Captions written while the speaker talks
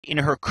in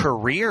her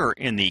career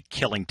in the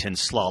Killington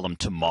Slalom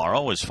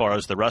tomorrow. As far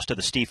as the rest of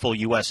the Stiefel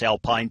U.S.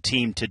 Alpine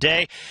team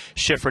today,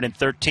 Schifrin in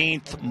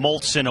 13th,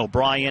 Molson,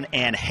 O'Brien,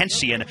 and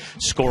Hensian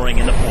scoring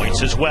in the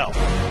points as well.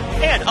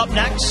 And up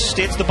next,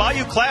 it's the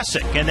Bayou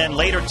Classic, and then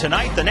later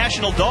tonight, the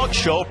National Dog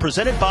Show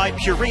presented by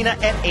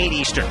Purina at 8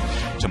 Eastern.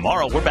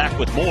 Tomorrow, we're back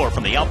with more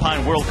from the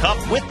Alpine World Cup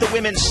with the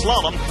women's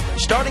slalom,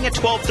 starting at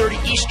 12:30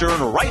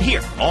 Eastern right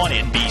here on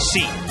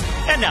NBC.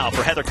 And now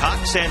for Heather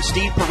Cox and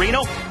Steve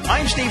Perino,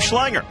 I'm Steve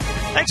Schlanger.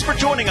 Thanks for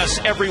joining us,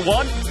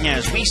 everyone,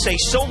 as we say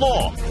so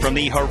long from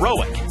the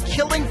heroic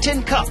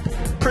Killington Cup,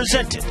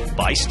 presented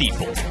by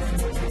Stiefel.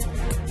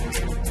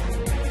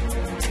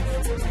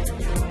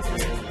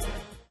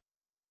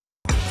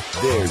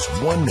 There's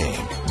one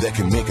name that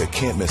can make a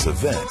can't-miss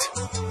event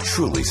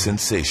truly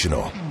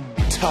sensational.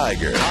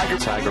 Tiger.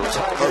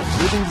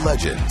 A living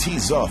legend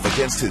tees off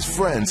against his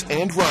friends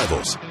and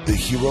rivals. The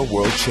Hero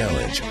World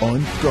Challenge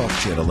on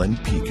Golf Channel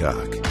and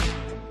Peacock.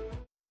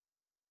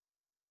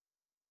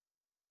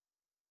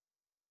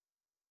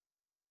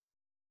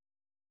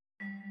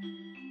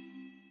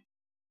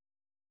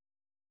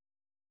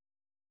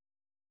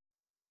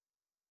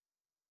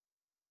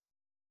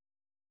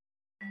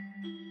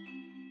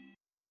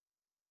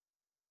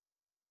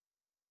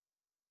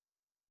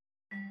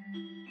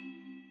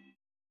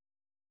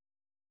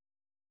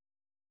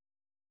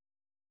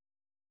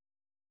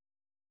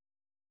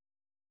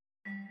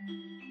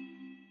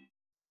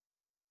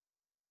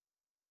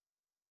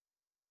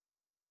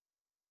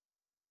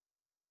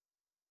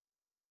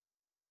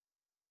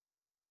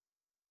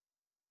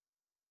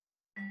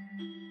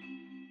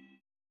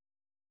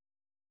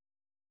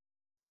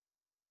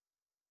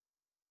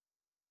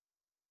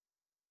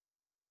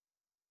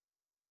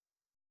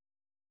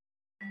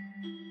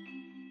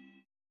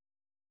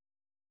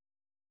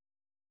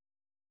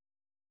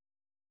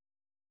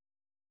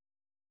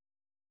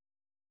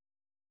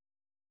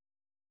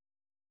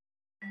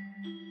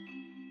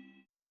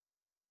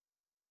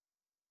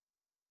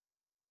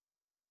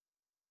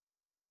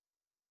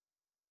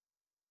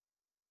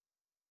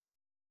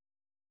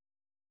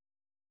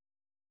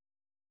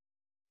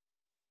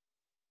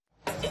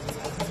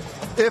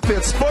 If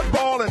it's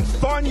football and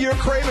fun you're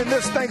craving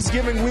this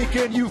Thanksgiving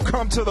weekend, you've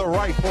come to the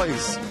right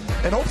place.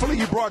 And hopefully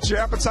you brought your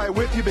appetite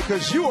with you,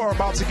 because you are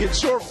about to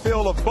get your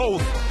fill of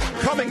both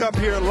coming up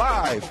here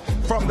live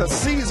from the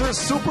Caesars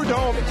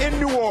Superdome in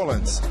New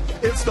Orleans.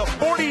 It's the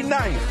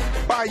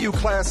 49th Bayou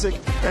Classic,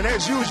 and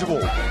as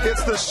usual,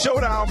 it's the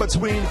showdown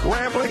between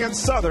Grambling and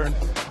Southern,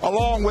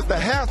 along with the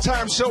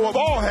halftime show of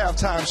all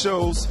halftime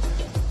shows,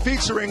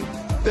 featuring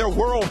their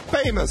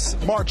world-famous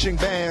marching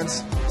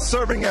bands,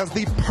 serving as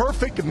the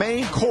perfect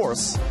main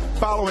course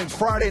following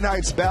Friday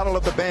night's Battle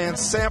of the Bands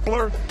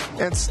sampler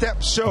and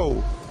step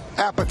show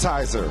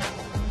appetizer.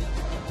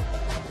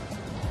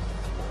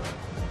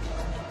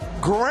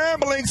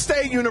 Grambling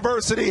State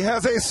University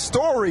has a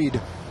storied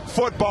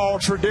football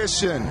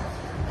tradition,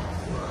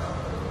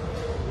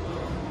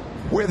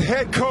 with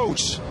head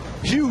coach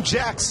Hugh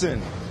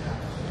Jackson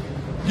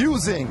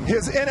using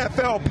his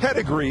NFL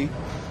pedigree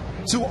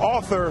to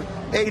author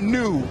a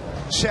new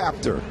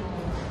chapter.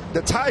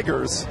 The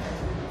Tigers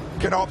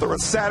can author a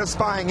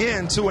satisfying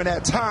end to an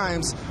at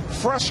times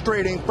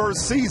frustrating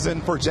first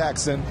season for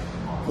Jackson,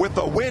 with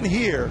a win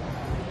here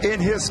in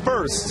his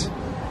first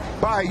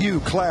Bayou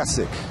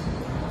Classic.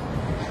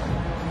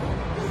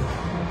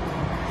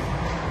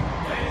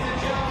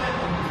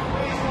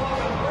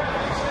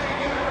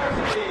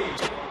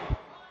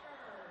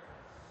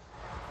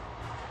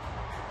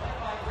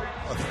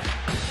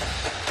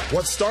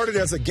 What started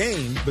as a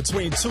game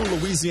between two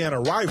Louisiana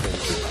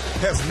rivals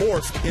has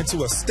morphed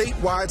into a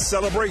statewide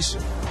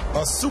celebration,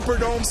 a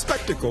Superdome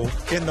spectacle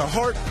in the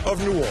heart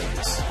of New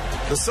Orleans.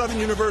 The Southern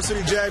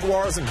University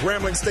Jaguars and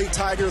Grambling State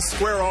Tigers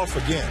square off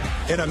again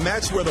in a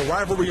match where the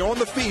rivalry on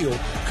the field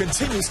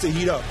continues to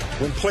heat up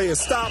when play is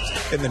stopped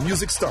and the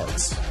music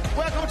starts.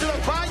 Welcome to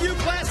the Bayou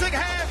Classic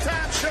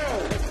halftime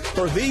show.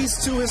 For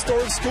these two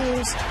historic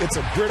schools, it's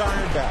a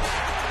gridiron battle,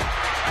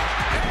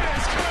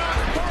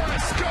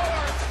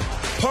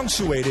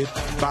 punctuated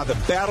by the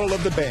Battle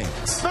of the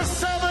Bands. The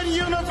Southern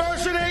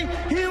University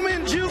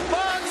Human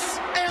Jukebox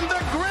and the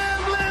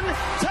Grambling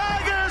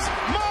Tigers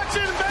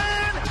Marching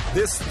Band.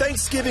 This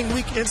Thanksgiving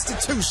week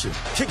institution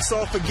kicks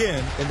off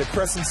again in the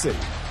Crescent City.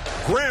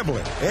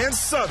 Grambling and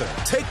Southern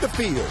take the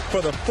field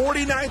for the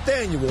 49th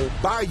annual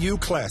Bayou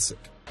Classic.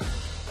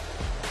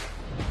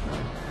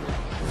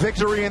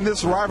 Victory in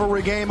this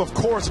rivalry game, of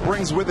course,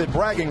 brings with it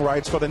bragging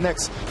rights for the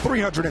next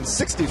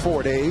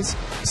 364 days.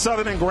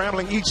 Southern and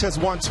Grambling each has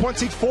won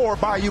 24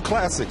 Bayou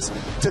Classics.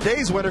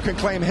 Today's winner can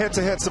claim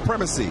head-to-head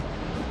supremacy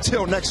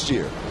till next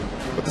year.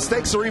 But the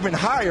stakes are even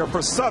higher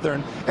for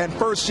Southern and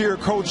first-year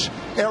coach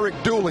Eric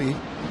Dooley,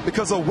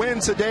 because a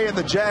win today and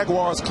the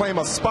Jaguars claim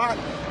a spot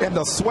in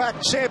the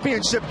SWAC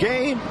championship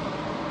game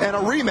and a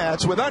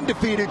rematch with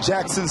undefeated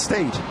Jackson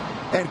State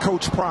and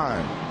Coach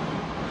Prime.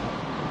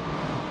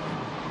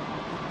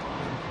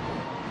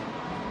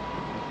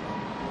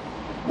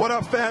 What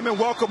up, fam, and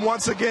welcome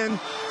once again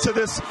to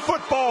this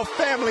football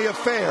family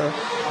affair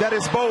that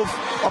is both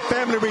a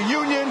family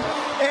reunion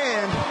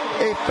and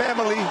a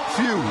family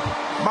feud.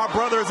 My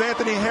brothers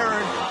Anthony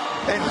Herron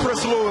and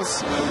Chris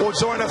Lewis will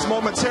join us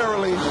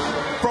momentarily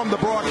from the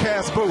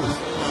broadcast booth.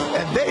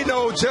 And they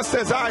know, just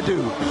as I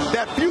do,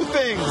 that few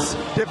things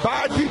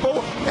divide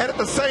people and at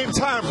the same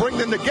time bring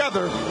them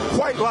together,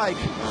 quite like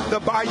the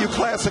Bayou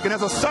Classic. And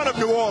as a son of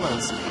New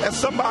Orleans, as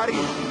somebody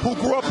who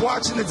grew up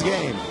watching this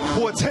game,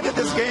 who attended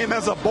this game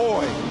as a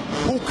boy,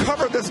 who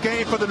covered this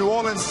game for the New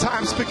Orleans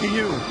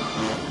Times-Picayune,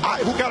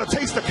 who got a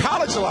taste of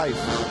college life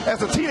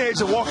as a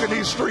teenager walking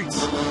these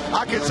streets,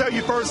 I can tell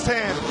you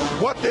firsthand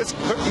what this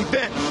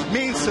event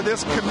means to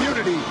this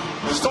community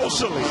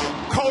socially,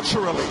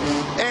 culturally,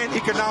 and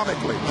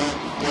economically.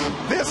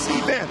 This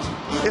event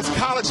is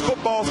college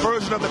football's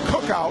version of the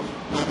cookout,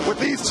 with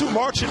these two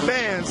marching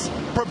bands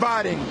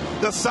providing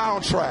the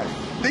soundtrack.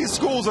 These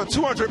schools are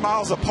 200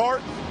 miles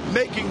apart,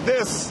 making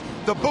this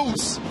the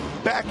Boots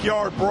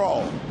Backyard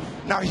Brawl.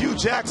 Now, Hugh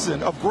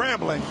Jackson of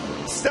Grambling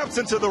steps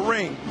into the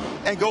ring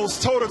and goes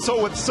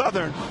toe-to-toe with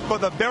Southern for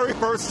the very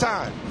first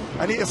time.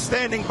 And he is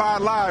standing by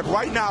live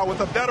right now with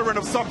a veteran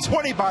of some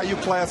 20 Bayou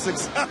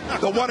Classics,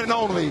 the one and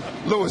only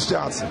Lewis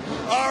Johnson.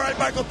 All right,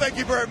 Michael, thank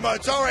you very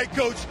much. All right,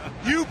 Coach,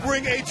 you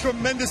bring a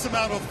tremendous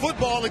amount of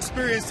football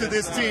experience to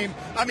this team.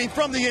 I mean,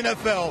 from the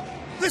NFL.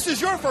 This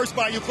is your first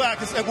Bayou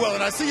Classic as well,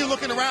 and I see you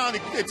looking around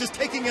and just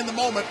taking in the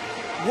moment.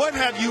 What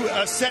have you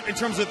set in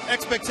terms of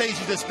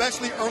expectations,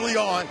 especially early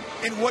on,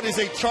 in what is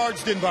a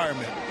charged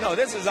environment? No,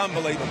 this is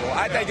unbelievable.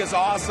 I think it's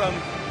awesome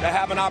to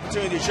have an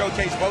opportunity to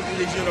showcase both of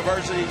these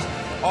universities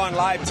on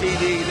live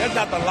TV. There's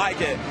nothing like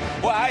it.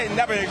 Well, I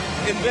never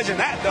envisioned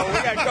that, though.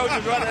 We got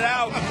coaches running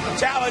out,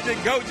 challenging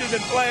coaches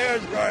and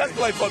players. Right. Let's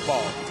play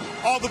football.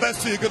 All the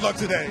best to you. Good luck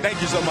today. Thank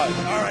you so much.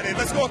 All right,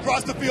 let's go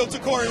across the field to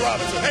Corey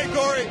Robinson. Hey,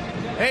 Corey.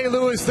 Hey,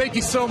 Lewis, thank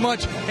you so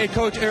much. Hey,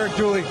 Coach Eric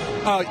Dooley,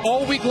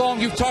 all week long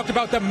you've talked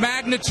about the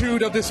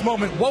magnitude of this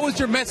moment. What was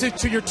your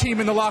message to your team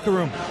in the locker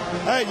room?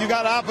 Hey, you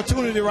got an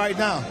opportunity right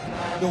now.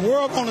 The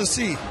world want to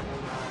see.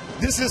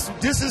 This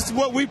is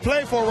what we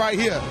play for right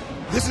here.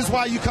 This is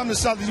why you come to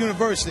Southern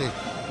University.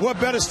 What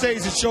better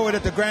stage to show it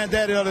at the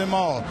granddaddy of them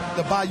all,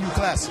 the Bayou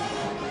Classic.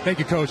 Thank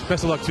you, Coach.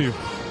 Best of luck to you.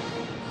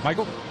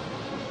 Michael?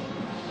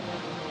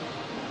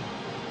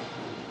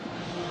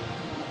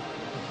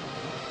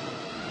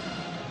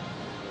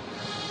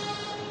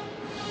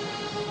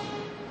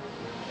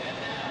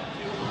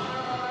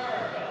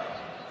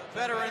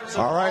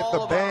 All right,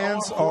 the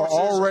bands are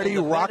already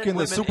rocking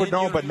the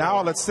Superdome, but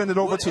now let's send it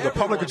over to the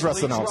public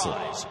address announcer.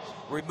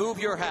 Remove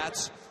your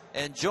hats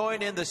and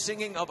join in the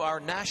singing of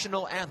our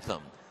national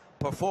anthem,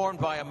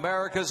 performed by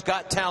America's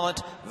Got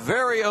Talent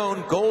very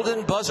own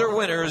Golden Buzzer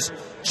winners,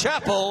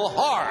 Chapel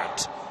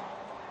Hart.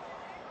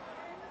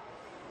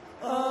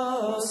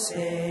 Oh,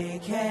 say,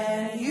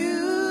 can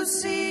you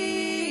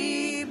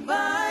see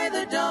by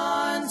the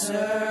dawn's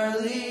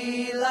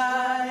early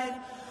light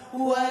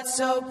what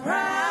so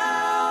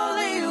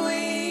proudly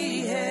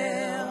we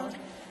hailed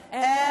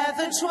at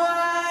the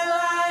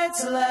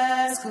twilight's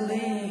last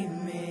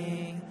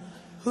gleaming,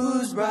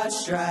 whose broad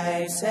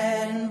stripes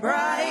and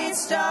bright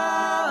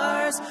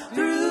stars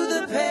through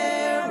the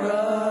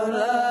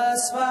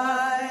perilous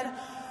fight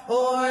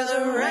o'er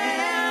the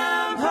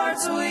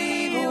ramparts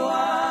we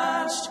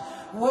watched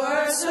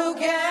were so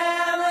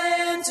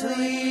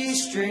gallantly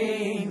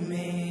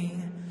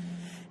streaming,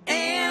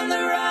 and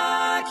the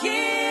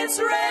rockets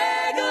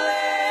regular,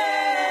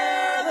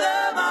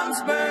 the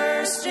bombs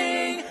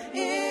bursting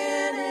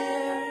in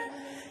air,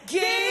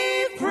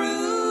 gave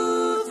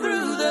proof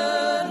through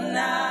the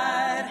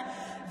night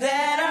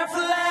that our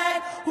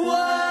flag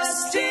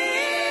was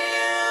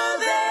still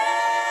there.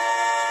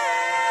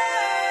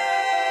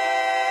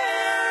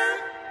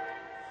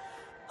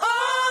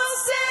 Oh,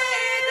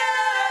 say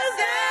does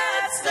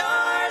that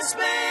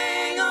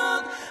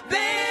star-spangled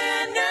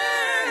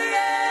banner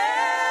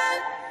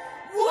yet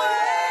wave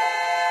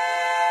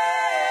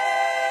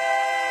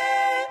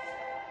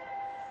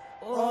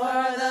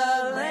o'er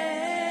the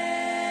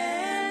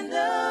land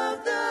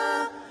of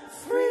the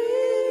free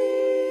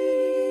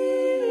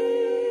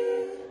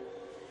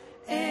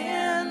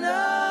and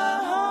the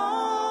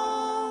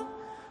home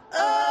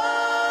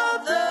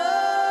of the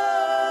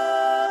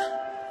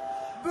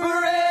brave.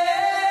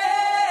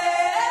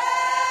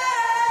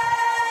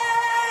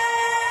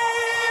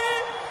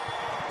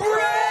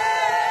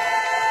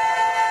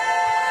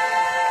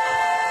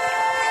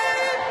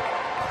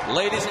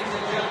 Ladies and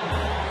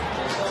gentlemen,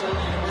 the Southern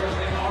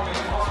University Army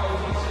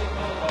Army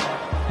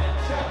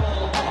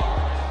Chapel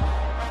Hart.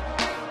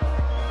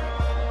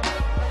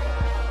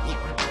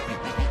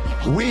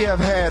 We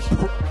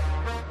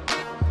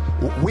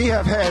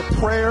have had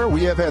prayer.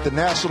 We have had the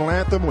national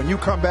anthem. When you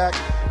come back,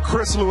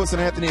 Chris Lewis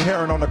and Anthony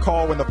Herron on the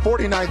call when the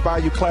 49th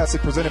Bayou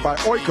Classic presented by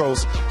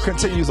Oikos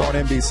continues on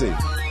NBC.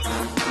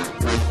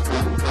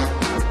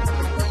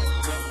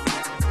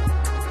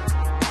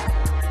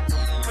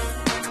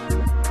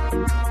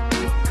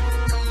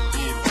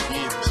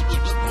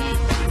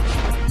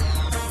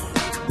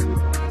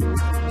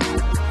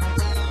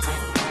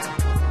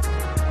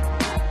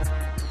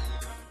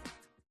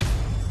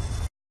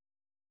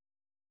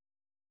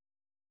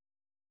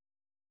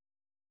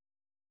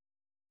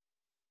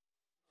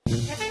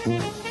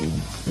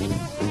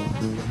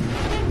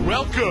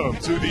 Welcome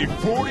to the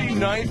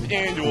 49th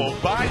annual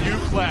Bayou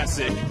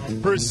Classic,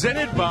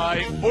 presented by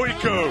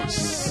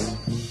Oikos.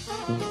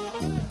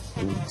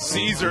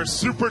 Caesar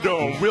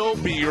Superdome will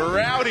be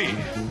rowdy.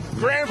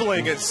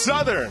 Grambling and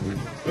Southern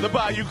for the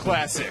Bayou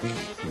Classic.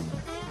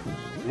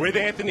 With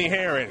Anthony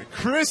Herron,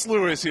 Chris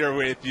Lewis here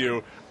with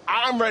you.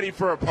 I'm ready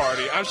for a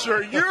party. I'm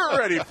sure you're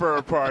ready for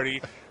a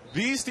party.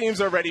 These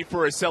teams are ready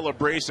for a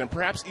celebration,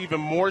 perhaps even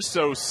more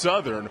so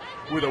Southern.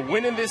 With a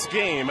win in this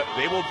game,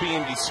 they will be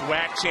in the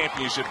SWAC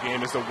championship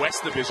game as the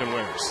West Division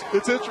winners.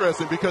 It's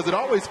interesting because it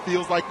always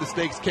feels like the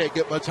stakes can't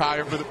get much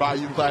higher for the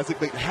Bayou Classic,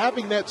 but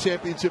having that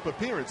championship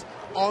appearance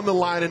on the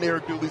line in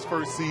Eric Dooley's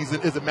first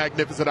season is a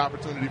magnificent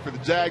opportunity for the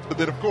Jags. But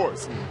then, of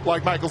course,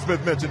 like Michael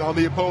Smith mentioned, on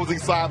the opposing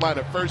sideline,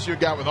 a first-year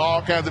guy with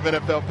all kinds of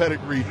NFL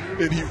pedigree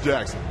in Hugh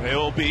Jackson. It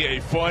will be a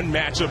fun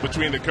matchup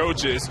between the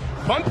coaches.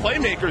 Fun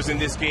playmakers in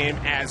this game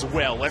as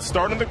well. Let's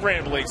start on the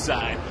Grambling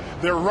side.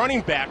 Their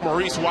running back,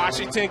 Maurice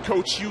Washington,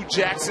 Coach Hugh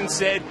Jackson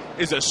said,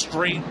 is a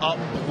straight-up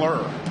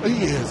blur.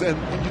 He is,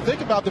 and when you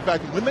think about the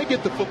fact that when they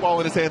get the football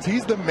in his hands,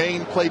 he's the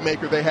main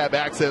playmaker they have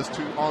access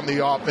to on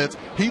the offense.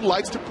 He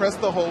likes to press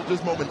the hole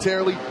just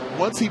momentarily.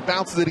 Once he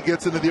bounces it and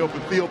gets into the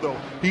open field, though,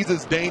 he's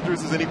as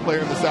dangerous as any player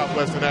in the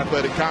Southwestern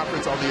Athletic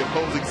Conference. On the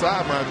opposing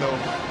sideline,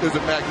 though, is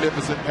a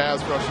magnificent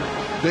pass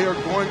rusher. They are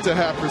going to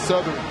have for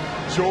Southern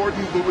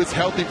Jordan Lewis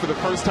healthy for the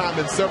first time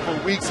in several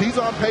weeks. He's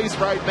on pace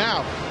right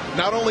now,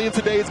 not only in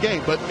today's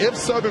game, but if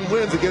Southern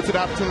wins and gets an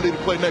opportunity to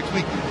play next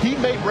week, he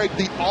may break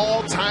the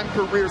all-time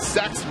career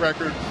sacks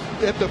record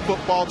at the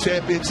football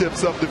championship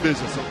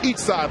subdivision. So each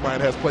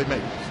sideline has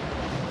playmakers.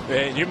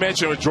 And you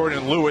mentioned with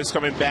Jordan Lewis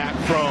coming back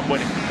from what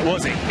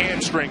was a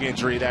hamstring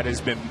injury that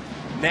has been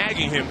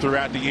nagging him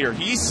throughout the year.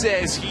 He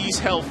says he's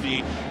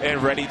healthy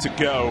and ready to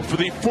go for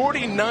the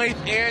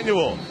 49th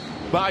annual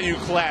Bayou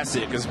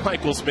Classic. As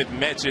Michael Smith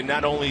mentioned,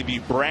 not only the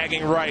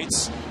bragging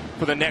rights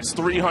for the next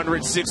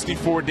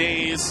 364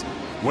 days,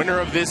 winner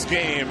of this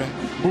game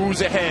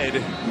moves ahead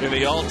in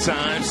the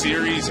all-time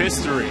series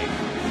history.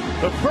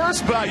 The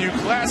first Bayou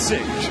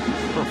Classic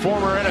for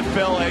former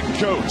NFL head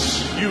coach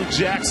Hugh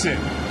Jackson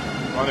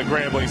on the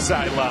Grambling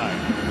sideline.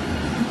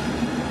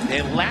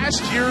 And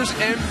last year's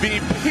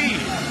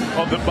MVP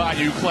of the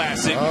Bayou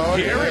Classic,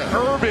 Garrett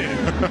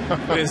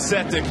Urban, is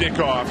set to kick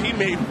off. He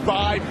made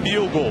 5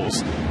 field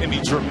goals in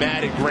the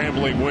dramatic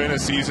Grambling win a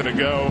season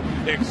ago,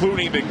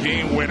 including the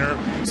game winner.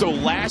 So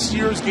last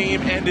year's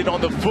game ended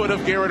on the foot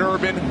of Garrett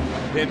Urban,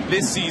 and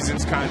this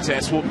season's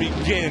contest will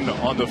begin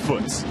on the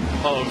foot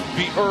of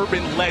the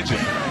Urban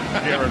legend,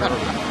 Garrett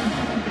Urban.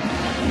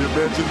 You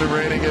mentioned the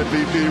reigning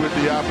MVP with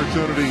the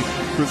opportunity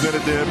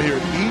presented to him here.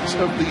 Each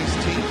of these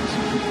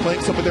teams playing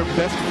some of their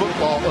best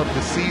football of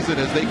the season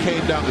as they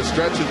came down the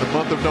stretch in the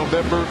month of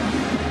November.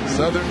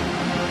 Southern,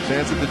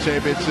 chance at the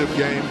championship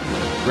game.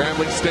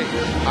 Grambling State,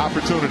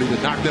 opportunity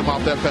to knock them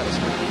off that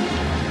pedestal.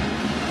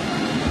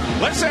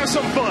 Let's have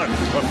some fun.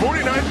 The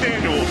 49th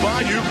annual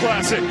Bayou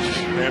Classic.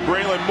 And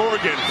Braylon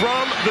Morgan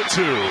from the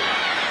 2.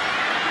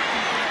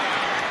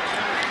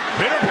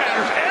 Pitter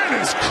patters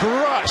and is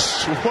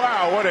crushed.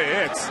 Wow, what a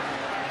hit.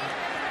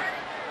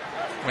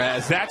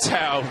 As that's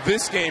how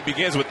this game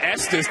begins, with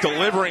Estes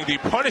delivering the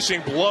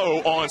punishing blow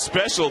on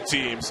special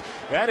teams.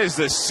 That is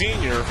the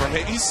senior from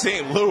East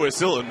St.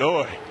 Louis,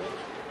 Illinois.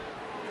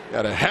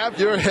 Got to have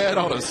your head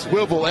on a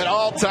swivel at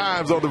all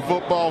times on the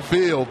football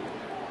field.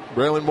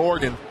 Braylon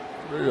Morgan,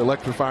 very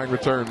electrifying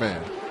return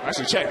man.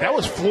 Actually, check. That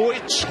was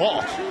Floyd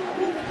Chalk,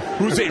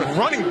 who's a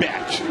running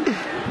back,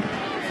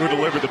 who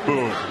delivered the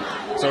boom.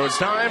 So it's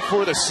time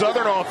for the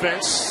Southern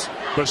offense.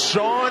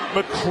 Bashawn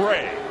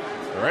McCray,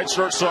 the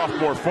redshirt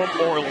sophomore from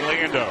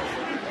Orlando.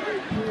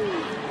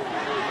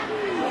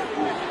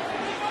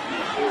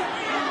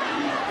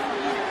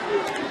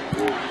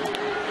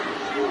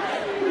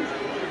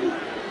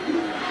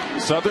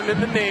 Southern in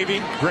the navy,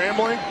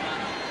 Grambling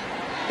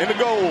in the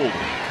gold.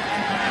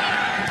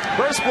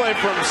 First play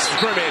from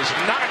scrimmage,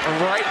 knocked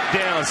right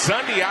down.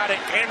 Sundiata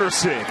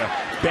Anderson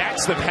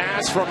backs the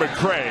pass from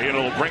McCray.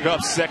 It'll bring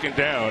up second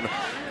down.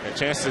 A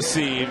chance to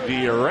see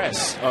the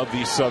rest of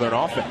the Southern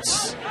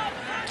offense.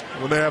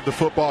 When they have the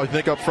football, you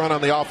think up front on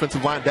the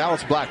offensive line,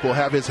 Dallas Black will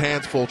have his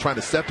hands full trying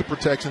to set the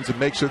protections and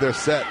make sure they're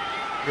set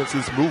against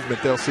this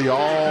movement they'll see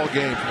all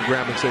game from the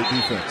Grambling State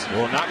defense.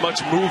 Well, not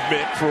much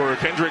movement for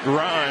Kendrick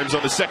Grimes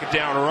on the second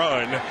down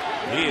run.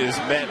 He is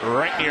met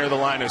right near the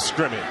line of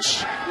scrimmage.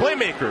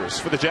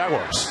 Playmakers for the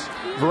Jaguars.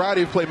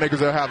 Variety of playmakers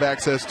they'll have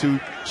access to.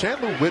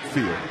 Chandler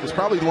Whitfield is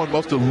probably the one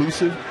most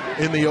elusive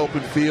in the open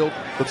field,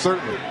 but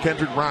certainly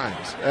Kendrick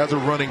Grimes as a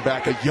running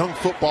back, a young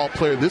football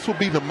player. This will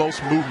be the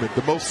most movement,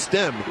 the most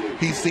stem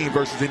he's seen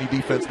versus any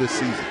defense this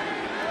season.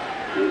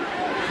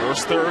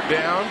 First third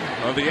down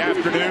of the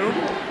afternoon.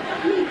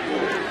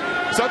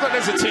 Southern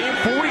as a team,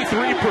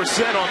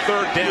 43% on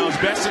third downs,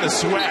 best in the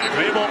SWAC.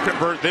 They won't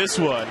convert this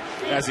one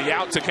as the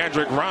out to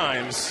Kendrick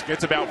Grimes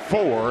gets about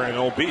 4, and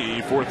it'll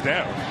be fourth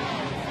down.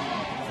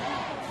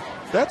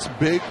 That's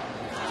big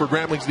for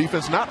Grambling's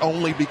defense, not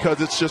only because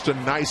it's just a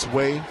nice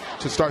way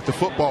to start the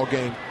football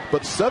game,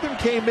 But Southern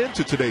came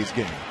into today's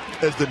game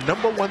as the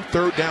 #1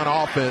 third down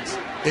offense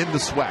in the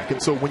SWAC.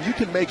 And so when you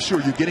can make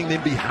sure you're getting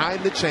them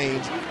behind the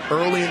chains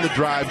early in the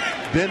drive,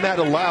 then that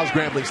allows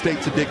Grambling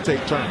State to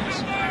dictate terms.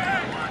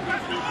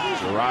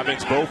 So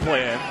Robbins both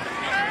playing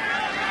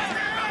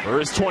for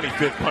his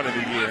 25th punt of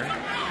the year.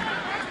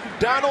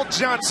 Donald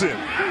Johnson,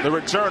 the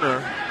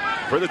returner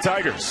for the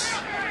Tigers.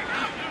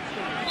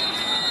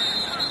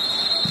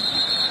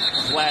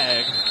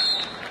 Flag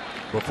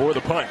before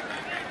the punt.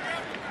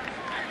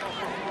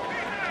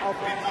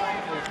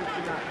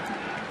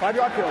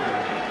 5-yard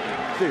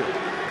penalty.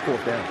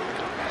 4th down.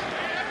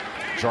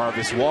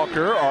 Jarvis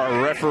Walker,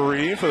 our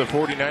referee for the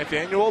 49th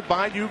annual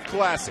Bayou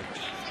Classic.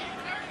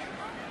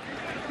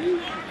 Hugh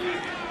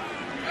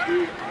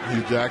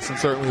Jackson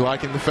certainly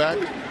liking the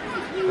fact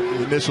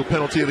the initial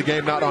penalty of the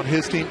game not on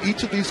his team.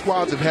 Each of these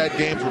squads have had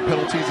games where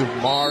penalties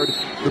have marred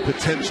the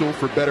potential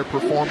for better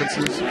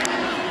performances.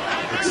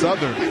 At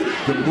Southern,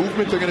 the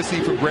movement they're going to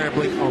see from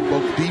Grambling on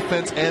both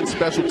defense and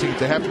special teams,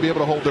 they have to be able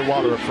to hold their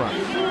water up front.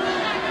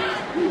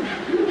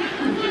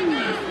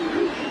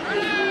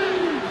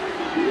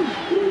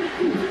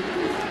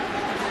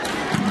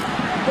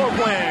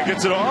 Copeland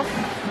gets it off.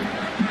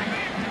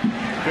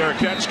 Fair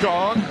catch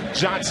called.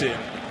 Johnson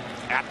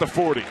at the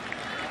 40.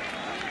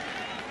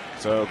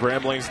 So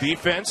Grambling's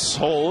defense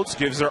holds,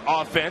 gives their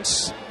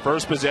offense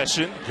first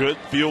possession, good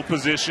field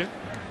position.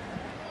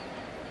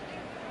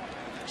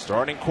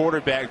 Starting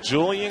quarterback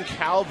Julian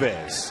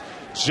Calvez,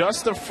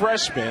 just a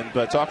freshman,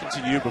 but talking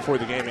to you before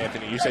the game,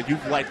 Anthony, you said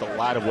you've liked a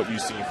lot of what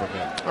you've seen from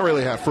him. I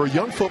really have. For a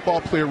young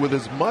football player with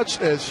as much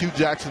as Hugh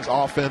Jackson's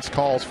offense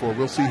calls for,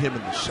 we'll see him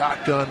in the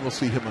shotgun, we'll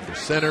see him under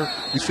center.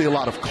 We see a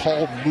lot of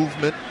called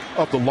movement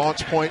of the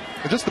launch point,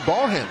 and just the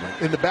ball handling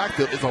in the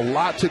backfield is a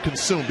lot to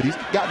consume, but he's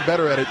gotten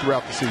better at it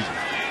throughout the season.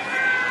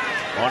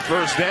 On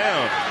first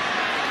down,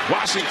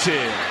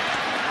 Washington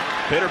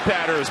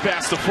pitter-patters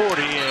past the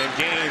 40 and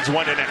gains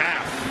 1.5.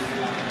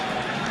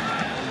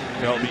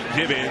 Kelby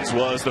Gibbons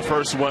was the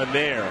first one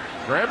there.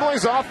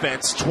 Grambling's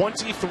offense,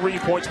 23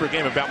 points per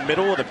game, about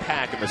middle of the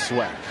pack in the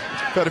SWAC.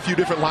 Had a few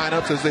different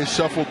lineups as they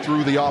shuffled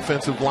through the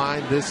offensive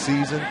line this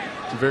season.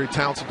 It's a very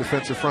talented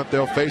defensive front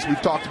they'll face.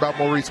 We've talked about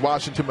Maurice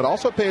Washington, but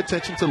also pay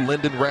attention to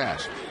Lyndon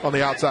Rash on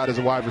the outside as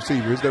a wide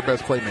receiver. He's their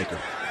best playmaker.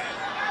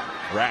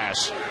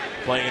 Rash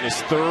playing in his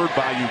 3rd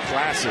Bayou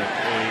Classic,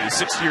 a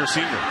 6th-year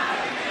senior.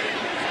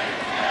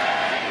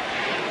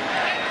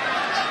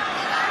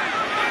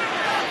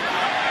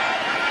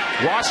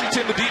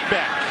 Washington, the deep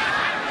back.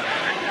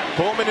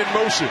 Coleman in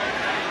motion.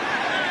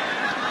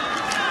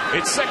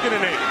 It's 2nd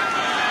and 8.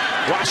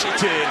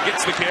 Washington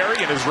gets the carry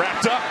and is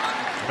wrapped up.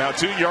 About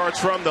 2 yards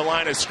from the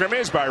line of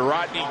scrimmage by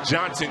Rodney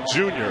Johnson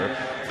Jr.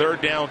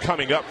 3rd down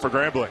coming up for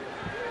Grambling.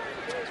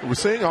 So we're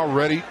seeing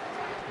already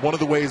one of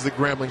the ways that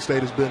Grambling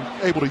State has been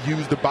able to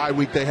use the bye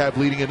week they have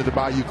leading into the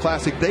Bayou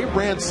Classic. They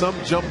ran some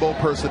jumbo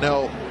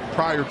personnel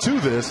prior to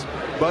this,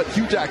 but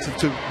Hugh Jackson,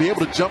 to be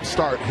able to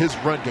jumpstart his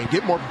run game,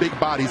 get more big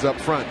bodies up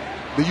front,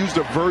 they used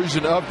a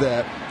version of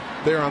that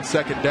there on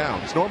 2nd down.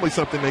 It's normally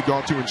something they've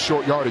gone to in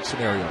short yardage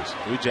scenarios.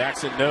 Hugh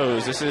Jackson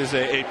knows this is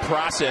a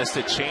process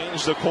to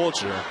change the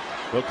culture,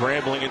 but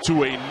Grambling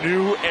into a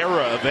new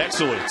era of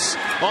excellence.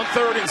 On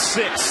 3rd and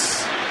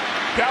 6,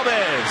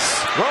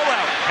 Calvez,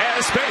 rollout,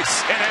 has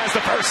space, and has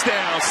the first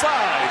down,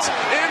 slides,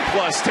 in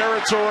plus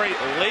territory,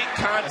 late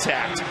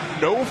contact.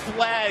 No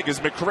flag as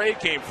McCray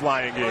came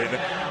flying in.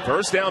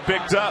 First down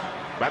picked up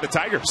by the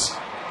Tigers.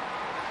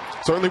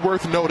 Certainly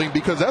worth noting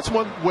because that's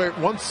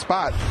one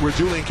spot where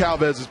Julian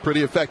Calvez is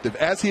pretty effective.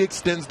 As he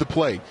extends the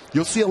play,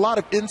 you'll see a lot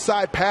of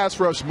inside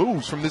pass rush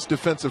moves from this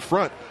defensive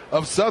front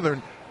of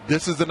Southern.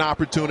 This is an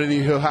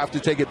opportunity he'll have to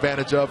take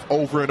advantage of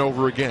over and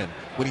over again.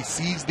 When he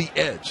sees the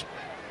edge,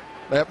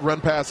 that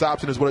run-pass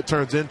option is what it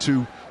turns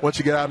into. Once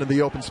you get out in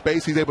the open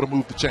space, he's able to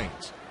move the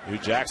chains. Hugh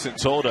Jackson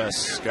told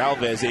us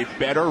Calvez a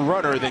better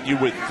runner than you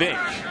would think.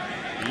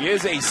 He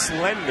is a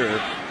slender,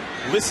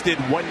 listed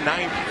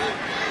 190.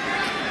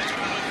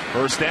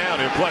 First down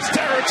in plus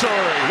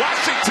territory.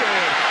 Washington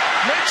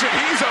mentioned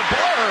he's a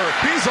blur.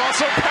 He's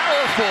also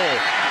powerful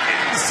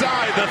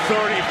inside the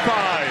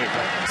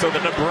 35. So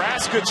the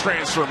Nebraska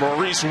transfer,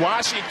 Maurice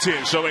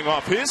Washington, showing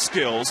off his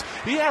skills.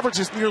 He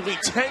averages nearly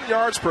 10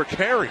 yards per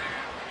carry.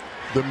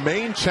 The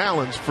main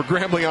challenge for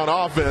Grambling on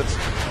offense,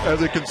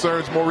 as it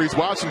concerns Maurice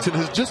Washington,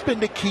 has just been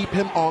to keep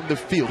him on the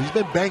field. He's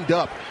been banged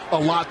up a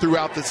lot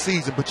throughout the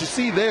season. But you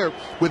see there,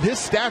 with his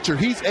stature,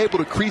 he's able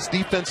to crease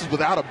defenses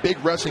without a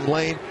big rushing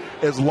lane.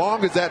 As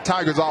long as that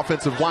Tigers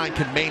offensive line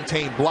can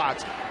maintain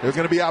blocks, there's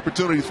going to be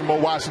opportunities for Mo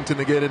Washington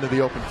to get into the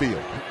open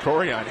field.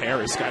 Corian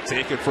Harris got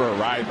taken for a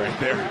ride right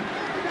there.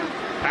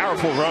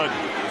 Powerful run.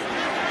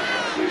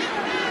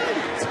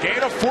 It's a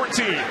gain of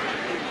 14.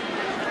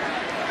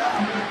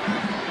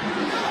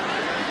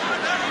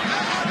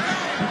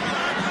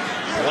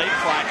 Late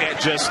clock at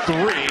just 3.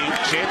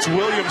 Chance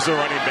Williams, the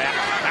running back,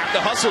 have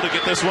to hustle to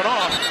get this one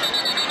off.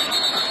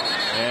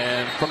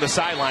 And from the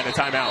sideline, a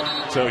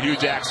timeout. So Hugh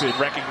Jackson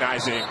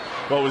recognizing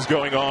what was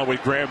going on with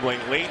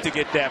Grambling, late to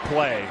get that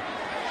play.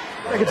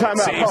 Take a timeout.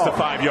 Saves the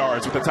 5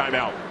 yards with a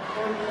timeout.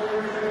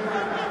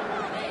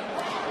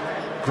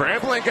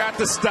 Grambling got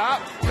the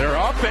stop. Their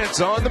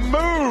offense on the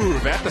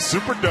move at the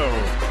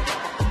Superdome.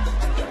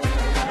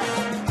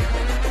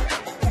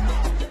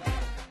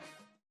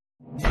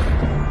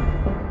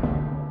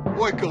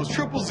 Boy, goes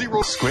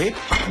 000. Scrape,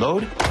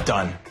 load,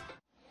 done.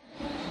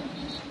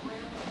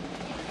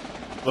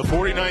 The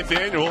 49th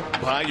annual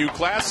Bayou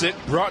Classic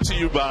brought to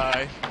you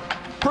by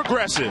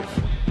Progressive.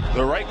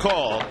 The right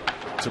call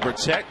to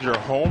protect your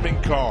home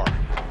and car.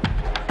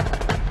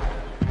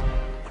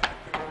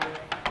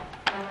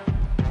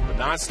 The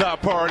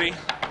nonstop party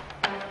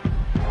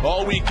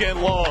all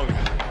weekend long.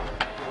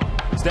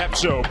 Step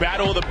show,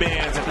 Battle of the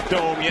Bands at the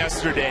Dome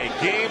yesterday.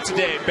 Game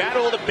today,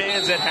 Battle of the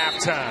Bands at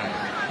halftime.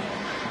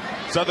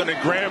 Southern and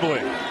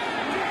Grambling.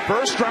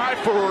 First drive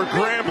for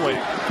Grambling.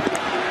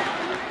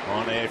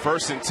 On a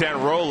 1st and 10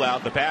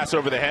 rollout, the pass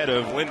over the head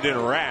of Lyndon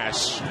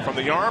Rash from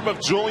the arm of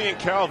Julian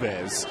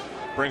Calvez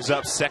brings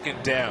up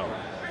 2nd down.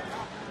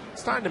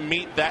 It's time to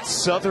meet that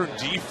Southern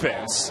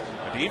defense.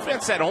 A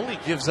defense that only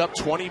gives up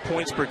 20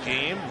 points per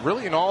game.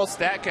 Really in all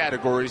stat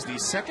categories, the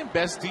 2nd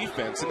best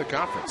defense in the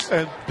conference.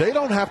 And they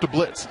don't have to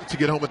blitz to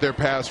get home with their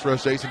pass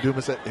rush. Jason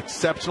Dumas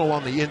exceptional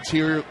on the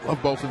interior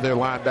of both of their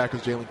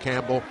linebackers, Jalen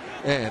Campbell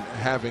and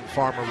having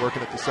Farmer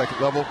working at the 2nd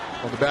level.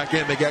 On the back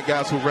end, they got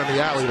guys who run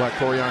the alley like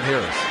Corian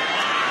Harris.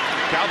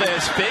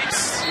 Calvez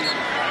fakes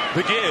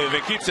the give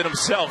and keeps it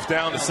himself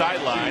down the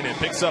sideline and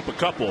picks up a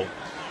couple.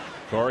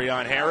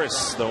 Corian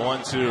Harris, the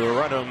one to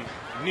run him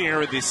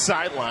near the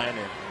sideline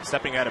and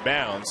stepping out of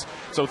bounds.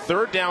 So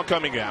 3rd down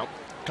coming up.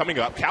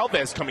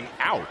 Calvez coming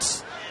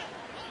out.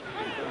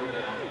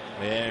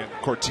 And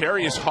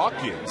Corterius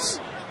Hawkins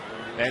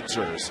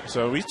enters.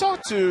 So we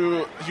talked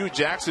to Hugh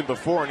Jackson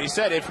before, and he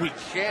said if we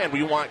can,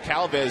 we want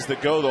Calvez to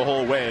go the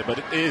whole way, but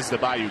it is the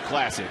Bayou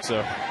Classic,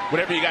 so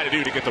whatever you got to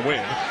do to get the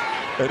win.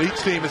 And each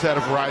team has had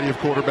a variety of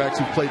quarterbacks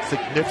who played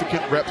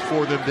significant reps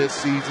for them this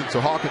season,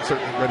 so Hawkins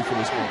certainly ready for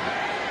this moment.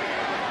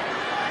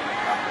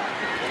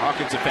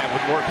 Hawkins, in fact,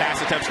 with more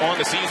pass attempts on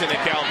the season than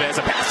Calvez.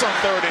 A pass on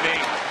 3rd and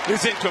 8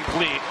 is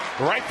incomplete.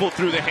 Rifled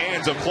through the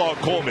hands of Claude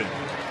Coleman.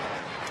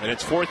 And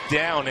it's 4th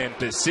down and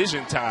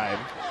decision time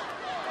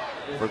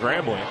for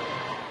Grambling.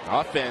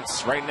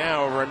 Offense right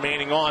now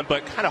remaining on,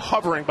 but kind of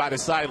hovering by the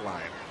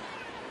sideline.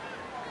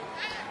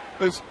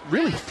 There's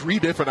really 3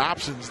 different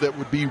options that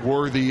would be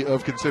worthy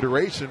of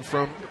consideration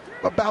from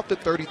about the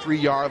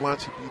 33-yard line.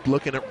 So you'd be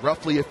looking at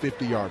roughly a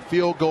 50-yard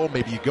field goal.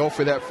 Maybe you go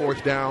for that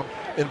 4th down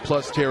in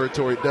plus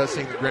territory. It does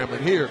seem that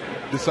Grambling here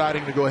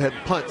deciding to go ahead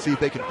and punt, see if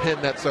they can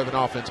pin that Southern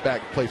offense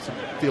back and play some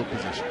field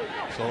position.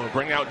 So we'll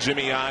bring out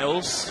Jimmy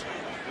Isles.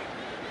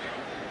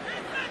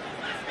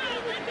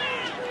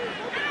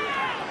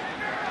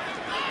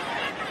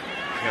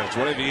 Yeah, it's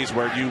one of these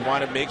where you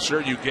want to make sure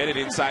you get it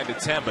inside the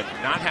 10, but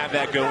not have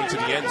that go into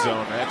the end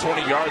zone. That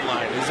 20-yard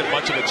line isn't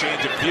much of a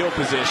change of field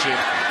position.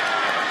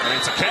 And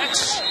it's a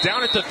catch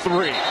down at the 3.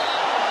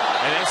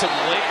 And then some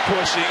late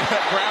pushing.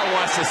 Brown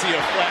wants to see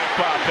a flag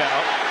pop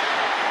out.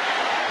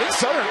 I think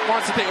Southern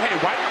wants to think, hey,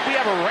 why don't we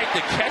have a right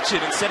to catch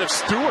it instead of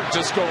Stewart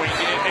just going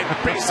in and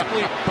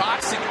basically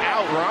boxing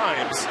out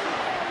Rhymes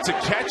to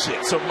catch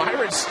it. So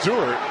Myron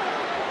Stewart,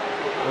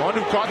 the one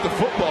who caught the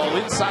football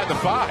inside the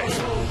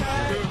 5.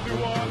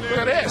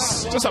 Look at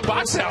this, just a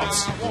box out.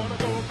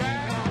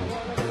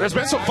 There's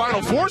been some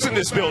Final Fours in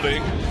this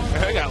building,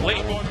 and they got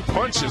late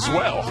punch as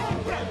well.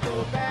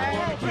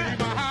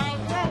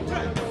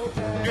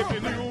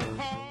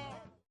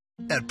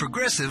 At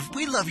Progressive,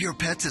 we love your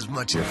pets as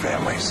much as your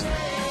families.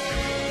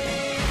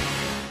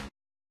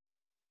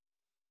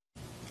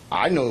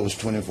 I know it was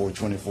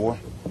 24-24.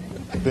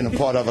 I've been a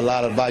part of a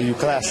lot of Bayou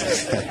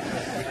Classics.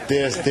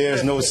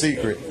 There's no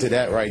secret to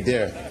that right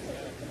there.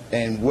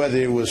 And whether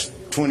it was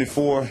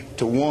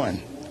 24-1,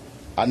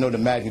 I know the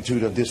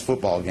magnitude of this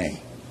football game.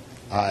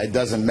 It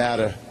doesn't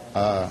matter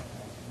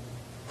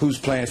who's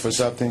playing for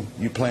something.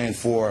 You're playing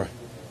for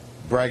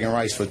bragging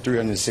rights for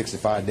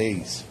 365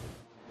 days.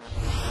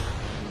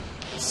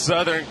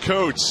 Southern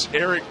coach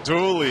Eric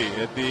Dooley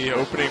at the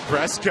opening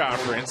press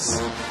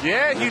conference.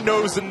 Yeah, he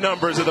knows the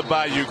numbers of the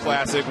Bayou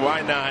Classic.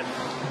 Why not?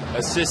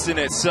 Assistant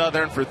at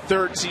Southern for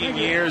 13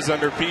 years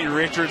under Pete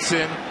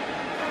Richardson.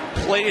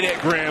 Played at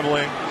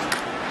Grambling.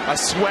 A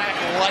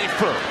swag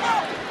lifer.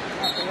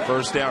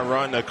 First down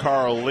run to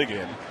Carl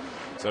Ligon.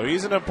 So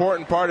he's an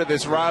important part of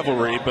this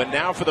rivalry, but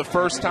now for the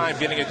first time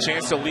getting a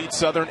chance to lead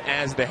Southern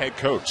as the head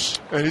coach.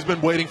 And he's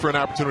been waiting for an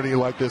opportunity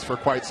like this for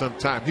quite some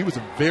time. He was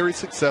a very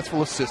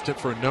successful assistant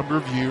for a number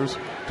of years,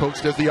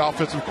 coached as the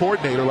offensive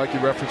coordinator, like you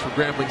referenced, for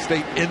Grambling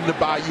State in the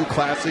Bayou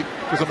Classic,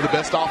 for some of the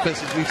best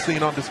offenses we've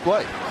seen on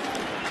display.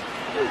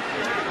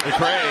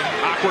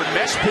 McRae, awkward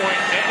mesh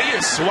point, and he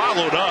is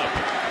swallowed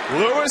up.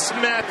 Lewis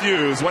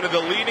Matthews, one of the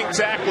leading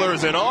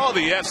tacklers in all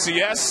the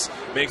FCS,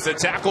 makes a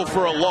tackle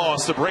for a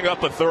loss to bring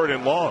up a 3rd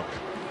and long.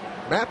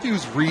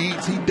 Matthews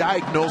reads, he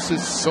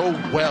diagnoses so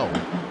well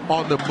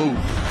on the move,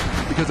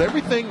 because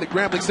everything that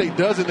Grambling State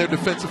does in their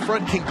defensive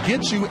front can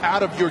get you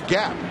out of your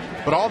gap.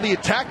 But all the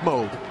attack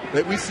mode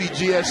that we see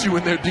GSU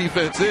in their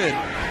defense in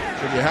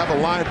When you have a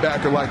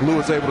linebacker like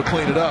Lewis able to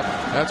clean it up,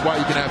 that's why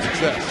you can have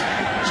success.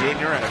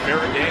 Junior out of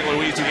Ferriday,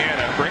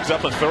 Louisiana, brings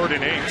up a 3rd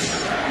and 8.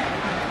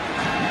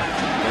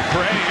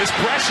 McCray is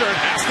pressured,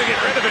 has to get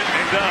rid of it,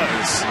 and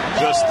does.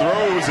 Just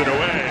throws it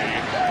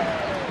away.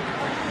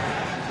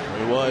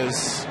 It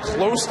was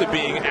close to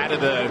being out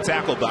of the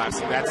tackle box.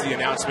 That's the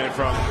announcement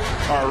from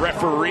our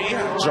referee,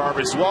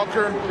 Jarvis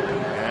Walker.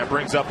 And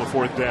brings up a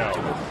 4th down.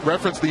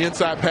 Reference the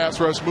inside pass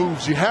rush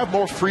moves. You have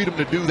more freedom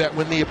to do that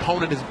when the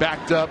opponent is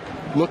backed up,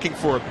 looking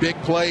for a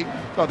big play.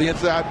 The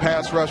inside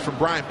pass rush from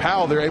Brian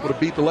Powell, they're able to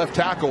beat the left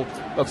tackle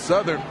of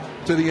Southern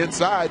to the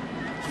inside.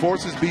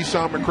 Forces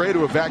Bichon McCray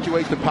to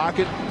evacuate the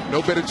pocket.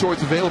 No better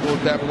choice available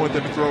at that point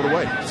than to throw it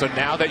away. So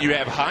now that you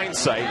have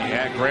hindsight, you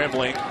had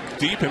Grambling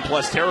deep in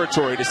plus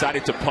territory,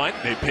 decided to punt.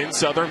 They pin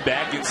Southern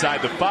back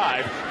inside the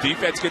 5.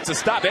 Defense gets a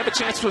stop. They have a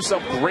chance for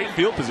some great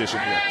field position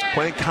here.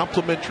 Playing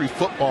complementary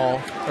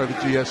football are the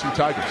GSU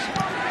Tigers.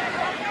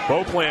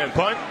 Beauplan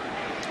punt.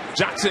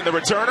 Johnson, the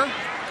returner.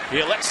 He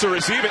elects to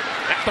receive it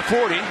at the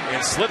 40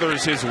 and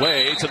slithers his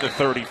way to the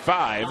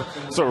 35.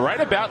 So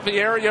right about the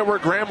area where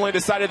Grambling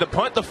decided to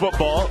punt the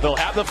football. They'll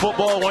have the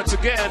football once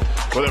again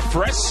with a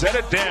fresh set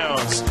of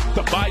downs.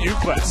 The Bayou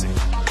Classic.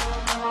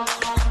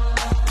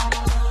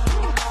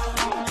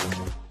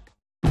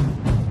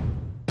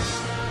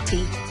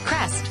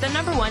 Crest, the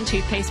 #1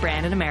 toothpaste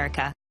brand in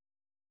America.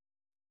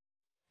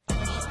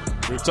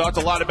 We've talked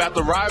a lot about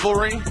the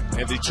rivalry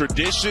and the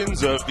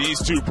traditions of these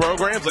two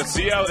programs. Let's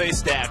see how they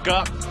stack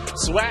up.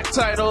 SWAC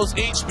titles,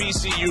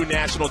 HBCU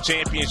national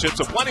championships,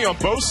 so plenty on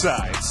both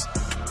sides.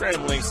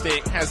 Grambling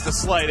State has the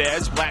slight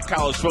edge, Black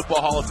College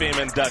Football Hall of Fame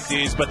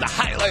inductees, but the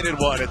highlighted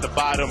one at the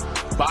bottom,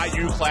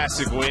 Bayou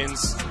Classic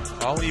wins,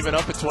 all even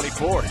up at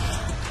 24.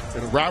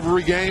 In a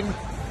rivalry game,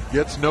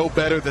 gets no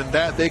better than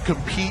that. They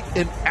compete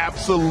in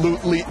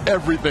absolutely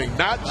everything.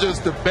 Not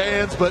just the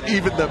bands, but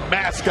even the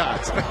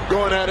mascots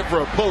going at it for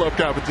a pull-up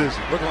competition.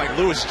 Looking like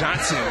Lewis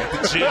Johnson at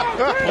the gym.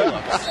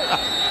 Pull-ups.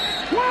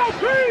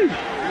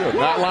 You're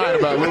not lying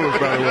about Lewis,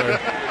 by the way.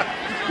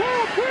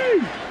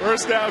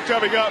 First down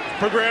coming up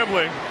for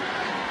Grambling.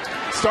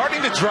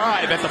 Starting to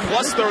drive at the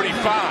plus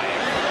 35.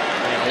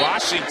 And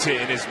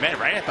Washington is met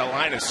right at the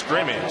line of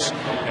scrimmage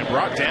and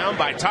brought down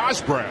by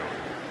Taj Brown.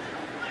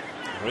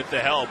 With the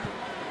help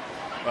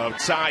of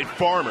Ty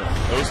Farmer,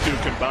 those two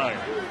combined.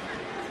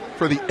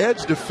 For the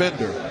edge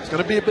defender, it's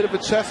going to be a bit of a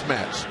chess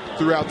match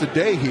throughout the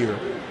day here,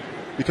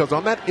 because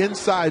on that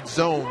inside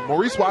zone,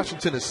 Maurice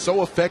Washington is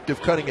so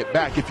effective cutting it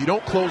back. If you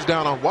don't close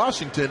down on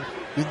Washington,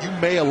 then you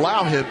may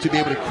allow him to be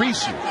able to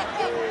crease you.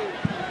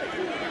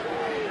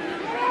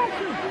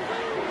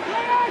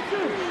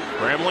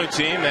 Grambling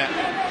team that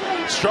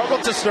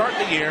struggled to start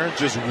the year,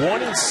 just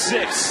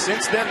 1-6.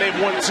 Since then, they've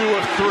won 2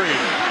 of 3.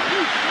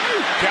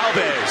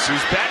 Galvez,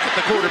 who's back at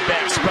the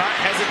quarterback spot,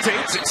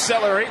 hesitates,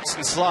 accelerates,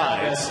 and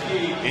slides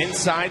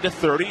inside the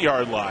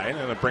 30-yard line,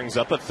 and it brings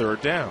up a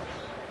 3rd down.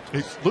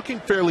 He's looking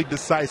fairly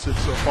decisive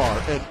so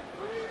far, and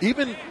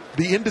even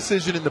the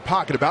indecision in the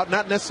pocket about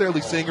not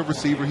necessarily seeing a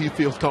receiver he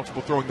feels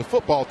comfortable throwing the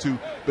football to,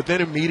 but then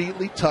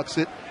immediately tucks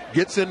it,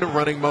 gets into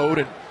running mode,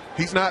 and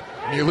he's not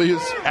nearly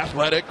as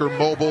athletic or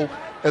mobile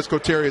as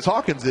Cotarius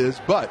Hawkins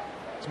is, but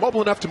he's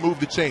mobile enough to move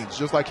the chains,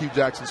 just like Hugh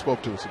Jackson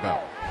spoke to us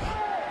about.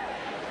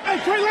 Hey,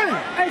 Trey Lennon.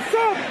 Hey,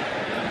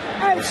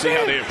 stop. We'll see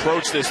how they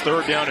approach this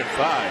 3rd down and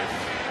 5.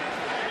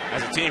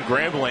 As a team,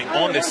 Grambling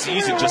on the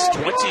season just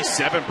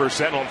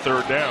 27% on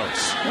 3rd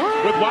downs.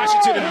 With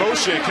Washington in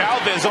motion,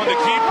 Calvez on the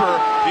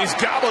keeper. He's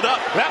gobbled up.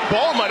 That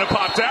ball might have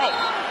popped out.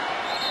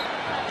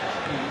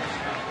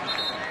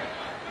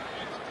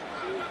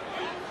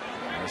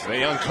 As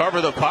they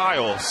uncover the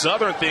pile,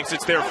 Southern thinks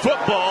it's their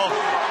football.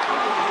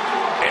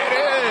 It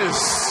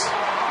is.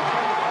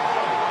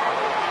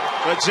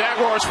 The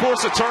Jaguars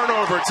force a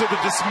turnover to the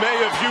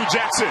dismay of Hugh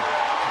Jackson.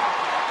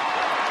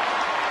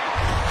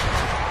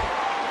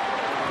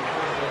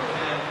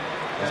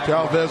 As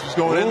Calvez was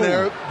going in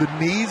there, the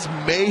knees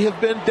may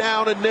have been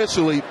down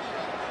initially.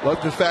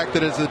 Love the fact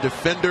that as a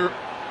defender,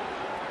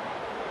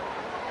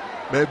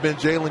 may have been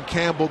Jalen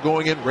Campbell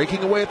going in,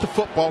 raking away at the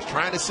football,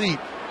 trying to see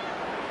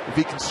if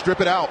he can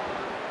strip it out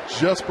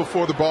just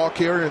before the ball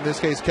carrier, in this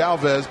case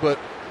Calvez. But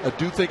I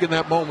do think in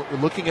that moment, we're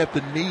looking at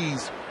the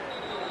knees.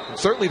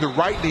 Certainly the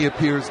right knee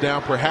appears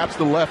down, perhaps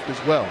the left as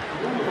well.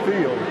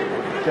 Feel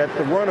that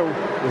the runner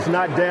was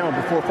not down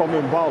before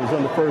fumbling the ball was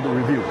under further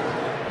review.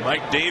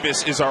 Mike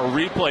Davis is our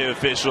replay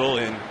official,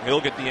 and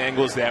he'll get the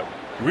angles that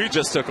we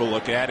just took a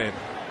look at, and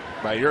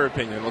by your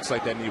opinion, it looks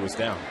like that knee was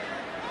down.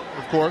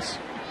 Of course,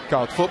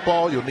 college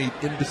football, you'll need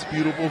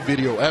indisputable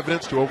video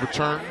evidence to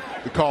overturn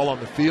the call on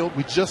the field.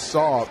 We just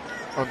saw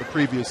on the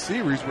previous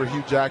series where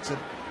Hugh Jackson,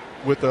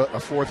 with a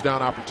 4th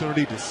down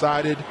opportunity,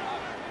 decided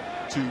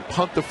to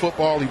punt the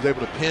football. He was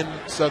able to pin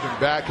Southern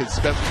back. His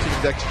special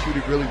teams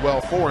executed really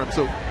well for him.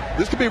 So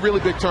this could be a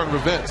really big turn of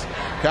events.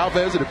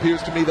 Calvez, it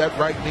appears to me that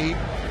right knee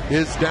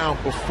is down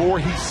before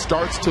he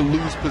starts to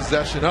lose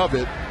possession of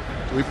it.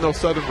 So even though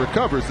Southern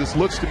recovers, this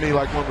looks to me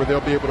like one where they'll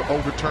be able to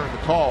overturn the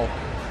call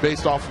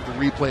based off of the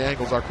replay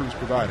angles our crew's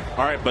providing.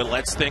 All right, but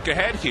let's think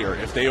ahead here.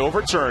 If they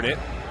overturn it,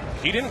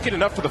 he didn't get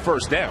enough for the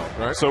first down.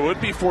 Right. So it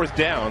would be fourth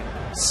down.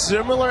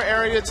 Similar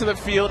area to the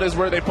field as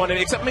where they punted,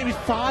 except maybe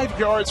 5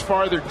 yards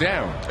farther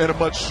down. And a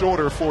much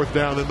shorter fourth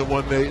down than the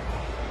one they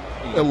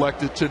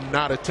elected to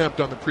not attempt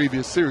on the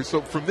previous series.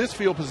 So from this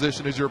field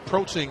position, as you're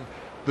approaching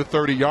the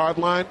 30-yard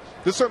line,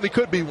 this certainly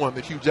could be one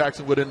that Hugh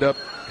Jackson would end up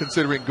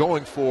considering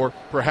going for,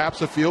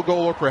 perhaps a field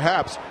goal or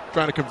perhaps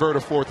trying to convert a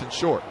fourth and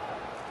short.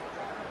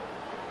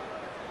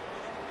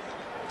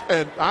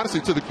 And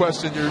honestly, to the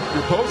question you're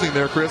posing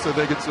there, Chris, I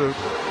think it's a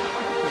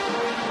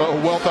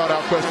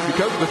well-thought-out question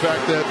because of the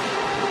fact that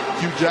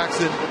Hugh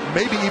Jackson,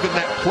 maybe even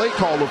that play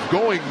call of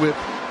going with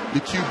the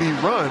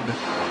QB run,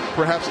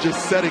 perhaps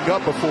just setting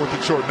up a fourth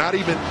and short, not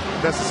even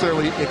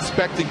necessarily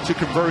expecting to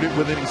convert it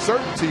with any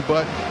certainty,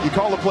 but you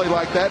call a play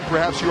like that,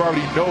 perhaps you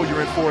already know you're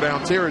in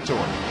 4-down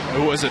territory.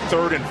 It was a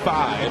 3rd and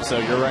 5, so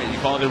you're right. You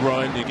call it a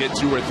run, you get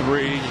 2 or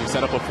 3, you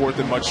set up a fourth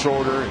and much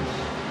shorter, and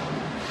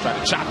try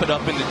to chop it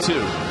up into 2.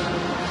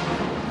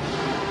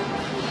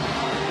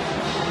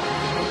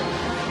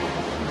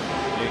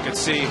 You can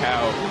see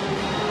how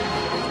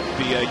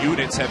the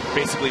units have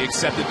basically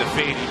accepted the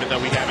fate, even though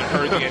we haven't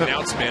heard the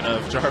announcement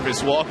of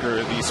Jarvis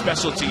Walker. The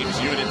special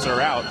teams units are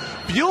out.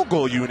 Field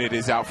goal unit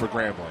is out for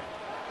Grambling.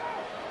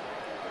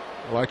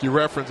 Like you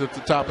referenced at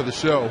the top of the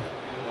show,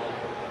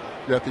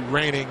 you got the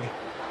reigning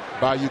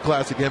Bayou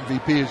Classic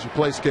MVP as your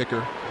place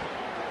kicker.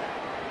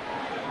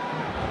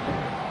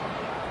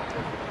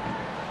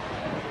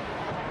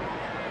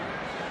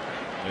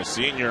 The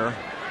senior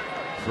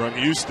from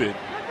Houston.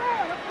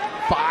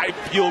 5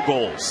 field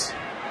goals.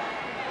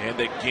 And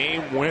the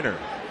game winner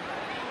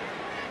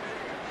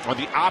on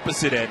the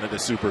opposite end of the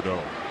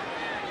Superdome.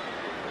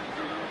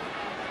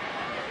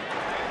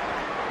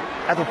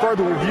 After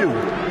further review,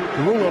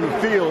 the rule on the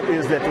field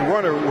is that the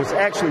runner was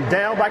actually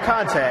down by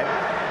contact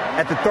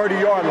at the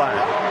 30-yard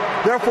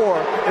line. Therefore,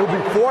 it will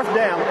be 4th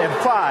down and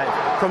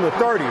 5 from the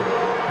 30.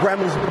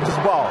 Grambling's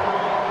ball.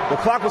 The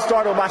clock will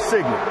start on my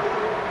signal.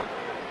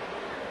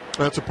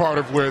 That's a part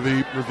of where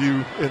the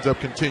review ends up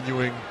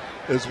continuing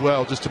as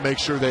well, just to make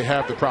sure they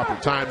have the proper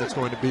time that's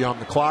going to be on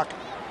the clock.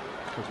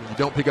 Because when you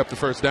don't pick up the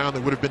first down,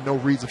 there would have been no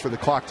reason for the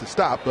clock to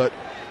stop. But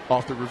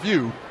off the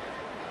review,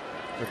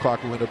 the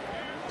clock will end up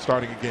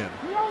starting again.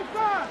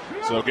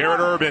 So Garrett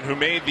Urban, who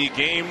made the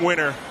game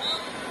winner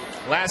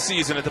last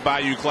season at the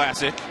Bayou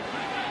Classic.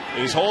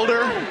 His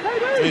holder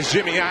is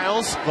Jimmy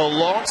Isles, the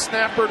long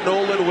snapper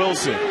Nolan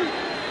Wilson.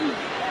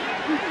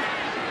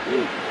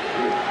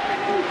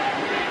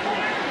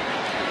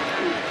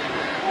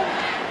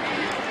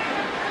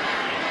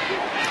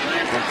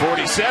 From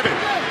 47. A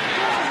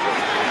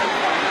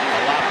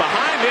lot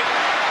behind it,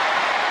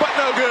 but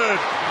no good.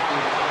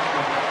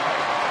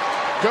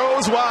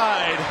 Goes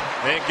wide,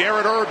 and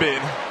Garrett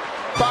Urban,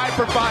 5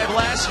 for 5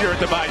 last year at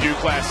the Bayou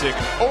Classic,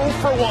 0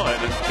 for 1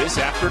 this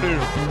afternoon.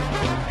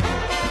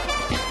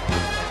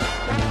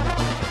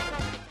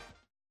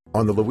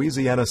 On the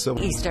Louisiana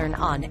Civil Eastern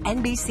on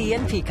NBC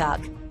and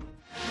Peacock.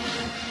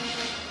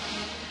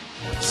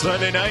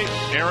 Sunday night,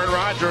 Aaron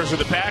Rodgers of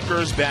the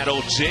Packers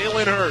battle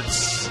Jalen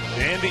Hurts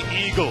and the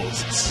Eagles.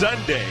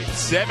 Sunday,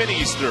 7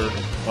 Eastern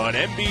on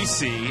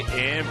NBC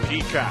and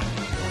Peacock.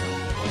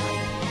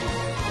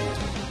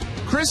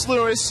 Chris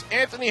Lewis,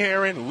 Anthony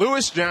Herron,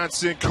 Lewis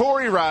Johnson,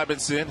 Corey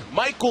Robinson,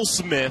 Michael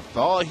Smith,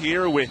 all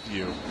here with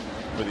you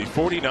for the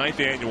 49th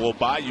annual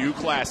Bayou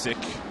Classic.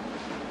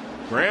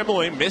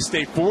 Grambling missed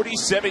a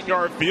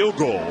 47-yard field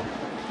goal,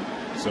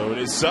 so it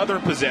is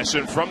Southern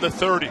possession from the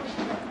 30.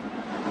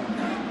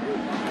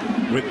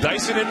 With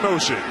Dyson in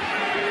motion.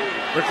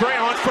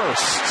 McCray on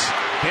first.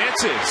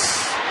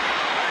 Dances.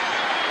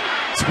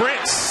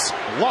 Sprints.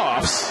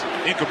 Lofts.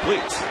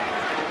 Incomplete.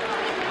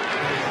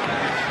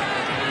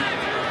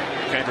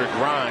 Kendrick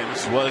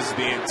Grimes was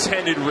the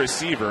intended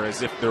receiver,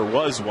 as if there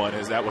was one,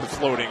 as that was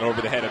floating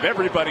over the head of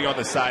everybody on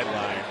the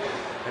sideline.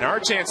 And our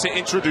chance to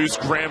introduce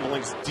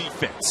Grambling's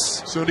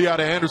defense. Sundiata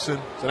Anderson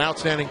is an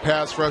outstanding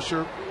pass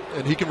rusher,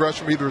 and he can rush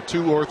from either a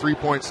 2 or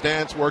 3-point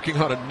stance, working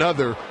on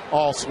another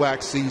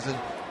all-SWAC season.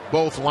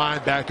 Both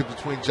linebackers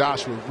between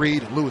Joshua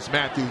Reed and Lewis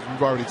Matthews.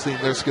 We've already seen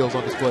their skills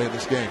on display in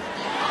this game.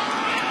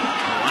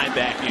 The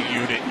linebacking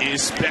unit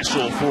is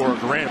special for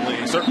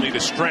Grambling. Certainly the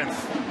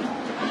strength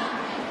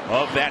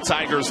of that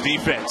Tigers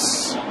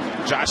defense.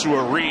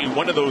 Joshua Reed,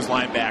 one of those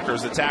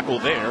linebackers, the tackle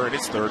there, and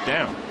it's 3rd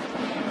down.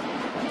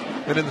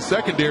 And in the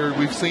secondary,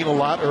 we've seen a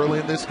lot early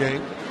in this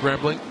game.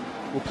 Grambling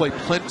will play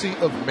plenty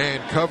of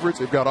man coverage.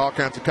 They've got all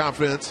kinds of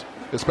confidence,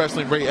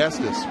 especially in Ray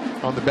Estes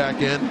on the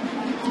back end.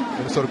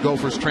 Minnesota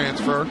Gophers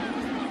transfer.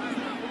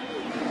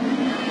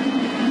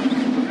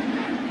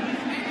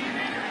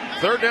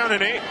 3rd down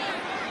and 8.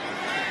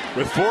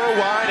 With 4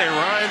 wide and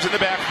Rhymes in the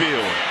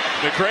backfield.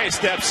 McCray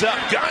steps up,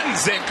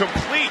 guns, and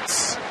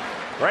completes.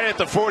 Right at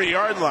the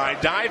 40-yard line.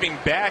 Diving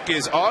back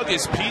is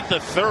August Pete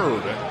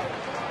III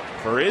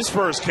for his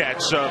first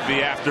catch of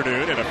the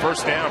afternoon and a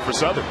 1st down for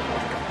Southern.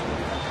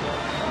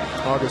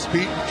 August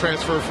Pete,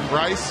 transfer from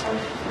Rice.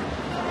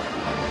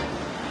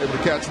 Able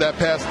to catch that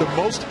pass. The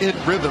most in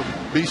rhythm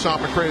Bichon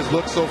McCray has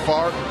looked so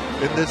far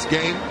in this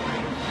game.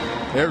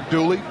 Eric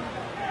Dooley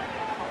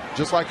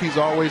just like he's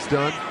always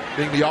done,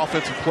 being the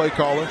offensive play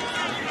caller.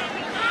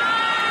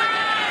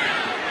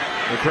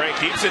 McCray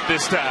keeps it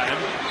this time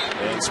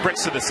and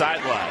sprints to the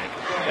sideline.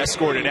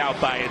 Escorted out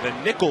by the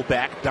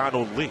nickelback,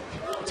 Donald Lee.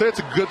 I'd say it's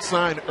a good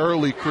sign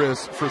early,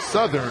 Chris, for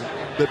Southern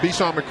that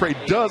B'Sean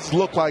McCray does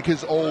look like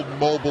his old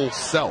mobile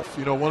self.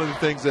 You know, one of the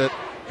things that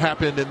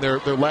happened in their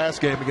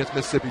last game against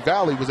Mississippi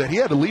Valley was that he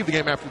had to leave the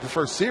game after the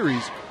first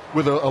series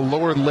with a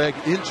lower leg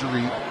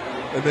injury,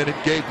 and then it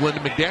gave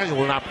Lyndon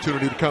McDaniel an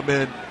opportunity to come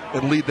in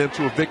and lead them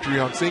to a victory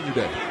on Senior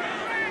Day.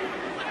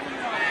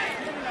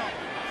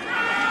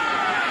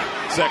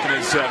 2nd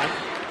and 7.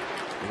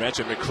 You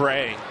mentioned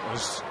McCray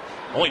was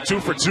only 2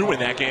 for 2 in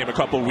that game a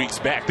couple weeks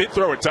back. Did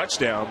throw a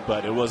touchdown,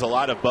 but it was a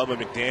lot of Bubba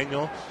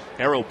McDaniel.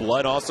 Harold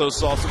Blood also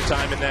saw some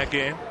time in that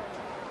game.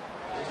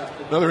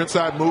 Another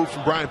inside move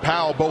from Brian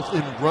Powell, both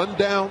in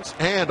rundowns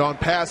and on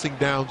passing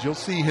downs. You'll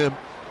see him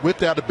with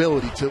that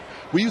ability to,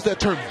 we use that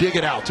term, dig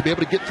it out, to be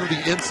able to get through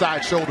the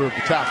inside shoulder of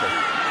the tackle.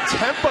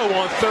 Tempo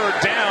on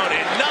 3rd down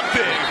and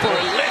nothing for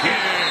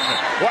Ligon.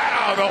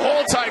 Wow, the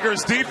whole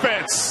Tigers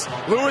defense.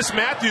 Lewis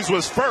Matthews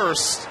was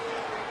first,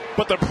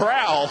 but the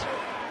prowl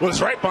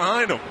was right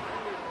behind him.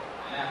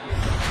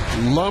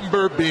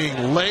 Lumber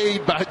being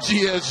laid by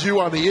GSU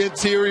on the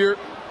interior.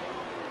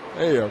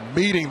 They are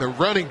meeting the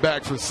running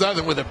back for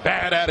Southern with a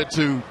bad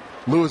attitude.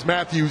 Lewis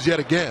Matthews yet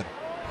again.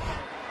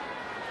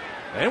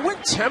 And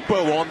went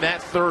tempo on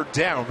that 3rd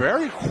down.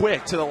 Very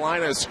quick to the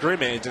line of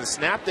scrimmage and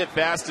snapped it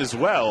fast as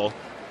well.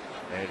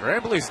 And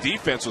Grambling's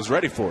defense was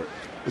ready for it.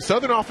 The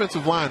Southern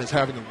offensive line is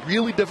having a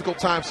really difficult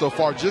time so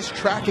far just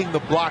tracking the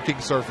blocking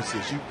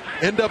surfaces. You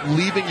end up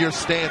leaving your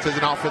stance as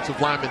an offensive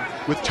lineman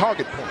with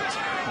target points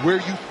where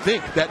you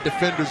think that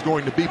defender's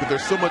going to be, but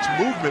there's so much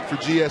movement for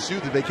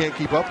GSU that they can't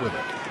keep up with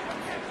it.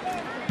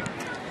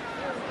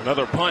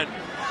 Another punt.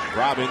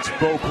 Robbins,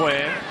 bow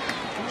plan.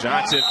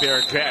 Johnson,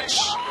 fair catch.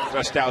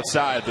 Just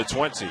outside the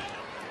 20. All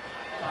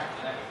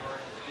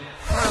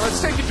right,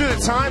 let's take you through the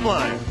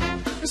timeline.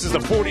 This is the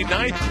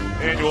 49th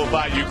annual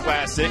Bayou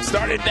Classic.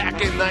 Started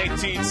back in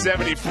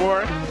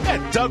 1974.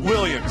 And Doug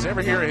Williams,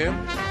 ever hear of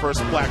him?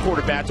 First black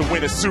quarterback to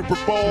win a Super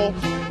Bowl.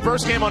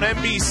 First game on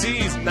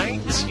NBC's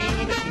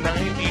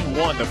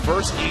 1991. The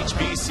first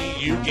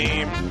HBCU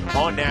game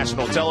on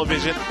national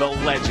television. The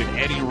legend,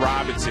 Eddie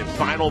Robinson.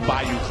 Final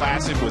Bayou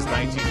Classic was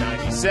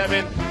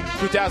 1997.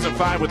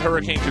 2005 with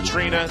Hurricane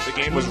Katrina. The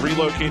game was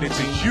relocated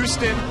to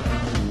Houston.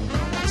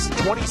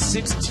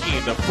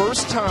 2016, the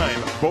first time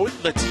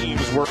both the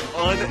teams were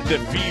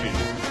undefeated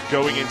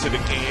going into the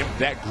game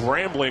that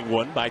Grambling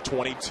won by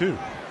 22.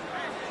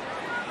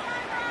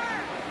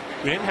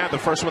 We didn't have the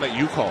first one that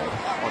you called on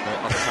the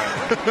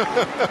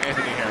timeline.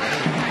 Anthony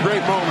Harris.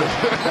 Great moment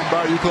in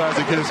Bayou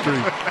Classic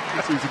history.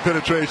 See some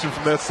penetration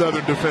from that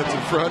Southern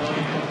defensive front.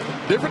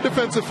 Different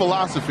defensive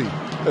philosophy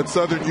that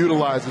Southern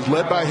utilizes,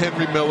 led by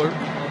Henry Miller.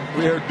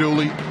 Eric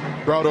Dooley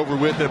brought over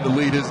with him to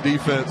lead his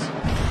defense.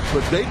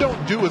 But they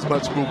don't do as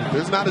much movement.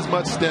 There's not as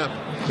much stem.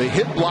 They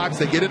hit blocks.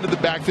 They get into the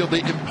backfield.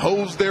 They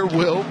impose their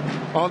will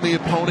on the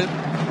opponent.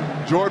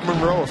 Jordan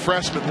Monroe, a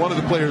freshman, one of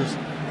the players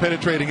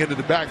penetrating into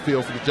the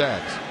backfield for the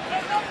Jags.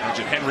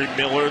 Imagine Henry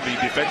Miller, the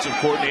defensive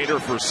coordinator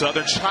for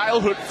Southern.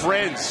 Childhood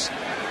friends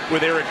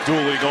with Eric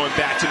Dooley going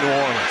back to New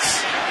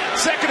Orleans.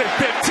 2nd and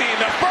 15,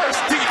 the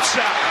first deep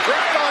shot.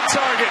 Right on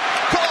target.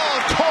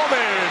 Colin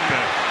Coleman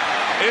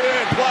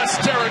in plus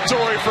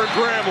territory for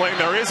Grambling.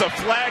 There is a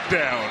flag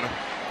down.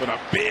 But a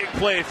big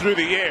play through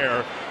the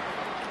air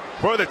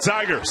for the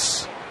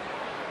Tigers.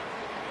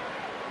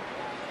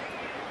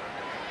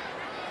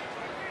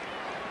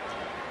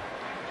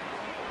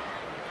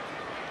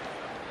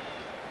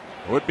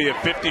 Would be a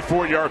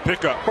 54-yard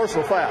pickup.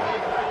 Personal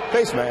foul.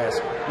 Face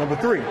mask. Number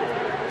 3.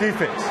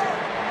 Defense.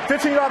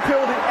 15-yard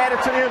penalty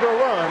added to the end of a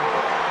run.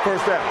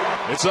 First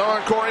down. It's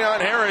on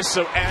Corian Harris,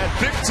 so add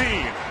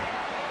 15.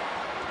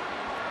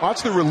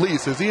 Watch the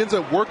release as he ends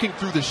up working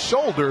through the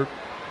shoulder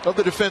of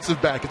the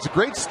defensive back. It's a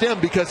great stem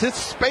because his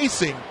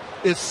spacing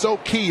is so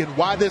key and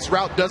why this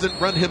route doesn't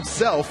run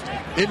himself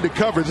into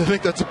coverage. I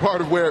think that's a part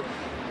of where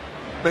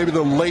maybe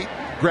the late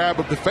grab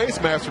of the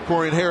face mask for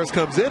Corian Harris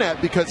comes in at,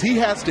 because he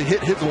has to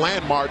hit his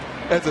landmark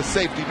as a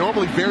safety.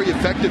 Normally very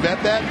effective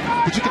at that,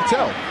 but you can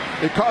tell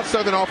it caught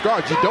Southern off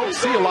guard. You don't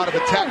see a lot of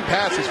attack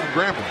passes from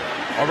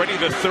Grambling. Already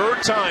the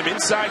 3rd time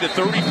inside the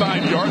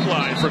 35-yard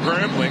line for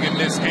Grambling in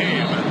this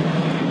game.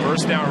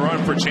 First down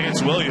run for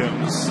Chance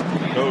Williams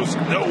goes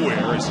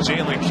nowhere as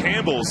Jalen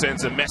Campbell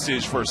sends a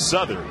message for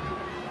Southern.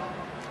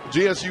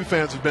 GSU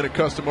fans have been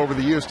accustomed over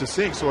the years to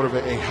seeing sort of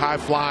a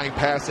high-flying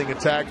passing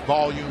attack,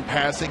 volume,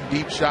 passing,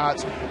 deep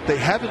shots. They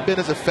haven't been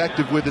as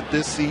effective with it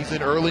this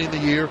season. Early in the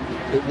year,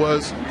 it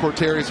was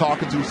Cortarius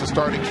Hawkins who was the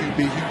starting QB.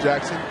 Hugh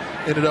Jackson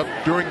ended up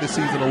during the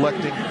season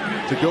electing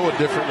to go a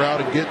different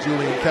route and get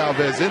Julian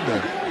Calvez in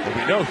there. But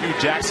we know Hugh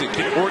Jackson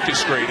can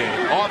orchestrate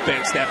an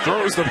offense that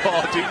throws the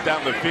ball deep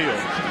down the field.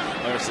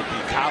 Whether it's at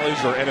the college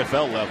or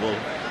NFL level,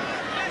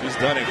 he's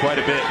done it quite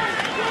a bit.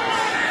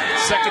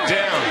 Second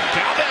down.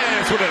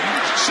 Galvez with a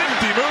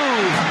shifty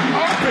move.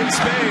 Open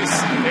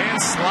space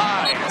and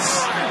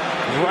slides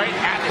right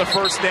at the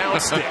first down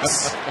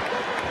sticks.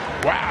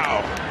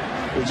 Wow.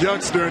 The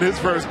youngster in his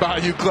first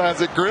Bayou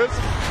Classic, Chris.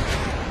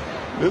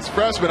 This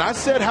freshman, I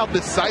said how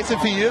decisive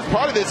he is.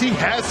 Part of this, he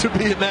has to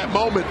be in that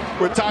moment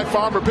where Ty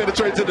Farmer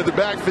penetrates into the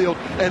backfield,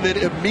 and then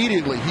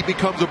immediately he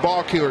becomes a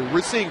ball carrier.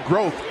 We're seeing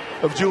growth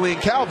of Julian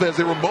Calvez.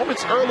 There were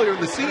moments earlier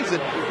in the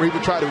season where he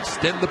would try to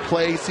extend the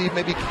play, see if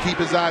maybe he could keep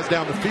his eyes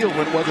down the field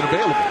when it wasn't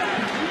available.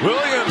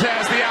 Williams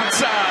has the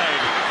outside.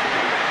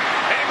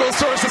 Angles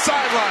towards the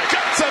sideline.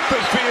 Cuts up the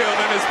field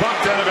and is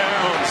bumped out of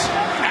bounds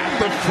at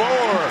the 4.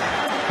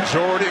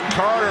 Jordan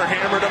Carter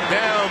hammered him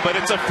down, but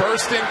it's a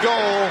first and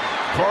goal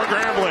for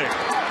Grambling.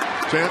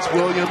 Chance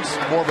Williams,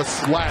 more of a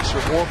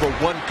slasher, more of a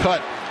one-cut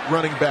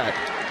running back.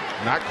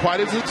 Not quite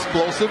as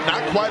explosive,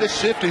 not quite as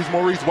shifty as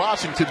Maurice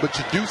Washington, but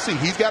you do see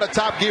he's got a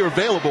top gear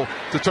available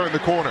to turn the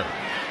corner.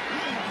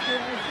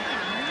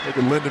 Look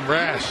at Lyndon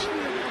Rash.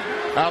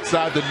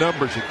 Outside the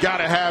numbers. You got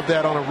to have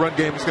that on a run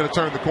game that's going to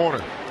turn the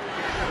corner.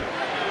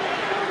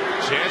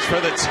 Chance for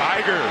the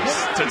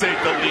Tigers to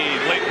take the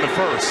lead late in the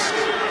first.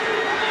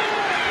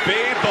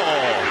 Fade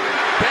ball.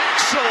 Back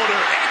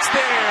shoulder. It's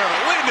there.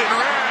 Lyndon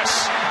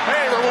Rash.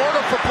 Hey, reward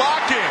him for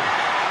blocking.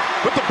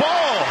 With the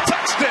ball.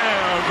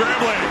 Touchdown,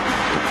 Grambling.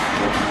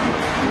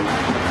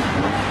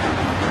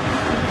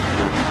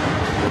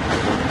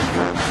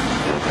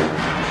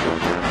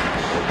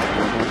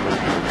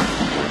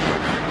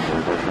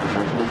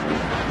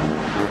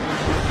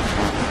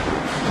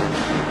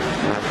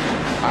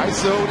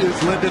 ISO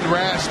is Lyndon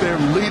Rash, their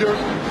leader.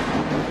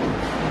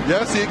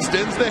 Yes, he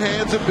extends the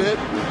hands a bit,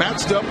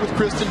 matched up with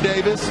Kristen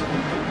Davis.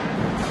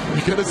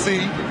 You're going to see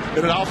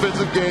in an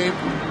offensive game,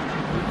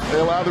 they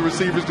allow the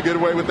receivers to get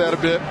away with that a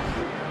bit.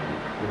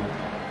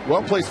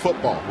 Well-placed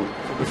football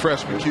from the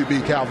freshman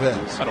QB,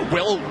 Calvez. Had a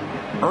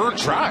well-earned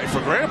drive for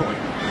Grambling.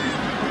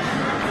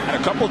 Had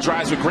a couple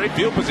drives with great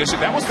field position.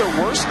 That was their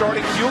worst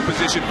starting field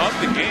position of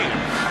the game.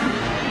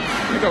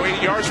 They go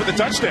 80 yards for the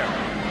touchdown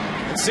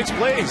in 6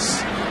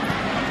 plays.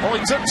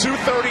 Only took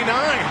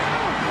 2:39.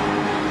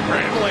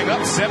 Grambling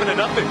up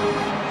 7-0.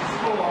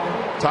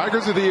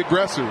 Tigers are the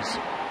aggressors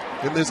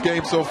in this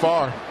game so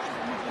far.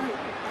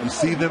 You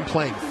see them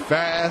playing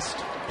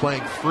fast,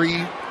 playing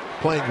free,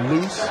 playing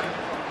loose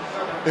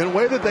in a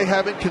way that they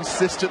haven't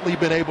consistently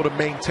been able to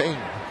maintain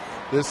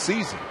this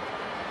season.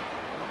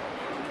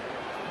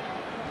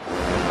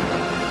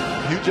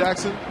 Hugh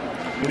Jackson,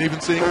 and even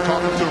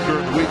talking to him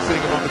during the week,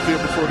 seeing him on the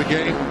field before the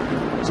game,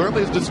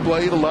 certainly has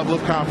displayed a level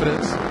of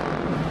confidence.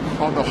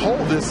 On the whole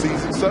this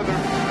season, Southern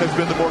has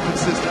been the more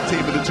consistent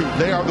team of the two.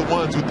 They are the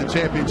ones with the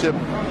championship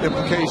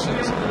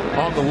implications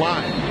on the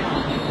line.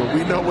 But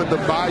we know when the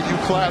Bayou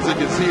Classic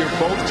is here,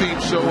 both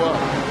teams show up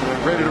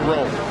ready to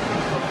roll.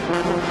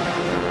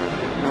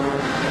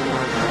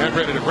 And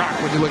ready to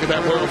rock when you look at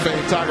that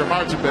world-famed Tiger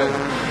marching band.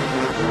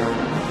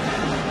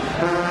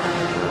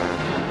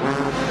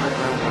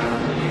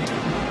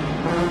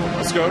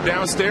 Let's go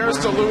downstairs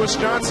to Lewis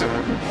Johnson.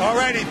 All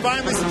righty,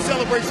 finally some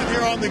celebration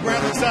here on the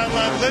Grambling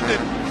sideline.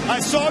 Lyndon, I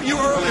saw you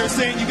earlier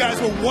saying you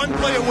guys were one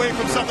play away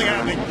from something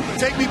happening.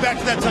 Take me back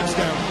to that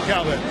touchdown,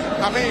 Calvin.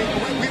 I mean,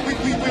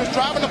 we was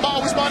driving the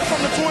ball. We started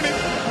from the 20.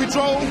 We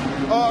drove.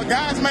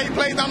 Guys made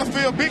plays down the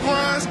field, big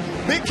runs,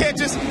 big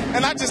catches,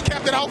 and I just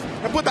capped it off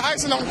and put the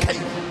icing on the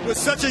cake. With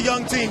such a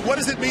young team, what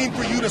does it mean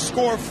for you to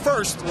score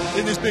first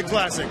in this big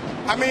classic?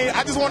 I mean,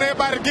 I just want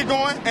everybody to get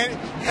going, and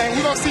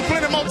we're going to see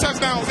plenty more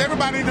touchdowns.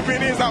 Everybody needs to be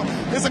in his zone.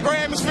 It's a great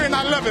atmosphere, and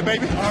I love it,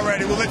 baby. All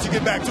righty, we'll let you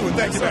get back to it.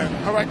 Thank you, man.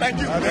 All right, thank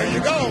you. There you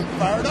go.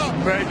 Fire it up.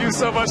 Thank you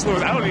so much,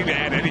 Lewis. I don't need to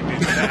add anything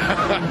to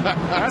that.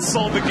 That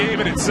sold the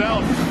game in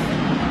itself.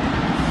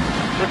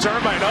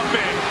 Return by an up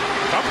man.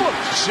 Couple of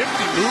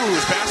shifty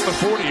moves past the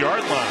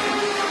 40-yard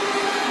line.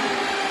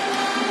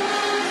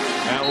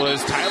 That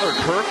was Tyler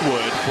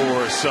Kirkwood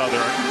for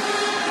Southern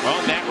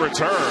on that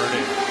return.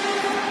 And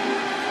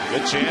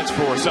good chance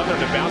for Southern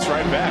to bounce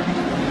right back.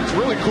 It's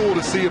really cool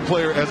to see a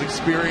player as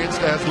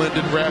experienced as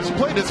Lyndon Rash. He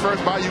played his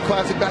first Bayou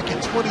Classic back in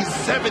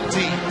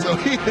 2017, so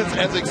he is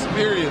as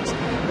experienced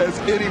as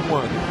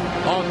anyone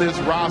on this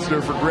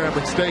roster for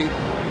Grambling State.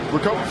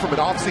 Recovering from an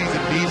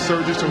off-season knee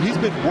surgery, so he's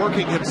been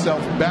working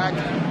himself back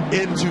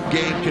into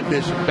game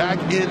condition, back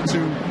into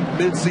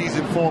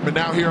mid-season form, and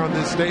now here on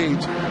this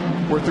stage,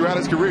 where throughout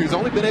his career he's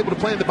only been able to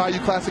play in the Bayou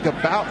Classic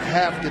about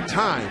half the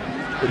time,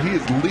 but he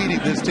is leading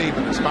this team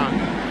in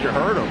responding. You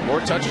heard him. More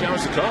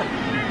touchdowns to come.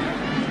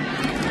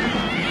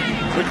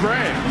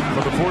 McRae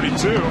for the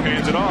 42,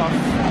 hands it off.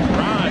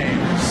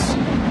 Grimes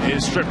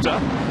is stripped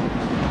up.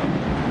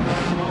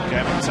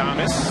 Kevin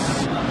Thomas,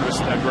 Chris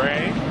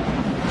McRae,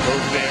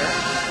 both there.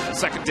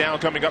 Second down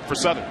coming up for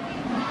Southern.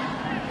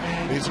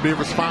 Needs to be a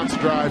response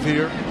drive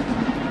here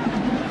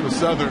for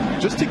Southern,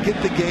 just to get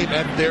the game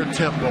at their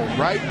tempo.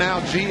 Right now,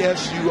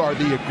 GSU are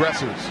the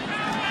aggressors.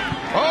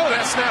 Oh,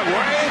 that snap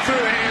way through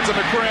the hands of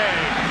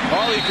McRae.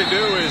 All he can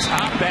do is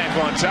hop back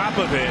on top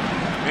of it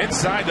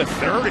inside the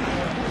 30.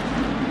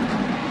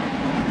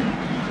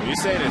 You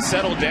say to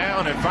settle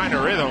down and find a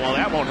rhythm. Well,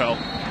 that won't help.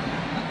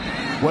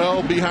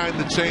 well behind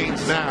the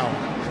chains now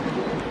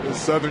is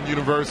Southern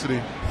University.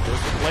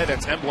 There's the play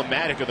that's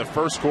emblematic of the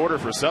first quarter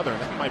for Southern.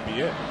 That might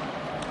be it.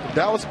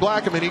 Dallas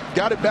Black, I mean, he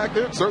got it back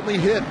there. It certainly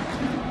hit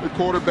the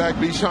quarterback,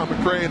 Bichon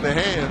McCray, in the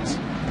hands.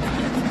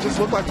 It just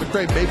looked like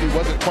McCray maybe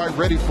wasn't quite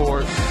ready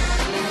for it.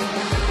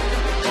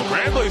 Well,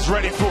 Grambling's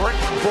ready for it.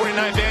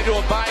 49th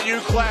annual Bayou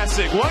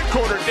Classic. 1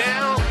 quarter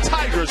down,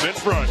 Tigers in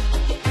front.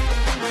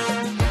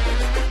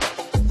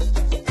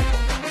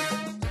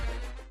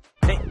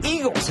 The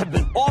Eagles have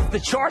been off the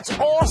charts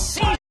all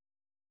season.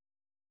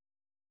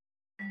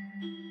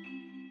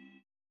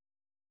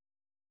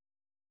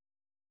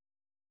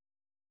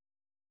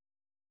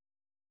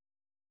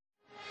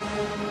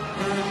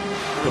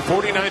 The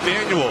 49th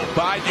annual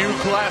Bayou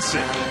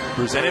Classic,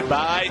 presented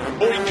by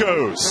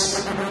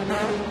Oikos.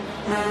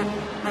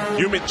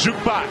 Human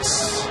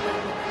Jukebox.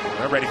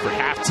 We're ready for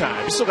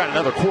halftime. We still got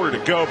another quarter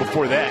to go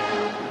before that.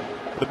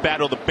 The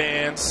Battle of the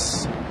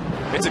Bands.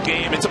 It's a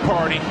game, it's a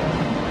party.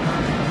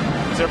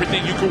 It's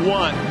everything you could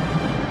want.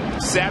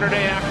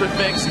 Saturday after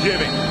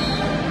Thanksgiving.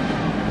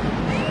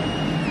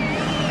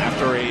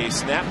 After a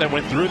snap that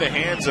went through the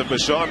hands of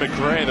Bichon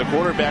McCray, the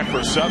quarterback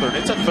for Southern,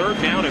 it's a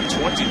 3rd down and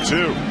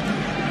 22.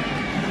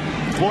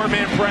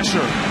 4-man pressure.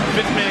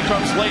 5th man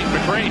comes late.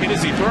 McCray hit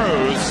as he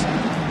throws.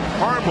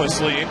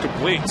 Harmlessly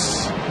incomplete.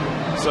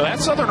 So that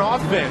Southern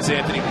offense,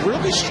 Anthony,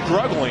 really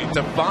struggling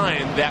to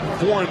find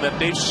that form that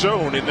they've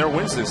shown in their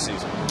wins this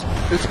season.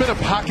 It's been a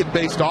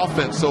pocket-based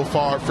offense so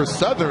far for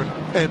Southern,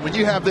 and when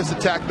you have this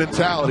attack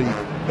mentality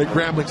that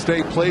Grambling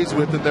State plays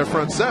with in their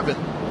front seven,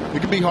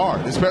 it can be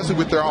hard, especially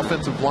with their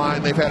offensive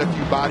line. They've had a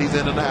few bodies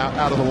in and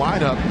out of the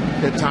lineup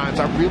at times.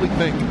 I really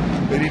think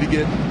they need to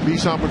get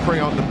Bichon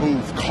McCray on the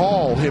move,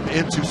 call him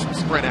into some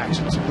sprint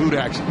action, some boot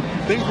action,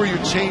 things where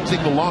you're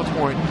changing the launch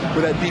point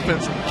where that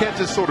defense can't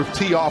just sort of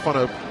tee off on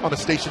a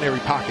stationary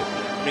pocket.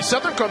 I mean,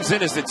 Southern comes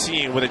in as the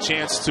team with a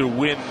chance to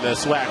win the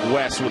SWAC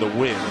West with a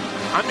win.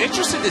 I'm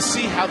interested to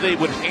see how they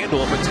would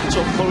handle a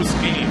potential close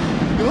game.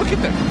 You look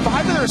at them,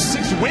 5 of their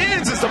 6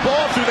 wins is the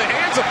ball through the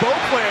hands of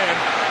Beauplan.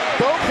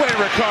 Beauplan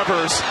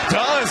recovers,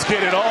 does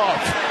get it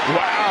off.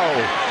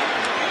 Wow.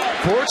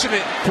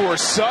 Fortunate for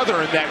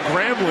Southern that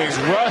Grambling's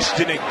rush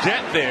didn't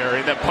get there,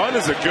 and the punt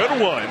is a good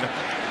one.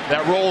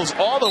 That rolls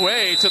all the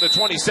way to the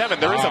 27.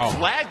 There is a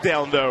flag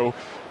down, though,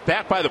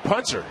 back by the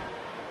punter.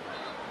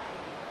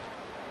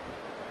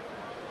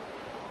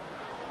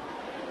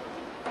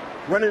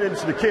 Running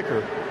into the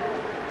kicker.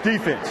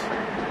 Defense.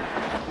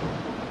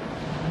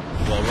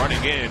 Well,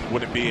 running in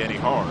wouldn't be any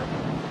harm.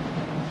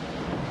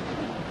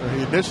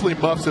 He initially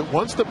muffs it.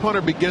 Once the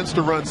punter begins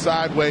to run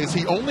sideways,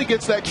 he only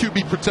gets that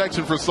QB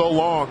protection for so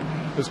long,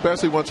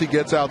 especially once he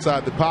gets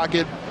outside the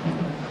pocket.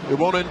 It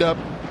won't end up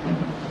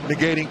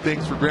negating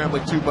things for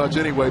Grambling too much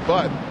anyway,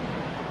 but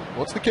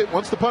once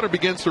the punter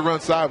begins to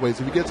run sideways,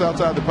 if he gets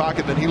outside the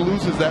pocket, then he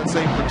loses that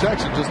same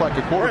protection, just like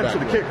a quarterback. To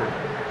the kicker.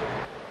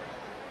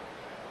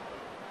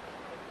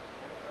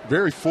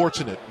 Very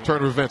fortunate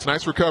turn of events.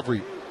 Nice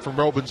recovery from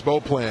Robin's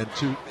Beauplan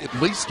to at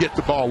least get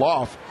the ball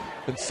off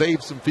and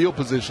save some field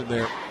position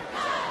there.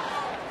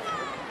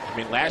 I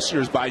mean, last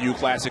year's Bayou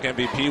Classic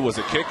MVP was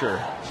a kicker.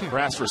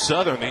 Whereas for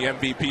Southern, the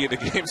MVP of the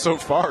game so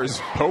far is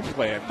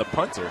Beauplan, the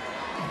punter.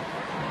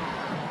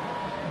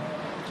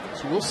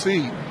 So we'll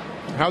see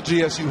how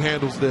GSU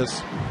handles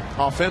this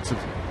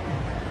offensively.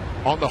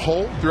 On the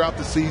whole, throughout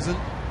the season,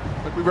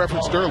 like we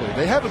referenced earlier,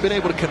 they haven't been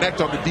able to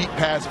connect on the deep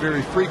pass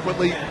very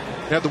frequently.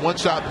 They had the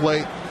one-shot play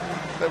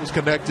that was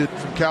connected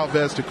from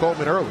Calvez to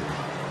Coleman early.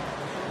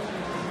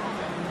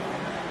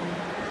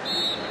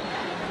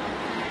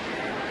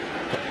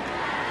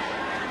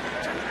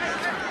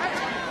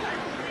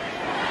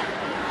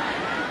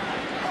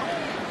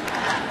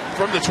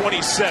 From the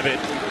 27,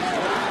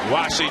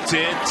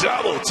 Washington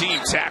double team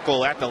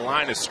tackle at the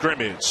line of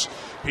scrimmage.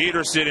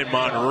 Peterson and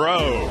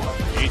Monroe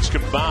each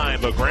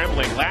combined, but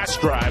Grambling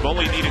last drive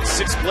only needed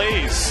 6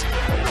 plays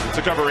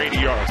to cover 80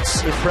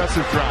 yards.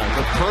 Impressive drive,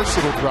 a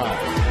personal drive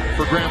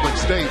for Grambling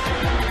State.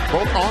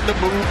 Both on the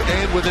move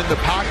and within the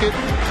pocket.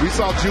 We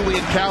saw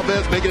Julian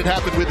Calvez making it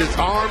happen with his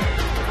arm,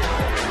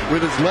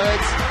 with his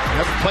legs,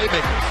 having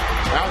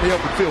playmakers out in the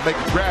open field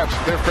making grabs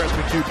from their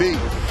freshman QB.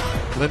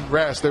 Lynn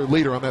Rass, their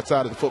leader on that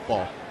side of the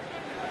football.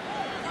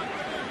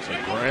 So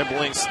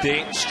Grambling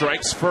State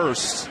strikes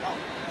first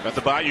at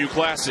the Bayou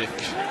Classic.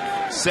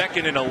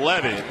 2nd and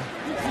 11.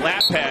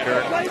 Flat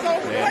pattern.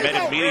 And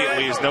then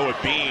immediately is Noah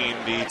Bean,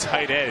 the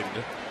tight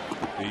end.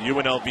 The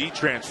UNLV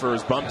transfer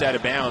is bumped out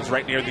of bounds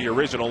right near the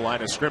original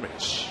line of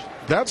scrimmage.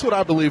 That's what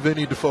I believe they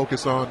need to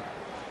focus on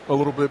a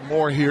little bit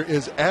more here,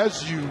 is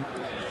as you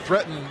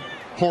threaten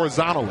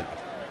horizontally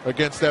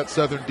against that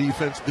Southern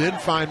defense, then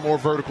find more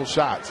vertical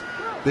shots.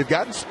 They've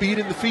gotten speed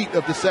in the feet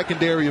of the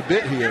secondary a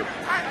bit here,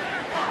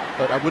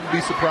 but I wouldn't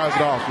be surprised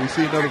at all if we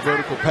see another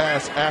vertical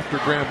pass after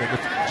Grambling if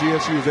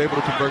GSU is able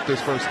to convert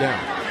this first down.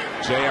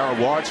 J.R.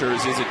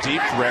 Waters is a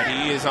deep threat.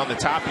 He is on the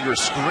top of your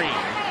screen,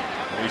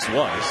 at least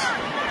was.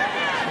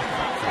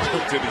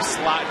 To the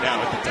slot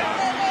now at the top.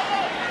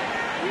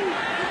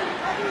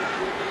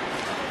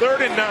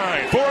 3rd and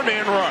 9,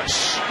 4-man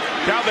rush.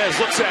 Galvez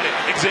looks at it,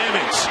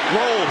 examines,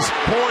 rolls,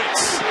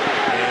 points,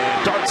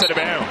 and darts out of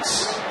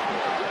bounds.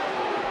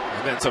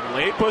 And then some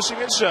late pushing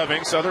and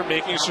shoving, so they're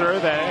making sure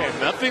that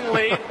nothing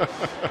late,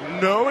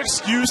 no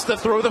excuse to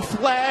throw the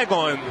flag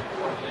on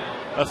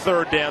a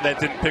 3rd down that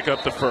didn't pick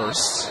up the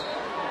first.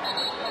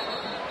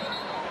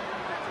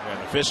 And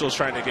officials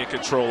trying to get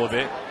control of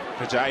it.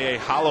 Kajaye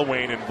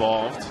Holloway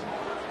involved.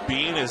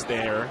 Bean is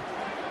there.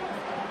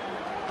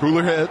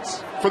 Cooler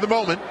heads, for the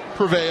moment,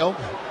 prevail.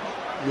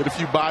 You get a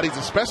few bodies,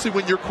 especially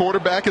when your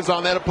quarterback is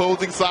on that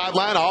opposing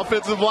sideline.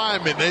 Offensive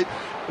linemen,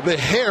 the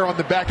hair on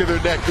the back of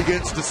their neck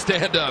begins to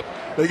stand up.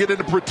 They get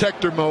into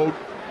protector mode.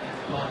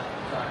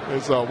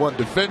 There's one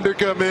defender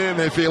come in.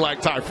 They feel like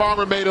Ty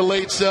Farmer made a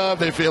late shove.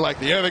 They feel like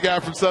the other guy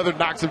from Southern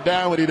knocks him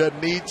down when he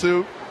doesn't need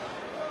to.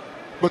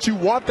 But you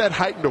want that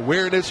heightened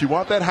awareness. You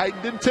want that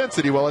heightened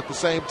intensity, while at the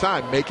same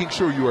time making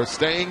sure you are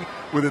staying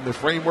within the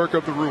framework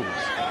of the rules.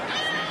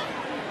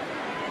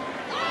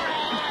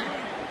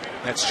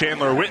 That's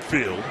Chandler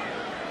Whitfield.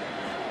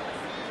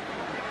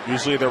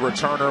 Usually the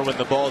returner when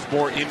the ball's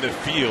more in the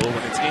field.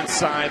 When it's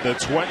inside the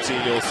 20,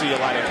 you'll see a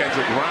lot of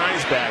Kendrick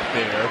Grimes back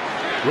there.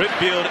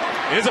 Whitfield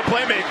is a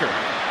playmaker.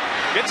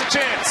 Gets a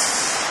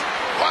chance.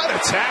 What a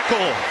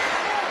tackle.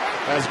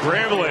 As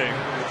Grambling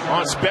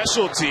on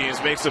special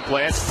teams makes a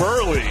play. It's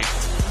Burley.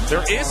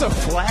 There is a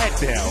flag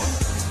down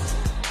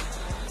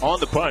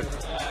on the punt.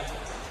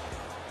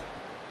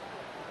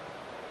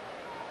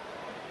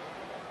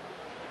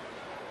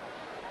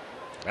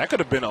 That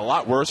could have been a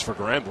lot worse for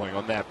Grambling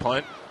on that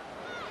punt.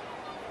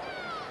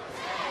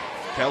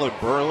 Kellen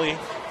Burley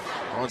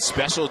on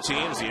special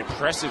teams, the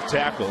impressive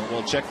tackle, and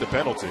we'll check the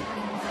penalty.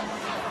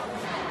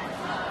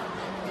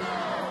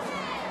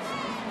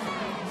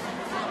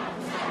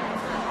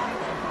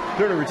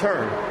 During the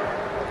return,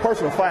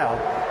 personal foul,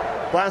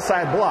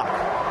 blindside block,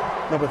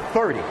 number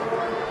 30,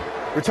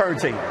 return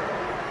team.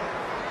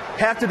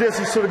 Half the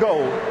distance to the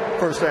goal,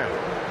 first down.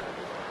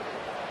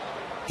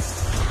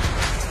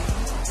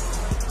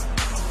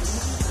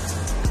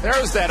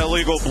 There's that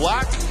illegal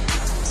block.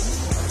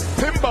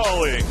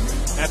 Pinballing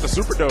at the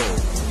Superdome.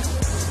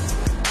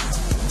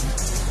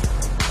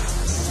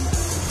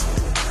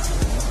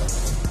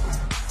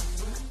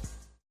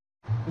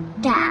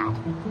 Dad,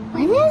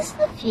 when is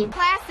the future?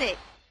 Classic.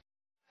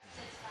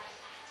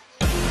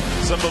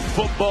 Some of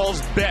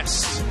football's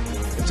best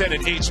attended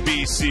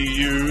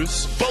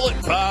HBCUs.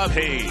 Bullet Bob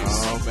Hayes.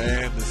 Oh,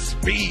 man, the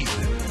speed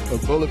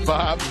of Bullet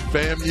Bob and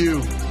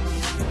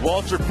FAMU.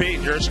 Walter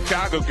Payton, you're a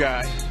Chicago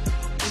guy.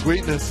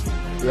 Sweetness.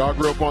 We all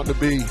grew up wanting to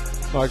be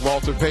like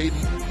Walter Payton.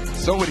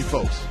 So many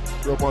folks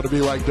grew up wanting to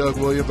be like Doug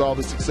Williams, all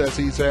the success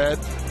he's had.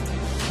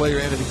 Player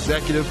and an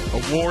executive.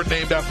 Award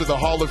named after the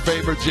Hall of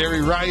Famer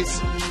Jerry Rice.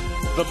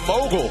 The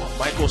mogul,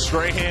 Michael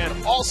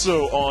Strahan,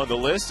 also on the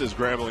list as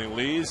Grambling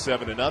leads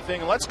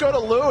 7-0. Let's go to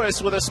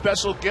Lewis with a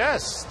special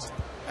guest.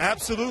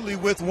 Absolutely,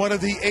 with one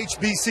of the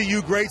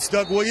HBCU greats,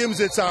 Doug Williams.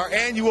 It's our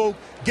annual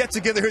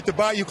get-together here at the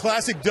Bayou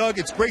Classic. Doug,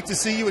 it's great to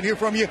see you and hear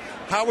from you.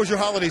 How was your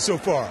holiday so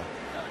far?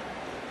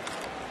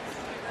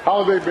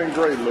 Holiday been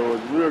great,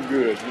 Lewis. Real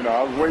good. You know,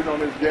 I was waiting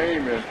on this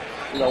game and,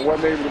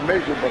 wasn't able to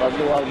make it, but I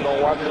knew I was going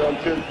to watch it on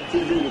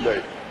TV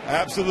today.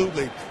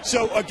 Absolutely.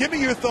 So give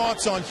me your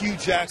thoughts on Hugh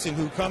Jackson,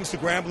 who comes to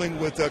Grambling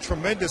with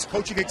tremendous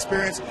coaching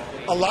experience,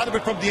 a lot of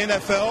it from the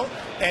NFL,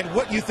 and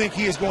what you think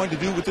he is going to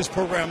do with this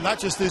program, not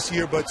just this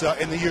year, but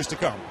in the years to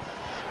come.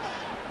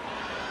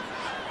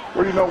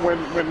 Well,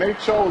 when they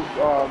chose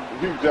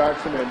Hugh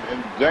Jackson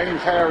and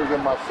James Harris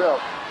and myself,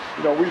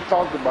 we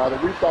talked about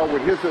it. We thought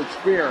with his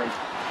experience,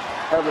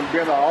 having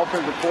been an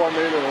offensive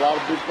coordinator in a lot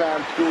of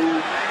big-time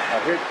schools, a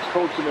head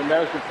coach in the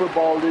National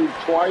Football League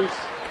twice,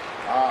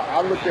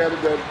 I looked at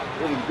it that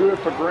it was good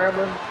for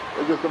Grambling.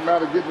 It's just a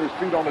matter of getting his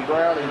feet on the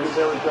ground and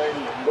getting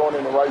everything going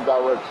in the right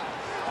direction.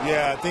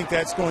 Yeah, I think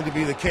that's going to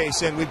be the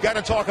case. And we've got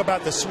to talk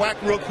about the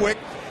SWAC real quick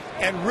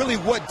and really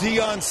what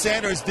Deion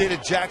Sanders did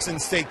at Jackson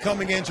State,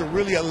 coming in to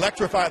really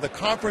electrify the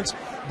conference,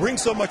 bring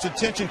so much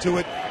attention to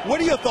it. What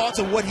are your thoughts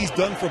on what he's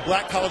done for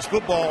black college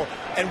football,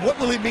 and what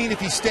will it mean if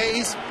he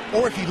stays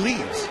or if he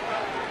leaves?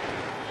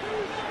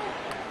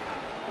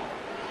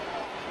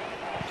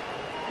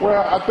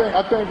 Well,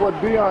 I think what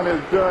Deion has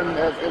done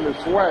in the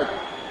SWAC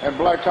and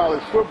black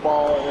college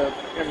football has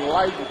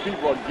enlightened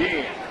people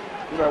again.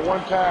 At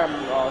one time,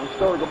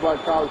 historical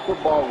black college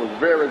football was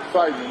very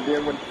exciting. And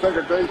then when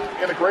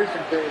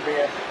integration came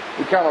in,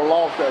 we kind of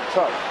lost that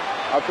touch.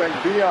 I think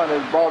Deion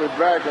has brought it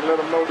back and let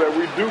them know that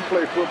we do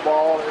play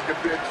football, and it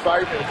can be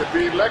exciting, it can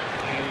be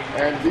electric.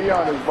 And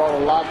Deion has brought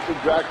a lot to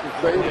Jackson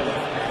State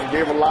and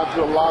gave a lot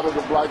to a lot of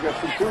the black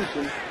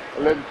institutions,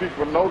 and letting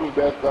people notice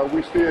that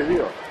we're still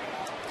here.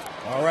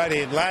 All righty,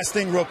 and last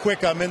thing real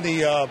quick, I'm in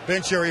the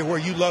bench area where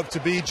you love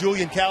to be.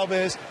 Julian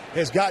Calvez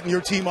has gotten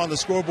your team on the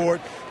scoreboard.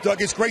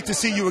 Doug, it's great to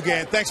see you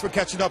again. Thanks for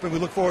catching up, and we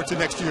look forward to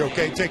next year,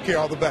 okay? Take care.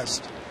 All the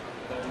best.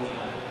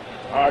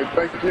 All right,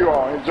 thank you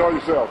all. Enjoy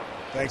yourself.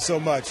 Thanks so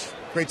much.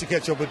 Great to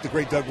catch up with the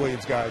great Doug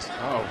Williams, guys.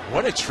 Oh,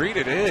 what a treat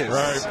it is.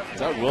 Right.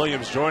 Doug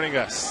Williams joining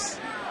us.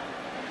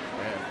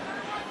 Man.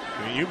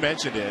 I mean, you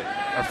mentioned it.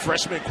 A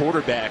freshman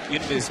quarterback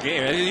in this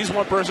game. And he's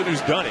one person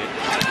who's done it.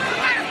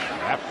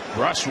 That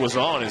rush was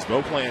on as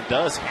Beauplan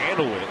does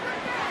handle it.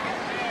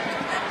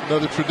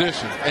 Another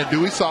tradition. And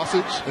Dewey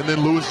Sausage, and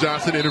then Lewis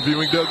Johnson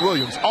interviewing Doug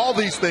Williams. All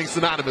these things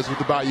synonymous with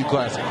the Bayou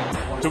Classic.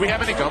 Do we have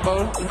any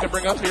gumbo we can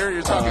bring up here?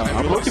 You're talking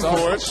I'm looking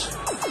for it.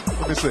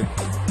 Let me see.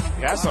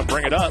 Yeah, so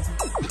bring it up.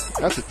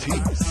 That's a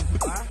tease.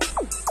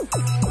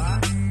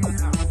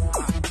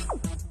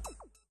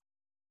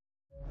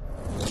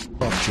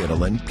 Off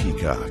Channel and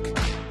Peacock.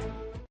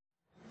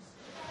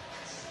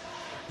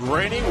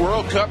 Reigning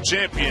World Cup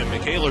champion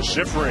Michaela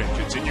Schifrin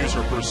continues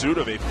her pursuit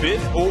of a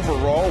 5th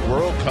overall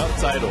World Cup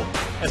title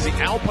as the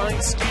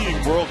Alpine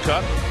Skiing World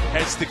Cup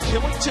heads to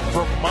Killington,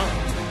 Vermont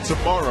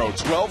tomorrow,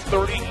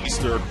 12:30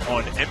 Eastern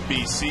on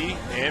NBC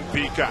and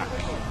Peacock.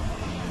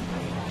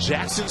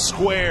 Jackson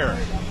Square.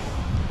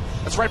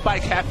 That's right by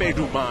Cafe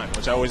Du Monde,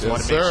 which I always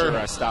want to make sure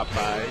I stop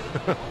by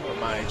on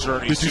my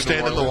journey. Did you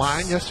stand in the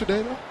line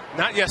yesterday, though?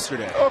 Not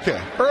yesterday.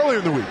 Okay, earlier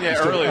in the week. Yeah,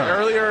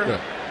 earlier. Yeah.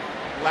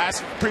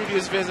 Last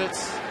previous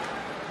visits.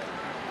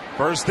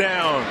 First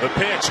down, the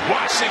pitch,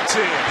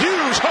 Washington,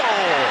 huge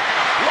hole.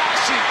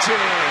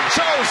 Washington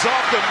shows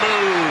off the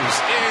moves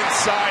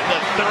inside the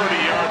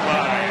 30-yard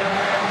line.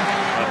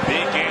 A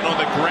big gain on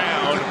the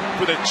ground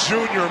for the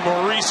junior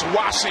Maurice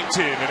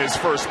Washington in his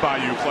first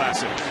Bayou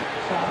Classic.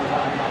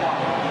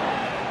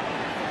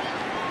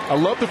 I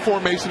love the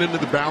formation into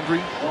the boundary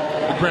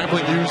that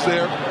Grambling used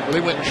there.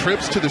 They went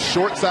trips to the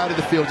short side of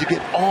the field. You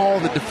get all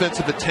the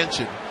defensive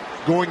attention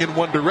going in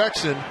one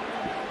direction.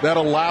 That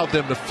allowed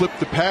them to flip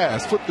the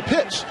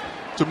pitch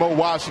to Mo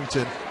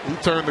Washington. He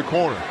turned the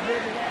corner.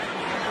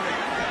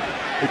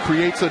 It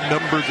creates a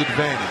numbers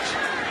advantage.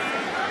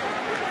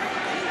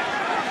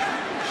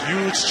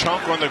 Huge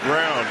chunk on the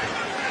ground.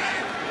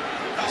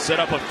 Set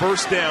up a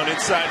first down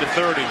inside the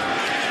 30.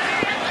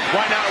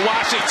 Why not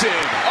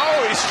Washington?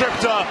 Oh, he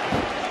stripped up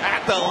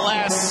at the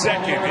last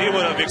second. He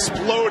would have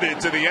exploded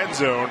to the end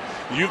zone.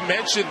 You've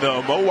mentioned,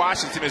 though, Mo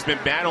Washington has been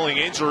battling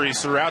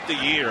injuries throughout the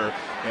year,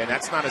 and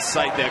that's not a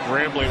sight that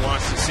Grambling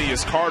wants to see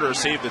as Carter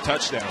saved the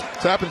touchdown.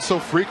 It's happened so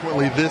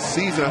frequently this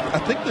season. I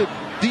think the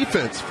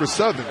defense for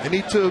Southern, they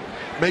need to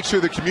make sure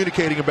they're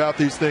communicating about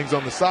these things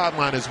on the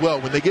sideline as well.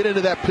 When they get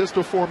into that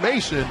pistol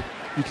formation,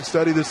 you can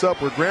study this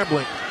up where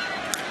Grambling.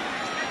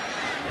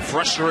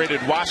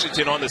 Frustrated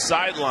Washington on the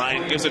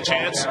sideline gives a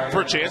chance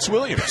for Chance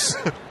Williams.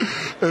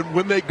 And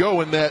when they go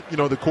in that,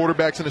 the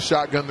quarterback's in a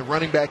shotgun, the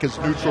running back is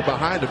neutral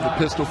behind him, the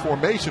pistol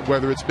formation,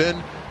 whether it's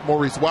been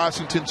Maurice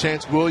Washington,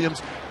 Chance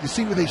Williams, you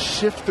see where they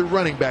shift the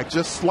running back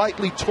just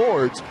slightly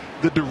towards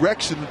the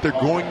direction that they're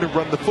going to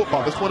run the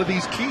football. That's one of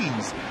these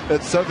keys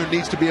that Southern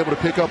needs to be able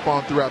to pick up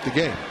on throughout the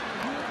game.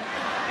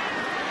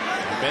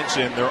 You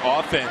mentioned their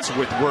offense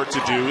with work to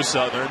do.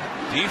 Southern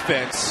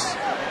defense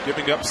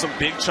giving up some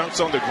big chunks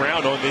on the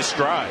ground on this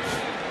drive.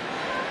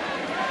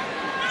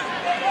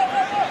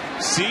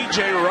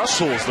 C.J.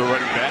 Russell's the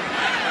running back.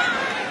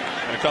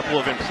 And a couple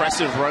of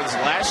impressive runs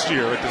last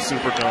year at the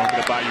Superdome,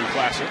 the Bayou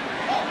Classic.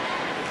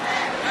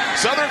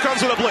 Southern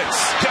comes with a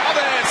blitz.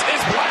 Galvez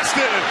is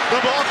blasted.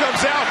 The ball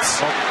comes out.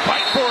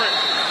 Fight for it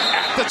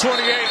at the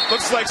 28.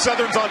 Looks like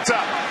Southern's on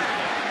top.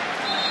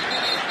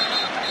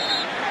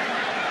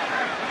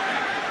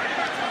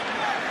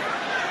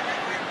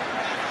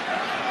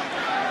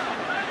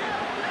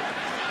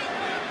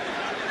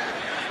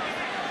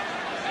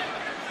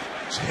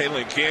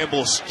 Jalen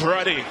Campbell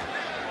strutting.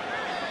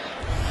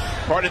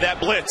 Part of that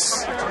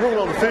blitz.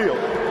 Rule on the field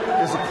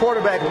is the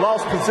quarterback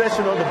lost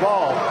possession of the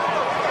ball.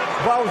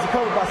 The ball was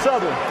recovered by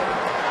Southern.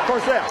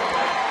 First down.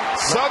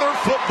 Southern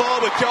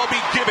football with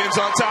Kelby Gibbons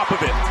on top of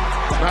it.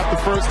 Not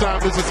the first time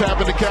this has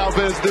happened to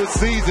Calvez this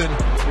season.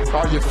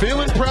 Are you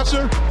feeling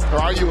pressure or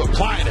are you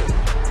applying it?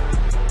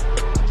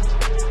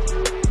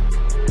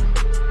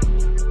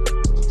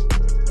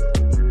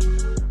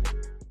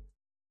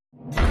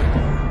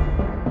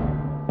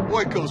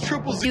 Boyco's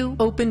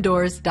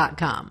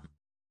OpenDoors.com.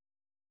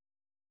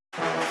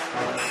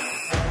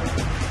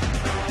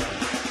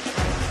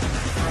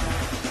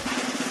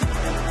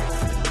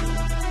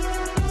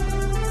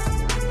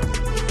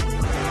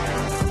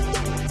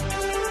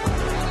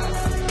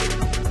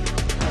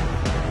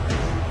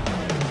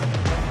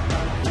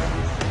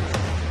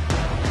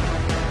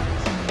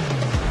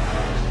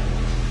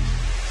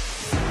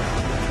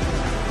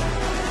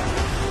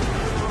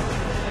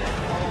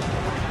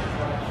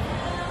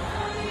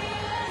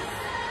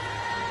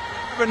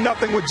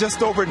 Nothing with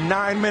just over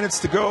 9 minutes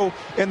to go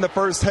in the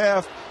first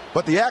half,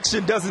 but the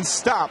action doesn't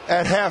stop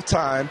at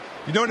halftime.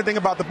 You know anything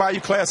about the Bayou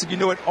Classic, you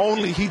know it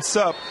only heats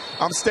up.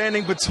 I'm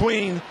standing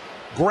between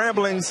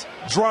Grambling's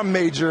drum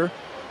major,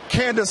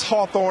 Candace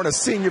Hawthorne, a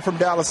senior from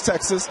Dallas,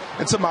 Texas,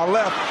 and to my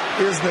left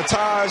is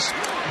Nataj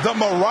the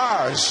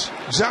Mirage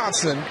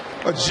Johnson,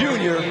 a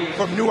junior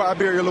from New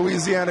Iberia,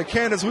 Louisiana.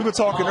 Candace, we were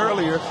talking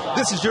earlier,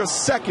 this is your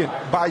second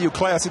Bayou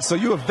Classic, so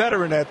you're a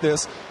veteran at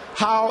this.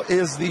 How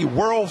is the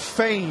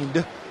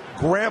world-famed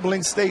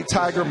Grambling State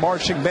Tiger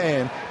Marching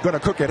Band going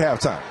to cook at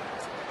halftime?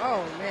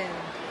 Oh, man.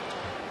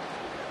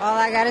 All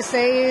I got to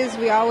say is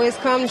we always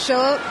come, show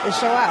up, and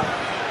show out.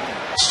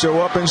 Show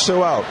up and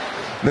show out.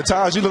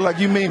 Nataj, you look like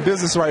you mean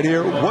business right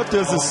here. What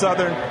does the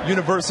Southern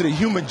University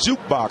Human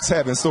Jukebox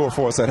have in store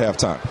for us at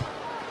halftime?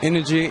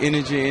 Energy,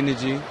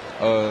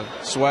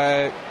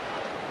 swag,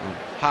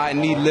 high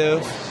knee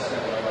lift,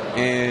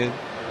 and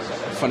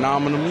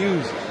phenomenal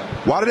music.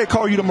 Why do they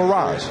call you the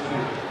Mirage?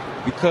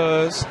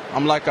 Because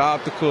I'm like an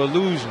optical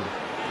illusion.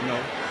 You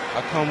know,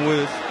 I come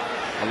with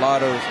a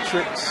lot of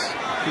tricks,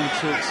 cool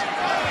tricks.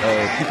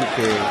 People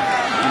could,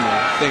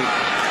 think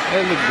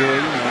they look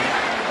good.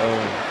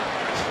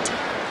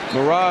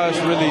 Mirage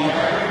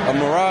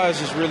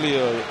is really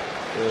a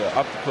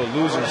optical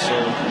illusion.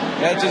 So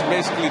that just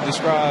basically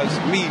describes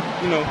me.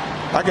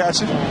 I got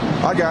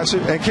you.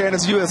 And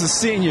Candace, you as a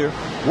senior,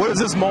 what does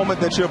this moment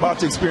that you're about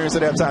to experience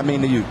at halftime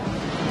mean to you?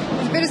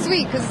 It's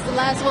bittersweet because it's the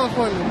last one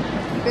for me.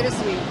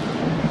 Bittersweet.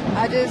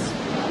 I just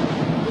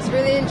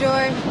really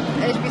enjoy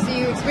the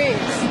HBCU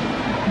experience.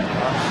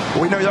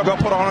 We know y'all gonna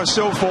put on a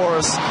show for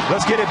us.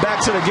 Let's get it back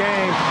to the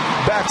game.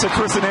 Back to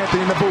Chris and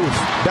Anthony in the booth.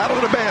 Battle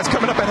of the Bands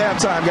coming up at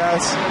halftime,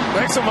 guys.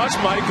 Thanks so much,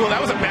 Michael. That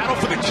was a battle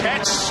for the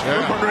catch.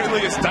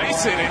 Cornelius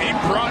Dyson, and he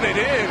brought it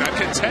in. A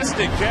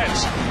contested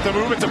catch to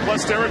move into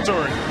plus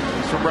territory.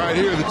 From right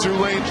here, the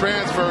two-lane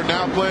transfer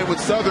now playing with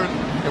Southern,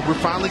 and we're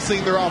finally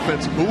seeing their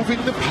offense moving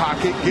the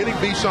pocket, getting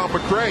Bishawn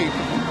McCray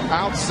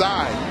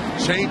outside,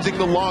 changing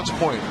the launch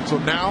point. So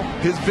now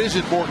his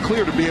vision more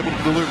clear to be able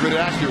to deliver it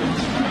accurately.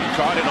 He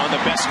caught it on the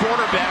best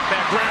cornerback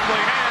that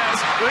Grambling has.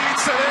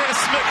 Leads to this.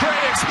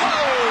 McCray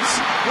explodes.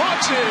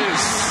 Launches.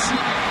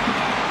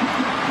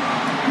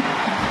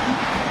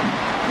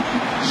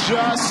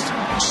 Just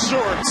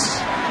short.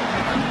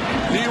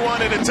 He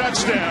wanted a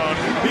touchdown.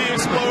 He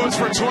explodes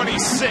for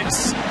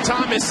 26.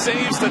 Thomas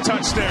saves the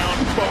touchdown.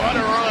 But what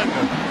a run.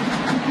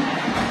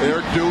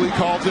 Eric Dooley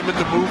calls him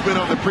into movement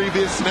on the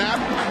previous snap.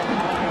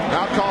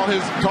 Now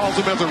calls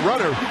him as a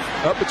runner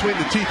up between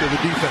the teeth of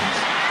the defense.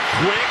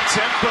 Quick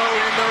tempo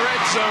in the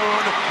red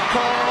zone.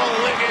 Carl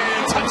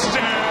Ligon,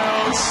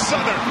 touchdown,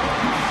 Southern.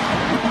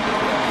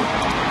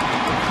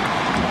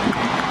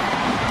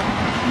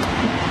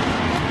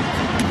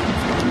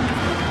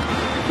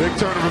 Big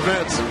turn of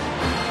events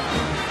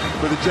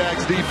for the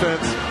Jags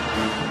defense.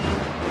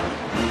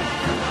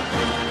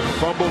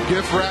 Fumble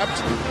gift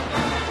wrapped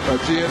by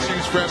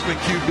GSU's freshman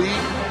QB.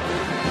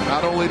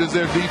 Not only does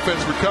their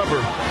defense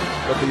recover,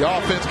 but the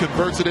offense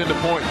converts it into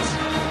points.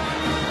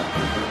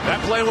 That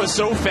play was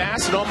so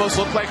fast, it almost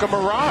looked like a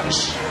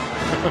mirage.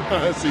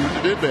 I see what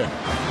you did there.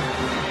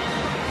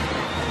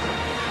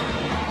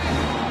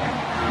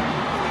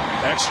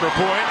 Extra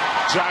point,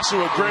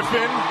 Joshua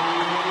Griffin.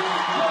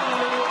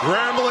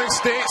 Grambling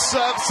State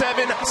sub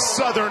 7,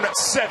 Southern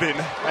 7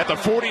 at the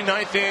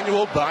 49th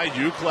annual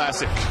Bayou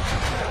Classic.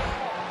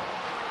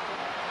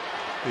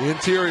 The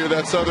interior of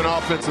that Southern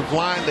offensive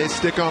line, they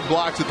stick on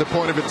blocks at the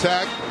point of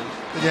attack.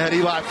 And you had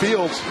Eli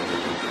Fields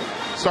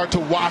start to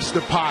wash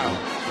the pile.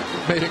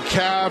 Made a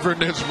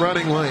cavernous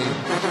running lane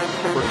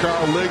for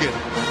Carl Ligon.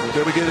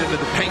 Then we get into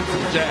the paint for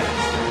the Jags.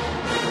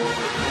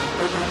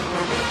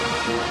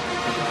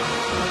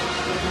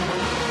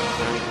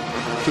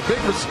 It's a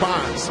big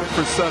response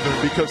for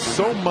Southern because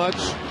so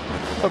much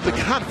of the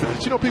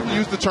confidence, people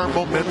use the term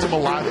momentum a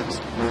lot.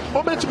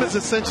 Momentum is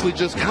essentially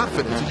just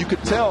confidence. And you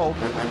could tell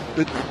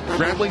that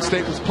Grambling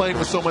State was playing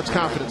with so much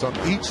confidence on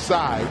each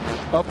side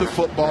of the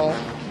football.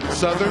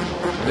 Southern,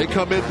 they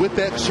come in with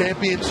that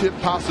championship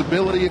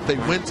possibility. If they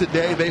win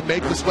today, they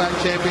make the SWAC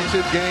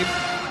championship game.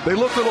 They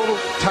looked a little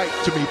tight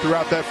to me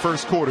throughout that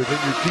first quarter. Then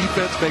your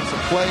defense makes a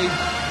play,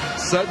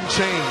 sudden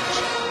change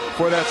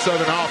for that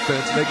Southern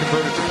offense, and they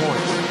convert it to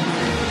points.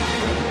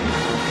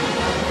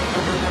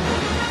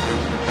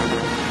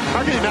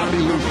 How can you not be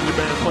losing your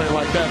band playing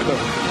like that,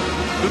 though?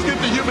 Let's get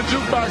the human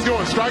jukebox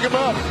going. Strike him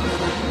up.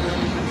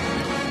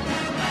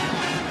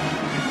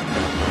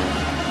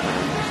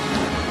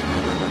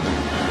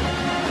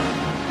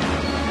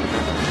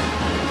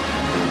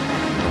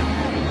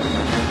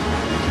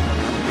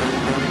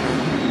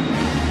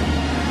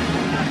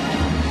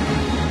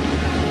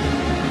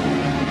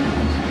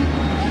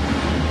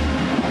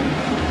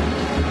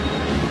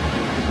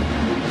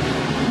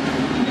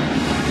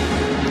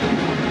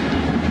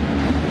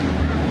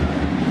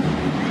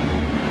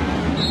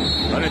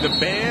 The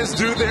Bands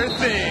do their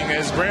thing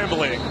as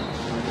Grambling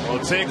will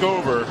take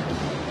over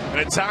in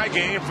a tie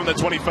game from the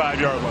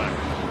 25-yard line.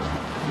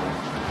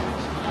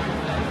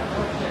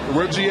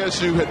 Where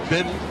GSU had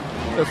been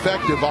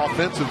effective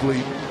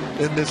offensively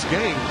in this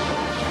game,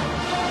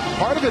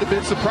 part of it had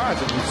been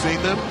surprising. We've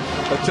seen them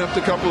attempt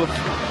a couple of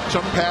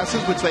chunk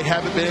passes, which they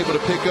haven't been able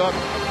to pick up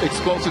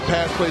explosive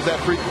pass plays that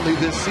frequently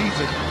this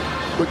season,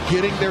 but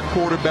getting their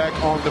quarterback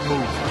on the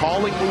move,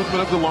 calling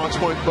movement of the launch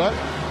point, but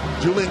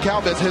Julian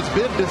Calves has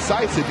been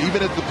decisive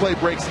even as the play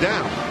breaks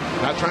down.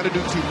 Not trying to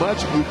do too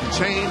much, move the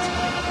chains.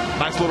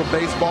 Nice little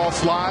baseball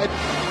slide.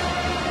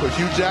 But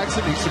Hugh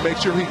Jackson needs to make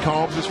sure he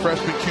calms his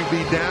freshman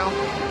QB down,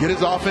 get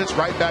his offense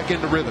right back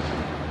into rhythm.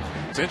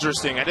 It's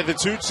interesting. Out of the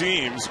two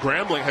teams,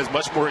 Grambling has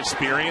much more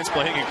experience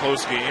playing in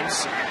close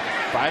games.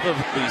 5 of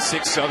the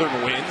 6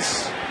 Southern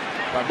wins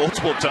by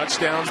multiple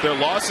touchdowns. Their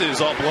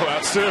losses all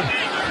blowouts too.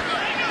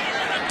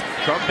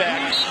 Come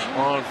back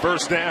on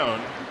first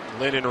down.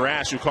 Lyndon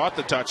Rash, who caught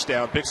the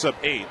touchdown, picks up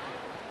 8.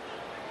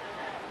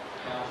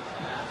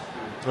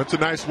 That's a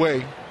nice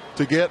way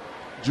to get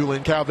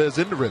Julian Calvez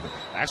into rhythm.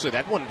 Actually,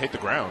 that one hit the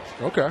ground.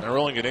 Okay. They're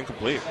rolling it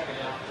incomplete.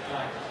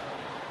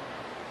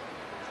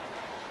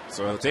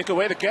 So they'll take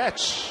away the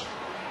catch.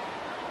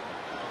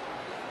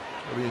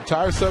 The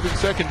entire Southern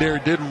secondary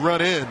did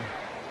run in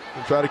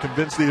and try to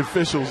convince the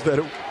officials that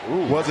it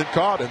wasn't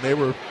caught, and they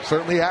were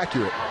certainly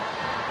accurate.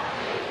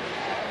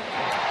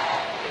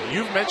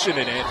 You've mentioned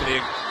it, Anthony.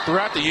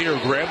 Throughout the year,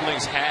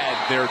 Grambling's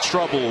had their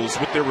troubles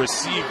with their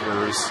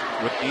receivers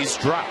with these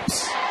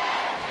drops.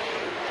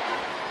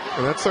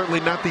 And that's certainly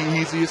not the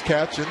easiest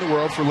catch in the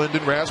world for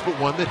Lyndon Rash, but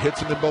one that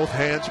hits him in both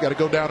hands. You got to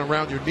go down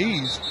around your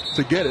knees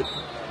to get it,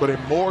 but a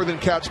more than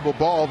catchable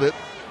ball that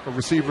a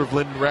receiver of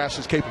Lyndon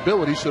Rash's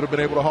capability should have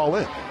been able to haul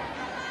in.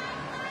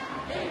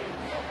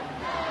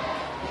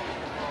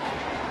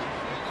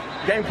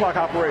 Game clock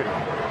operator,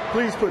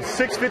 please put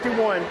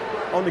 6:51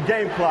 on the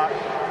game clock.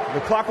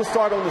 The clock will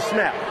start on the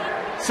snap.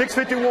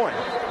 6:51.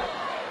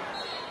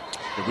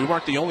 We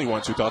weren't the only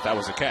ones who thought that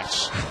was a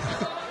catch.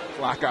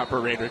 Clock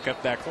operator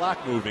kept that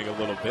clock moving a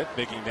little bit,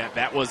 thinking that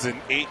that was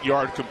an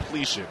 8-yard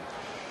completion.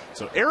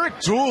 So Eric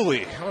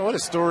Dooley, what a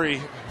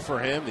story for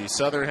him. The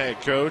Southern head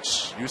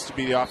coach, used to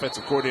be the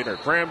offensive coordinator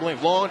at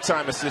Grambling,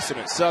 longtime assistant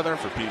at Southern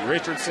for Pete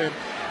Richardson.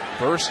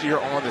 First year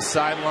on the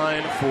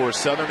sideline for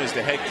Southern as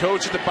the head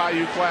coach at the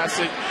Bayou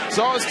Classic.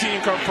 Saw his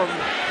team come from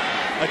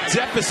a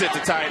deficit to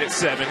tie it at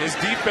 7. His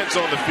defense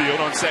on the field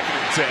on 2nd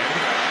and 10.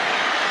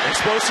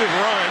 Explosive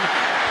run.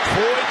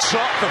 Floyd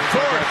Chalk the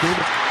first.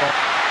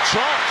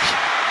 Chalk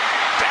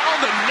down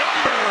the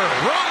number.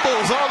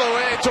 Rumbles all the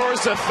way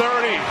towards the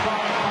 30.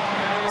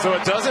 So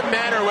it doesn't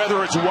matter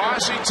whether it's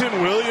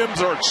Washington,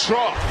 Williams, or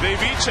Chalk.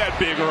 They've each had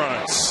big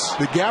runs.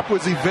 The gap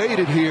was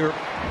evaded here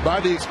by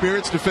the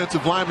experienced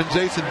defensive lineman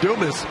Jason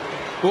Dumas.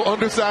 A little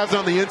undersized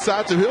on the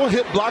inside, so he'll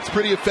hit blocks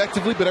pretty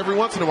effectively, but every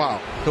once in a while,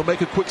 he'll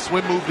make a quick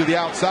swim move to the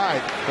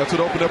outside. That's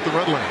what opened up the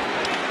run lane.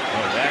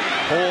 Oh, that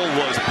hole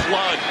was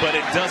plugged, but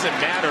it doesn't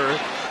matter.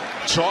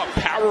 Chalk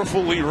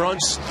powerfully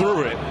runs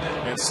through it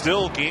and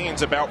still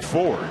gains about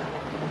 4.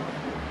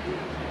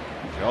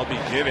 Shelby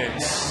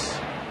Gibbons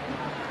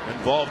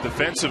involved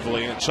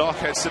defensively, and Chalk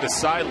heads to the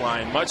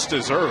sideline, much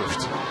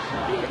deserved.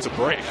 It's a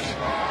break.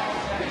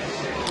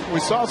 We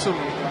saw some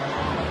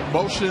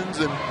motions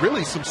and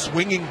really some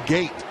swinging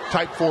gate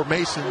type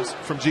formations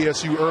from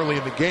GSU early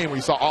in the game, where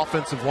you saw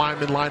offensive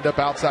linemen lined up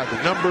outside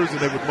the numbers and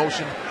they would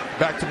motion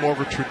back to more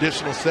of a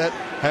traditional set.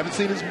 Haven't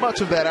seen as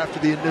much of that after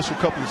the initial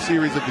couple of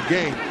series of the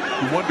game.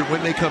 You wonder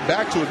when they come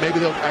back to it, maybe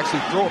they'll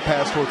actually throw a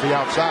pass towards the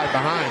outside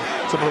behind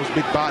some of those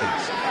big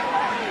bodies.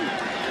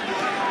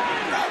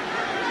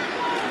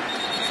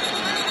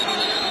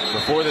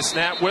 Before the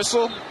snap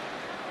whistle,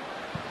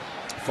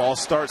 false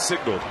start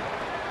signaled.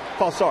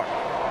 False start.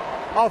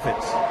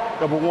 Offense,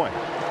 number 1.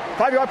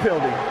 5-yard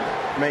penalty,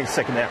 remains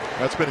 2nd down.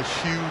 That's been a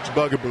huge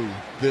bugaboo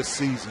this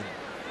season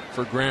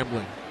for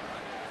Grambling.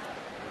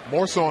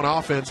 More so on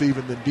offense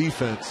even than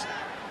defense.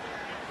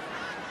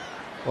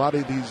 A lot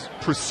of these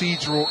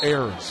procedural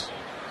errors,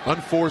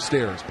 unforced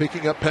errors,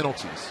 picking up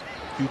penalties.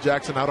 Hugh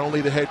Jackson, not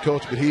only the head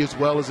coach, but he as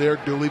well as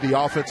Eric Dooley, the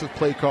offensive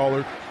play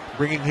caller,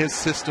 bringing his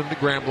system to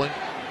Grambling.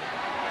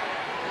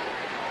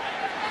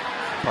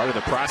 Part of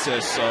the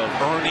process of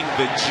earning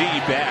the G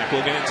back.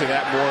 We'll get into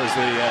that more as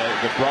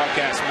the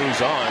broadcast moves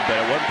on. But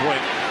at one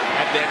point,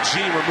 had that G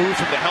removed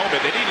from the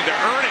helmet. They needed to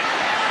earn it.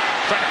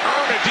 Trying to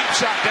earn a deep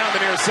shot down the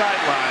near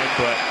sideline,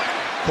 but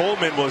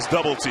Coleman was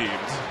double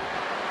teamed.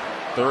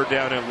 3rd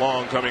down and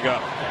long coming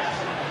up.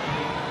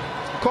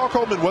 Carl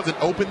Coleman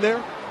wasn't open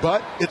there,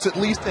 but it's at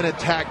least an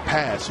attack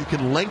pass. You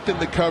can lengthen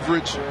the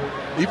coverage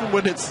even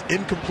when it's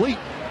incomplete,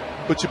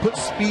 but you put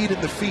speed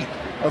in the feet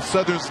of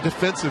Southern's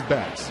defensive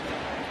backs.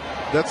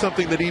 That's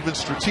something that even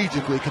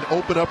strategically can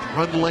open up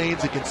run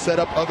lanes. It can set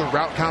up other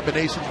route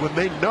combinations when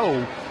they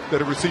know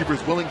that a receiver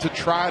is willing to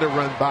try to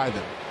run by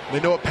them. They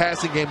know a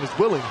passing game is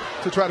willing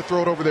to try to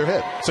throw it over their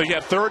head. So you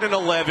have 3rd and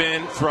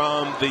 11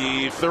 from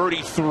the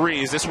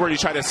 33. Is this where you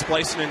try to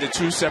splice it into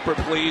 2 separate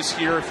plays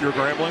here if you're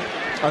Grambling?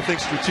 I think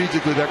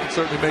strategically that could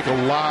certainly make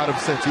a lot of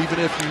sense. Even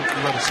if you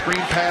run a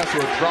screen pass or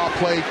a draw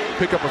play,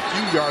 pick up a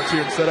few yards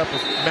here and set up a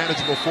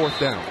manageable 4th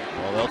down.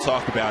 Well, they'll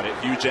talk about it.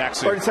 Hugh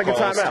Jackson 30-second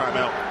calls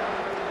timeout.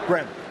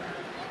 Grambling.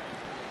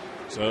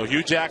 So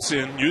Hugh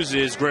Jackson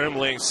uses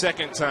Grambling's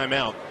 2nd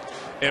timeout.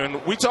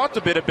 And we talked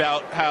a bit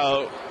about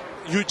how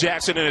Hugh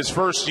Jackson in his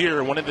first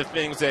year, one of the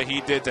things that he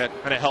did to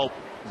kind of help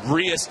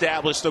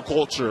reestablish the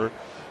culture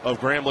of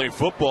Grambling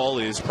football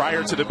is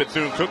prior to the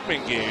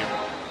Bethune-Cookman game,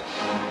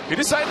 he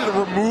decided to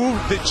remove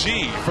the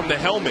G from the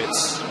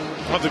helmets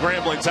of the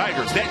Grambling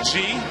Tigers. That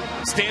G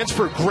stands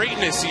for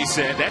greatness, he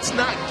said. That's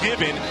not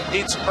given,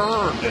 it's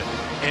earned.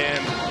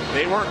 And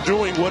they weren't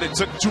doing what it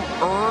took to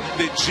earn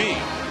the G.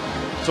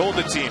 told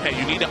the team, hey,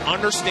 you need to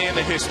understand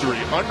the history,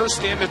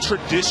 understand the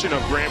tradition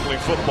of Grambling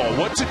football,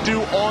 what to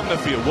do on the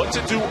field, what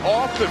to do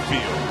off the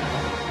field.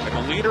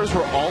 And the leaders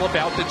were all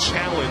about the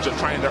challenge of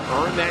trying to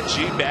earn that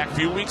G back. A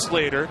few weeks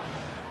later,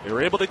 they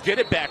were able to get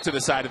it back to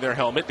the side of their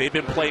helmet. They've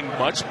been playing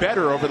much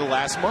better over the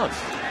last month.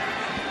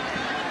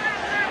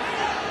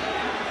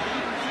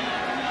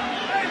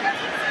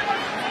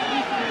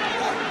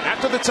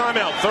 After the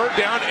timeout, 3rd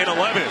down and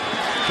 11.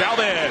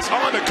 Calvez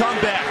on the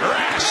comeback.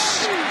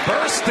 Rash.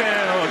 First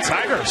down,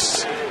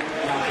 Tigers.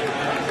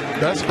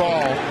 Best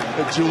ball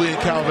that Julian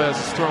Calvez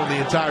has thrown the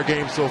entire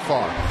game so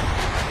far.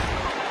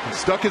 He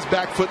stuck his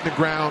back foot in the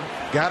ground,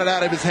 got it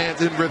out of his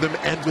hands in rhythm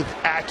and with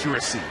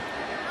accuracy.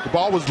 The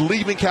ball was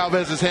leaving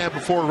Calvez's hand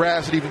before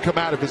Rash had even come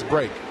out of his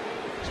break.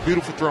 It's a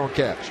beautiful throw and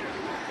catch.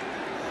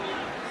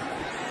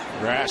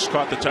 Rash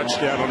caught the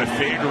touchdown on a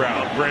fade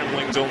route.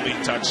 Grambling's only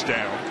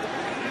touchdown.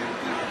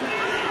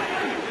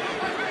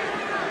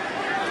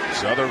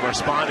 Southern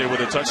responded with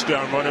a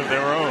touchdown run of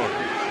their own.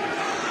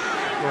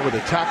 Well, with a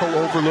tackle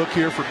overlook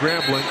here for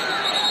Grambling.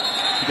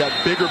 You got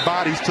bigger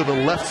bodies to the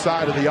left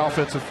side of the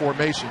offensive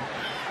formation.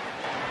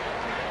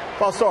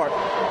 False start.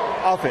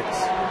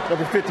 Offense.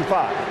 Number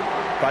 55.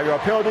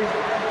 5-yard penalty.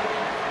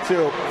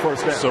 Till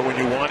first down. So when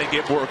you want to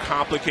get more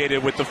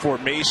complicated with the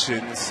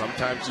formations,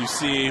 sometimes you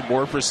see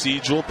more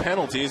procedural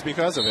penalties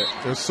because of it.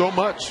 There's so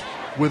much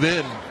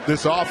within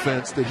this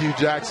offense that Hugh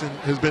Jackson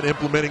has been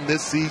implementing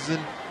this season.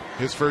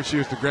 His first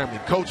year as the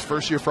Grambling coach,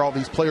 first year for all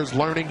these players,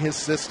 learning his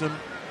system.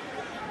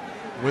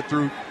 Went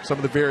through some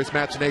of the various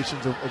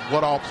machinations of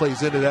what all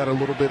plays into that a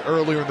little bit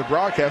earlier in the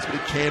broadcast, but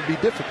it can be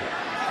difficult.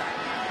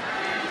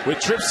 With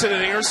trips to the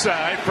near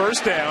side,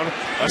 first down,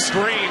 a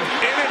screen,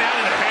 in and out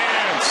of the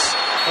hands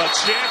of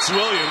Chance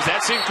Williams.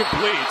 That's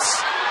incomplete.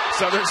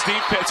 Southern's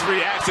defense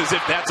reacts as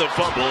if that's a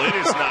fumble. It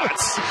is not.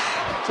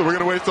 So we're going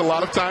to waste a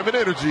lot of time and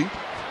energy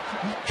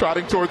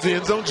trotting towards the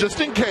end zone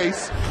just in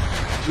case.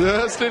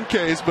 Just in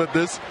case, but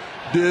this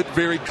did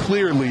very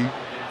clearly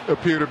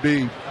appear to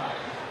be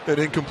an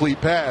incomplete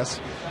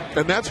pass.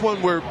 And that's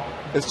one where,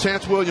 as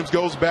Chance Williams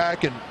goes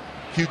back and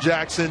Hugh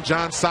Jackson,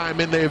 John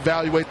Simon, they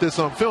evaluate this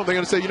on film, they're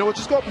going to say, you know what,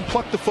 just go up and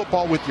pluck the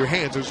football with your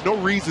hands. There's no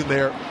reason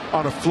there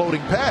on a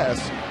floating pass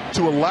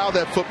to allow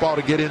that football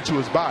to get into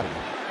his body.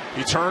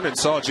 He turned and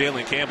saw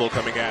Jalen Campbell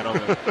coming at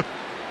him.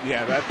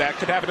 Yeah, that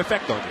could have an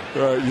effect on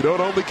you. You don't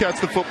only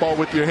catch the football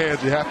with your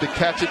hands, you have to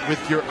catch it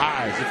with your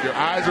eyes. If your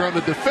eyes are on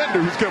the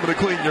defender who's coming to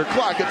clean your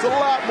clock, it's a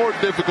lot more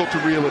difficult to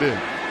reel it in.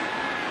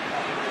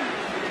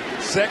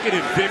 2nd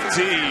and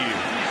 15.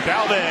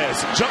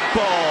 Valdez, jump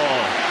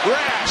ball,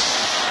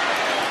 Rash.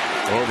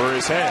 Over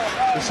his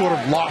head. They sort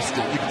of lost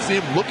it. You can see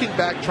him looking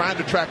back, trying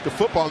to track the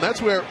football, and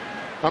that's where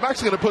I'm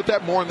actually going to put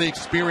that more on the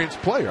experienced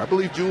player. I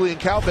believe Julian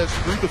Calvez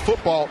threw the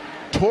football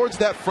towards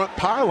that front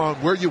pylon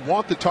where you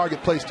want the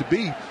target place to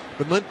be.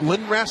 But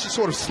Lynn Rash just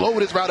sort of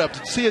slowed his route up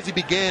to see as he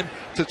began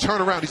to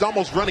turn around. He's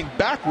almost running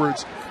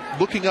backwards,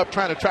 looking up,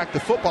 trying to track the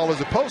football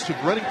as opposed to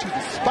running to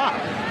the spot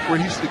where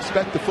he should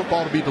expect the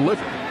football to be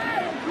delivered.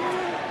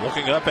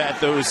 Looking up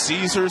at those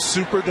Caesars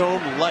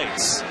Superdome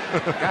lights.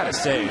 Gotta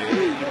say,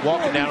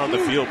 walking down on the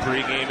field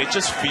pregame, it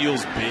just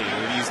feels big.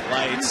 These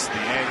lights, the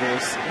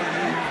angles,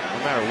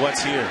 no matter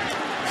what's here.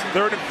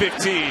 3rd and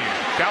 15.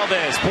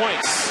 Valdez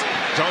points,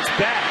 jumps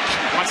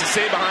back, wants to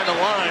stay behind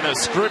the line of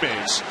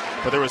scrimmage,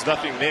 but there was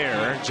nothing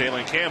there.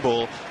 Jalen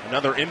Campbell,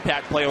 another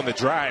impact play on the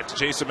drive to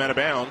chase him out of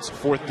bounds.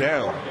 4th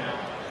down.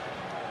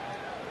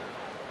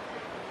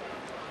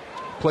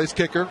 Place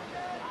kicker,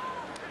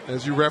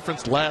 as you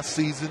referenced, last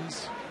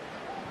season's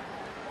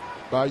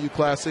Bayou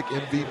Classic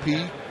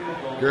MVP,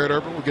 Garrett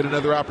Urban will get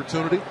another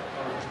opportunity.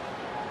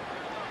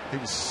 He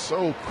was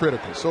so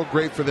critical, so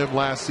great for them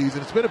last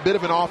season. It's been a bit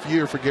of an off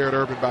year for Garrett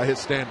Urban by his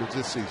standards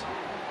this season.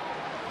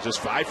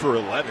 Just 5 for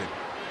 11.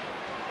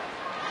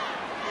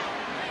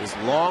 As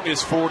long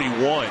as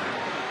 41.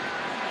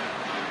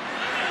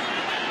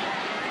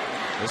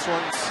 This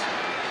one's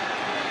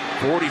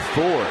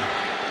 44.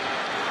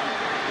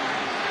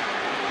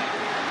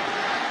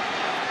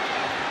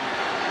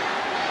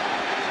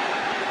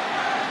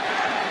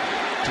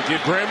 To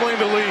give Grambling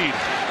the lead.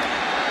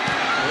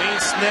 Clean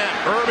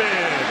snap,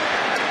 Urban.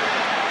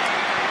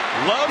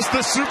 Loves the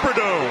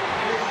Superdome.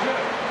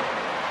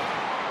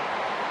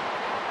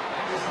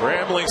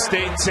 Grambling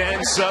State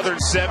 10, Southern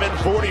 7,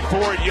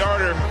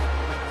 44-yarder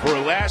for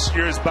last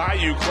year's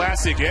Bayou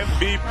Classic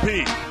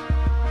MVP.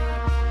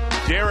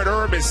 Garrett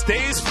Urban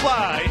stays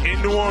fly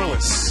in New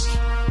Orleans.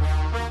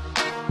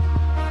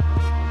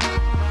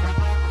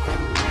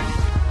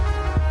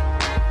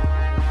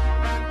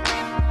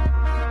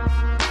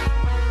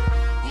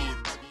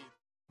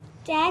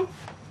 Dad,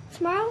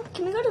 tomorrow,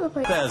 can we go to the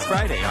play? Bez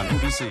Friday on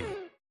NBC.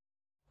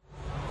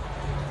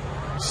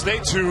 Stay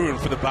tuned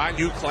for the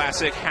Bayou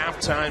Classic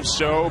halftime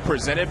show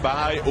presented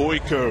by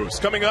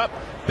Oikos. Coming up,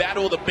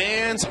 Battle of the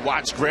Bands.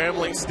 Watch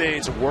Grambling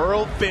State's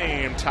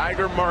world-famed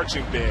Tiger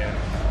Marching Band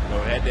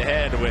go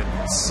head-to-head with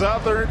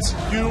Southern's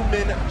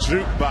Human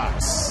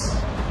Jukebox.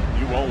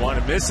 You won't want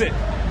to miss it. We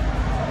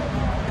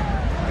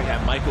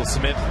have Michael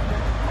Smith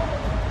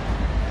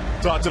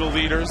Talk to the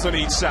leaders on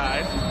each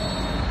side.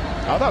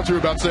 I thought you were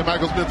about to say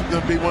Michael Smith was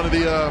going to be one of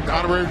the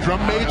honorary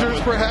drum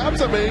majors,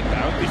 perhaps. I mean,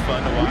 that would be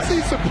fun to watch. We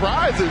see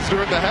surprises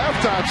during the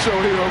halftime show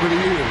here over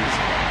the years.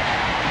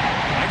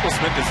 Michael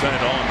Smith has done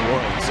it all in the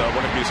world, so I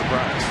wouldn't be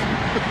surprised.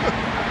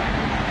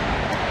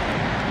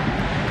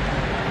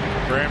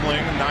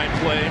 Grambling,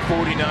 9-play,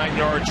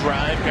 49-yard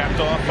drive, capped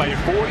off by a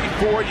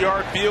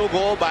 44-yard field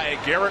goal by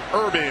Garrett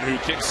Urban, who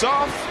kicks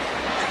off.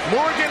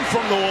 Morgan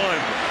from the 1.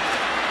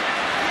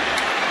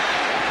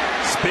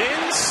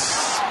 Spins.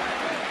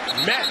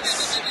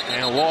 Mets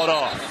and walled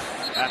off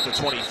at the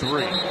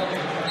 23.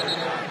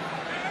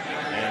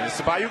 And it's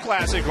the Bayou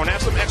Classic. Going to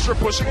have some extra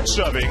pushing and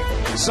shoving.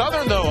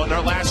 Southern, though, on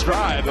their last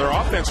drive, their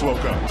offense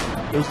woke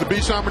up. It was the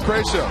Bichon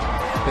McCray show.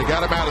 They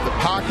got him out of the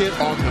pocket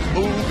on the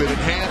move. It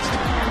enhanced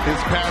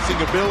his passing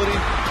ability,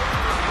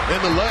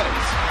 and the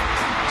legs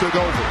took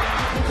over.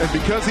 And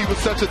because he was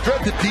such a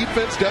threat, the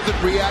defense doesn't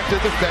react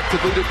as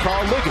effectively to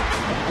Carl Liggins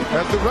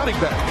as the running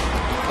back.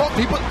 Oh,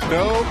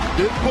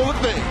 didn't pull a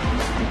thing.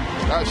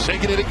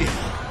 Shaking it again.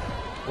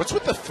 What's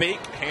with the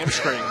fake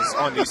hamstrings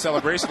on the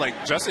celebration?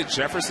 Like Justin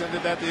Jefferson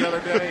did that the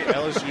other day.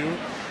 LSU,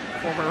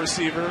 former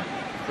receiver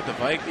with the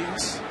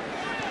Vikings.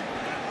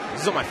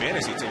 This is on my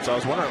fantasy team, so I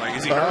was wondering, like,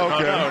 is he hurt?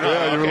 Okay. No.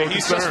 Yeah, okay,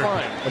 he's just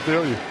fine. I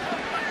feel you.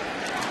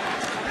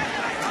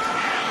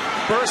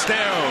 First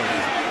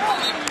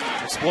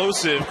down.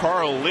 Explosive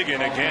Carl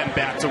Liggins again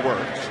back to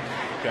work.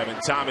 Kevin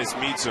Thomas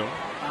meets him.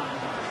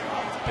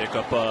 Pick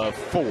up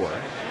 4.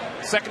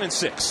 2nd and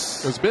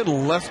 6. There's been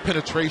less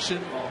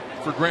penetration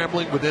for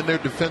Grambling within their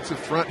defensive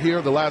front here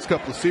the last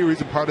couple of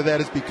series, and part of that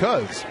is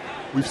because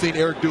we've seen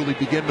Eric Dooley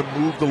begin to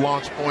move the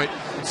launch point,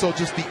 and so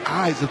just the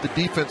eyes of the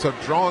defense are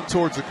drawn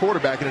towards the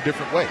quarterback in a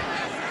different way.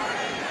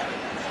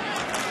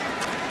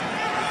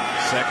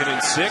 2nd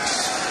and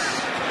 6.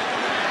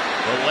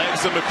 The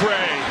legs of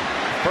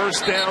McCray.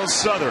 First down,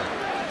 Southern.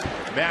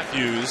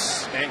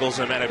 Matthews angles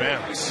him out of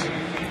bounds.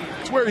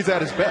 It's where he's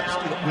at his best.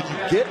 When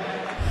you get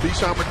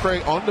Bichon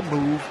McCray on the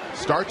move,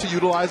 start to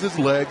utilize his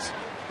legs,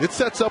 it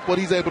sets up what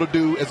he's able to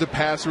do as a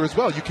passer as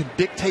well. You can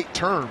dictate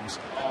terms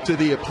to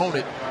the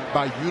opponent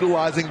by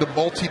utilizing the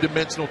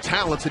multi-dimensional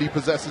talents that he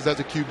possesses as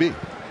a QB.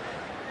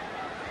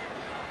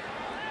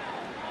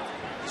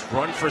 He's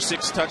run for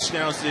 6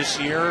 touchdowns this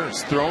year.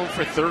 He's thrown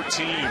for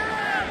 13.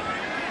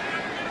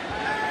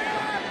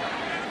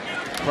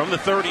 From the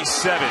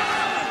 37,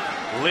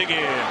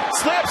 Liggins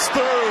slips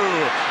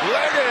through.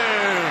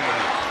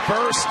 Liggins.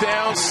 First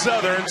down,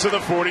 Southern to the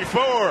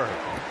 44.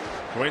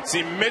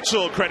 Quincy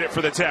Mitchell credit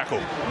for the tackle.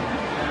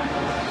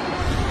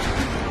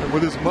 And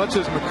with as much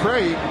as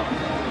McCray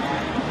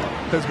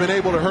has been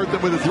able to hurt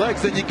them with his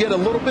legs, then you get a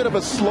little bit of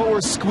a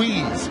slower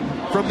squeeze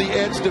from the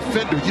edge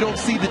defender. You don't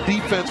see the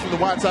defense from the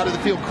wide side of the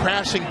field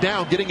crashing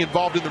down, getting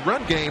involved in the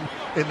run game.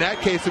 In that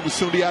case, it was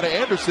Sundiata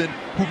Anderson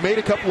who made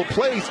a couple of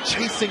plays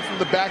chasing from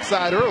the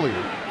backside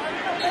earlier.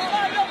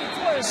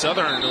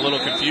 Southern a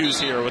little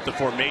confused here with the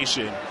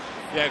formation.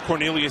 Yeah,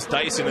 Cornelius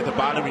Dyson at the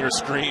bottom of your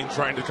screen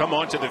trying to come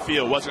onto the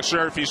field. Wasn't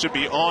sure if he should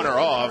be on or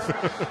off.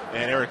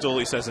 And Eric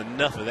Dooley says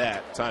enough of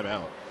that.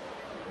 Timeout.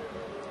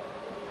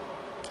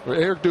 Well,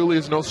 Eric Dooley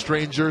is no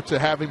stranger to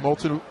having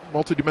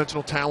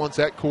multi-dimensional talents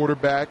at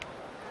quarterback.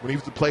 When he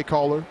was the play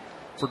caller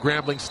for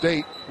Grambling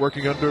State,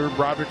 working under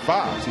Broderick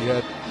Fobbs, he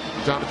had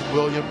Jonathan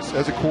Williams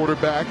as a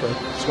quarterback, a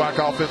SWAC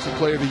Offensive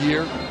Player of the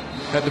Year.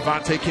 Had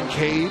Devontae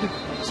Kincaid,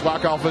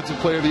 SWAC Offensive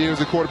Player of the Year as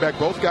a quarterback.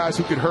 Both guys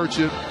who could hurt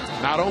you,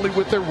 not only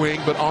with their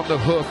wing, but on the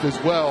hoof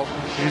as well.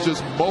 He's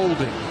just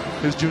molding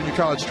his junior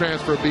college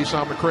transfer,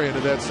 Bichon McCray, into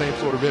that same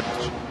sort of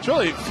image. It's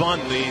really fun,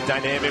 the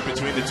dynamic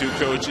between the two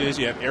coaches.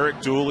 You have Eric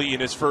Dooley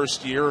in his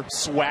first year,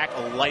 SWAC,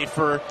 a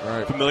lifer,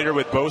 familiar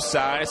with both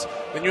sides.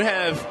 Then you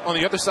have, on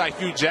the other side,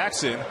 Hugh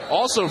Jackson,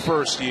 also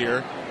first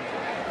year.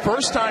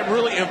 First time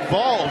really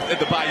involved at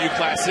the Bayou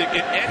Classic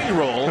in any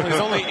role. His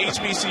only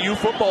HBCU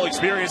football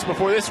experience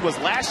before this was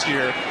last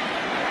year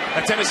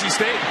at Tennessee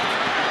State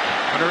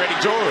under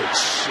Eddie George.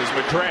 As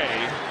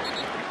McCray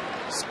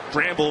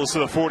scrambles to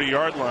the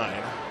 40-yard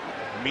line,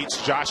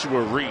 meets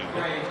Joshua Reed.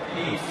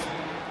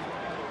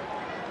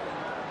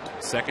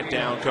 Second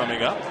down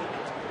coming up.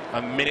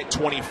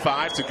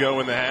 1:25 to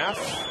go in the half.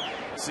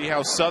 See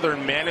how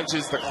Southern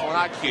manages the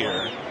clock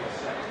here.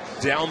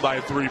 Down by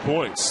 3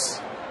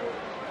 points.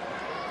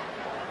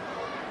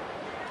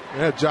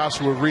 Yeah,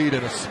 Joshua Reed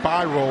in a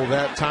spiral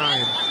that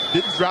time.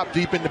 Didn't drop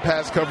deep into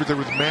pass coverage. There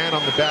was man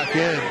on the back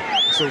end.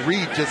 So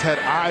Reed just had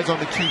eyes on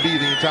the QB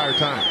the entire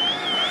time.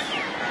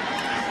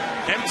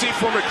 Empty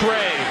for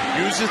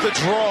McCray. Uses the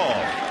draw.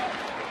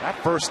 That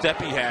first step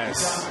he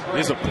has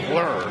is a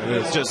blur.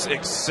 It just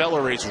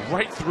accelerates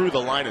right through the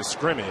line of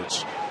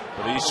scrimmage.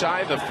 But he's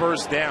shy of the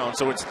first down,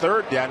 so it's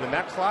third down, and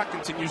that clock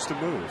continues to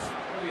move.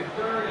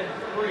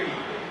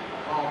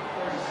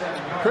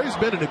 McCray's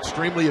been an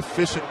extremely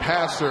efficient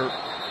passer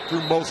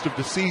through most of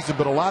the season,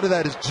 but a lot of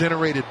that is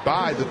generated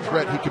by the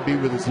threat he can be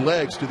with his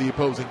legs to the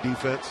opposing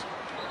defense.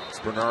 It's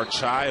Bernard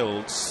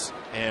Childs,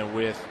 and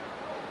with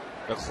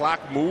the clock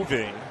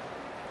moving,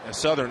 a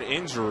Southern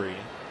injury,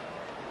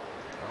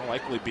 there'll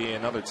likely be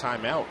another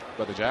timeout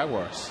by the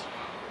Jaguars.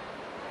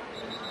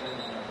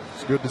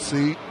 It's good to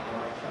see.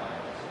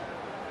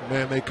 The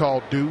man they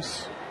call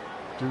Deuce.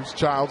 Deuce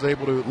Child's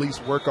able to at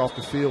least work off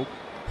the field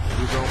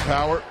with his own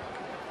power.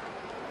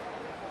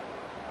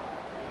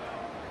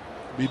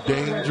 Be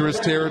dangerous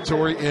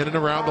territory in and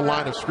around the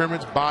line of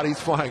scrimmage. Bodies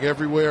flying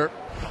everywhere.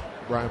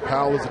 Brian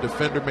Powell, as a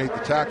defender, made the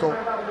tackle.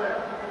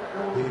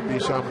 He and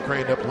Deshaun McCray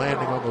ended up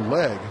landing on the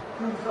leg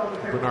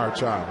of Bernard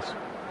Childs.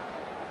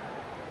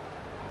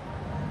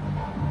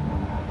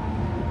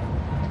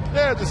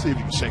 Yeah, just see if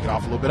you can shake it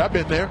off a little bit. I've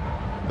been there,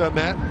 done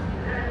that.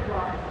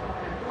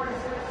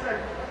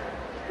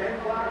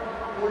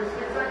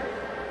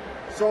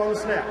 So on the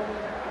snap.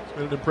 It's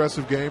been an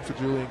impressive game for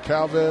Julian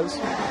Calvez.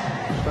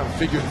 Trying to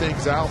figure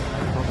things out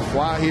on the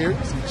fly here.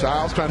 You see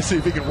Childs trying to see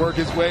if he can work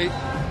his way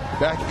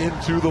back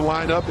into the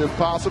lineup if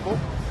possible.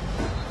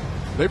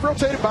 They've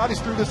rotated bodies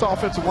through this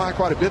offensive line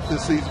quite a bit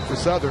this season for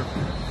Southern.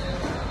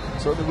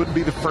 Certainly wouldn't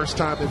be the first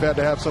time they've had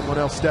to have someone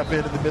else step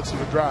in the midst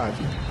of a drive.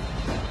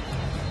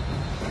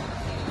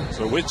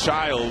 So with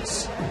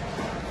Childs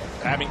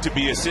having to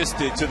be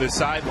assisted to the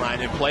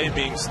sideline and play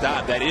being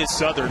stopped, that is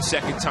Southern's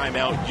second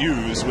timeout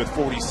used with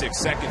 46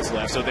 seconds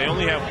left. So they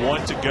only have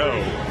one to go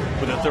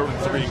with a 3rd and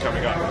 3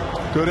 coming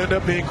up. Could end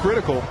up being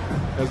critical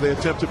as they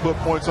attempt to put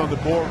points on the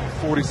board with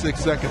 46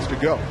 seconds to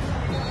go.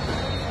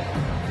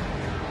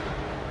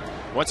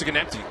 Once again,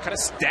 empty. Kind of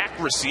stacked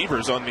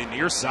receivers on the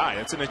near side.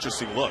 That's an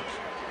interesting look.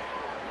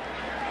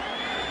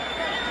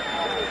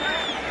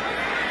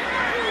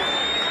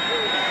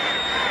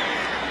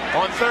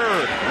 On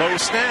 3rd, low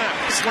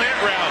snap,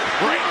 slant route,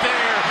 right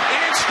there,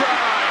 in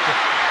stride.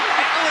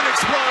 Allen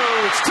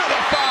explodes to the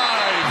 5.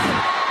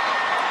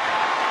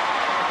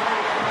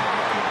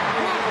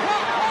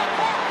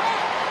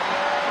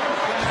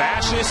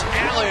 Cassius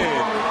Allen.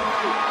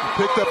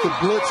 Picked up the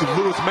blitz of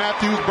Lewis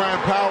Matthews,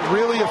 Brian Powell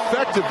really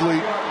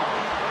effectively.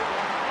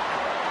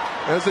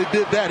 As they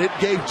did that, it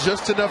gave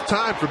just enough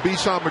time for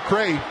Deshaun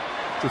McCray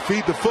to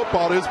feed the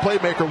football to his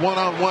playmaker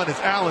one-on-one as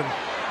Allen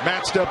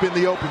matched up in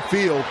the open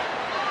field.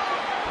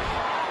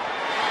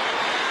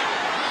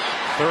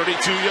 32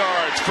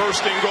 yards,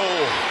 1st and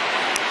goal.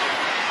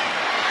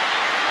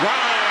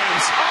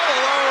 Rhymes all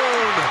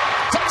alone.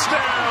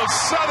 Touchdown,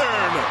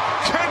 Southern.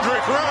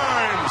 Kendrick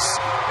Rhymes.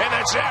 And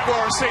the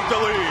Jaguars take the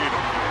lead.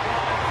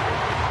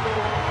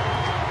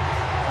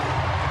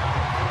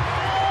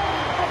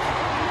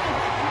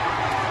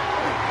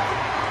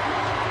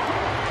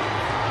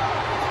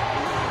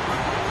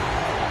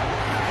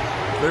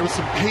 There was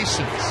some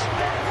patience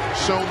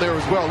shown there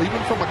as well,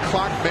 even from a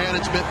clock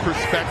management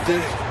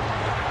perspective.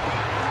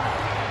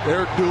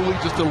 Eric Dooley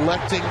just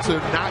electing to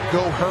not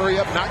go hurry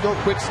up, not go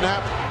quick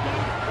snap.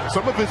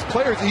 Some of his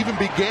players even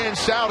began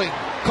shouting,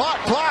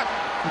 "Clock, clock!"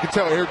 You can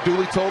tell Eric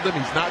Dooley told them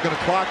he's not going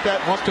to clock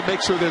that, wants to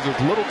make sure there's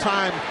as little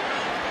time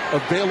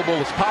available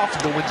as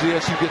possible when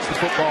GSU gets the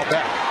football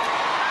back.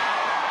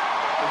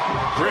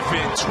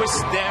 Griffin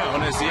twists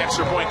down as the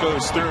extra point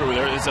goes through.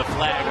 There is a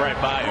flag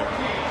right by him,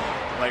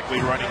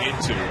 likely running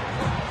into.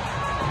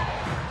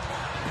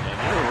 And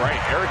you're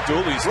right, Eric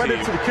Dooley's right team.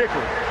 into the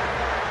kicker.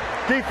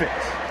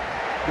 Defense.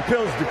 The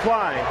penalties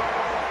decline.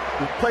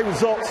 The play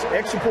results,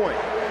 extra point.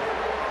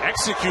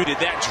 Executed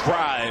that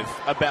drive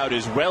about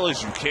as well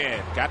as you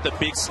can. Got the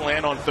big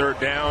slant on 3rd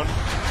down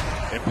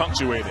and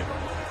punctuated.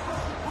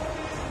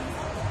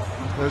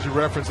 As you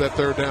reference that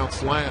 3rd down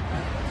slant,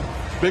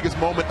 biggest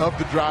moment of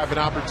the drive, an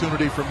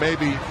opportunity for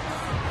maybe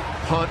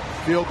punt,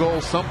 field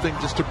goal, something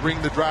just to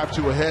bring the drive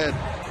to a head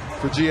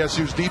for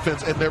GSU's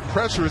defense. And their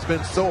pressure has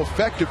been so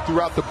effective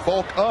throughout the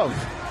bulk of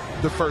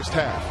the first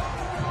half.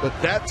 But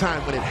that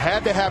time, when it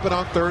had to happen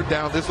on 3rd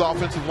down, this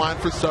offensive line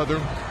for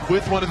Southern,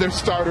 with one of their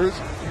starters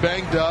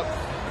banged up,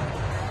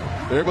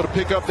 they're able to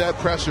pick up that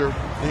pressure.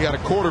 And you got a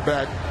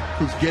quarterback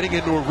who's getting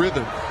into a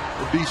rhythm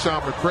with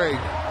Deshaun McCray.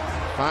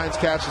 Finds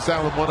Cassius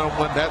Allen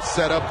one-on-one. That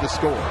set up the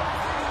score.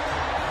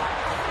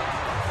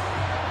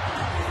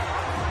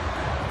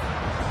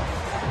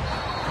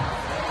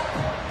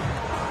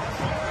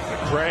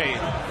 McCray,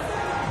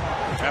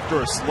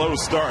 after a slow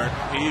start,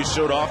 he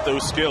showed off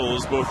those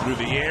skills both through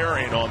the air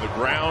and on the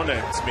ground,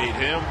 and it's made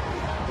him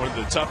one of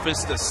the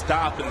toughest to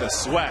stop in the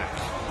SWAC.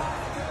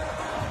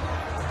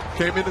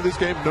 Came into this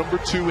game number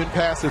 2 in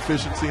pass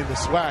efficiency in the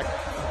SWAC,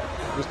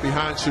 just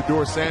behind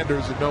Shador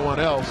Sanders and no one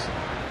else.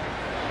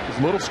 He's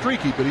a little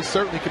streaky, but he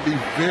certainly can be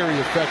very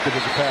effective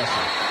as a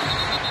passer.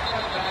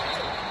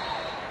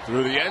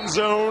 Through the end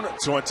zone,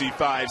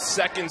 25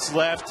 seconds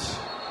left.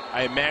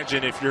 I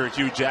imagine if you're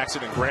Hugh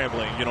Jackson and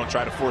Grambling, you don't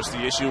try to force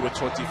the issue with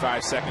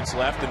 25 seconds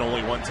left and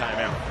only one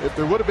timeout. If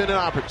there would have been an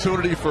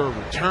opportunity for a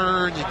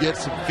return, you get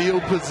some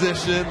field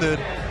position, then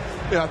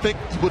I think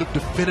you would have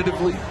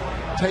definitively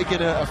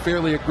taken a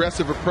fairly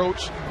aggressive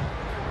approach.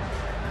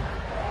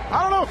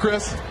 I don't know,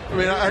 Chris. I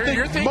mean, I think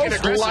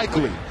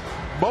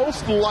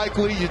most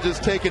likely you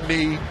just take a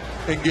knee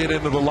and get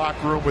into the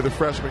locker room with a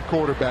freshman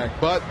quarterback.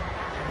 But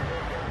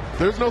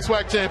there's no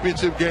SWAC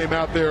championship game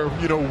out there,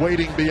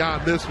 waiting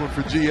beyond this one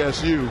for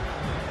GSU.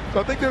 So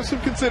I think there's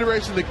some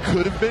consideration that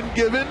could have been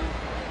given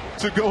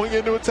to going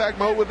into attack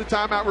mode with the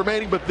timeout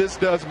remaining, but this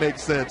does make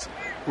sense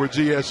where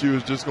GSU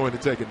is just going to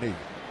take a knee.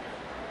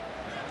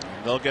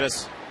 They'll get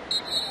us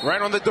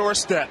right on the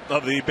doorstep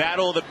of the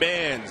Battle of the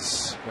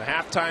Bands, the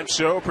halftime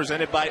show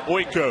presented by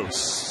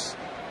Oikos.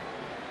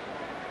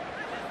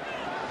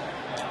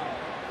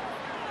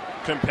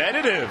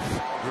 Competitive.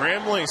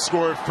 Grambling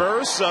scored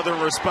first. Southern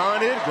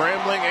responded.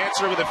 Grambling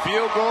answered with a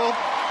field goal.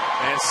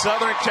 And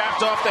Southern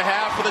capped off the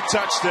half with a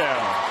touchdown.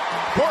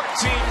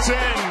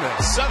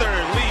 14-10.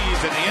 Southern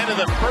leads at the end of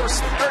the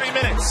first 30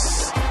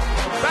 minutes.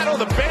 Battle of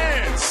the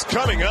Bands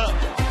coming up.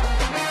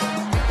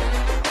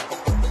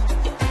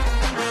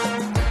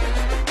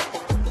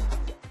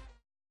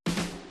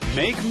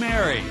 Make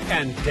merry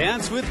and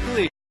dance with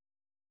glee.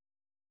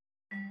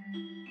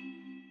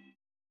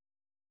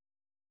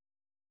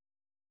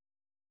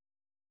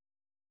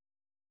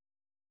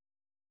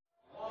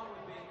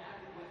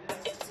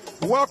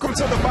 Welcome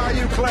to the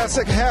Bayou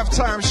Classic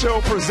halftime show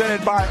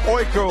presented by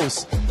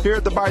Oikos. Here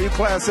at the Bayou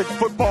Classic,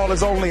 football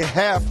is only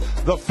half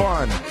the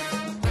fun.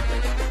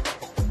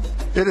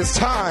 It is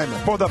time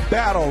for the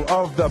Battle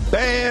of the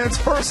Bands.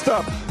 First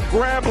up,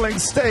 Grambling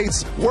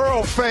State's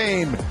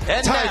world-famed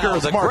and Tigers now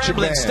the Marching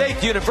Grambling Band.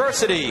 State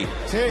University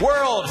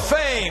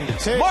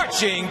world-famed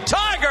Marching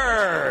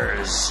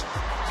Tigers.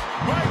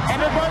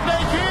 And the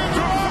birthday kids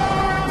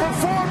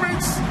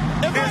performance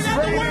is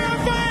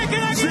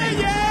rated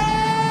G.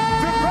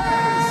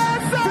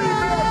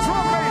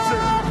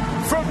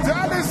 From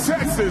Dallas,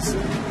 Texas,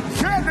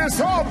 Candace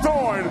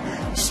Hawthorne,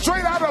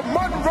 straight out of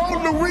Monroe,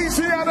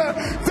 Louisiana.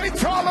 They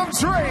call him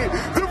Dre,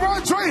 the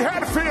Dre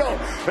Hatfield.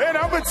 And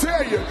I'm going to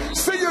tell you,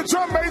 senior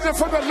drum major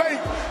from the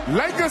Lake,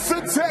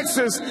 Lancaster,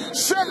 Texas,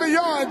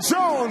 Chevion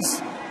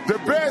Jones, the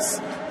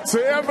best to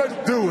ever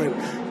do it.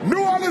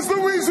 New Orleans,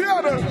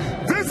 Louisiana,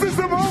 this is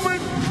the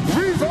moment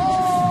we've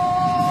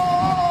all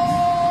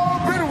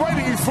been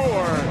waiting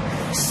for.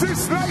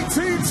 Since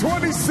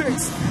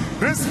 1926,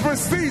 this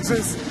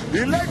prestigious,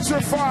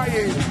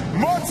 electrifying,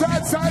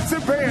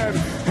 multi-talented band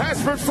has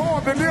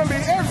performed in nearly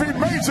every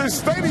major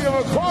stadium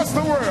across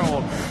the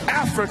world.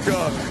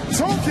 Africa,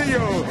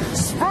 Tokyo,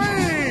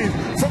 Spain,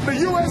 from the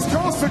U.S.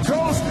 coast to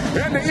coast,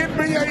 and the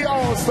NBA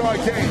All-Star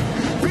Game.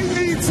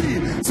 BET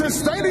to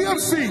stadium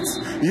seats,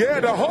 yeah,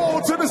 the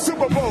whole to the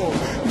Super Bowl.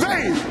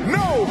 They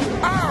know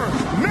our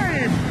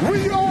name.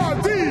 We are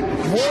the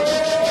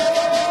world.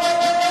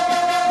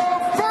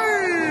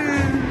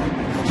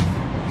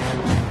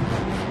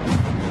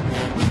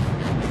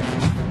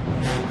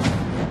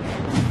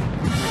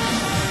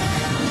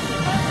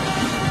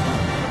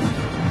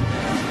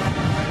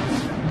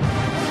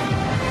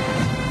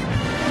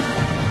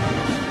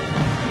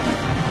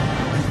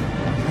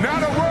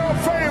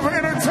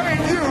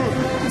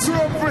 To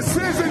a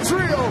precision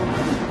drill,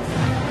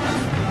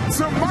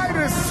 to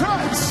Midas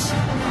Touch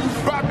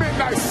by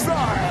Midnight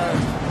Star.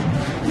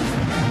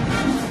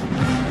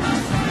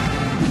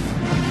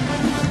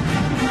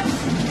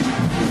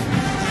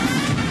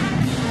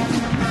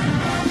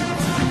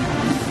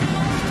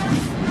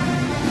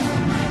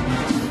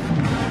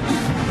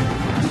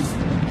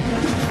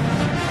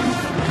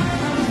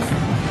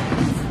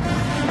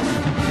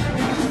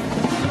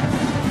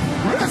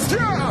 Let's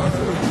go!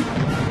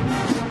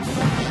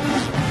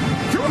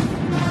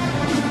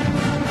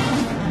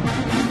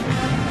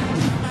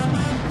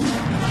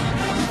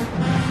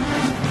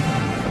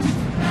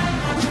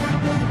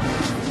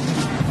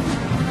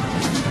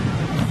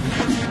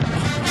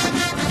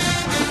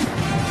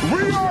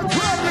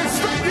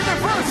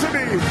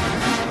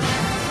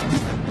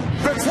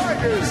 The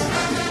Tigers.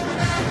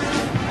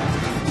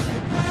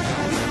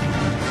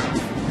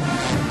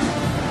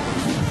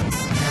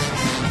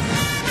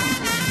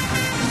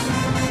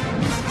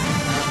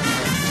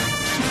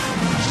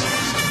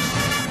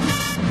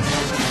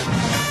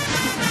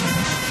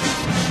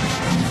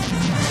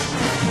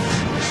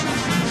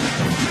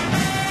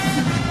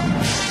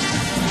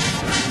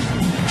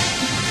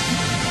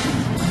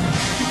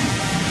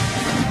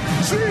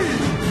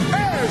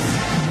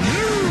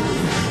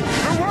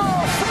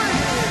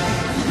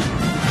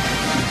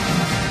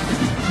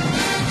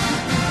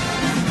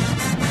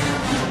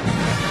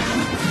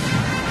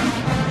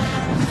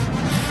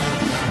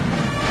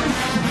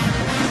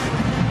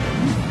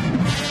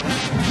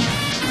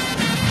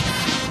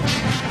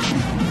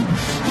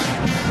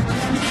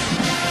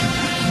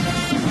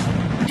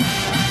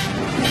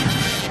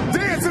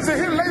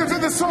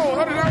 Soul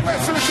under the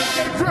direction of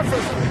Shanae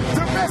Griffith,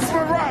 the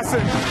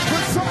mesmerizing,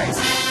 precise,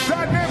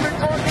 dynamic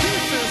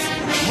orchestras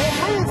will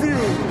move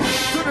you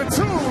to the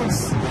tunes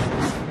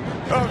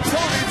of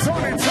Tony,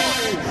 Tony,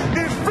 Tony.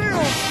 It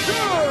feels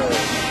good.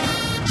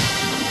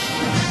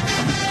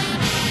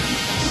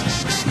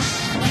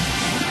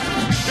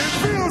 It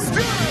feels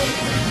good.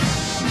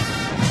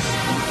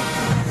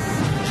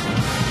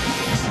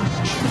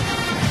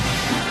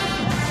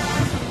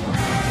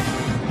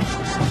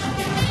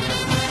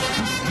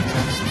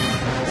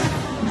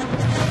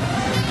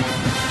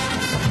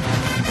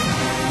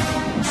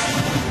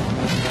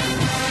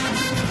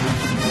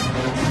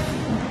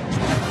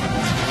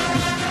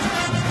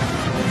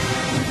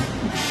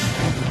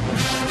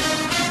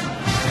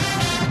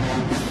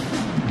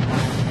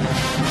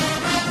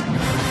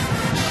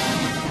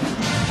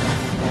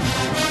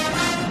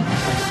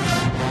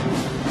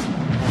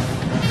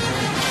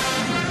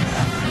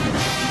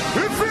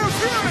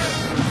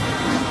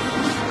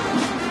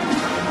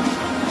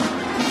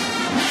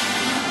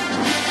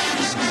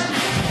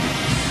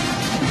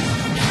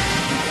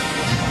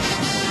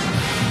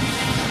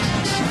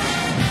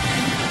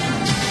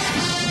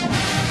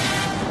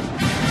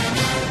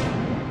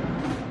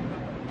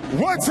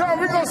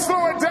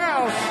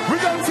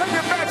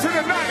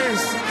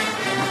 finish.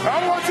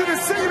 I want you to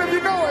sing it if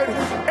you know it.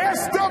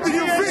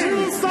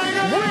 SWV.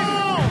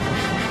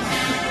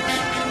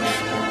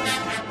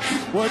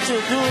 What you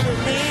do to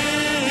me?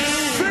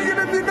 Sing it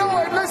if you know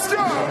it. Let's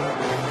go.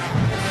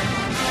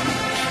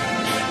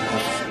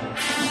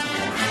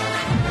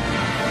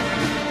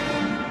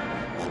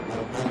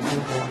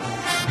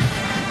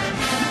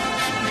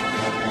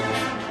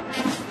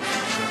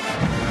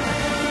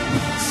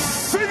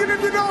 Sing it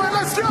if you know it.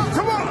 Let's go.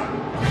 Come on.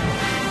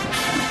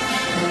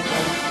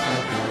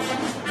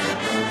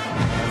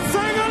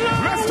 Sing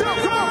along. Let's go.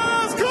 Come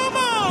on. Come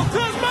on.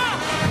 Cause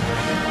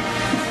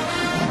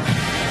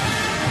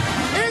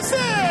it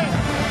said.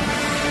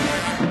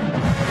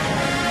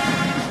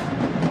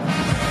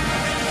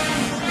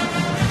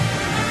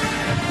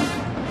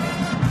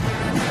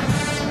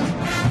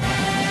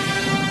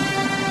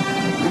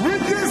 We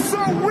get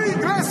so weak.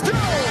 Let's go.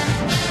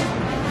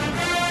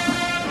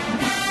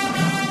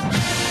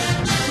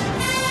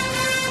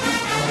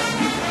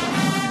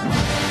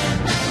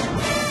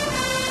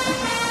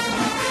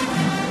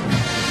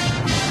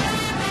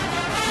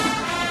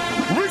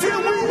 We get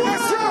weak.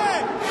 Let's go.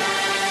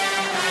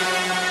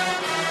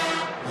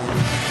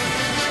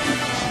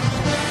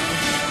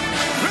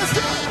 Let's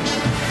go.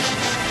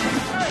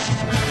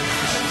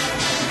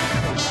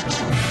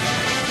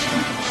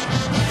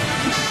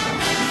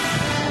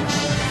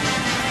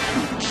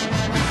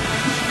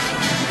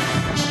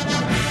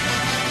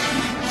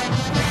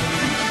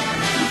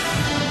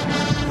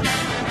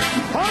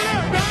 Hold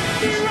up,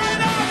 don't be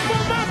right off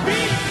on my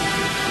feet.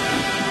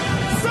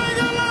 Sing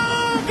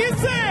along, it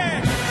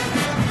said.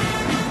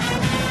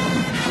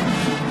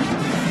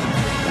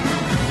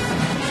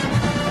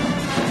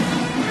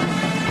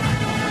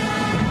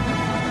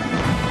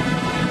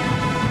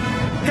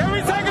 Can we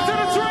take it to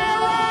the trail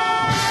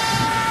ride?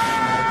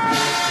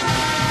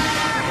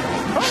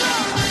 Hold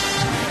up.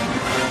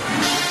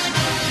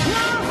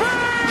 One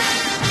bang.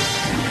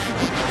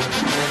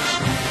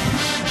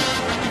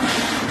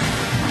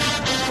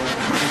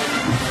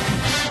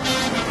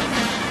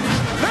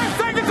 Let's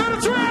take it to the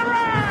trail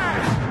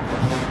ride.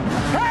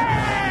 Hey,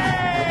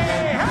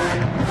 hey.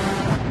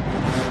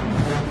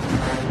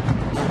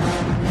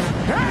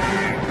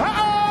 Hey,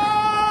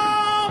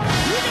 uh-oh.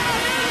 You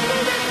gotta do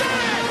this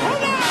thing.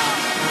 Hold on.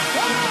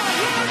 Hold on.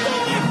 Let us do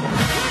it.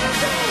 Let us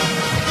do it.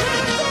 Let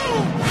us do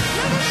it.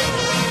 Let us do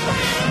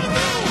it.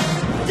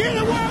 Get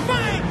it one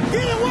bang.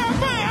 Get it one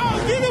bang. Oh,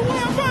 get it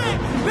one bang.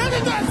 Let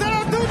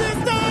us do this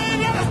thing.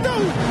 Let us do.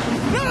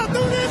 Let us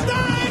do this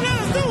thing. Let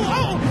us do.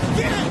 Oh,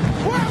 get it.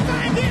 One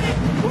bang. Get it.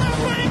 One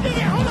bang. Get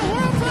it. Hold on.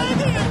 One bang.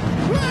 Get it.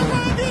 One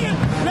bang. Get it.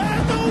 Let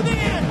us do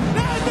this.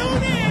 Let us do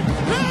this.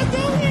 Let us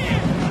do this.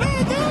 Let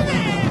us do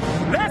this.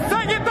 Let's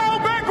take it though,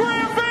 back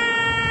Griffin.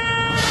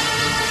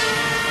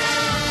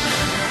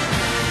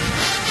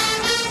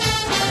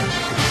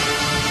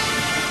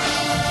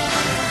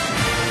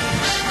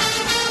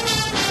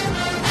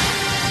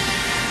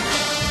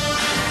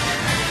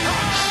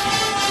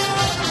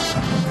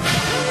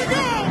 Here we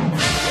go.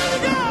 Here we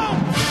go.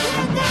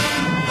 One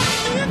bang.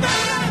 You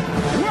got it.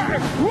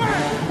 Work,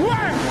 work,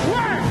 work,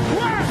 work,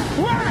 work,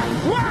 work, work,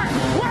 work,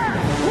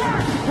 work,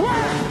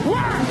 work,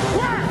 work,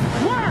 work,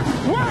 work,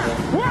 work,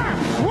 work,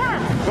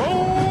 work.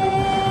 Oh!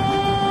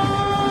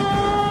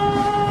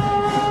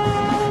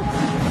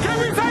 Can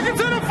we take it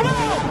to the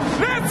floor?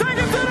 Let's take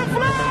it to the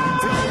floor.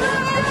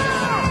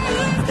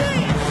 Let's get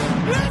it.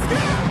 Let's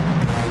go.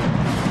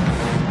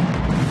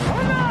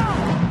 Hold on.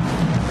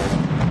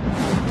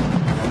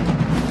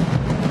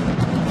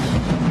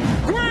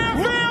 Grand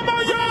fam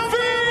on your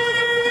feet.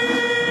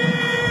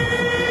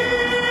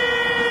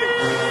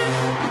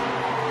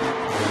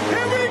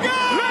 Here we go.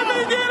 Let me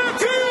get a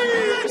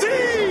T.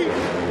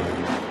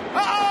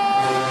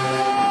 Uh-oh.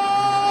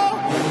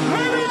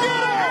 Let me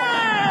get a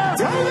M.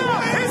 Hold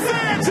on. It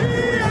said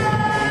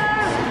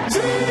G-M,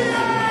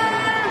 G-M,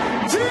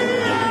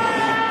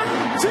 G-M,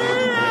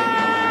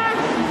 G-M.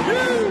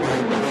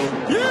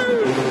 You.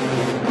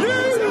 To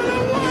the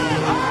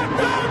one.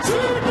 Don't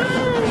you do.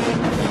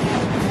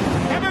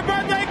 Happy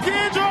birthday,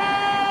 Kendra.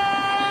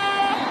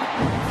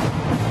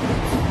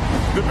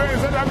 The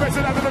bands that I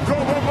mentioned after the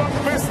Cobra Buck,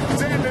 Miss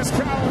Davis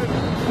Cowan.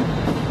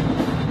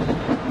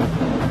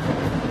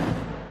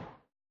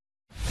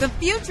 The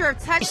future of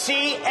touch.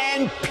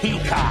 and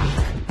Peacock.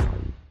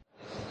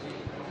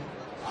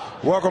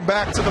 Welcome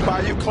back to the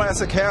Bayou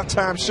Classic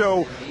halftime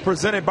show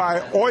presented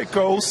by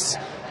Oikos.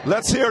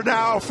 Let's hear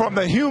now from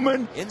the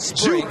human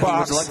spring, he was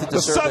jukebox, elected to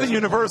the serve Southern as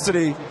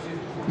University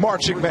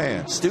Marching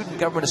Band. Student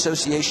Government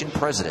Association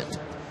president.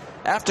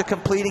 After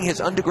completing his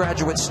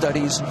undergraduate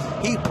studies,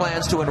 he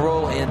plans to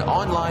enroll in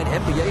online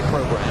MBA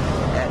program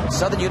at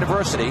Southern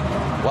University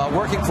while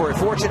working for a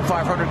Fortune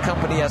 500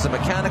 company as a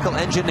mechanical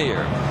engineer.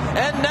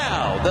 And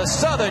now, the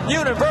Southern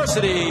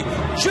University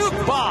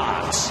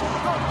Jukebox.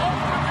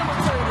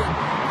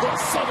 The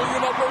Southern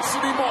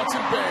University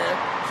Marching Band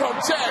from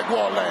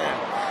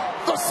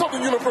Jaguarland. The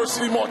Southern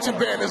University Marching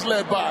Band is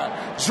led by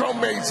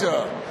Drum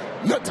Major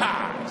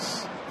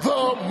Nataj,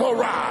 the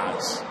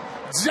Mirage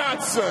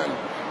Johnson,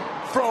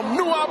 from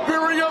New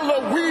Iberia,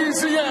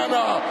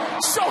 Louisiana.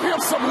 Show him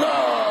some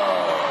love.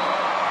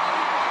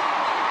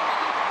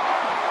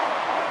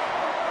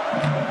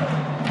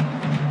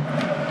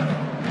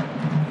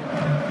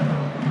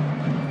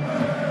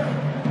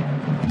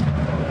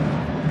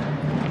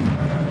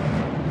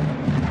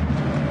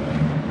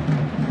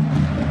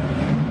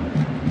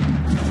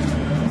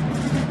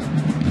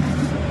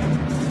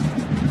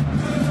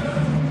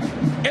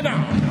 And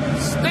now,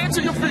 stand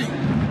to your feet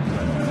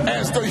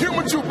as the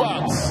Human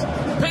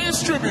Jukebox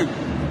pays tribute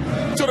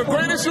to the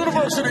greatest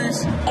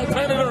universities on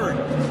planet Earth.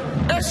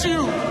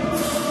 SU,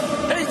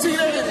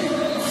 1880.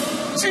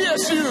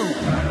 GSU,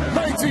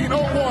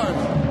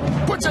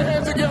 1901. Put your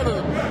hands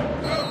together.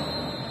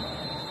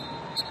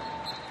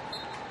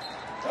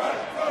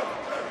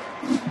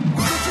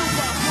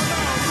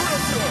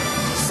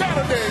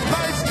 Saturday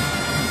Night's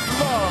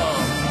Love.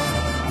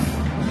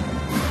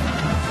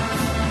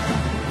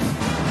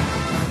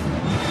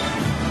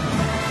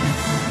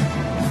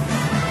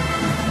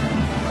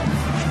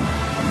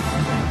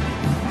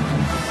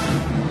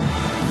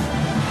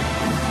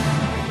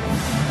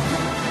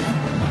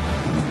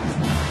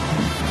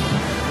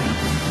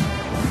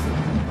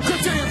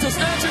 Continue to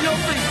stand to your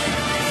feet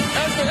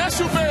as the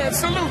SU band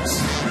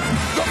salutes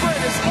the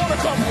greatest motor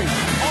company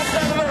on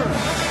planet Earth.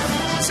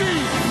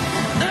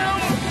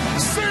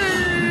 TMC.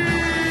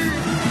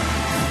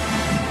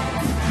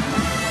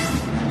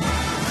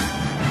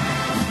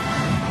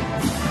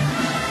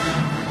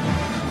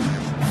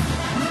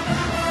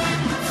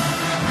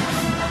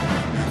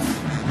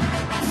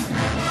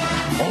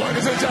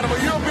 Ladies and gentlemen,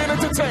 you've been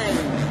entertained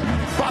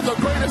by the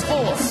greatest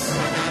force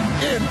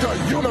in the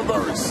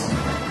universe.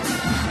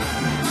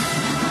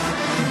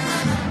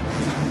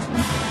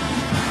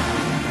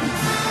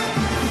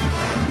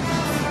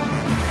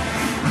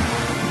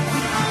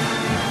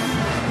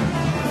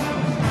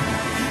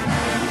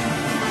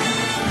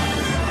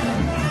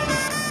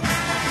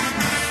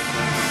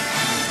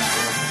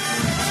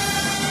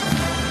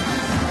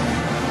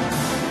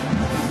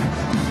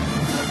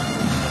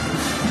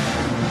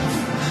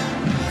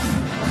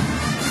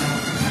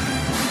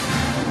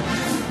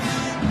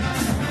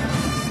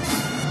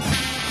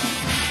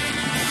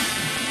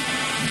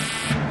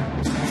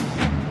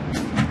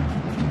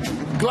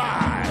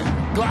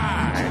 Glide,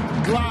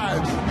 glide,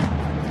 glide.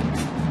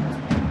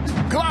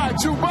 Glide,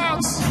 jukebox.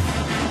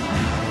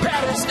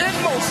 Paddles in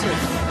motion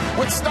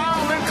with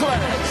style and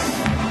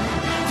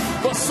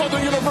class. The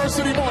Southern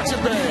University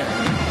Marching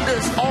Band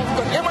is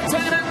often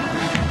imitated,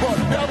 but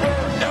never,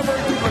 ever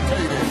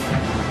duplicated.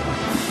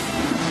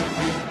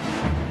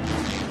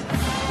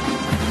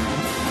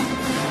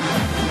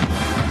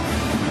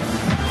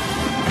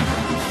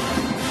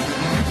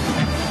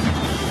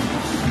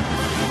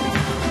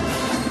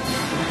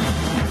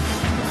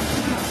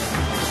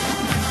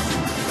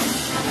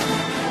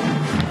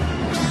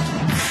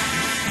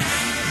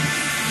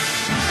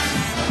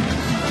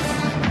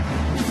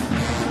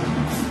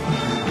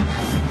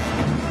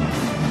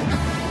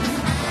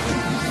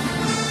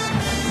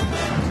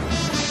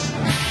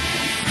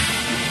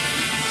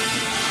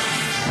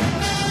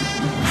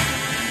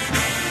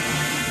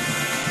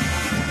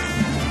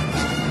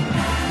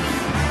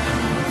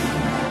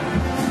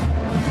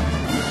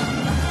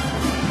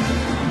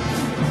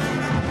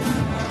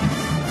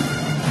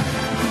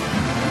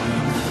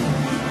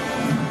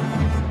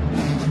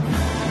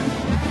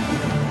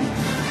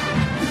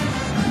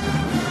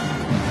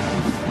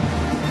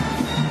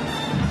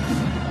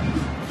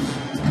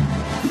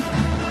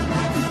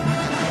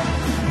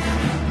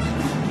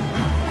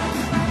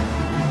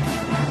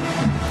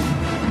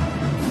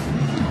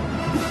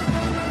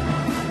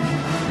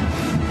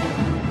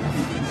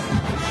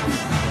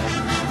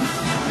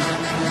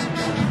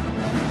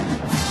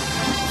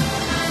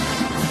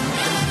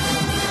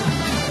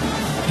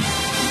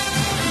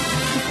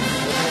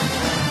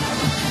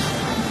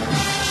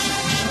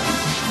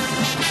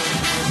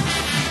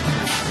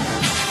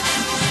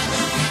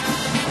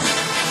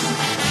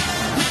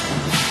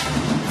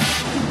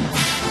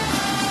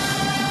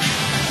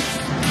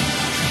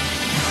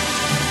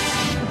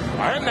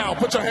 And now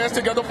put your hands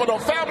together for the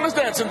fabulous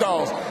dancing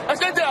dolls as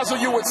they dazzle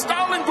you with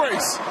style and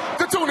grace.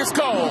 The tune is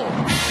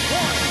called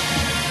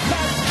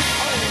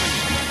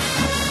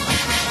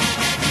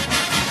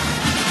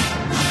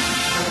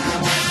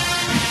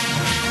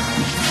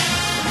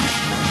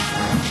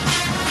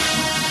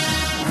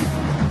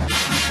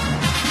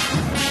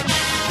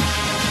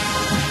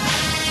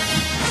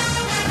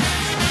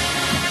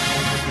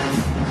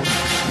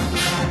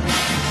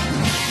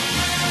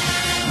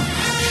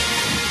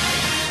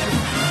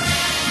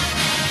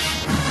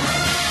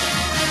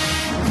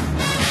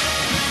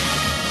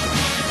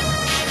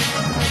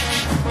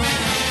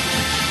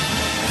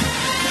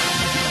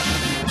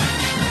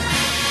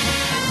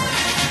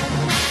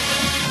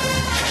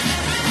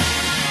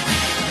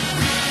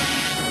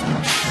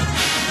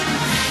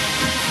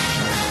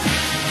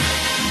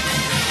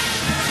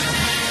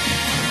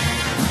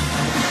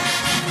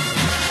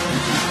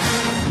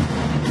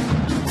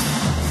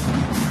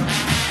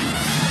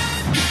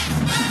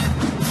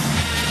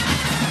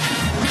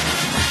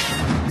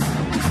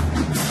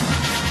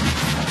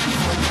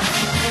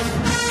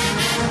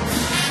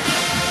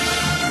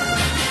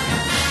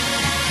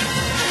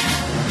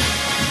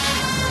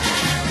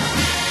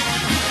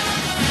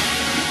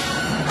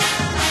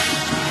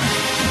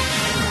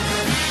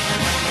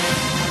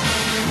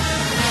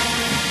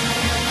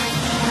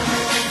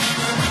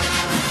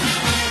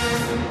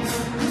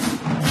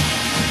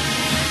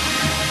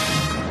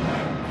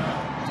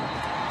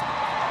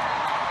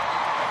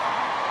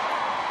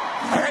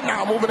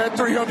moving at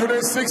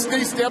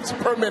 360 steps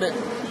per minute.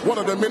 One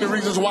of the many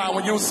reasons why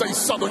when you say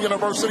Southern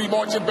University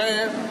Marching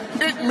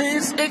Band, it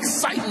means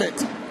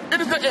excitement.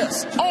 It is the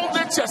S on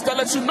their chest that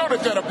lets you know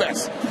that they're the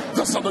best.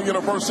 The Southern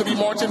University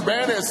Marching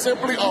Band is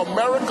simply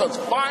America's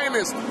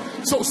finest.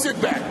 So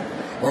sit back,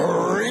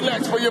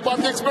 relax, for you're about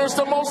to experience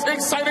the most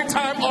exciting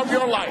time of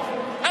your life.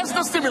 As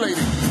the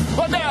stimulating,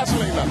 the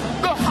dazzling,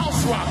 the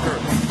house rocker,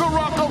 the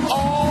rock of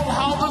all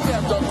houses,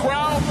 and the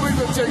crowd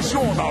pleaser takes you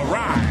on a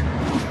ride.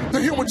 The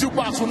human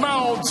jukebox will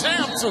now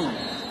jam to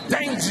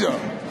Danger.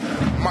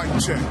 Mic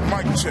check,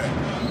 mic check.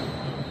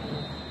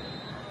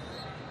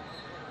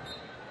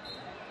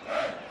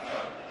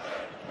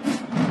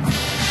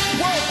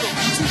 Welcome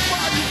to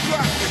Bayou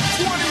Classic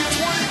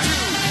 2022.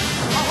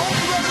 I hope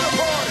you're ready to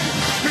party,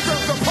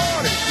 because the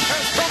party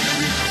has come to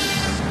you.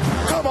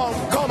 Come on,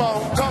 come on,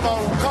 come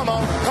on, come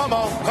on, come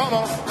on, come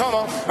on, come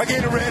on. I'm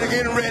getting ready,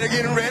 getting ready,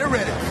 getting ready,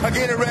 ready. I'm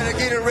getting ready,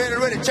 getting ready,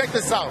 ready. Check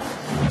this out.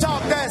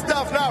 Talk that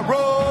stuff, now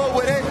roll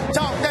with it.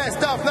 Talk that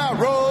stuff, now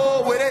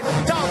roll with it.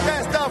 Talk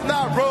that stuff,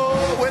 now roll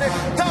with it.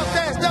 Talk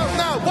that stuff,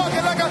 now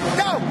walking like a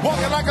dog,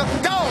 walking like a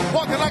dog,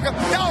 walking like a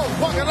dog,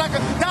 walking like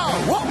a dog.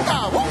 Walk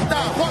down,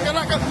 walking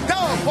like a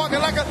dog,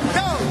 walking like a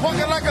dog,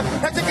 walking like a.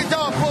 Let's take a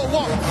dog for a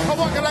walk. I'm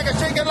walking like a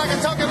shaking, like a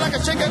talking, like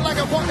a shaking, like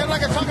a walking,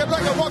 like a talking,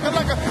 like a walking,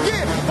 like a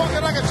yeah,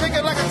 walking like a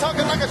shaking, like a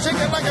talking, like a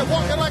shaking, like a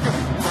walking, like a.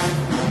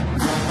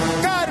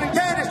 Cotton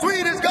candy,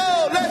 sweet as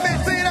gold. Let me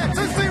see that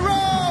Tootsie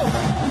Roll.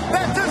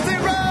 That Tootsie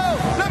Roll.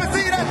 Let me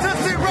see that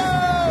Tootsie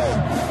Roll.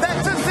 That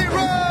Tootsie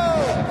Roll.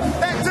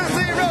 That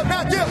Tootsie Roll.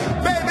 Now dip,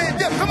 baby,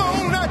 dip. Come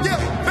on, now dip,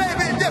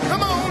 baby, dip.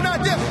 Come on, now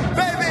dip,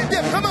 baby,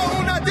 dip. Come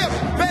on, now dip,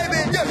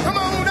 baby, dip. Come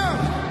on now.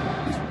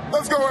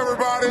 Let's go,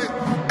 everybody.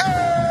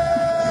 Hey,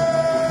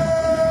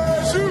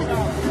 shoot.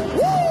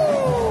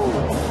 Woo!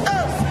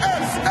 F,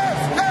 F, F,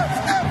 F,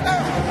 F,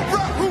 F.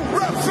 Rock who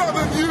rap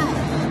Southern U.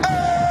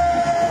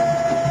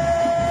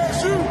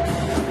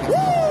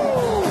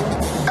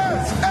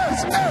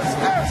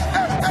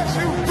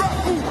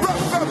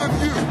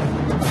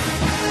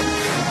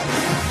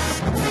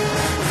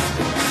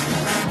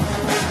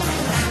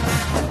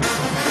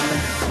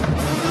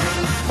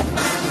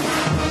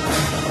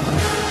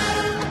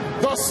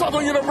 The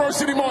Southern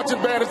University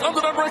Marching Band is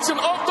under the direction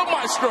of the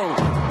maestro,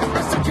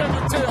 Mr.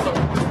 Kevin Taylor.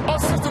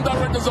 Assistant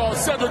directors are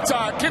Cedric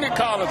Todd, Kenny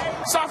Collins,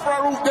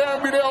 Safra Ruth,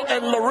 Darren Bedell,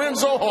 and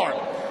Lorenzo Hart.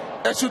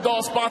 SU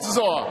Dog sponsors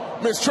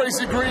are Miss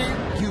Tracy Green.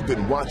 You've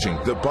been watching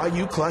the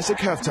Bayou Classic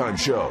Halftime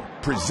Show,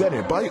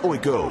 presented by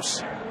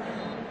Oikos.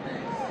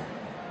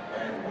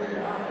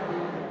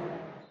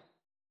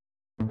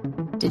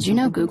 Did you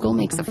know Google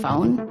makes a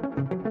phone?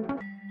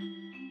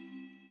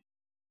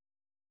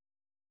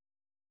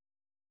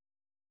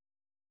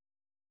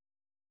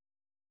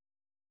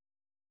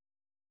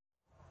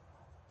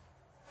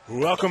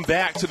 Welcome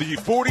back to the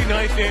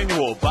 49th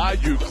annual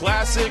Bayou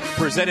Classic,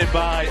 presented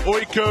by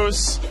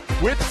Oikos,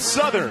 with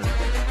Southern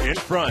in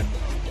front.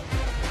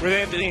 With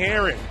Anthony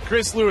Herron,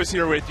 Chris Lewis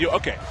here with you.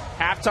 Okay,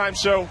 halftime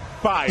show,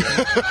 fire.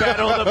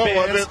 Battle of the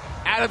Bands,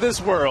 out of this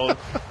world.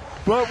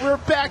 But we're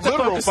back to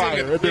literal focusing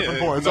fire at different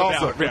points. No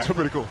also, doubt, it's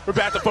pretty cool. We're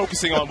back to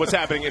focusing on what's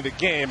happening in the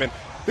game, and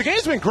the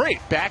game's been great.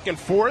 Back and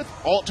forth,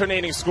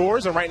 alternating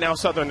scores, and right now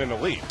Southern in the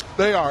lead.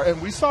 They are,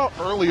 and we saw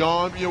early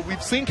on,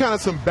 we've seen kind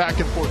of some back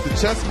and forth, the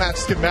chess match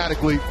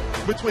schematically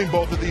between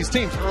both of these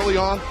teams. Early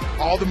on,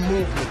 all the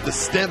movement, the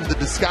stem, the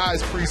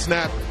disguise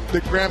pre-snap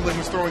that Grambling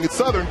was throwing at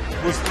Southern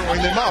was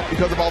throwing them out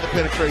because of all the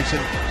penetration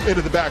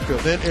into the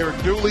backfield. Then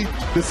Eric Dooley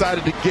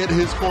decided to get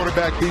his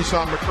quarterback,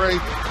 Deshaun McCray,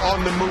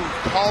 on the move,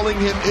 calling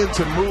him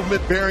into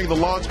movement, bearing the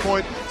launch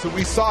point. So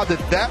we saw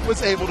that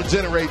was able to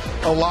generate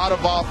a lot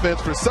of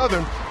offense for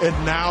Southern,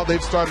 and now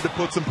they've started to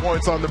put some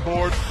points on the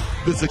board.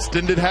 This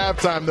extended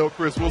halftime, though,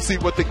 Chris, we'll see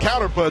what the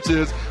counterpunch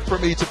is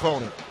from each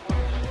opponent.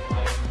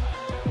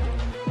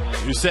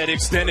 You said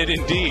extended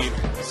indeed.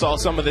 Saw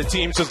some of the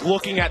teams just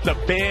looking at the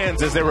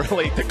bands as they were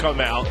late to come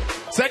out.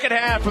 Second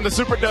half from the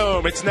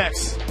Superdome. It's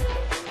next.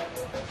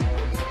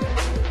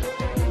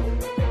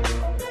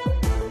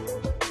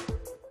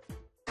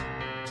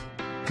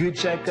 Good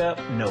checkup?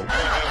 No.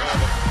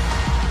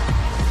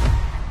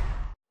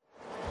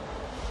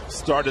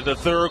 Started the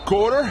third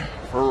quarter.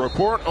 For a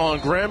report on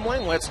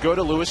Grambling, let's go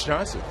to Lewis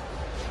Johnson.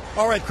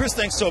 All right, Chris,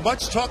 thanks so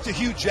much. Talked to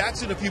Hugh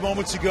Jackson a few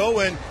moments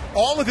ago, and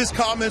all of his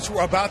comments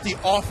were about the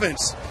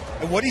offense.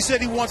 And what he said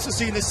he wants to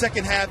see in the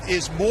second half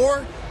is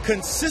more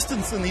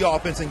consistency in the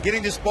offense and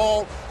getting this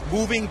ball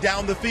moving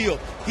down the field.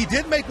 He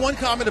did make one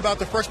comment about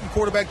the freshman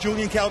quarterback,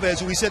 Julian Calvez,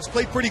 who he said has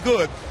played pretty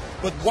good.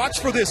 But watch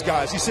for this,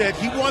 guys. He said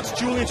he wants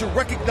Julian to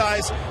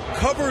recognize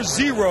cover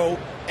zero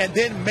and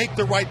then make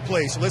the right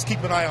play. So let's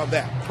keep an eye on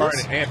that. All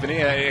right,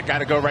 Anthony, I got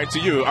to go right to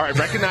you. All right,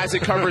 recognize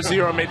it, cover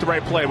zero, and make the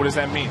right play. What does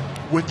that mean?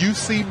 When you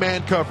see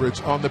man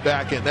coverage on the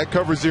back end, that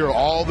cover zero,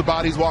 all the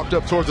bodies walked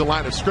up towards the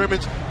line of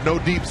scrimmage, no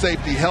deep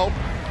safety help,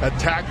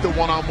 attack the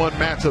one-on-one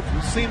matchup.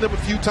 We've seen them a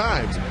few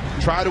times.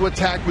 Try to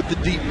attack with the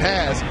deep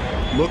pass.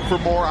 Look for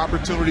more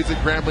opportunities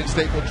that Grambling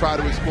State will try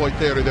to exploit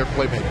there to their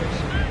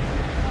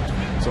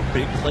playmakers. Some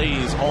big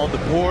plays on the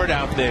board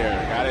out there.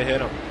 Got to hit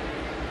them.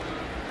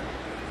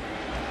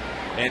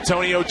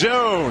 Antonio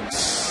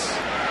Jones.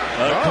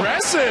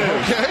 Aggressive.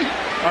 Okay.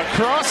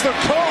 Across the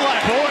goal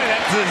line. Boy,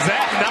 does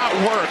that not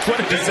work? What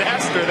a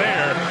disaster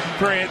there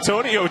for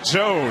Antonio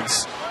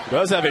Jones.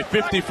 Does have a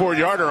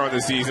 54-yarder on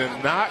the season.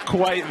 Not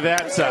quite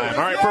that time.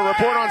 All right, for a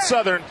report on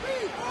Southern,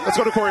 let's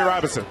go to Corey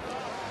Robinson.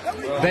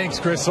 Thanks,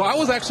 Chris. So I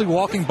was actually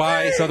walking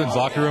by Southern's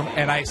locker room,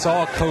 and I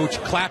saw a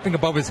coach clapping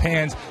above his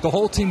hands. The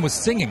whole team was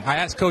singing. I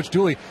asked Coach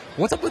Dooley,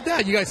 what's up with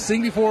that? You guys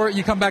sing before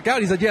you come back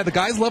out? He said, yeah, the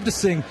guys love to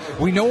sing.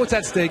 We know what's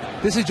at stake.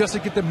 This is just to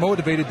get them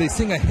motivated. They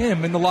sing a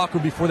hymn in the locker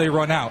room before they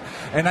run out.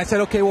 And I said,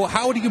 okay, well,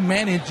 how do you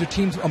manage your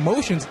team's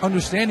emotions,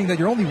 understanding that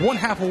you're only one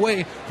half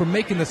away from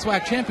making the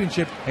SWAC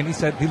championship? And he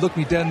said, he looked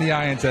me dead in the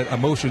eye and said,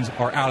 emotions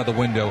are out of the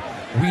window.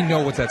 We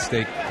know what's at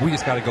stake. We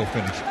just got to go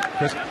finish.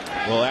 Chris?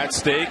 Well, at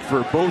stake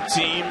for both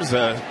teams,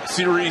 a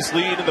series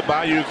lead in the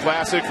Bayou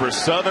Classic for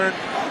Southern.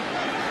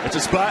 It's a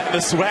spot in the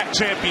SWAC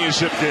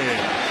championship game.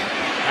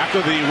 After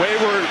the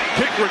wayward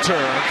kick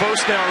return,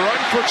 first down run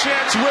for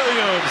Chance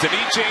Williams, and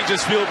he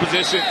changes field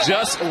position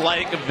just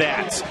like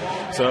that.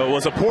 So it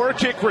was a poor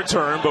kick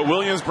return, but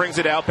Williams brings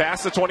it out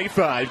past the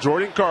 25.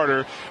 Jordan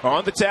Carter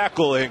on the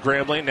tackle, and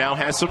Grambling now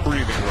has some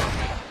breathing room.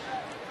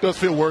 Does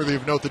feel worthy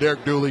of note that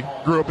Eric Dooley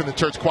grew up in the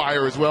church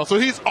choir as well. So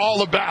he's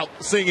all about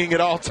singing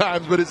at all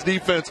times, but his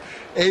defense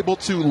able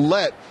to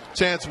let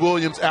Chance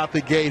Williams out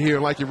the gate here.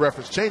 And like you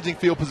referenced, changing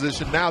field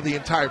position, now the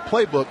entire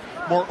playbook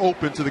more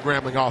open to the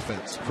Grambling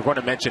offense. If we're going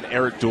to mention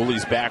Eric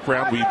Dooley's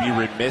background, we'd be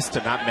remiss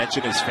to not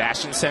mention his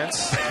fashion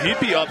sense.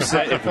 He'd be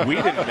upset if we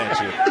didn't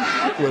mention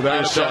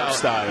without his sharp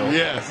style.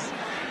 Yes.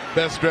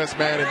 Best dressed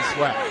man in the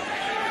SWAC.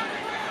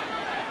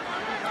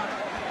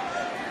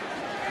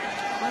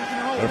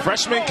 The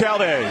freshman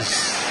Calvez.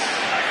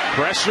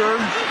 Pressure,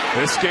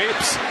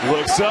 escapes,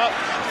 looks up,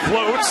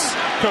 floats,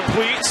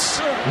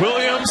 completes.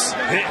 Williams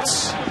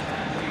hits.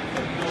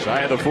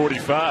 Shy of the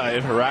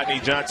 45, Rodney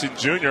Johnson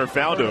Jr.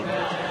 found him.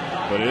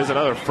 But it is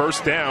another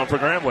first down for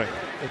Grambling.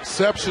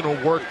 Exceptional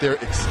work there,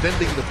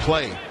 extending the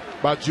play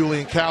by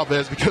Julian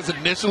Calvez, because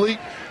initially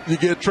you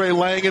get Trey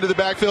Lang into the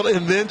backfield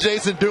and then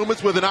Jason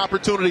Dumas with an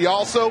opportunity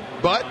also.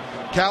 But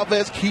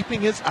Calvez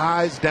keeping his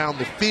eyes down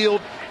the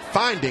field,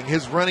 finding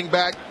his running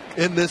back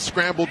in this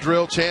scramble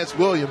drill. Chance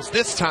Williams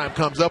this time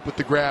comes up with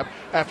the grab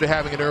after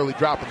having an early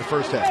drop in the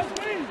first half.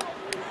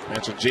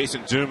 Mentioned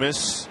Jason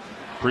Dumas,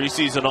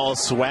 preseason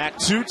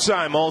All-SWAC,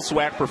 two-time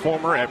All-SWAC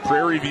performer at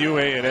Prairie View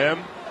A&M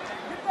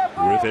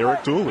with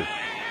Eric Dooley.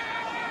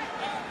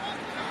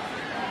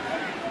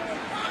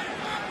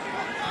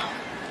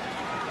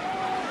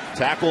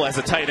 Tackle as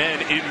a tight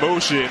end in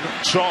motion.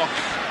 Chalk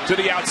to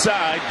the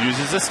outside,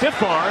 uses a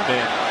stiff arm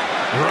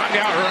and run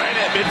out right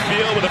at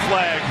midfield with a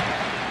flag.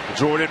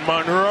 Jordan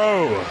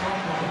Monroe.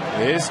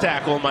 His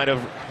tackle might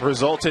have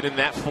resulted in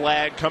that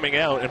flag coming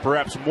out and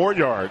perhaps more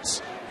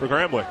yards for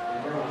Grambling.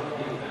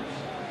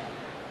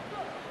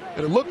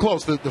 And it looked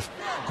close. The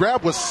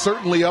grab was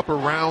certainly up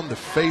around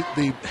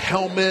the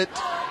helmet,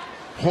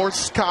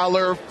 horse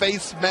collar,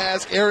 face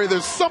mask area.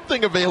 There's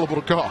something available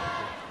to call.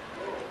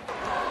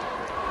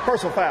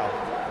 Personal foul.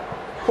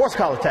 Horse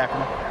collar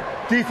tackle.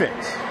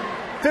 Defense.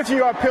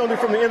 15-yard penalty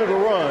from the end of the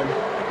run.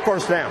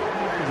 First down.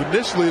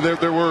 Initially,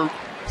 there were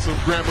some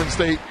Grambling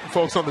State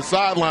folks on the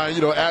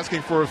sideline,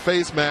 asking for a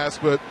face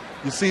mask, but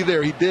you see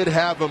there he did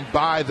have him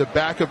by the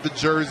back of the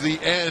jersey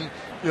and,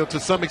 to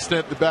some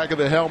extent the back of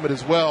the helmet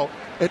as well.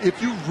 And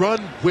if you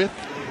run with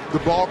the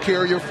ball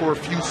carrier for a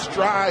few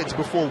strides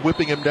before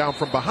whipping him down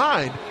from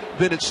behind,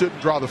 then it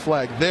shouldn't draw the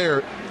flag.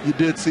 There, you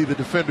did see the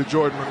defender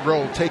Jordan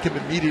Monroe take him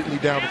immediately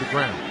down to the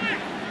ground.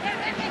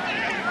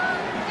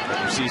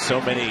 You see so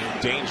many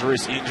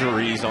dangerous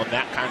injuries on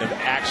that kind of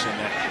action,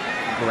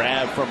 that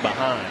grab from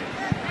behind.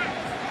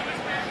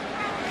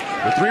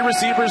 With three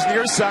receivers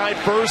near side,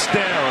 first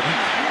down.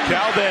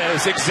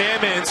 Calvez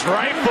examines,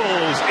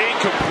 rifles,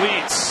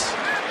 incompletes.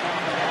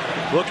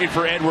 Looking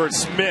for Edward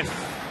Smith.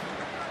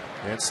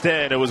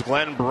 Instead, it was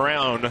Glenn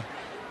Brown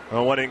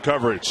on one in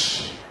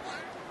coverage.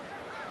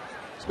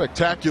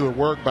 Spectacular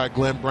work by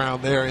Glenn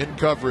Brown there in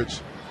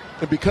coverage.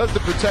 And because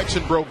the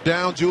protection broke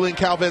down, Julian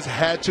Calvez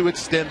had to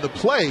extend the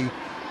play.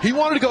 He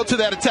wanted to go to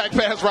that attack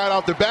pass right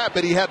off the bat,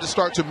 but he had to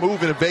start to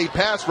move and evade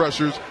pass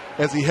rushers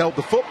as he held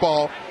the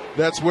football.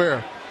 That's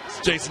where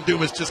Jason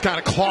Dumas just kind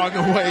of clawing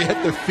away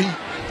at the feet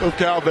of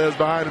Calvez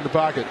behind in the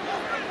pocket.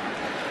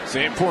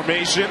 Same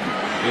formation.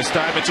 This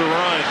time it's a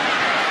run.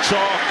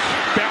 Chalk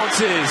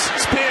bounces,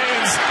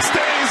 spins,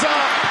 stays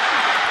up,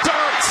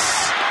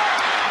 darts.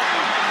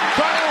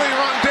 Finally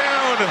run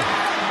down.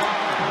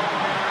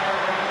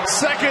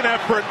 Second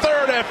effort,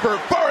 third effort,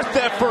 fourth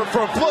effort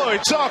from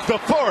Floyd Chalk, the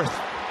fourth.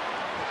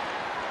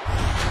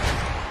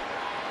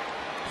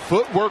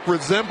 Footwork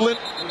resemblant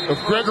of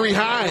Gregory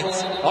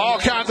Hines. All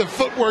kinds of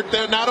footwork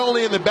there, not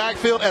only in the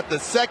backfield at the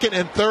second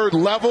and third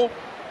level.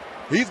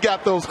 He's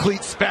got those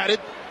cleats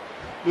spatted,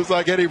 just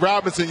like Eddie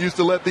Robinson used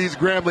to let these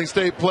Grambling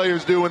State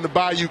players do in the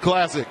Bayou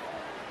Classic.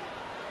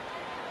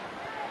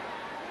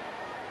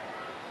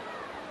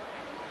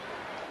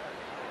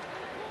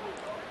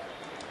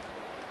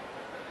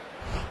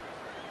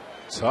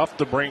 Tough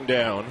to bring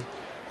down.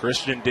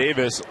 Christian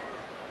Davis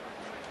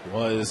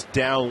was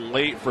down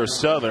late for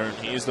Southern.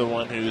 He's the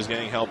one who's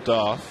getting helped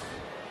off.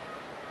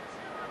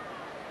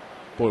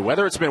 Boy,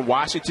 whether it's been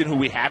Washington, who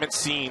we haven't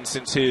seen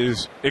since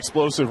his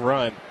explosive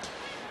run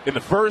in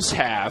the first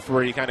half,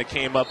 where he kind of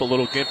came up a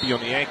little gimpy on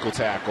the ankle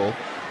tackle,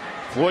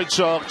 Floyd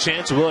Chalk,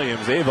 Chance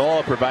Williams, they've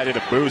all provided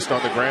a boost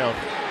on the ground.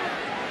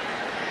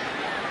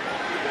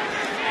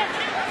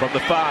 From the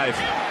 5.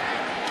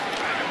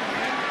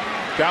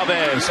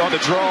 Galvez on the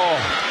draw.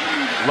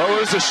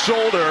 Lowers the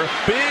shoulder.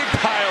 Big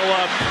pile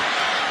up.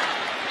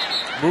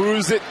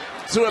 Moves it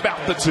to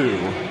about the 2.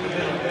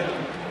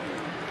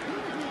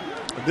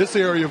 This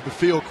area of the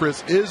field,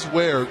 Chris, is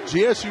where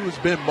GSU has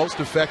been most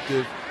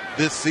effective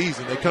this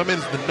season. They come in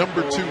as the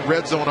number 2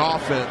 red zone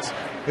offense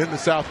in the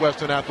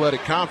Southwestern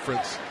Athletic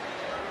Conference.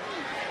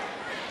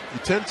 You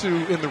tend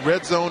to, in the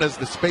red zone, as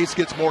the space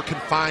gets more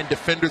confined,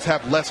 defenders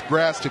have less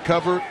grass to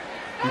cover.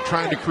 You're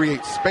trying to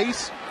create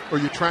space, or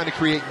you're trying to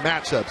create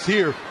matchups.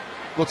 Here,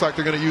 looks like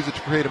they're going to use it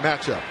to create a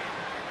matchup.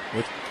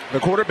 With the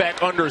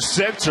quarterback under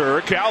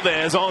center,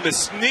 Galvez on the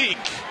sneak.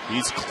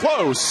 He's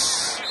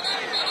close.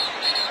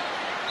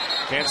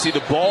 Can't see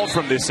the ball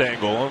from this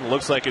angle.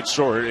 Looks like it's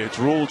short. It's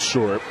ruled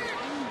short.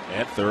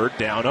 And 3rd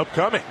down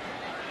upcoming.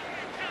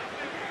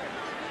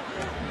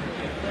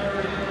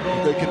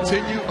 They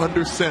continue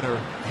under center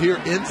here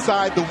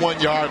inside the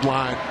 1-yard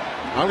line.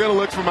 I'm going to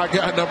look for my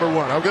guy number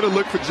 1. I'm going to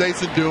look for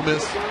Jason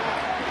Dumas,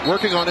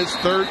 working on his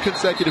 3rd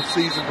consecutive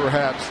season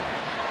perhaps,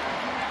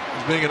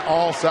 as being an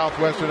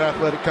all-Southwestern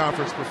Athletic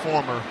Conference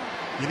performer.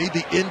 You need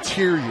the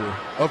interior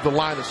of the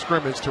line of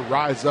scrimmage to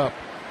rise up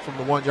from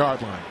the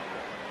 1-yard line.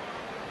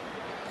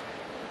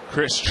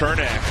 Chris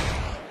Chernak.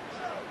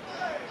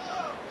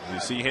 You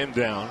see him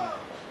down,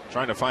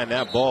 trying to find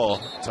that ball.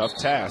 Tough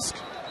task.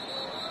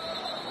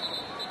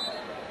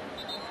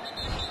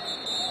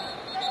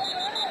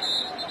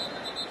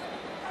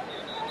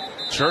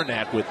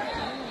 Chernak with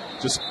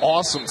just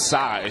awesome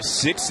size,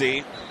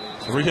 6'8",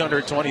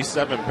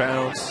 327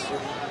 pounds.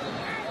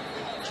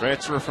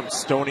 Transfer from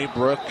Stony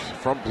Brook,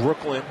 from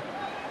Brooklyn.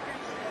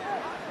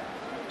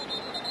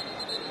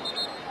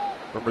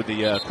 Remember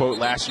the quote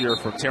last year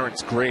from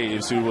Terrence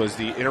Graves, who was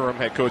the interim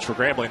head coach for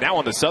Grambling, now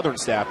on the Southern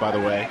staff, by the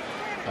way,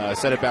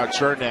 said about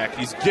Chernak,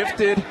 he's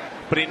gifted,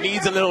 but he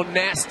needs a little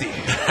nasty.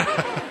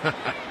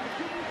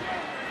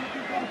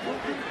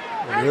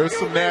 There's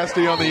some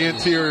nasty on the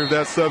interior of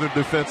that Southern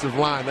defensive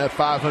line. That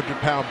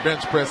 500-pound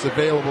bench press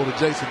available to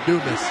Jason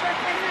Dumas.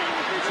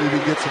 See if he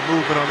gets some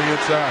movement on the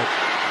inside.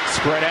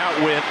 Spread out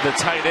with the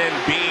tight end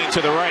Bean to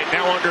the right,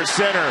 now under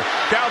center.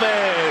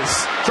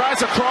 Galvez tries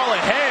to crawl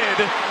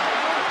ahead.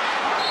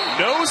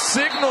 No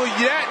signal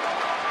yet.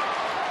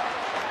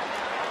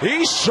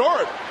 He's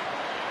short.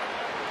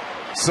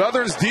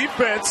 Southern's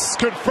defense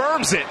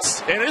confirms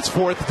it, and it's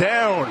 4th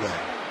down.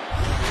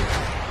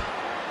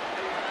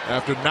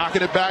 After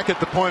knocking it back at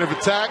the point of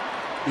attack,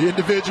 the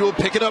individual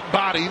picking up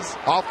bodies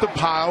off the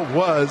pile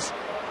was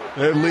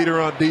their leader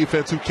on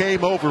defense, who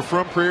came over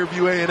from Prairie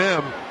View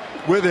A&M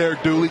with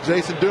Eric Dooley,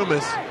 Jason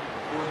Dumas.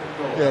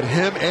 You had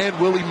him and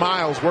Willie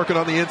Miles working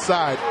on the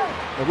inside.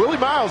 And Willie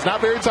Miles, not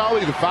very tall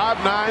either,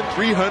 5'9",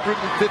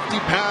 350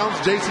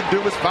 pounds. Jason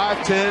Dumas,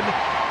 5'10",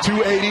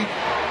 280.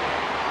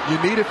 You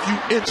need a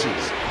few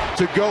inches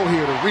to go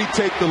here to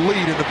retake the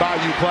lead in the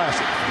Bayou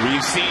Classic.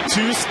 We've seen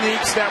 2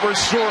 sneaks that were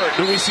short.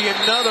 Do we see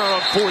another on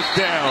 4th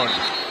down?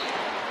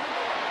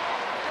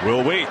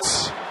 We'll wait.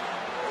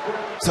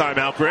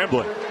 Timeout,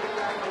 Grambling.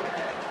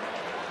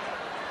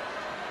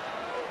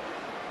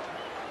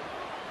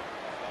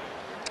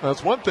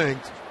 That's one thing.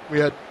 We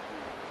had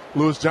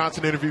Lewis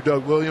Johnson interview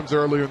Doug Williams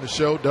earlier in the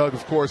show. Doug,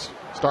 of course,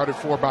 started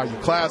 4 Bayou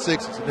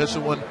Classics, his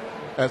initial one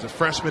as a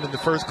freshman in the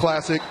first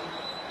Classic.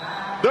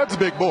 Doug's a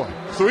big boy.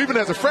 So even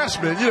as a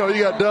freshman, you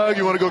got Doug,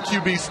 you want to go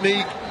QB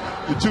sneak,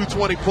 you're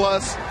 220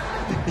 plus.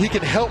 He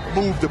can help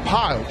move the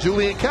pile.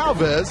 Julian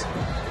Calvez,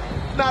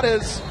 not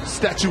as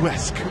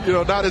statuesque,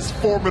 not as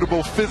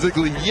formidable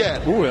physically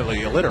yet. Ooh,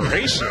 the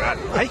alliteration. I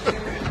like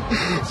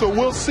it. So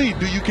we'll see.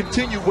 Do you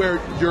continue where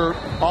your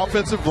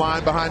offensive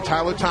line behind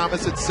Tyler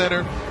Thomas at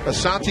center,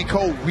 Ashanti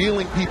Cole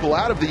reeling people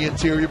out of the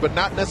interior, but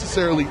not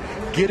necessarily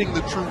getting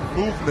the true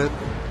movement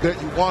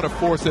that you want to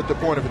force at the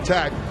point of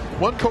attack?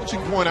 One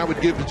coaching point I would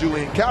give to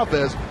Julian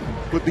Calvez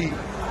would be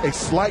a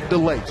slight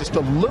delay, just a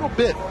little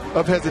bit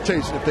of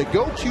hesitation. If they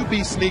go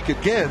QB sneak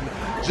again,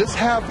 just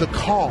have the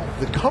calm,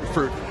 the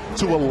comfort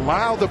to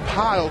allow the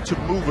pile to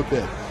move a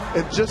bit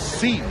and just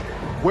see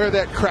where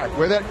that crack,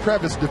 where that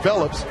crevice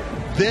develops,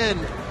 then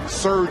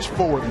surge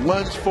forward,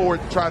 lunge forward,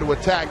 try to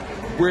attack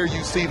where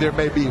you see there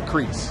may be a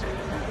crease.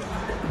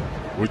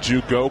 Would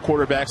you go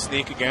quarterback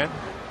sneak again?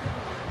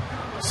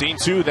 Seen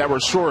 2 that were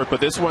short,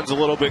 but this one's a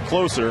little bit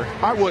closer.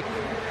 I would.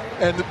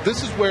 And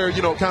this is where,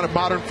 kind of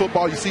modern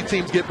football, you see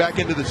teams get back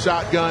into the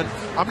shotgun.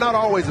 I'm not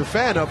always a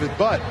fan of it,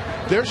 but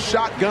their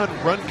shotgun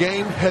run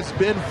game has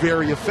been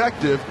very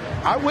effective.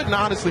 I wouldn't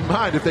honestly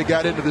mind if they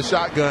got into the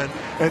shotgun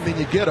and then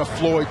you get a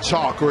Floyd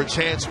Chalk or a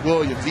Chance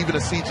Williams, even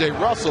a C.J.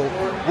 Russell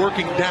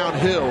working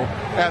downhill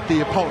at the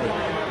opponent.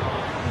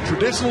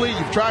 Traditionally,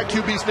 you've tried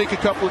QB sneak a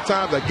couple of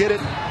times. I get it.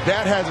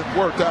 That hasn't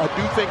worked. I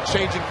do think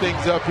changing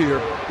things up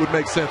here would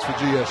make sense for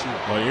GSU.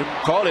 Well, you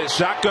called it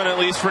shotgun at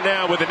least for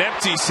now with an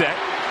empty set.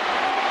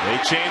 They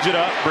change it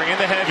up, bring in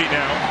the heavy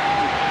now.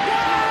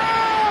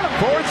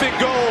 4th and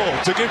goal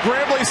to give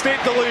Grambling State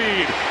the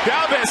lead.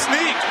 Galvez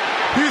sneak.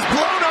 He's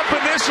blown up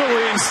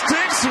initially,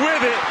 sticks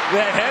with it.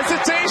 The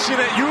hesitation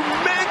that you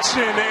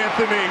mentioned,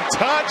 Anthony.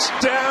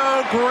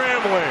 Touchdown,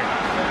 Grambling.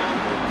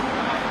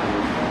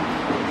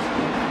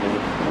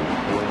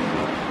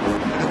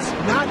 It's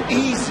not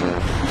easy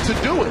to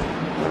do it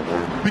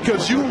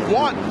because you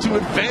want to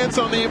advance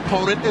on the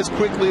opponent as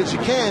quickly as you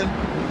can.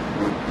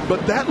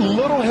 But that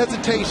little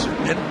hesitation,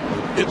 and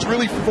it's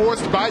really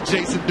forced by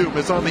Jason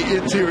Dumas on the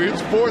interior.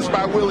 It's forced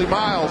by Willie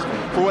Miles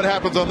for what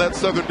happens on that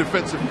Southern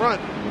defensive front.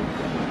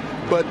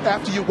 But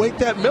after you wait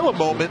that milli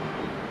moment,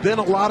 then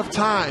a lot of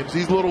times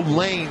these little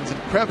lanes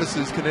and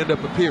crevices can end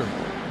up appearing.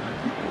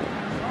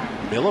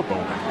 Milli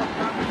moment.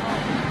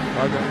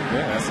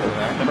 Yeah,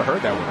 I've never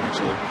heard that one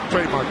actually.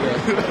 Trademark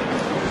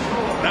that.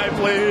 9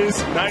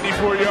 plays,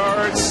 94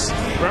 yards.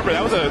 Remember,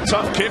 that was a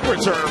tough kick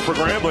return for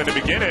Grambling to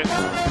begin it.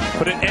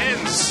 But it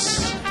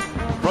ends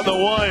from the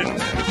 1.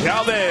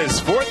 Galvez,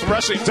 4th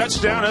rushing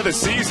touchdown of the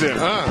season.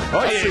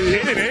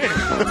 Hit it in.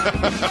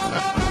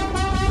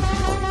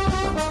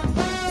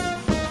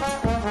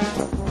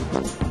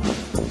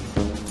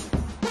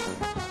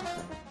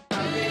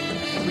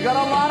 We got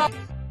a lot of...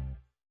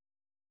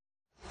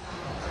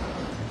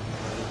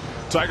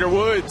 Tiger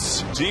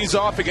Woods tees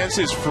off against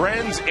his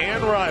friends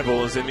and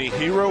rivals in the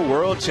Hero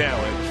World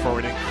Challenge for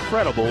an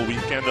incredible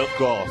weekend of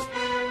golf.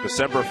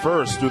 December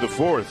 1st through the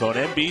 4th on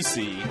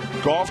NBC,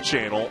 Golf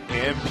Channel,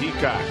 and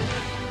Peacock.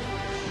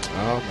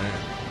 Oh, man.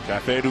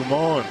 Cafe du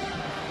Monde.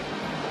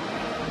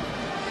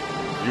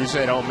 You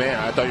said, oh, man,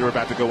 I thought you were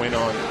about to go in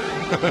on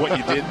what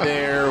you did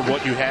there,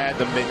 what you had,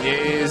 the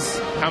beignets,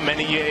 how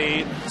many you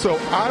ate. So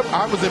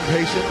I was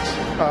impatient.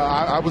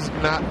 I was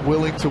not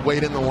willing to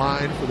wait in the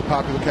line for the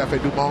popular Cafe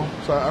du Monde.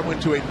 So I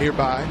went to a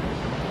nearby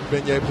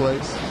beignet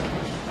place.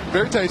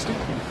 Very tasty.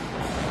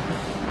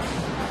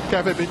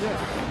 Cafe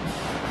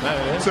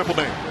Beignet. Simple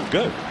name.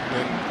 Good.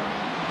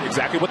 And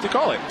exactly what they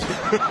call it.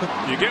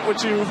 You get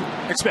what you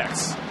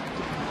expect.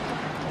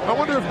 I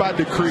wonder if by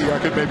decree I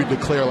could maybe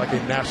declare like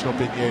a National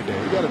Beignet Day.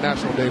 We got a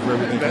national day for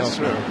everything else.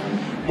 That's true.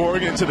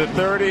 Morgan to the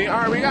 30. All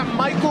right, we got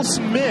Michael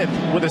Smith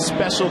with a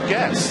special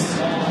guest.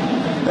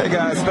 Hey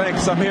guys,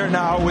 thanks. I'm here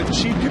now with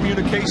Chief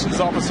Communications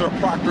Officer of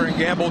Procter &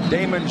 Gamble,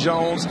 Damon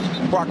Jones.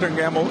 Procter &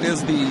 Gamble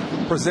is the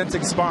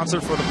presenting sponsor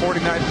for the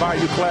 49th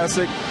Bayou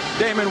Classic.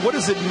 Damon, what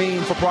does it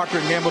mean for Procter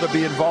 & Gamble to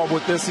be involved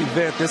with this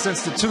event, this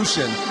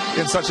institution,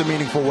 in such a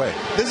meaningful way?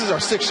 This is our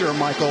 6th year,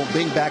 Michael,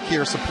 being back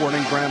here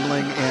supporting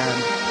Grambling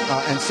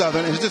and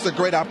Southern. It's just a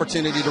great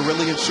opportunity to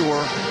really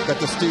ensure that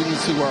the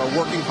students who are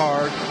working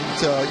hard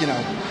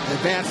to,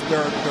 advance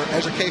their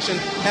education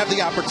have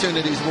the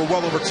opportunities. We're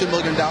well over $2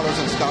 million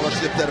in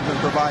scholarships that have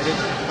been provided.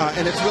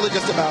 And it's really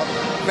just about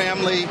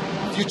family,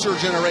 future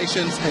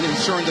generations, and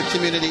ensuring the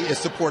community is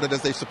supported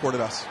as they've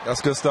supported us. That's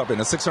good stuff. And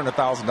a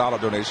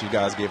 $600,000 donation you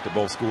guys gave to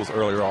both schools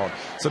earlier on.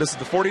 So this is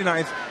the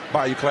 49th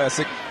Bayou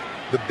Classic.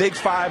 The big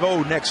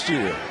 5-0 next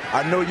year.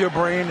 I know your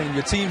brain and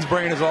your team's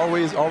brain is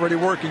already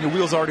working. Your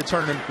wheels are already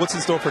turning. What's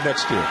in store for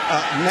next year?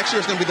 Next year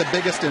is going to be the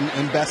biggest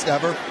and best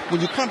ever.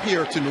 When you come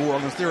here to New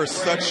Orleans, there is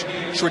such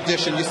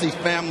tradition. You see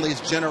families,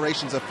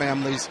 generations of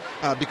families,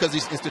 because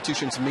these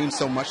institutions mean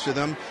so much to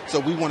them. So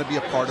we want to be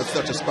a part of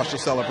such a special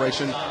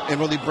celebration and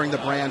really bring the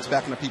brands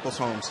back into people's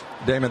homes.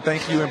 Damon,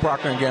 thank you and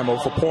Procter & Gamble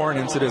for pouring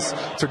into this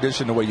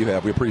tradition the way you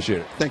have. We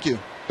appreciate it. Thank you.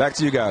 Back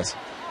to you guys.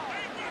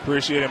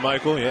 Appreciate it,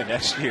 Michael. Yeah,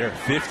 next year,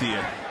 50.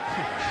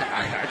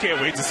 I can't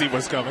wait to see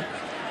what's coming.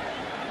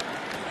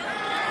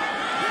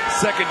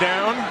 2nd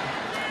down.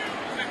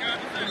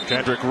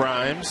 Kendrick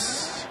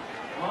Rhymes,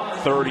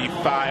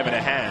 35 and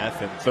a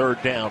half, and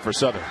 3rd down for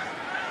Southern.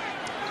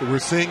 So we're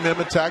seeing them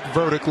attack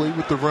vertically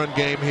with the run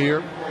game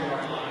here.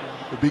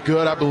 It would be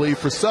good, I believe,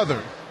 for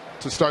Southern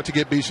to start to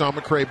get Bichon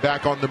McCray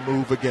back on the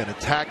move again.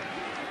 Attack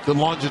the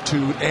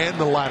longitude and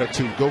the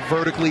latitude. Go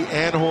vertically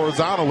and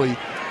horizontally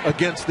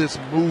against this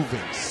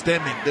moving,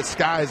 stemming,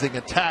 disguising,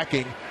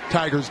 attacking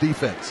Tigers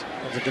defense.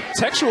 To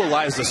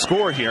contextualize the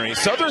score here,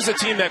 Southern's a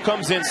team that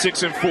comes in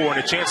 6-4 and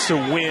a chance to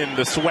win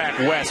the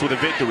SWAC West with a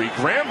victory.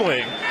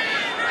 Grambling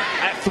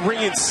at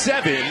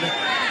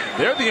 3-7,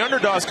 they're the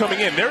underdogs coming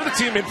in. They're the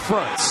team in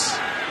front.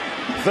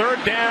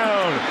 3rd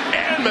down,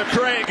 and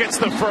McCray gets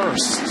the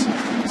first.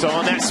 So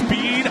on that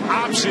speed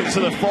option to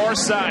the far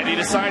side, he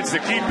decides to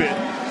keep it.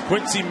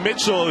 Quincy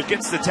Mitchell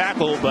gets the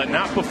tackle, but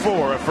not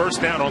before a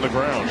 1st down on the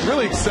ground.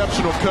 Really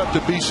exceptional cut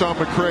that Bichon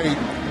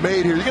McCray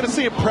made here. You're going to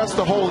see him press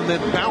the hole and then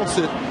bounce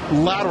it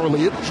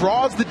laterally. It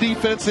draws the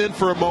defense in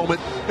for a moment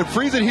and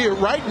frees it here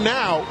right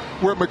now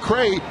where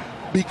McCray,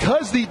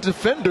 because the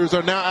defenders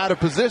are now out of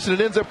position,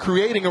 it ends up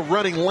creating a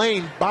running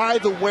lane by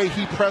the way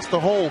he pressed the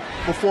hole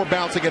before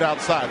bouncing it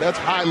outside. That's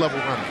high-level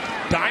running.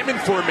 Diamond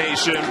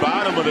formation,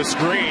 bottom of the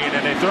screen,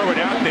 and they throw it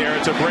out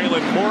there to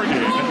Braylon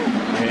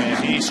Morgan.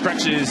 And he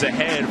stretches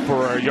ahead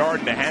for 1.5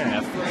 yards.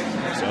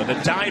 So the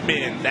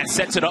diamond, that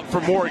sets it up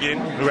for Morgan,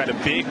 who had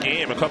a big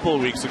game a couple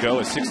of weeks ago,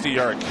 a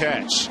 60-yard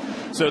catch.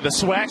 So the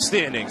SWAC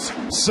standings,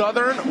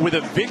 Southern with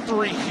a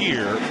victory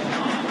here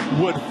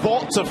would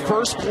vault to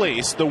first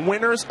place. The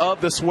winners of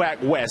the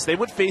SWAC West, they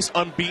would face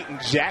unbeaten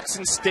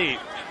Jackson State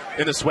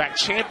in the SWAC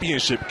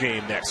championship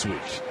game next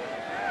week.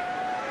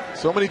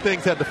 So many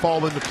things had to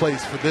fall into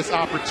place for this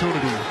opportunity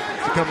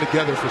to come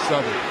together for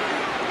Southern.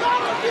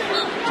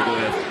 To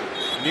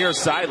the near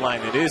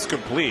sideline, it is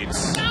complete.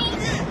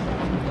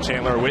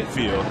 Chandler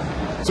Whitfield.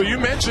 So you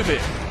mentioned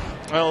it.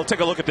 Well, take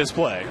a look at this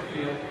play.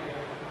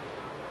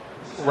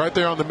 Right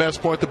there on the mesh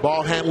point, the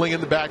ball handling in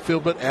the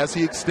backfield, but as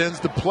he extends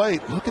the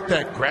plate, look at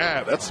that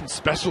grab. That's some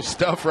special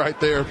stuff right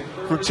there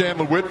from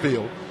Chandler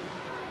Whitfield.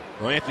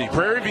 Well, Anthony,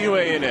 Prairie View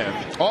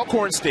A&M,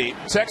 Alcorn State,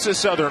 Texas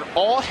Southern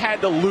all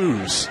had to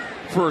lose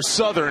for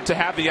Southern to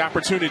have the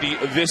opportunity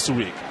this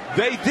week.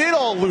 They did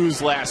all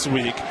lose last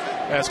week.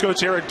 As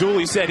Coach Eric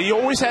Dooley said, he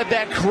always had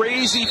that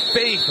crazy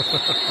faith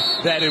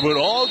that it would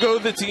all go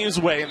the team's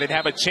way and they'd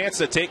have a chance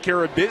to take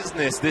care of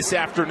business this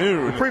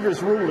afternoon. The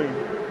previous ruling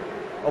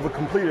of a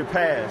completed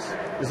pass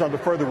is under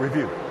further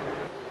review.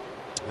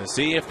 Let's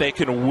see if they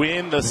can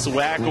win the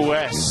SWAC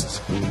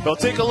West. They'll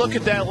take a look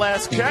at that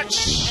last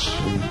catch.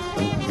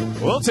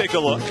 We'll take a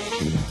look.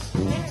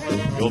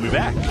 We'll be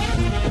back.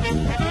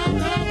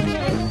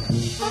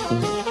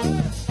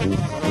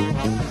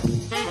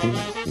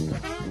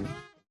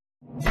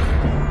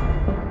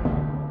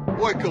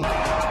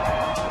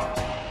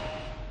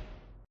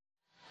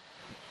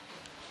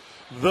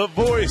 The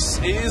Voice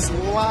is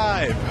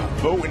live.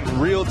 Vote in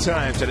real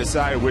time to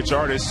decide which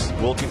artists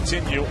will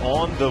continue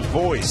on The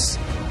Voice.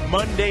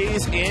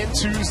 Mondays and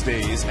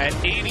Tuesdays at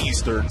 8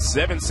 Eastern,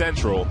 7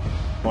 Central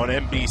on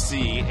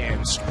NBC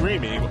and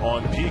streaming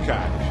on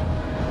Peacock.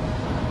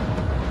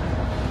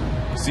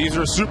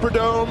 Caesar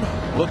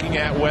Superdome looking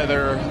at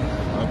whether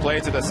a play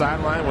to the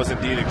sideline was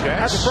indeed a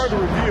catch. After further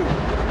review,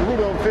 the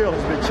rule on the field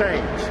has been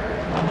changed.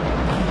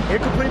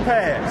 Incomplete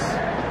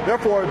pass.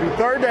 Therefore, it would be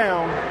 3rd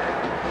down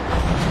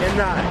and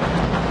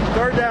 9.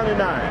 3rd down and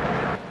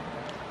 9.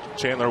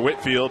 Chandler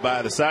Whitfield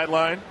by the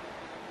sideline.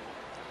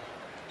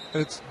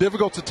 And it's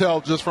difficult to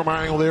tell just from our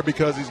angle there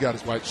because he's got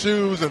his white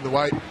shoes and the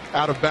white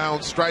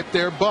out-of-bounds stripe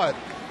there, but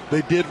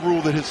they did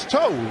rule that his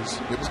toes,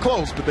 it was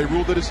close, but they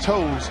ruled that his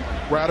toes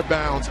were out of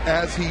bounds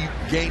as he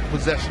gained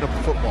possession of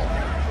the football.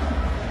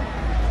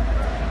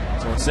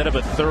 So instead of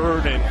a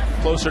 3rd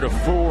and closer to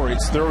 4,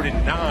 it's 3rd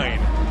and 9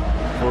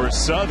 for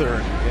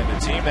Southern. And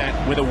the team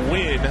that, with a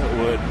win,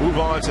 would move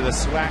on to the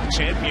SWAC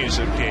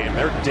championship game.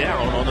 They're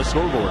down on the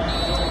scoreboard.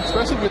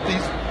 Especially with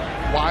these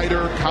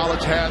wider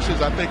college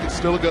hashes, I think it's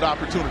still a good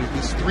opportunity.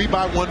 This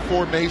 3-by-1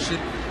 formation,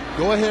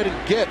 go ahead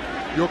and get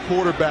your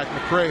quarterback,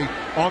 McCray,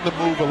 on the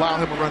move, allow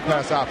him a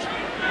run-pass option.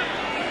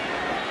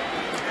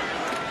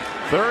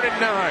 3rd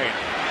and 9.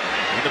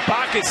 And the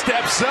pocket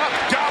steps up,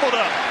 gobbled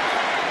up.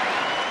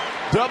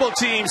 Double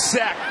team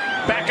sack,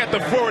 back at the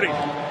 40.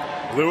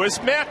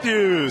 Lewis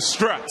Matthews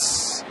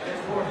struts.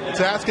 It's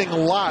asking a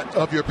lot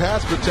of your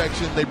pass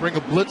protection. They bring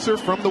a blitzer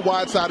from the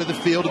wide side of the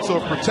field, and so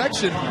if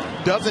protection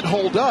doesn't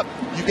hold up,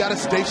 you've got a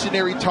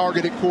stationary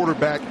targeted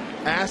quarterback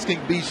asking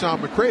Bichon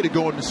McCray to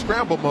go into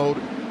scramble mode.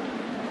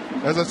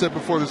 As I said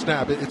before the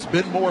snap, it's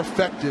been more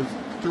effective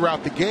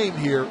throughout the game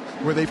here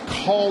where they've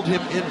called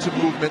him into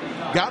movement,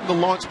 gotten the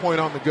launch point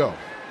on the go.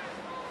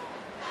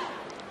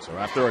 So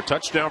after a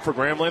touchdown for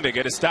Grambling, they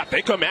get a stop.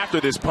 They come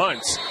after this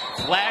punt.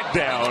 Flag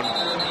down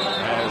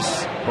as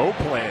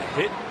Beauplan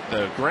hit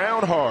the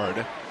ground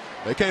hard.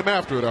 They came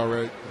after it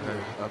already.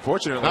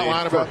 Unfortunately, not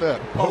lying about that.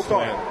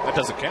 Beauplan, that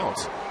doesn't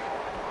count.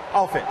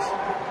 Offense.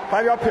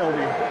 5-yard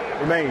penalty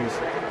remains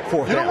 4th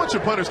down. You don't want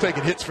your punters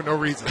taking hits for no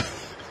reason.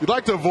 You'd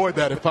like to avoid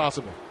that if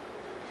possible.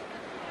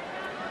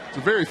 It's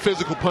a very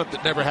physical punt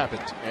that never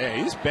happened. Yeah,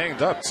 he's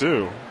banged up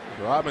too.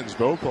 Robbins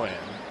Beauplan.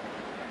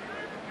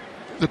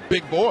 He's a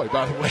big boy,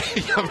 by the way.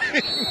 I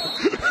mean,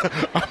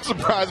 I'm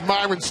surprised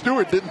Myron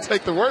Stewart didn't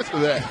take the worst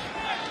of that.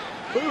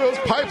 Look at those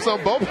pipes on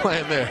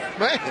Beauplan there,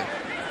 man.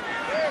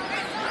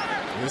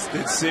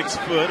 Listed 6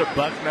 foot,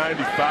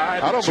 $195.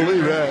 I don't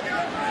believe that.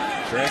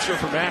 Transfer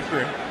from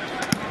Akron.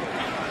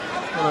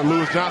 On the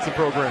Lewis Johnson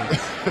program.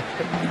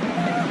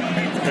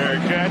 Fair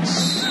catch.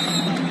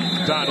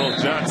 Donald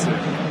Johnson.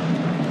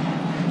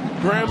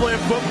 Grambling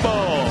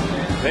football.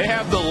 They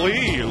have the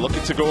lead,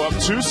 looking to go up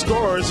 2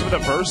 scores for the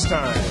first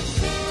time.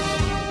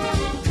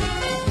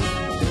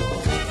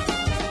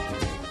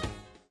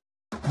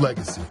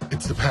 Legacy.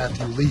 It's the path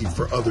you leave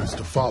for others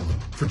to follow.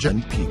 For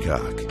Jen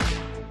Peacock.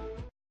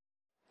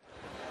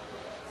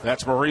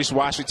 That's Maurice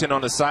Washington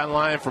on the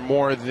sideline. For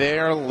more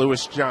there,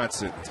 Lewis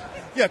Johnson.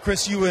 Yeah,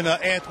 Chris, you and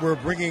Ant were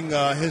bringing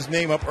his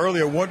name up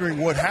earlier, wondering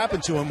what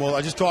happened to him. Well,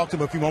 I just talked to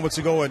him a few moments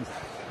ago, and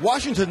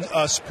Washington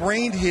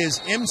sprained his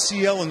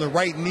MCL in the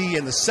right knee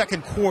in the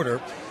 2nd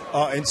quarter.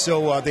 And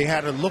so they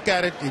had to look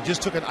at it. He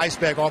just took an ice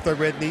bag off that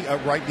right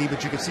knee,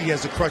 but you can see he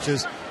has the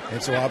crutches.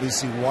 And so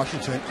obviously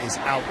Washington is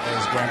out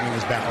as Grambling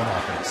is back on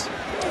offense.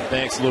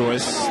 Thanks,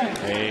 Lewis.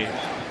 A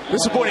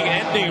Disappointing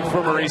ending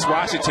for Maurice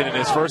Washington in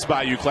his first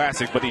Bayou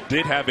Classic, but he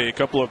did have a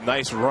couple of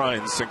nice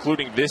runs,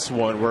 including this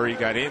one where he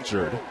got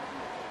injured.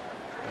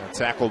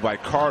 Tackled by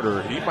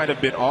Carter. He might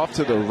have been off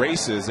to the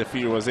races if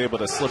he was able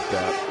to slip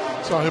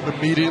that. Saw him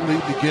immediately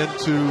begin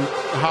to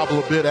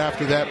hobble a bit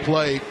after that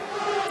play.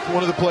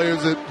 One of the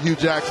players that Hugh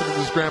Jackson and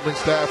the scrambling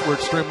staff were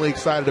extremely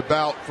excited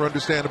about for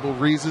understandable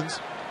reasons.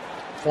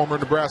 Former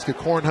Nebraska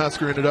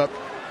Cornhusker ended up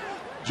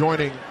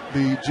joining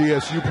the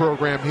GSU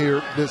program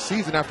here this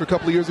season after a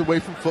couple of years away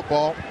from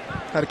football.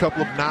 Had a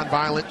couple of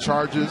nonviolent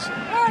charges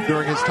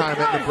during his time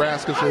at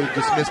Nebraska, so they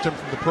dismissed him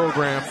from the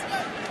program.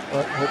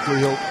 But hopefully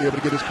he'll be able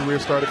to get his career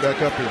started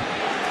back up here.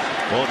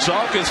 Well,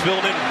 Chalk is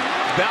filled in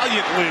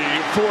valiantly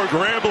for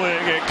Grambling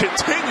and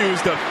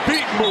continues the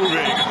feet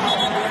moving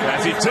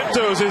as he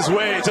tiptoes his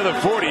way to the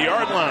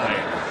 40-yard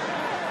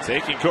line.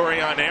 Taking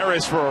Corian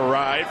Harris for a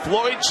ride.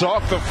 Floyd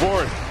Chalk the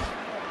fourth.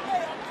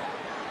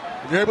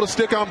 You're able to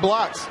stick on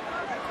blocks.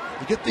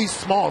 You get these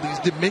small, these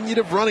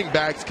diminutive running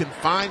backs can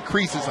find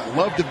creases. I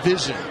love the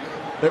vision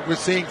that we're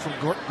seeing from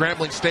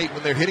Grambling State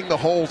when they're hitting the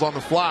holes on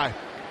the fly.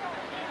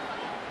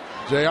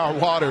 J.R.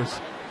 Waters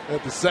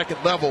at the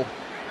second level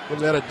with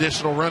that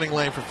additional running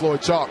lane for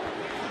Floyd Chalk.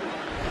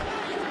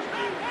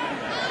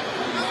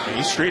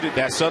 He's treated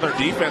that Southern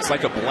defense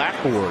like a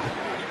blackboard.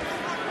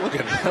 Look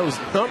at those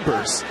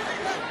numbers.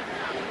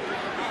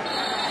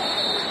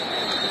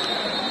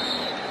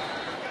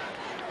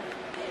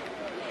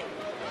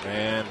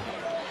 And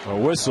a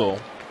whistle.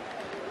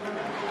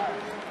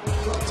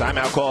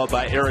 Timeout called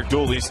by Eric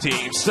Dooley's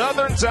team.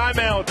 Southern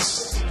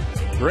timeouts.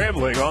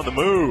 Grambling on the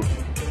move.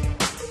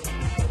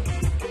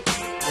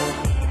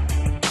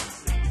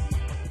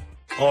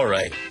 All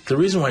right, the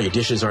reason why your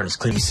dishes aren't as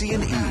clean as C&E,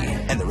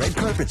 and the red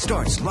carpet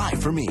starts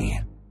live for me.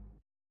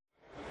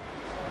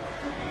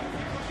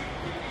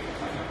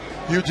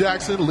 Hugh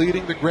Jackson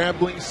leading the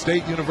Grambling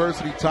State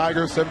University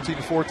Tigers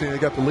 17-14. They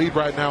got the lead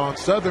right now on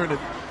Southern, and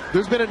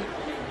there's been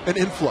an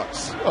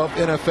influx of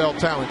NFL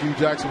talent. Hugh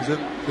Jackson was in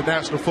the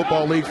National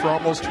Football League for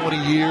almost 20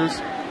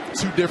 years.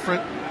 2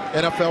 different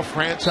NFL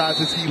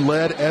franchises he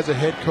led as a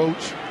head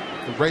coach,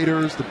 the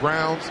Raiders, the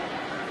Browns.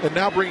 And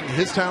now bringing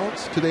his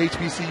talents to the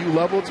HBCU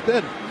level,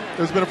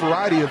 there's been a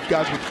variety of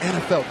guys with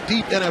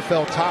deep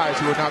NFL ties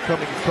who are now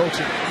coming and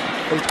coaching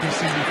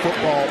HBCU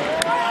football.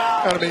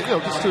 And I mean,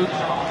 just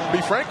to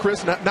be frank,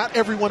 Chris, not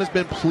everyone has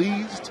been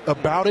pleased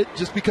about it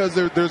just because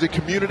there's a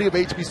community of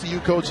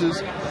HBCU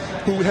coaches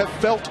who have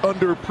felt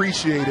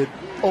underappreciated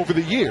over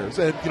the years.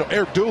 And,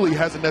 Eric Dooley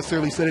hasn't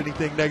necessarily said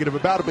anything negative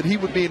about it, but he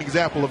would be an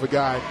example of a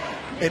guy,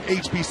 an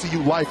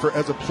HBCU lifer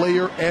as a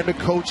player and a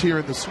coach here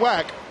in the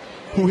SWAC,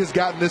 who has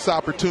gotten this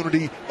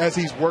opportunity as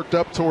he's worked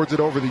up towards it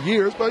over the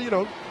years. But,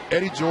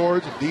 Eddie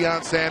George and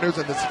Deion Sanders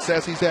and the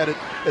success he's had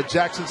at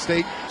Jackson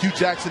State, Hugh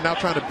Jackson now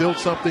trying to build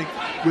something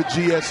with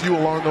GSU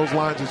along those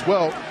lines as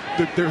well.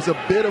 There's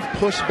a bit of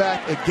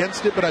pushback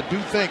against it, but I do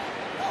think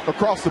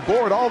across the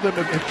board, all of them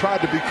have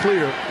tried to be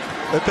clear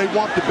that they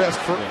want the best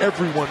for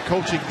everyone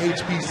coaching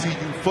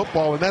HBCU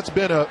football, and that's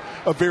been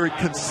a very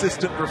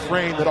consistent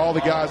refrain that all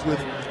the guys with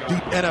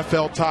deep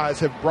NFL ties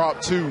have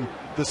brought to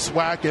the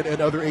SWAC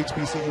and other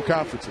HBCU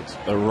conferences.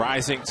 The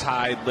rising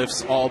tide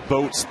lifts all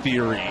boats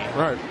theory.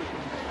 Right.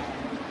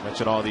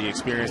 Mention all the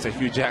experience that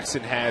Hugh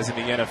Jackson has in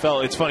the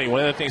NFL. It's funny,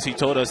 one of the things he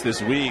told us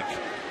this week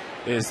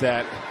is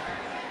that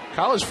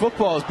college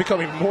football is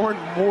becoming more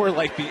and more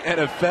like the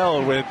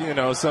NFL with,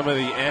 some of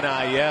the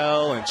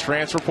NIL and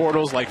transfer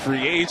portals like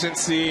free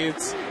agency.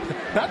 It's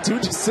not too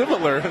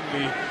dissimilar in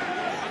the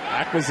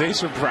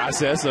acquisition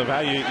process of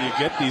how you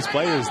get these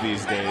players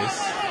these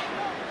days.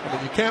 I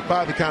mean, you can't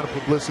buy the kind of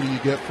publicity you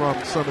get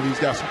from some of these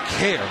guys who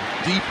care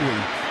deeply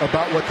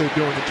about what they're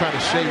doing and trying to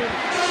shape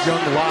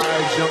young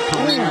lives, young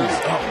careers.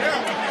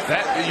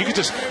 That you can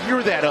just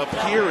hear that up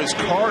here as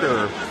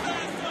Carter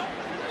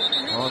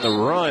on the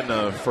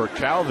run for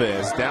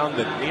Calvez down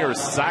the near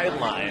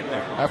sideline.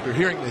 After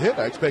hearing the hit,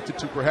 I expected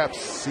to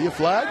perhaps see a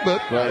flag, but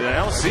I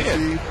don't see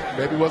it.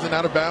 Maybe wasn't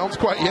out of bounds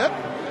quite yet.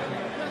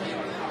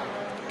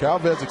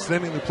 Calvez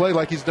extending the play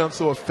like he's done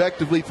so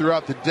effectively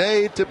throughout the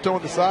day,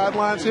 tiptoeing the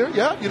sidelines here.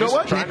 Yeah, you know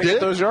what? Trying to get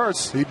those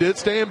yards. He did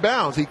stay in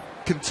bounds. He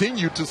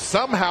continued to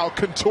somehow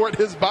contort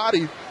his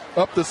body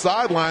up the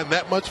sideline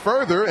that much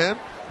further, and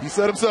he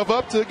set himself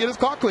up to get his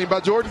clock cleaned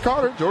by Jordan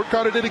Carter. Jordan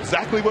Carter did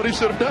exactly what he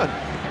should have done.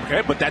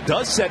 Okay, but that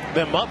does set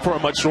them up for a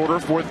much shorter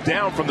 4th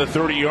down from the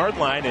 30-yard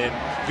line, and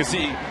you can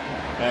see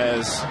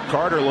as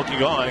Carter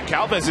looking on,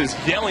 Calvez is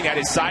yelling at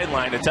his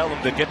sideline to tell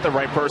him to get the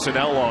right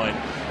personnel on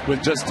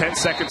with just 10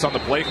 seconds on the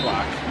play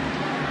clock.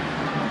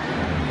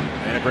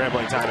 And a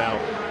Grambling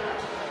timeout.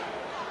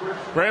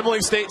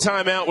 Grambling State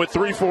timeout with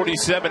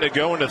 3:47 to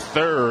go in the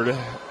 3rd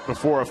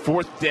before a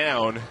 4th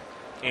down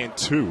and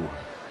 2.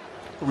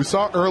 We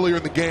saw earlier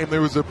in the game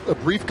there was a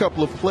brief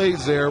couple of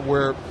plays there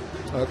where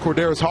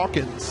Cordarius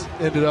Hawkins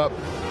ended up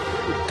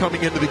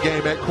coming into the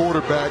game at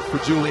quarterback for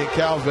Julian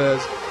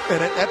Calvez.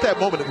 And at that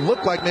moment, it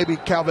looked like maybe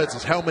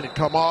Calvez's helmet had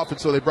come off, and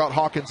so they brought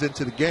Hawkins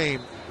into the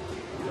game.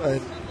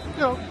 And,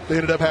 they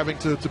ended up having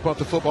to punt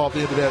the football at the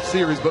end of that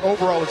series. But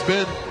overall, it's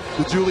been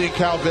the Julian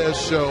Calvez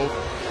show.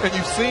 And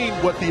you've seen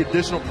what the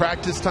additional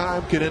practice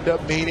time could end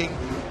up meaning.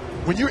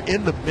 When you're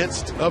in the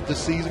midst of the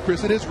season,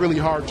 Chris, it is really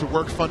hard to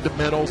work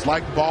fundamentals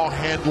like ball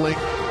handling,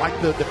 like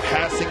the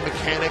passing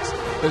mechanics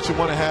that you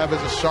want to have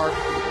as a sharp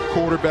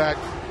quarterback.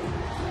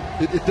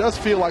 It does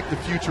feel like the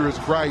future is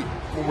bright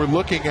when we're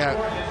looking at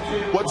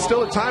what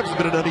still at times has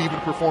been an uneven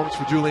performance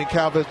for Julian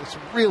Calvez, but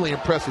some really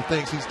impressive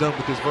things he's done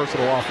with his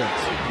versatile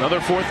offense.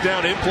 Another fourth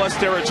down in plus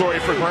territory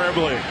for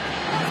Grambling,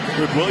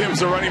 with Williams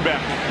the running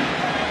back.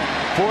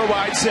 4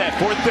 wide set,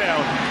 fourth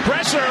down,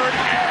 pressured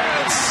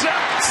and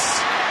sacked.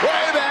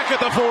 Way back at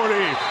the 40,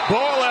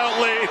 ball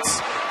out late.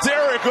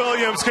 Derek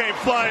Williams came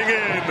flying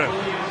in.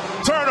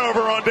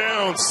 Turnover on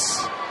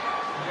downs.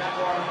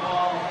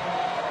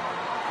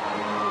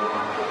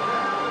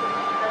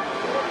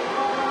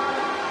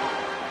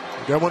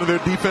 Got one of their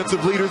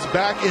defensive leaders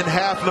back in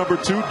half number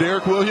 2.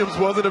 Derek Williams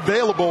wasn't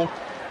available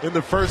in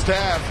the first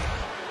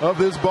half of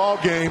this ball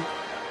game.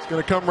 It's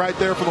going to come right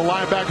there from the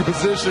linebacker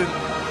position.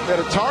 Had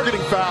a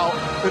targeting foul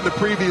in the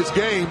previous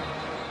game.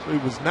 So he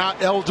was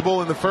not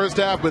eligible in the first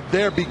half, but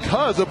there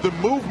because of the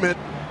movement.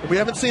 We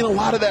haven't seen a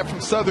lot of that from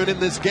Southern in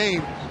this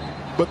game,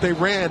 but they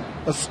ran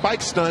a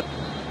spike stunt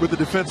with the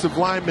defensive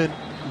lineman,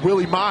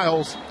 Willie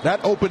Miles.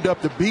 That opened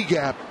up the B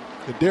gap,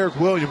 and Derek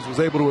Williams was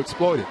able to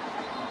exploit it.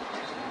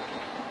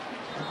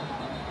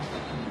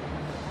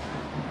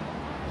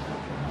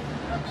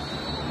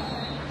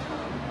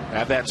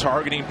 Had that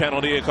targeting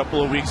penalty a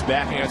couple of weeks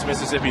back against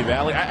Mississippi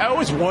Valley. I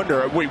always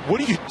wonder, wait, what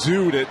do you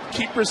do to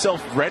keep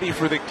yourself ready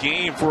for the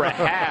game for a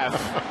half?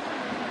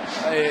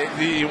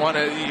 Do you want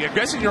to? I'm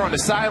guessing you're on the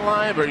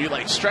sideline, but are you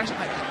like stretching?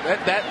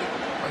 That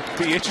I'd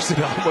be interested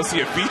to almost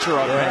see a feature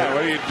on that.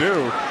 What do you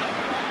do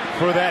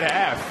for that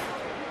half?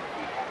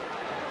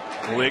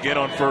 We'll get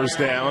on first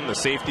down. The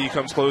safety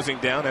comes closing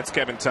down. That's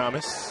Kevin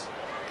Thomas.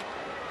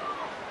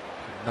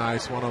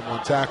 Nice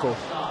one-on-one tackle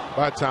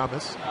by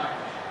Thomas.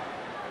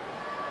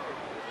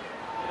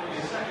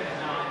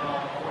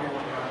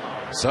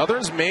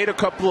 Southern's made a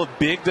couple of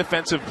big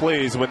defensive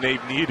plays when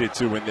they've needed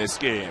to in this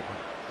game.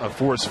 A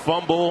forced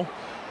fumble,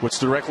 which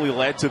directly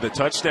led to the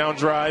touchdown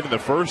drive in the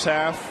first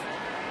half.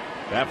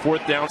 That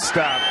fourth down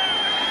stop.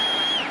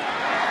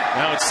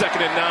 Now it's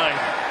 2nd and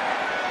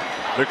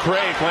 9.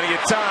 McCray, plenty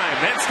of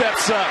time, then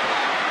steps up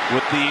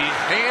with the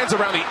hands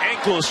around the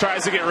ankles,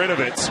 tries to get rid of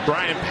it.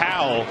 Brian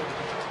Powell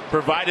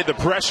provided the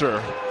pressure.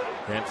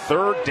 And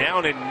 3rd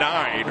down and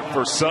 9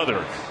 for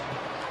Southern.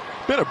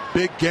 Been a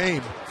big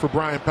game for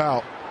Brian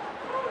Powell.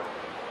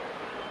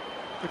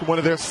 One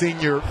of their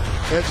senior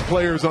edge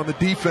players on the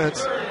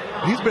defense.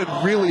 He's been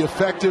really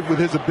effective with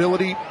his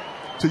ability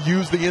to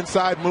use the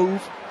inside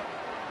move.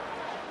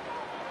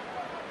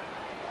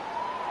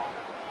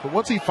 But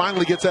once he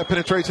finally gets that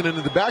penetration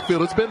into the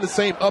backfield, it's been the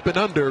same up and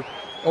under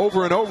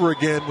over and over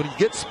again when he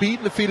gets speed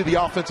in the feet of the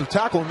offensive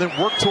tackle and then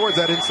work towards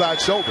that inside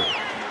shoulder.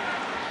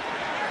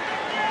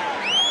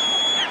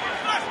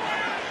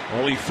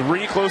 Only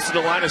 3 close to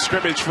the line of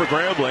scrimmage for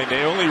Grambling.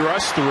 They only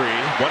rushed 3.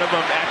 One of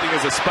them acting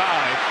as a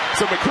spy.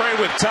 So McCray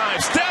with time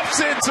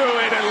steps into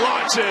it and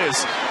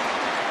launches.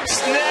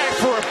 Snagged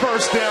for a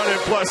first down in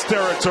plus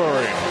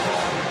territory.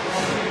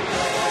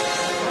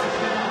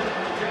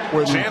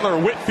 Chandler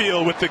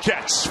Whitfield with the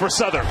catch for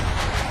Southern.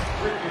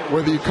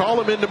 Whether you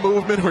call him into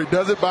movement or he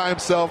does it by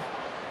himself,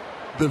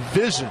 the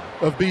vision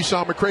of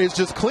Bishawn McCray is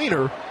just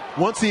cleaner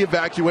once he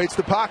evacuates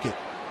the pocket.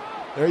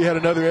 There you had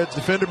another edge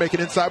defender make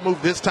an inside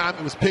move. This time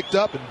it was picked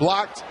up and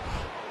blocked.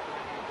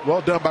 Well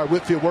done by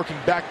Whitfield, working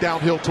back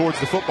downhill towards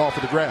the football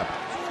for the grab.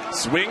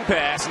 Swing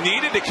pass,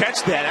 needed to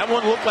catch that. That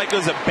one looked like it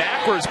was a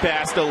backwards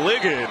pass to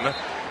Ligon.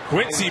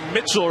 Quincy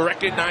Mitchell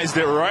recognized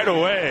it right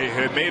away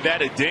and made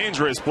that a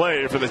dangerous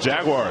play for the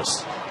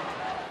Jaguars.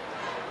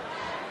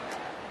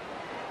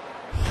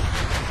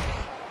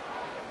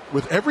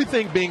 With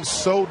everything being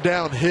so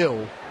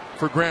downhill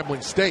for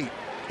Grambling State,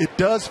 it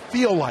does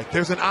feel like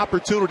there's an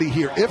opportunity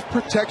here if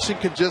protection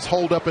can just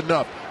hold up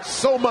enough.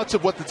 So much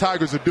of what the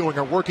Tigers are doing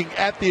are working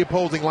at the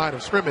opposing line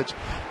of scrimmage.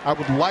 I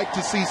would like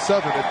to see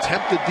Southern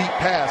attempt a deep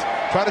pass,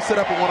 try to set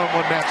up a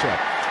one-on-one matchup.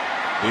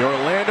 The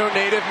Orlando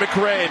native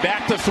McCray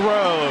back to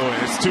throw.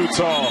 It's too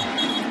tall.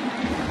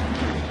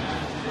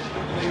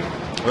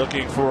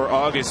 Looking for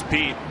August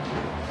Pete.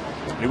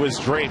 It was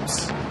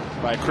draped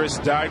by Chris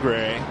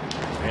Digray.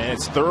 And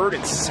it's 3rd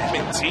and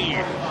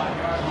 17.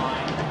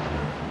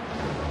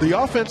 The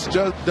offense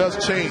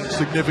does change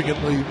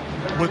significantly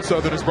when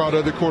Southern has brought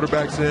other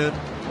quarterbacks in,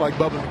 like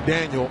Bubba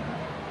McDaniel.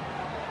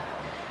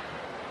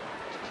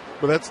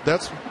 But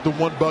that's the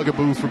one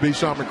bugaboo for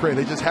Bishawn McCray.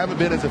 They just haven't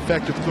been as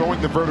effective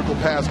throwing the vertical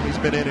pass when he's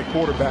been in at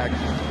quarterback.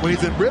 When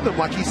he's in rhythm,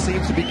 like he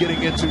seems to be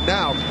getting into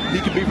now, he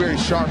can be very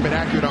sharp and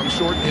accurate on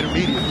short and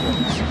intermediate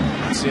throws.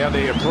 Let's see how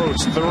they approach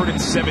 3rd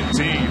and 17.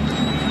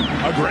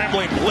 A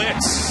Grambling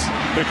blitz.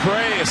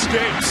 McCray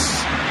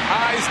escapes.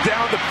 Eyes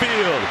down the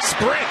field.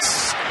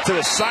 Sprints to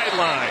the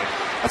sideline.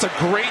 That's a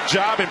great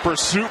job in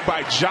pursuit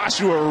by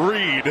Joshua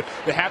Reed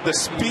to have the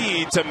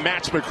speed to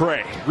match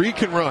McCray. Reed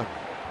can run.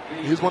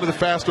 He's one of the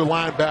faster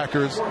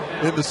linebackers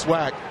in the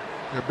SWAC.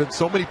 There have been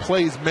so many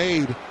plays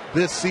made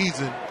this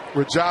season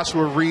where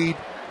Joshua Reed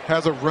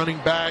has a running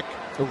back,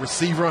 a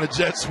receiver on a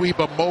jet sweep,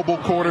 a mobile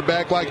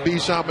quarterback like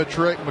Bijan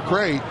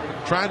McCray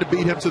trying to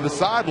beat him to the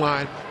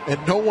sideline, and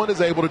no one is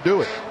able to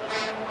do it.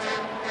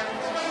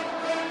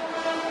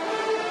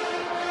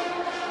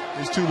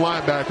 These two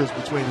linebackers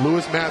between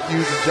Lewis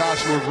Matthews and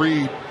Joshua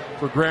Reed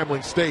for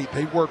Grambling State,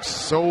 they work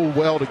so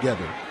well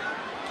together.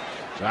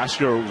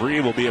 Joshua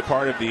Reed will be a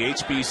part of the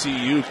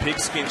HBCU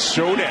Pigskin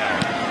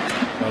Showdown.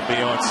 They'll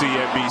be on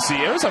CNBC.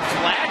 There's a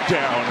flag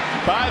down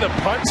by the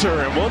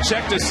punter, and we'll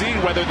check to see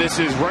whether this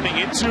is running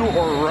into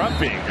or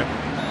roughing.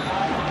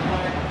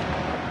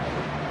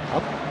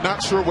 I'm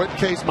not sure what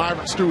case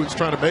Myron Stewart's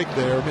trying to make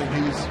there. I mean,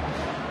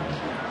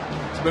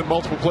 it's been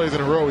multiple plays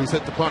in a row. He's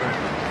hit the punter.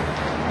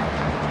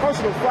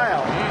 Personal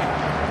foul.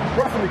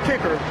 Roughing the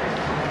kicker.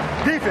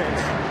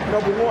 Defense,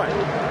 number 1.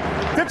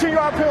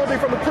 15-yard penalty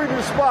from the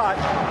previous spot.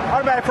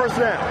 Automatic first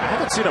down. I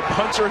haven't seen a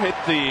punter hit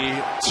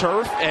the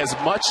turf as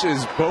much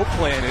as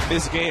Beauplan in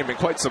this game in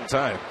quite some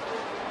time.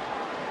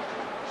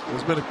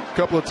 There's been a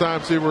couple of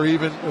times here where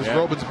even as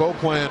Robin's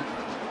Beauplan.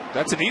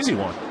 That's an easy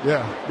one.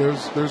 Yeah,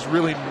 there's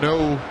really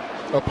no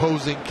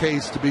opposing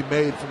case to be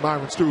made for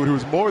Myron Stewart, who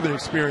is more than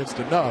experienced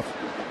enough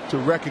to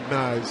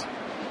recognize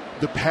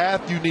the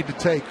path you need to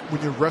take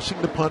when you're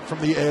rushing the punt from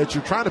the edge.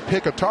 You're trying to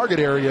pick a target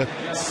area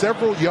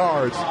several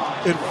yards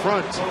in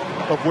front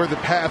of where the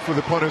path for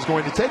the punter is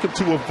going to take him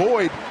to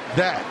avoid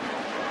that.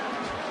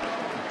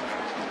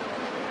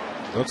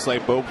 Looks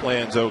like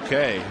Beauplan's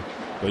okay.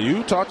 But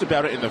you talked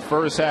about it in the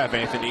first half,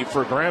 Anthony.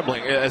 For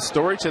Grambling, a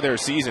story to their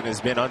season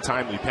has been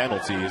untimely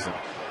penalties. And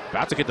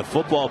about to get the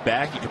football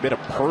back, you commit a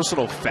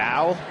personal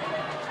foul.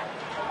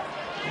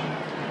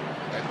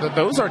 And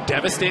those are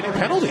devastating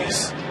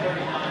penalties.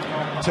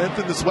 10th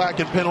in the SWAC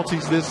in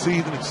penalties this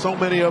season, and so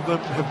many of them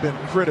have been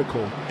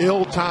critical,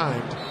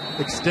 ill-timed,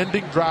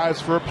 extending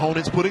drives for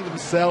opponents, putting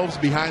themselves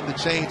behind the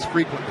chains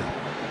frequently.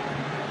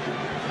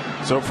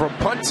 So from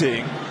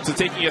punting to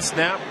taking a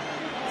snap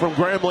from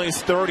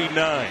Grambling's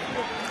 39.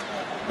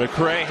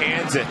 McCray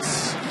hands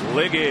it.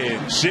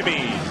 Liggett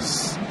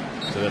shimmies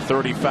to the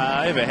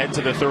 35, ahead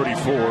to the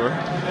 34.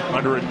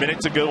 Under a minute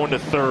to go into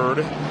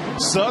third.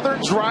 Southern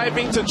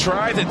driving to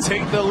try to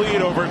take the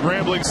lead over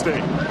Grambling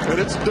State. And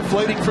it's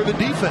deflating for the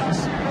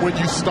defense. When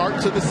you start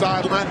to the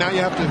sideline, now you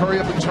have to hurry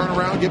up and turn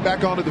around, get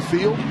back onto the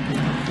field.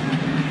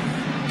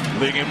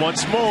 Liggett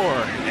once more.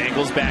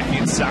 Angles back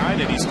inside,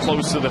 and he's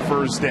close to the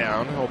first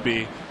down. He'll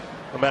be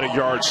about a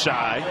yard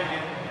shy.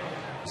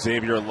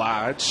 Xavier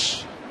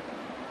Lodge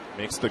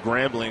makes the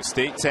Grambling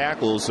State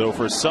tackle. So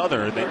for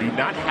Southern, they do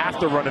not have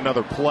to run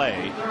another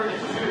play,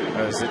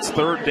 as it's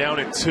 3rd down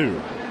and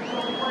 2.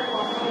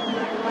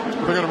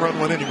 They're going to run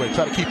one anyway.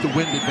 Try to keep the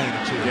wind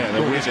advantage here. Yeah,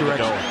 the wind in the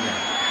dome.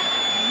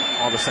 Yeah.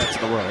 All the sense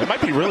in the world. It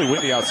might be really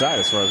windy outside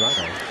as far as I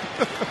know.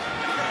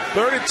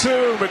 3rd and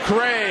 2.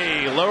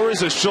 McCray lowers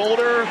his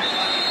shoulder.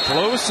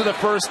 Close to the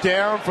first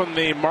down from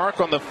the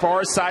mark on the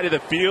far side of the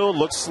field.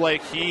 Looks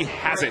like he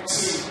has it.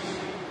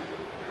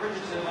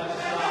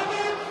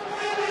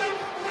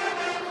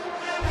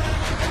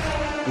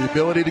 The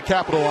ability to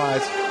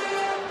capitalize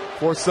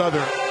for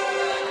Southern.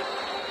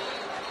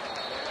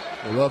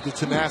 They love the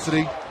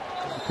tenacity.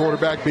 The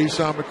quarterback,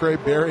 Bijan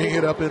McCray, burying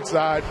it up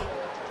inside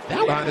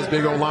behind his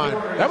big old line.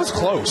 That was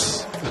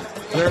close.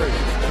 Very.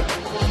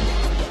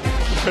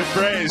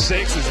 McCray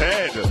shakes his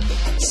head.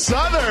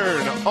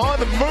 Southern on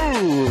the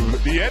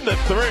move. The end of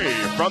 3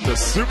 from the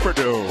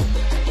Superdome.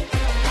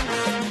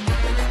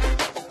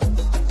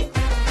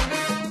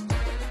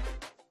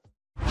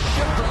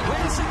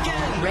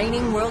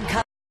 Reigning World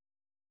Cup.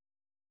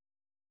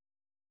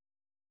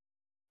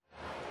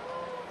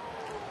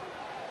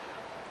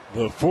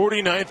 The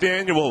 49th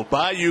annual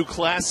Bayou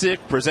Classic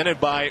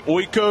presented by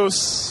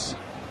Oikos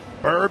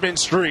Bourbon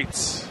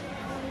Street.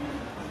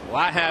 A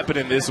lot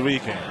happening this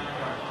weekend.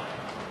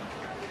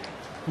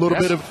 A little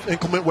bit of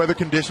inclement weather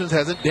conditions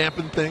hasn't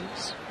dampened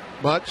things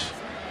much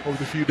over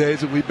the few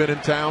days that we've been in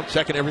town,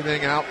 checking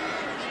everything out.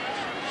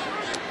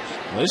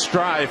 This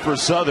drive for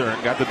Southern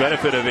got the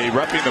benefit of a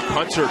roughing the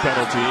punter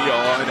penalty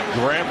on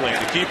Grambling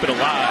to keep it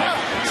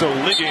alive. So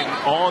Liggett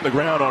on the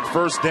ground on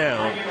first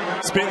down,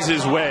 spins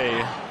his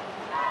way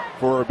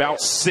for about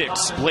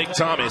 6. Blake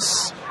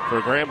Thomas for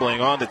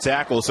Grambling on the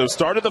tackle. So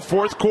started the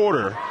 4th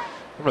quarter.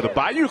 Remember, the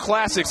Bayou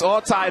Classics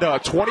all tied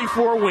up.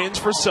 24 wins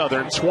for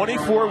Southern,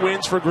 24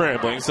 wins for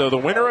Grambling. So the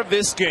winner of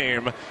this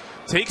game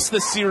takes the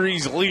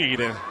series lead.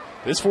 And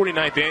this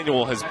 49th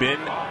annual has been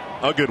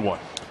a good one.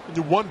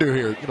 You wonder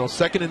here,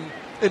 second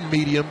in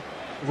medium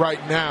right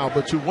now,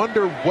 but you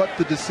wonder what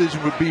the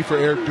decision would be for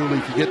Eric Dooley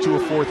if you get to a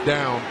 4th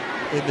down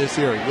in this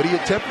area. What do you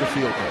attempt the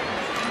field goal?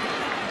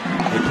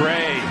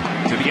 McCray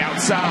to the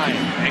outside,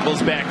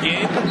 angles back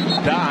in,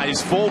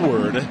 dives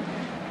forward.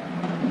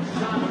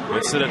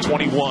 Gets to the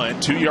 21,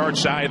 2 yards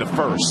shy of the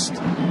first.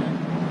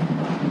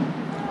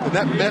 And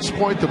that mesh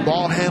point, the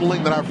ball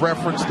handling that I've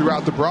referenced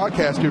throughout the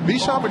broadcast here,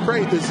 Bijan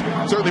McCray is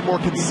certainly more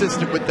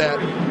consistent with that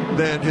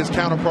than his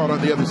counterpart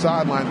on the other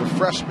sideline, the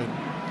freshman,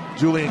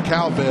 Julian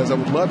Calvez. I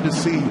would love to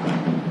see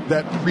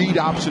that read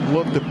option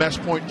look, the mesh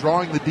point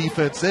drawing the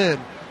defense in.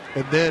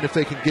 And then if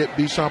they can get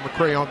Bishawn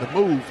McCray on the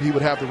move, he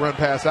would have the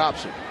run-pass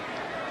option.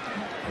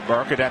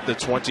 Mark it at the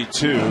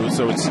 22,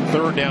 so it's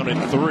 3rd down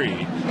and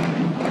 3.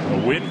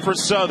 A win for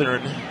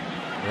Southern.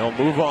 They'll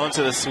move on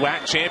to the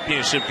SWAC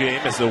championship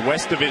game as the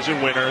West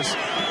Division winners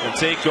and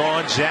take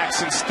on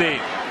Jackson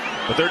State.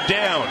 But they're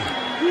down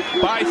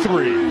by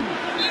 3.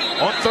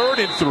 On 3rd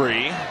and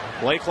 3,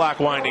 play clock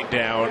winding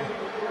down.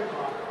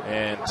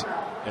 And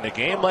in a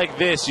game like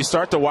this, you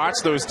start to watch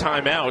those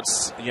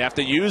timeouts. You have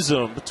to use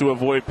them to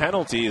avoid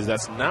penalties.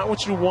 That's not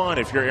what you want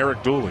if you're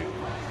Eric Dooley.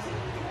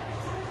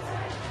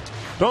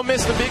 Don't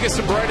miss the biggest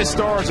and brightest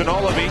stars in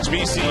all of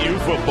HBCU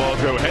football.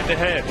 Go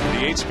head-to-head in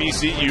the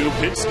HBCU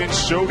Pigskin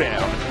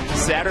Showdown.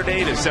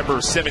 Saturday, December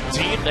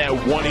 17th at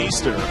 1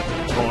 Eastern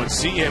on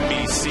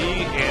CNBC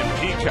and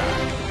Peacock.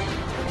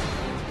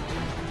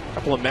 A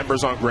couple of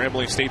members on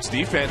Grambling State's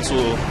defense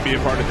will be a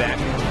part of that.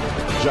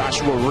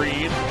 Joshua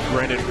Reed,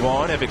 Brennan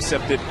Vaughn have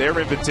accepted their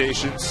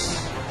invitations.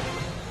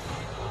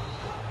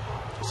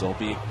 So it'll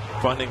be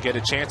fun to get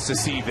a chance to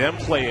see them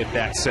play in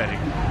that setting.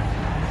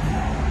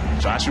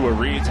 Joshua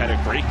Reed's had a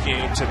great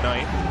game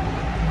tonight.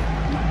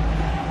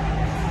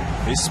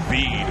 His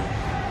speed,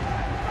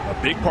 a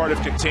big part of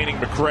containing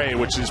McCray,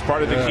 which is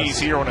part of the keys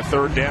here on a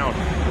 3rd down.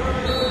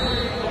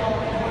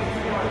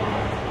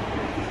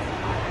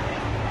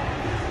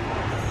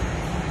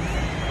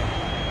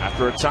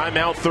 After a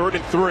timeout, 3rd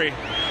and 3.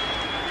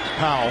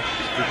 Powell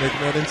making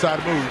that inside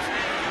move.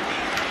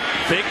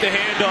 Fake the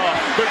handoff.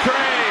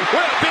 McCray with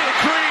a big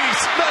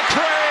crease.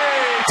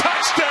 McCray,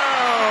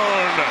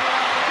 touchdown!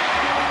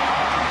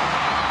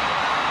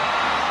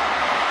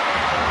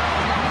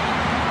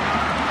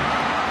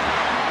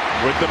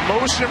 With the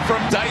motion from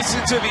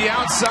Dyson to the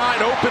outside,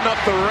 open up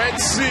the Red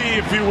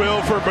Sea, if you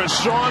will, for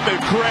Bashawn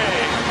McCray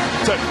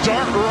to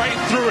dart right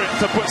through it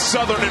to put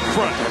Southern in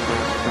front.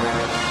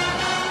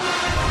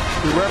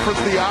 We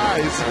reference the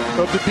eyes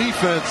of the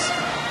defense.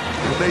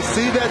 When they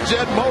see that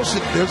jet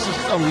motion, there's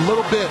just a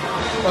little bit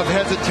of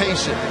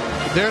hesitation.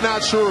 They're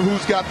not sure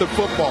who's got the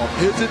football.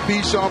 Is it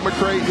Bishawn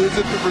McCray? Is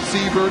it the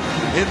receiver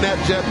in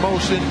that jet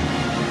motion?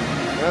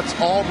 That's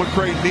all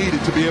McCray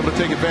needed to be able to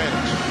take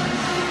advantage.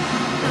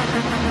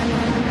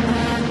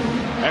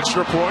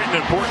 Extra point,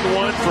 an important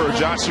one for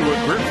Joshua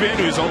Griffin,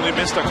 who's only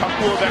missed a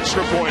couple of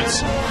extra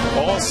points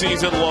all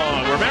season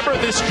long. Remember,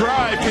 this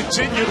drive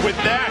continued with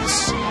that.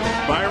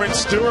 Byron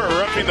Stewart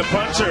roughing the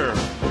punter.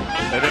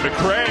 And then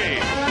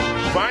McCray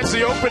finds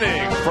the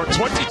opening from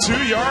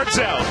 22 yards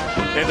out.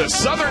 And the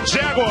Southern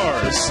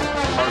Jaguars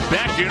are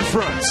back in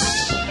front.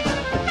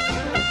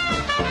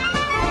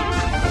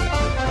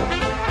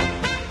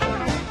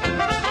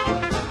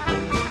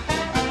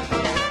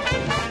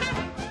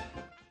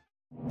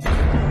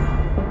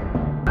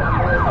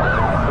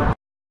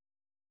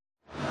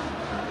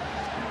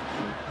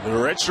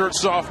 Redshirt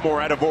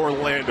sophomore out of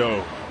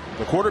Orlando.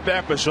 The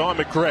quarterback, Bashawn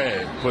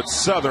McCray, puts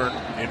Southern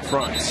in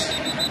front.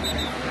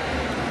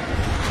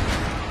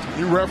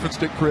 You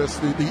referenced it, Chris.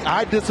 The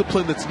eye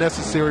discipline that's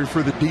necessary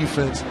for the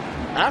defense.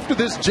 After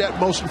this jet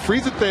motion,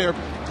 freeze it there.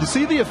 You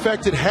see the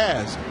effect it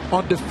has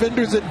on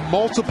defenders at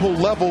multiple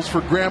levels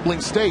for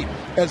Grambling State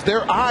as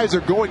their eyes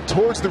are going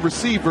towards the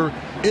receiver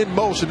in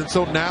motion. And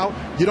so now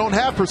you don't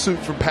have pursuit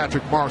from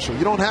Patrick Marshall.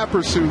 You don't have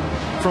pursuit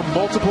from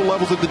multiple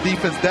levels of the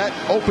defense. That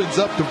opens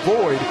up the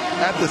void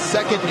at the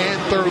 2nd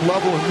and 3rd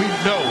level, and we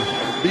know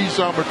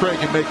Bishawn McCray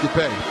can make you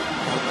pay.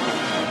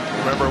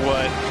 Remember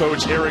what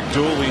Coach Eric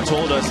Dooley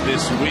told us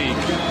this week.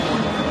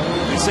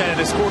 He said at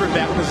his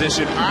quarterback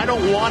position, I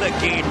don't want a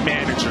game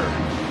manager.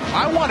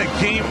 I want a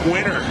game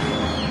winner.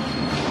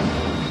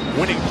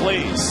 Winning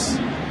plays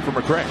for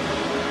McCray.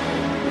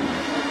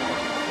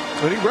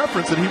 When he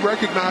referenced it, he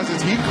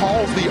recognizes he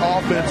calls the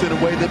offense in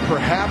a way that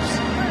perhaps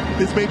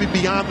is maybe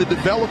beyond the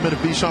development of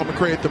Bishawn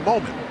McCray at the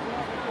moment.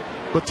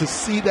 But to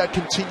see that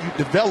continued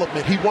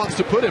development, he wants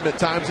to put him at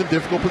times in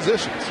difficult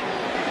positions.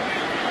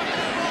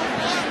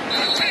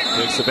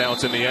 Takes the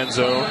bounce in the end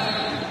zone.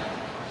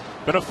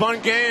 Been a fun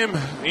game.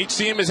 Each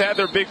team has had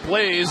their big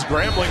plays.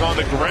 Grambling on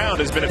the ground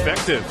has been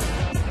effective.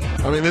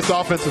 I mean, this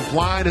offensive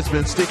line has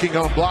been sticking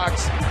on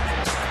blocks.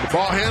 The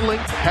ball handling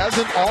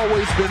hasn't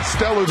always been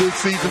stellar this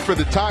season for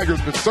the Tigers,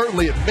 but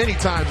certainly at many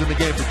times in the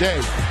game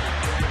today,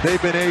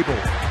 they've been able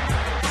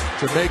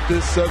to make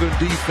this Southern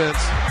defense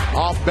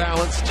off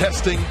balance,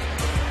 testing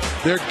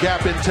their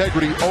gap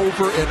integrity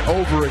over and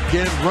over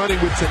again, running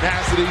with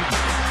tenacity.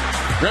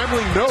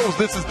 Grambling knows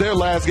this is their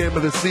last game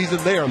of the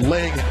season. They are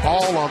laying it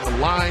all on the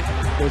line.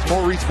 As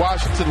Maurice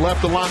Washington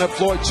left the lineup,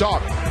 Floyd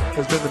Chalk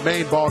has been the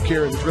main ball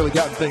carrier that's really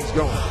gotten things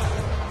going.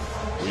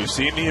 We've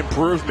seen the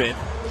improvement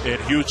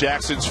in Hugh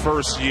Jackson's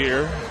first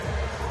year,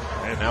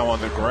 and now on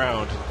the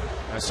ground.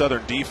 A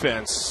Southern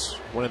defense,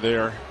 one of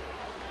their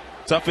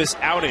toughest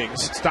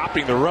outings,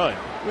 stopping the run.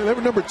 Well, they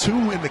were number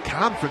 2 in the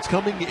conference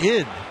coming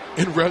in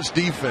rush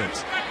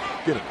defense.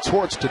 Get a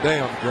torch today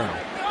on the ground.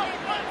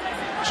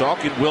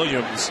 Chalk and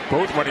Williams,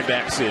 both running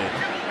backs in,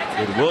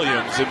 with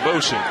Williams in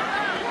motion.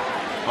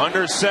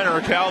 Under center,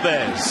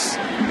 Calvez.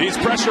 He's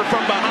pressure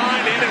from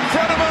behind and in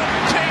front of him.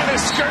 Can't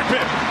escape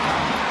it.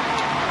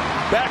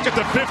 Back at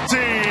the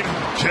 15,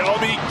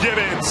 Kelby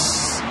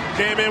Gibbons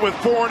came in with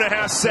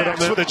 4.5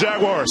 sacks for the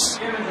Jaguars.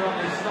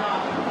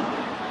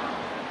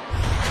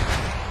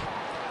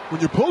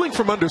 When you're pulling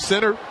from under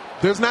center,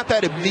 there's not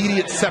that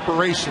immediate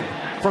separation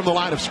from the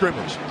line of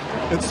scrimmage.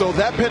 And so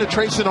that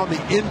penetration on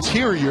the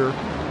interior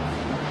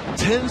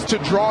tends to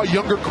draw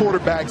younger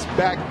quarterbacks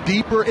back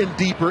deeper and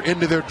deeper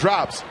into their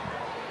drops.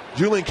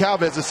 Julian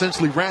Calvez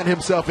essentially ran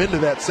himself into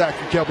that sack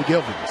from Kelby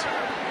Gibbons.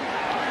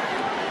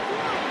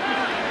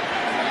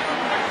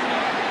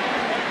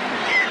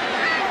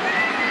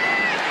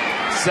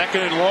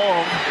 Second and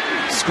long,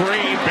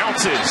 screen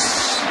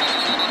bounces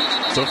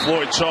to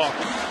Floyd Chalk.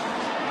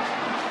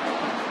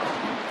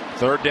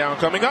 Third down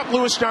coming up,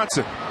 Lewis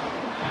Johnson.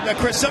 Now,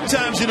 Chris,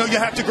 sometimes, you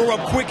have to grow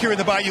up quick here in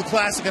the Bayou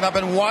Classic, and I've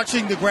been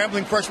watching the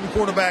Grambling freshman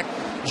quarterback,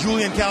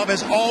 Julian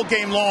Calvez, all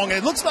game long, and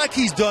it looks like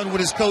he's done what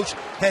his coach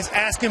has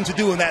asked him to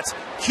do, and that's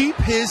keep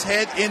his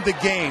head in the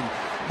game.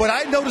 But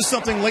I noticed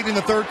something late in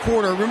the third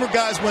quarter. Remember,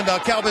 guys, when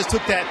Calvez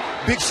took that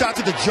big shot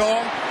to the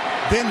jaw,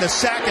 then the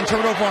sack and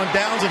turnover on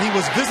downs, and he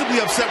was visibly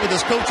upset with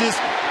his coaches.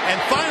 And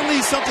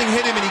finally, something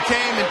hit him, and he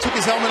came and took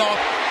his helmet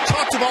off,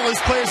 talked to all his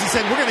players, and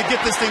said, we're going to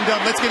get this thing done.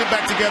 Let's get it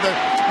back together.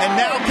 And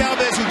now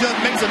Calvez, who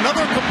makes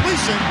another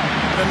completion,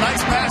 and a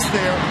nice pass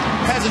there,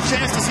 has a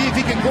chance to see if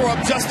he can grow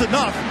up just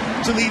enough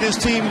to lead his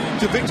team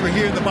to victory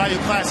here in the Bayou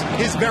Classic,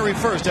 his very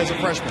first as a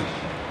freshman.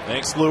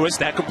 Thanks, Lewis.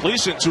 That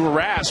completion to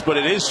Arash, but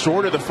it is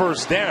short of the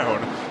first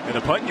down. And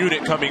the punt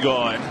unit coming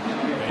on.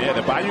 Yeah,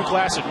 the Bayou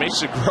Classic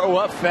makes you grow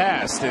up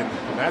fast, and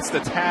that's the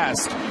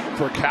task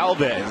for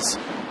Calvez.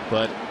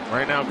 But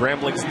right now,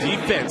 Grambling's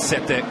defense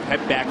set to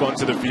head back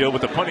onto the field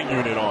with the punting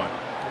unit on.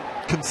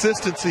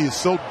 Consistency is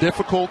so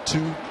difficult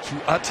to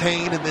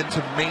attain and then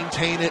to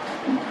maintain it.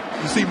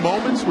 You see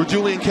moments where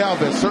Julian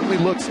Calvez certainly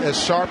looks as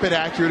sharp and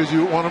accurate as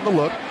you want him to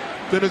look.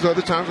 Then there's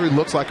other times where he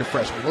looks like a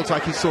freshman. Looks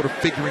like he's sort of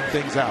figuring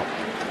things out.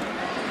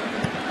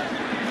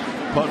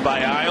 Punt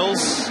by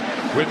Isles.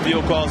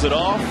 Whitfield calls it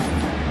off.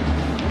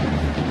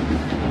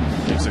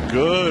 It's a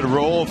good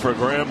roll for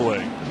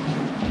Grambling.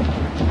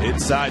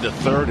 Inside the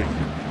 30.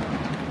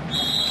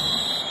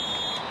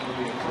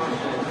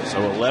 So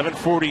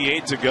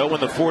 11:48 to go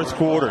in the fourth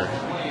quarter.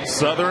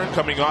 Southern,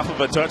 coming off of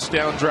a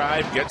touchdown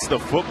drive, gets the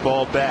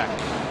football back.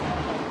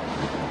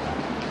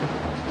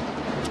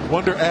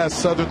 Wonder, as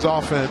Southern's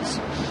offense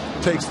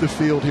takes the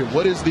field here,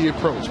 what is the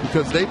approach?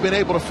 Because they've been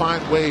able to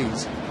find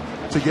ways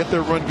to get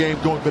their run game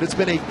going, but it's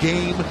been a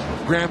game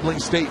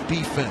Grambling State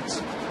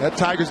defense. That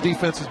Tigers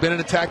defense has been in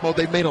attack mode.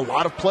 They've made a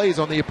lot of plays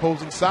on the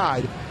opposing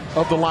side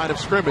of the line of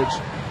scrimmage.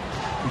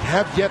 We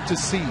have yet to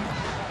see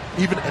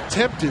even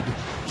attempted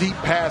deep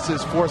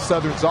passes for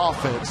Southern's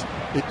offense.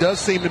 It does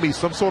seem to me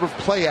some sort of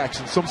play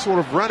action, some sort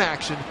of run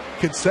action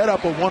can set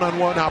up a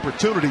one-on-one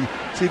opportunity.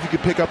 See if you can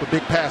pick up a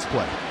big pass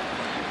play.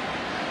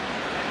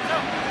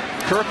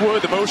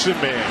 Kirkwood, the motion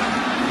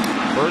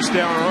man. First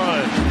down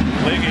run.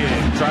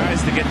 Liggett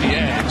tries to get the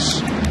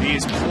edge.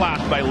 He's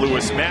blocked by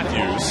Lewis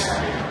Matthews.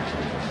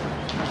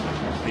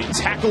 The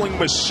tackling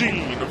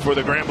machine for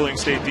the Grambling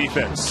State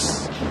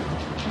defense.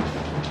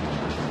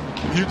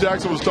 Hugh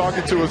Jackson was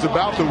talking to us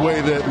about the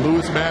way that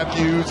Lewis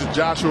Matthews and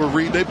Joshua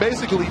Reed, they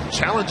basically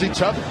challenge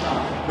each other.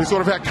 They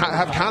sort of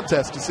have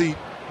contests to see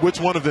which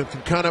one of them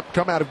can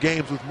come out of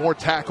games with more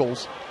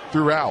tackles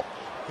throughout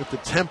at the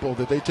tempo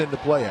that they tend to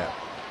play at.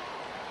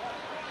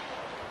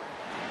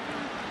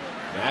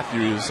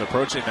 Matthews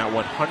approaching that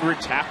 100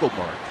 tackle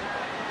mark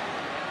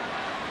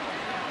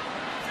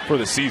for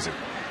the season.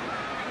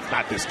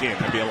 Not this game,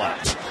 that'd be a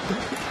lot.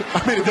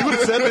 I mean, if you would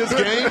have said this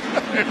game,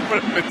 it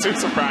would have been too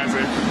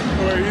surprising.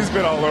 Well, he's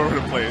been all over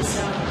the place.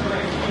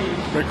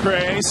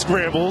 McCray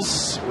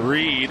scrambles.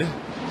 Reed.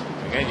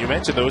 Again, you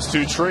mentioned those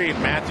two trade.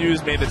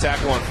 Matthews made the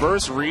tackle on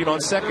first, Reed on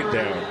second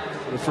down.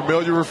 A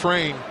familiar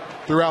refrain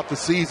throughout the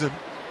season.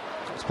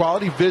 It's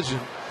quality vision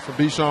from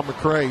Bishawn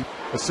McCray.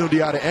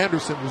 Asundiata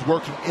Anderson was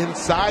working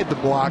inside the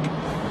block.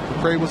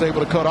 McCray was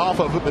able to cut off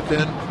of it, but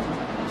then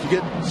if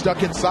you get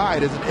stuck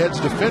inside as an edge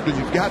defender,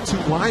 you've got two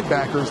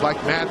linebackers like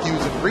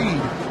Matthews and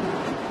Reed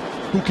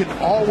who can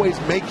always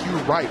make you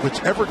right.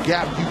 Whichever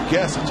gap you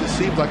guess, it just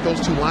seems like those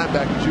two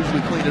linebackers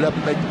usually clean it up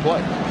and make the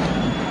play.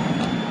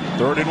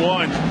 3rd and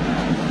 1.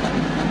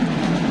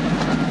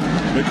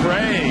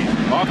 McCray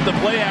off the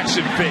play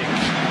action fake.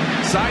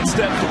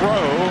 Sidestep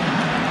throw.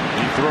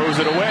 He throws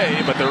it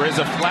away, but there is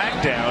a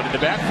flag down in the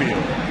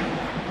backfield.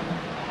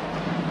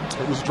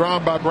 It was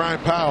drawn by Brian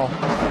Powell.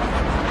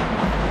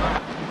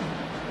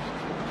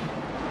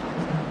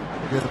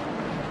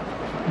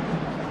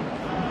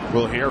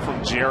 We'll hear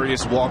from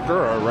Jarius Walker,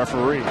 our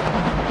referee.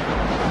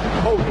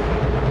 Holding.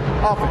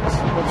 Offense,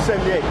 number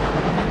 78.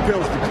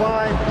 Fields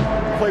decline.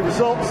 Play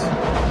results.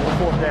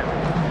 4th down.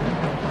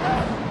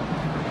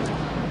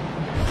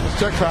 Let's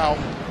check foul.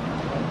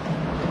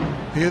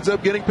 He ends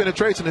up getting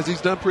penetration, as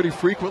he's done pretty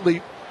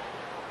frequently.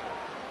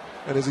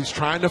 And as he's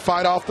trying to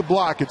fight off the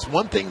block, it's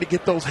one thing to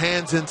get those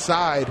hands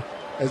inside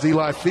as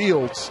Eli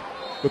Fields,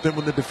 but then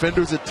when the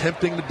defender's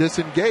attempting to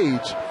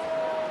disengage,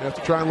 you have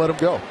to try and let him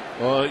go.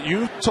 Well,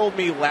 you told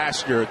me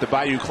last year at the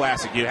Bayou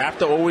Classic you have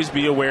to always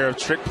be aware of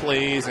trick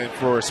plays and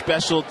for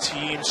special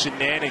team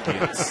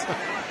shenanigans.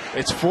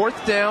 It's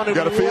 4th down and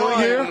 1. Got a feeling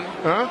here?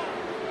 Huh?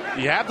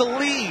 You have the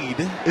lead.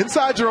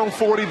 Inside your own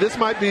 40, this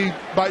might be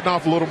biting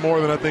off a little more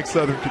than I think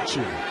Southern could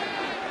chew.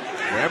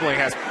 Grambling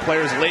has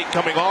players late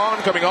coming on,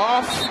 coming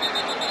off.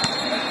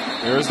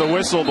 There's the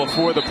whistle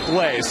before the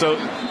play. So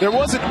there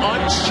was an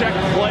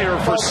unchecked player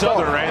for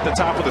Southern right at the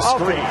top of the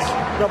screen.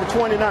 Number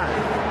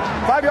 29.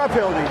 5-yard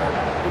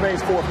penalty,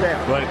 remains 4th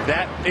down. But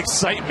that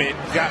excitement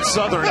got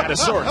Southern out of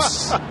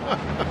sorts.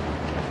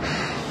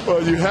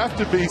 Well, you have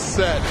to be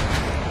set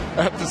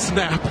at the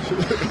snap.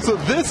 So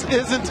this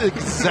isn't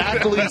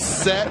exactly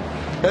set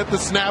at the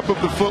snap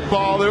of the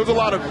football. There was a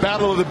lot of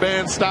Battle of the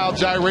Band style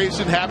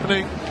gyration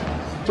happening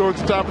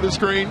towards the top of the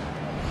screen.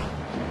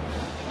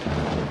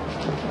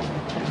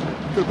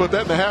 Could put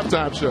that in the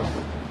halftime show.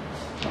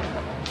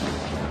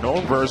 An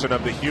own version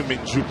of the human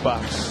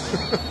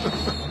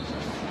jukebox.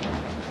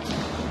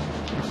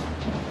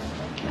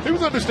 He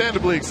was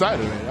understandably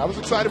excited. I was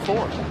excited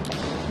for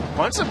him.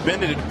 Must have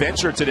been an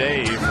adventure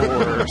today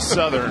for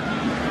Southern.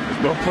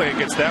 Both playing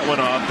gets that one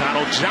off.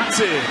 Donald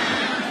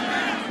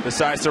Johnson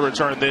decides to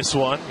return this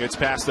one. Gets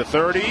past the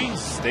 30.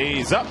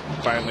 Stays up.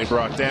 Finally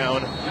brought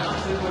down.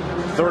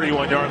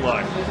 31-yard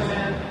line.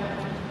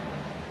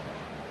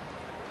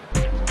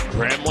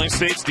 Grambling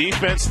State's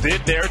defense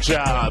did their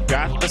job.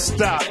 Got the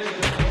stop.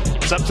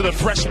 It's up to the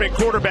freshman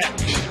quarterback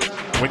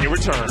when you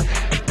return.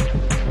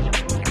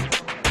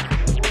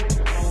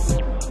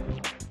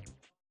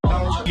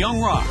 Young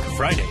Rock,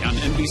 Friday on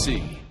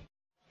NBC.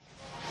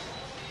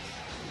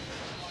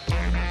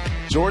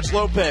 George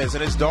Lopez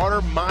and his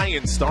daughter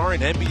Mayan star in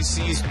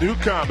NBC's new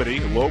comedy,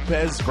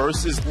 Lopez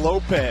versus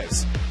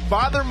Lopez.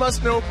 Father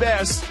must know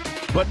best,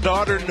 but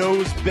daughter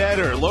knows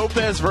better.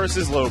 Lopez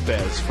versus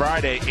Lopez,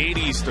 Friday, 8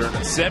 Eastern,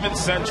 7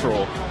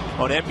 Central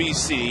on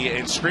NBC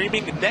and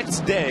streaming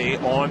next day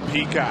on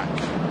Peacock.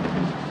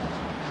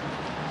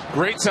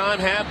 Great time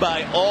had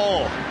by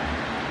all.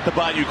 The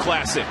Bayou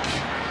Classic.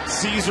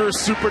 Caesars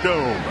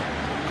Superdome.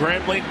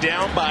 Grambling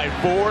down by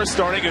 4,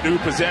 starting a new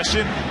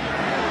possession.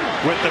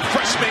 With the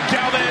freshman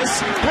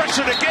Calvez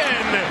pressured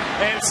again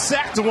and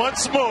sacked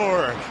once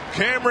more.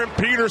 Cameron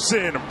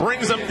Peterson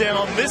brings them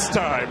down this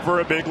time for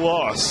a big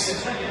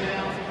loss.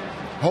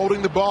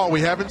 Holding the ball.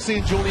 We haven't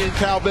seen Julian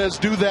Calvez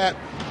do that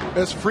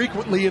as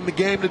frequently in the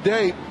game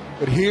today.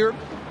 But here,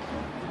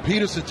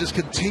 Peterson just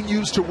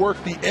continues to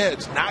work the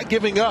edge, not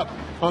giving up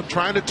on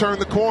trying to turn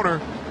the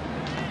corner.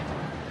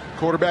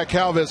 Quarterback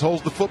Calvez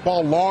holds the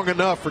football long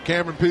enough for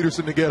Cameron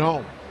Peterson to get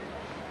home.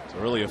 It's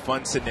really a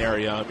fun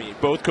scenario. I mean,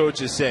 both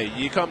coaches say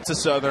you come to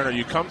Southern or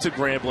you come to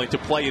Grambling to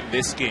play in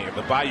this game,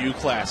 the Bayou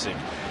Classic.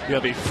 You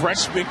have a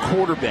freshman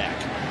quarterback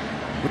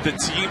with the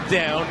team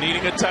down,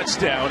 needing a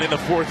touchdown in the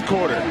 4th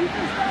quarter.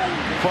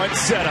 Fun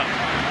setup.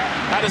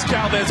 How does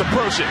Calvez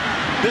approach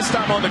it? This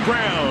time on the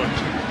ground.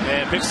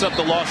 And picks up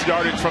the lost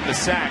yardage from the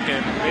sack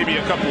and maybe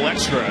a couple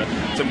extra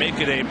to make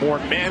it a more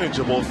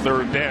manageable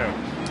 3rd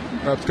down.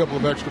 Perhaps a couple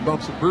of extra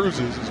bumps and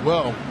bruises as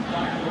well.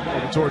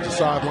 Over towards the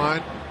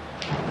sideline.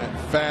 And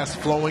fast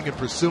flowing and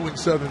pursuing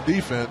Southern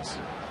defense.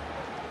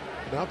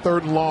 Now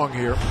 3rd and long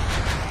here.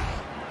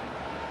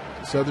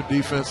 Southern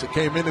defense that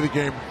came into the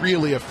game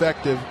really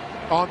effective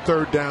on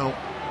 3rd down.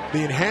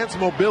 The enhanced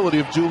mobility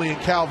of Julian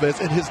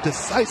Calvez and his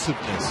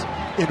decisiveness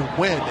in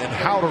when and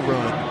how to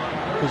run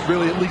has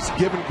really at least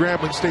given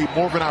Grambling State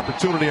more of an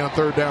opportunity on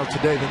 3rd down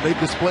today than they've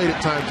displayed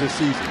at times this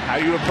season. How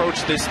do you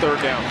approach this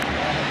 3rd down?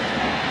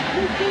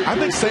 I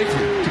think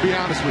safely, to be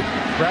honest with you.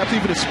 Perhaps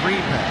even a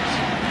screen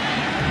pass.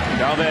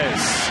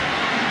 Calvez,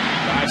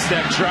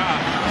 5-step drop,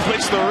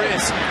 flicks the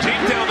wrist, deep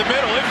down the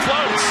middle, it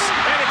floats,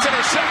 and it's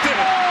intercepted.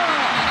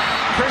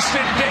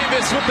 Christian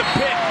Davis with the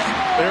pick.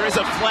 There is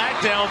a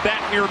flag down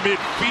back near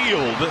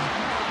midfield.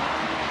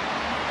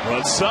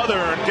 But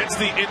Southern gets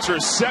the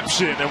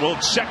interception and will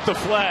check the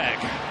flag.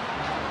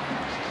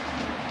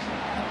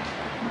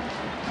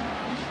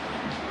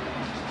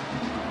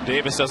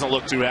 Davis doesn't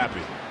look too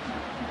happy.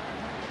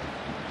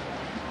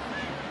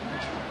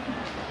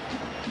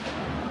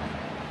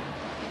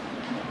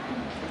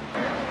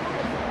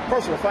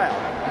 Personal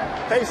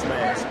foul, face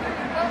mask,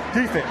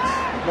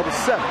 defense, number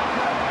 7.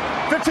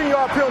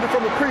 15-yard penalty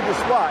from the previous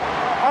spot,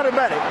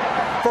 automatic,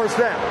 1st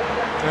down.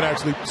 And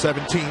actually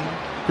 17,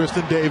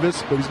 Kristen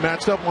Davis, but he's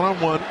matched up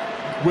one-on-one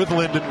with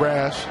Lyndon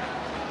Rash.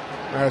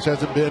 Rash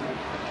hasn't been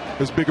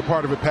as big a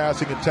part of a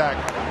passing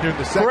attack here in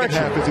the second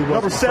half as he was.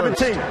 Number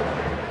 17.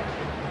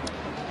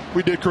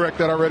 We did correct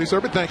that already, sir,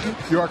 but thank you.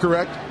 You are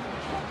correct.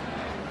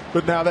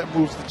 But now that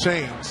moves the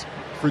chains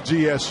for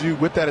GSU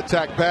with that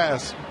attack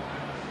pass.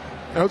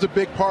 That was a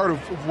big part of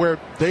where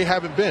they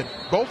haven't been.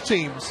 Both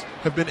teams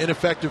have been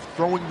ineffective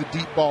throwing the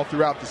deep ball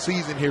throughout the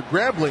season here.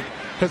 Grambling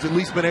has at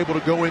least been able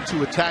to go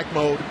into attack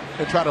mode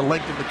and try to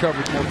lengthen the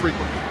coverage more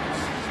frequently.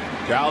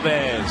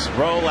 Galvez,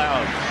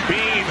 rollout,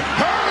 Bean,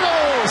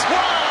 hurdles,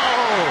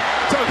 whoa!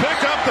 To pick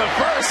up the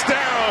 1st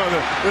down.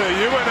 The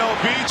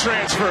UNLV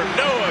transfer,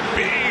 Noah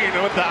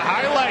Bean with the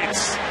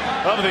highlights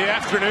of the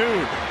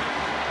afternoon.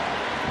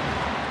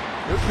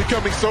 It's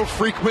becoming so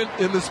frequent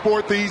in the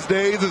sport these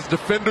days as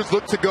defenders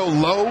look to go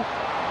low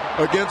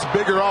against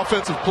bigger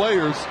offensive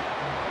players.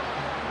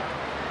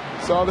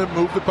 Saw them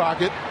move the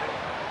pocket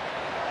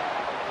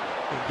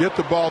and get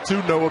the ball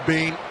to Noah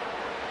Bean.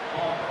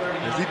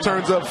 As he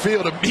turns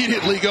upfield,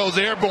 immediately goes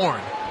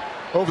airborne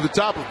over the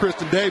top of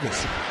Kristen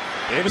Davis.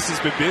 Davis has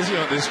been busy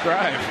on this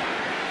drive.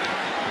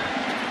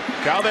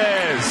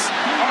 Calvez.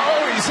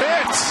 Oh, he's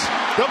hit.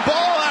 The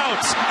ball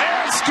out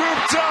and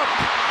scooped up.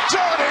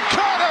 Jordan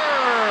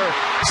Carter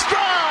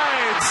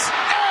strides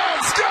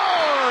and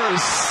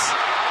scores.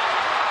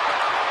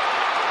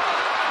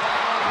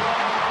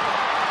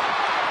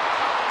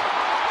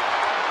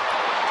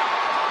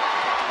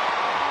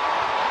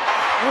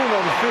 Room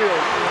on the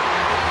field.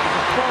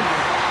 Fumble.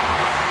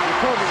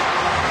 Recovered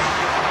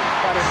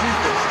by the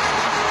defense.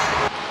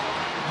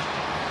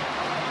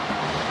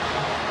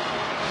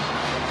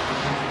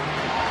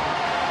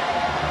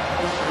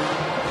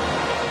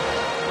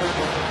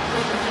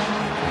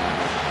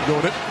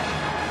 Doing it.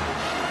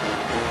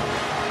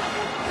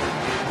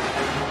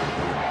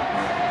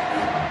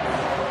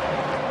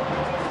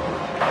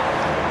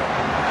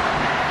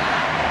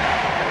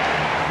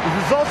 The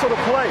results of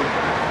the play,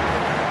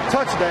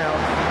 touchdown.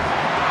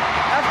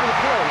 After the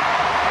play,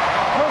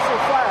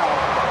 personal foul,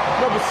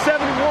 number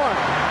 71,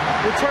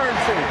 return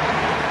team.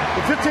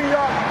 The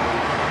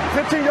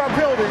 15-yard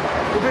penalty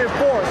will be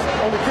enforced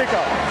on the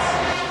kickoff.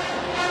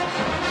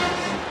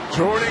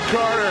 Jordan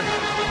Carter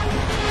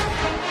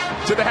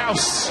to the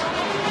house.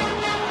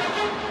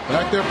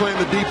 Back there playing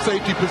the deep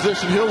safety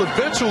position. He'll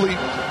eventually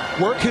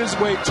work his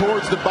way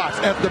towards the box.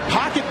 As the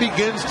pocket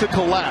begins to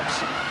collapse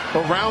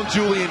around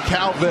Julian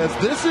Calvez,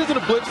 this isn't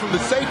a blitz from the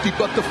safety,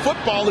 but the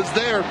football is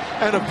there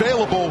and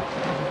available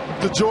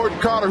to Jordan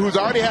Carter, who's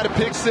already had a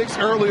pick six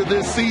earlier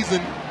this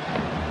season.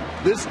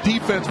 This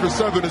defense for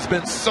Southern has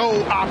been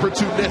so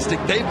opportunistic.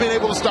 They've been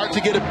able to start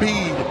to get a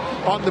bead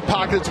on the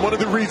pocket. It's one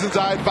of the reasons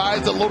I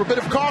advised a little bit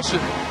of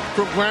caution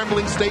from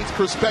Grambling State's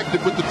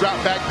perspective with the drop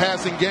back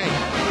passing game.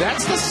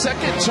 That's the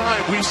second time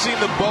we've seen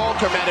the ball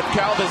come out of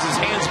Calvez's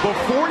hands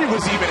before he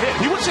was even hit.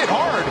 He was hit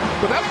hard,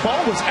 but that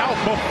ball was out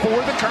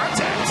before the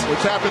contact.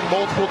 It's happened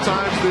multiple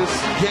times this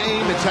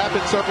game. It's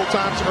happened several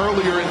times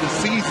earlier in the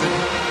season.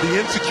 The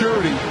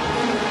insecurity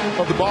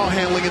of the ball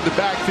handling in the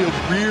backfield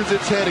rears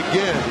its head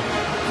again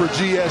for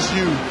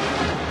GSU.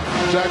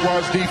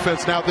 Jaguars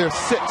defense now their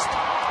sixth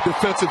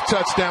defensive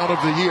touchdown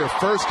of the year.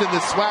 First in the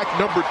SWAC,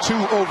 number 2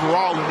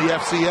 overall in the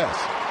FCS.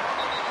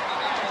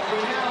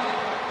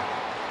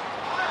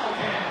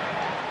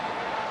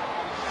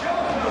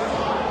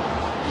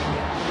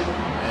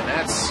 And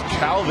that's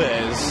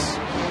Calvez.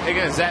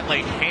 Again, is that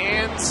like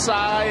hand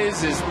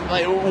size? Is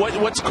like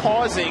what's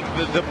causing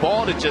the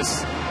ball to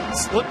just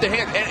slip the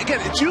hand? And again,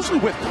 it's usually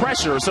with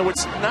pressure, so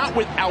it's not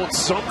without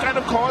some kind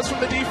of cause from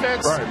the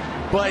defense. Right.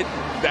 But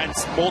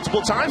that's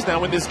multiple times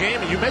now in this game,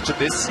 and you mentioned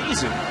this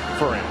season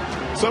for him.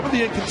 Some of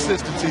the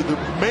inconsistency, the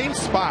main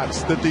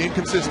spots that the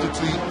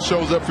inconsistency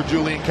shows up for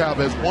Julian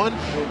Calvez. One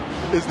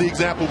is the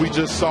example we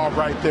just saw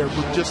right there,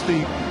 with just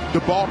the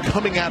ball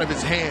coming out of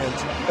his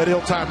hands at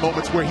ill-timed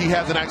moments where he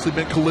hasn't actually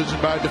been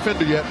collisioned by a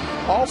defender yet.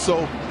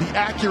 Also, the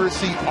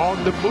accuracy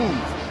on the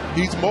move.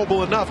 He's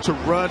mobile enough to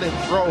run and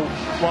throw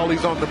while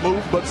he's on the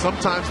move, but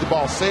sometimes the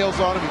ball sails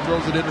on him, he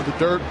throws it into the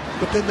dirt.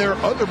 But then there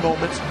are other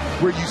moments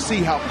where you see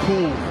how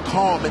cool,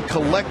 calm, and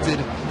collected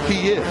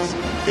he is.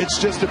 It's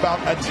just about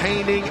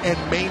attaining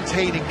and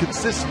maintaining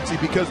consistency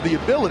because the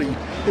ability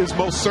is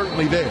most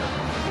certainly there.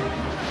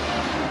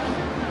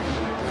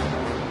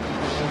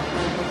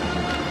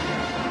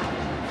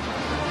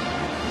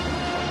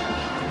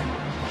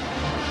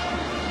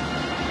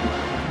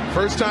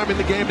 First time in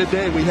the game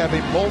today, we have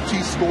a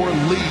multi-score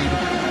lead,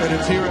 and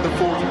it's here in the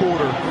fourth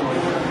quarter.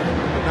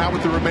 And now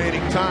with the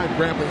remaining time,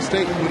 Grambling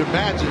State, you would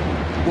imagine,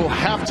 will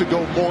have to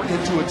go more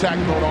into attack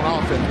mode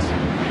on offense.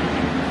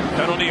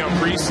 Penalty on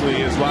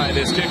Priestley is why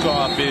this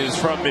kickoff is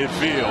from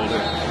midfield.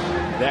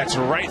 That's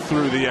right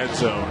through the end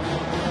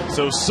zone.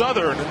 So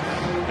Southern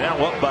now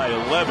up by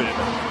 11.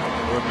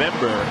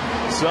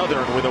 Remember,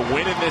 Southern with a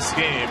win in this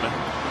game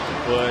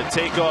would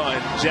take on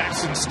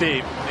Jackson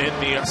State in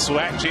the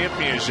SWAC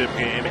championship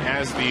game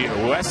as the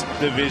West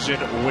Division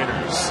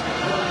winners.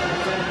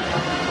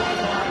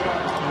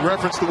 You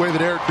referenced the way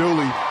that Eric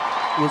Dooley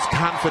was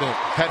confident,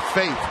 had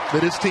faith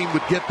that his team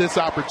would get this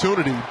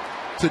opportunity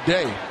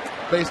today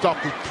based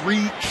off the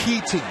 3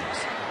 key teams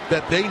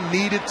that they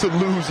needed to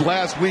lose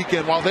last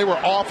weekend while they were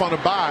off on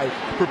a bye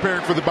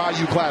preparing for the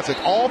Bayou Classic.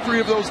 All 3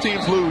 of those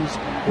teams lose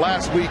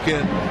last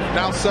weekend.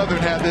 Now Southern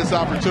had this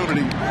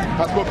opportunity.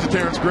 I spoke to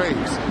Terrence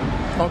Graves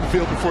on the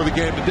field before the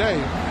game today,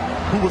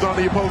 who was on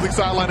the opposing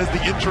sideline as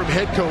the interim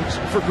head coach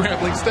for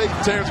Grambling State.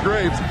 Terrence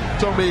Graves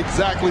told me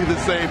exactly the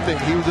same thing.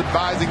 He was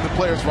advising the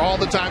players for all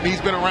the time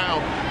he's been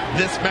around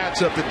this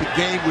matchup that the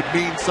game would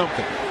mean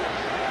something.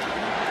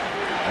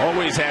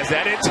 Always has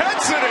that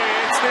intensity.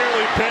 It's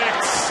nearly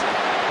picked.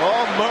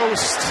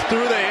 Almost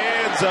through the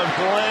hands of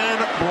Glenn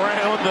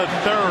Brown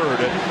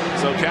III.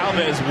 So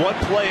Calvez, one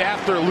play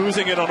after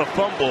losing it on a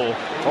fumble,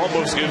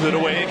 almost gives it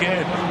away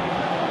again.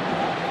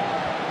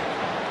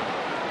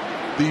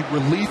 the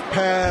relief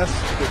pass,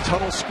 the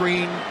tunnel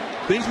screen,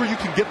 things where you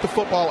can get the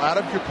football out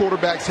of your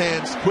quarterback's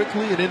hands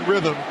quickly and in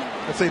rhythm,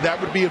 I'd say that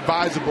would be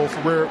advisable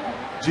for where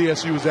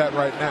GSU is at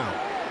right now.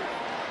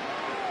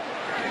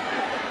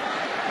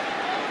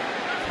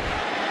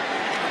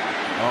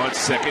 On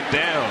second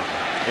down,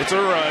 it's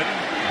a run.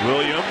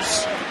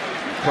 Williams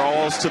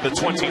crawls to the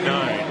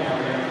 29.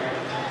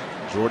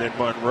 Jordan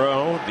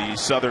Monroe, the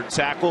Southern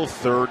tackle,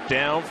 third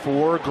down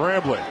for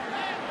Grambling.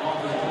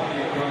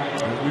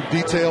 As we've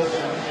detailed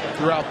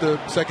throughout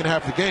the second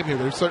half of the game here,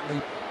 they've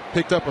certainly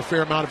picked up a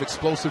fair amount of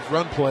explosive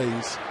run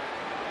plays.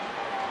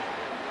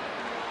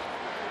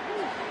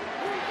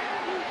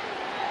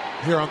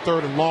 Here on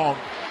third and long.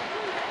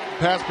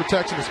 Pass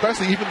protection,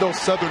 especially even though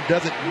Southern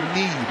doesn't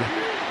need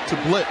to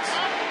blitz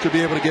to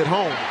be able to get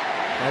home.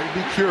 I would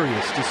be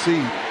curious to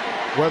see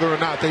whether or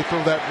not they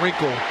throw that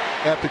wrinkle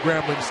at the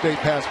Grambling State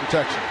pass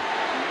protection.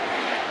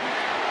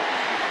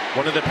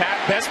 One of the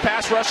best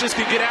pass rushes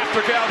can get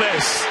after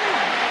Galvez.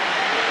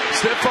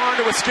 Stephon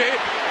to escape,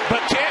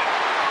 but can't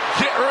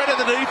get rid of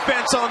the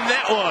defense on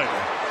that one.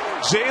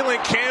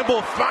 Jalen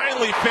Campbell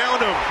finally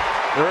found him.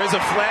 There is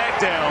a flag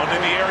down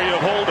in the area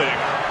of holding.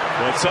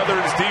 But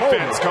Southern's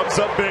defense comes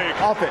up big.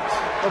 Offense,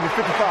 number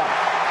 55.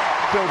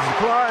 Fields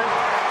decline.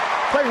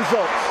 Play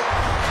results.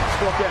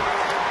 Fourth down.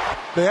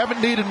 They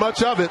haven't needed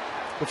much of it,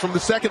 but from the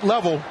second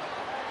level,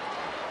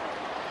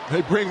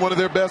 they bring one of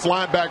their best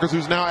linebackers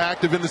who's now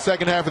active in the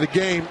second half of the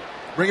game.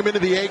 Bring him into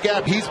the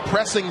A-gap. He's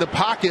pressing the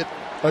pocket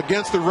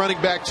against the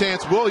running back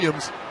Chance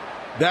Williams.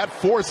 That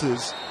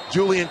forces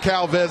Julian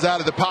Calvez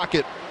out of the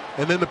pocket.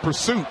 And then the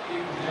pursuit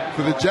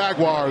for the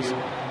Jaguars,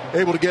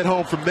 able to get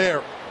home from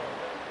there.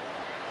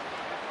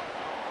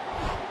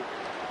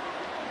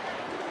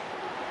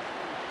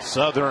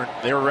 Southern,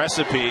 their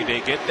recipe, they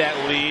get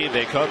that lead,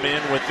 they come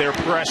in with their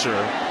pressure.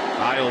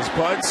 Isles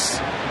punts,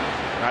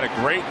 not a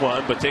great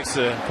one, but takes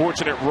a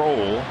fortunate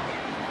roll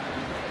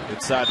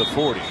inside the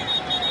 40.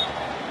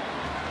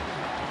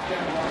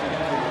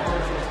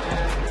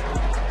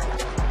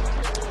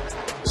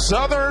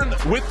 Southern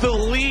with the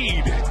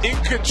lead, in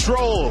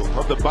control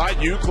of the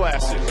Bayou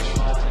Classic.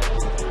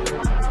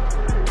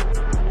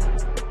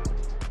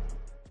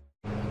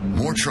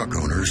 More truck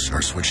owners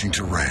are switching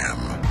to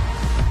Ram.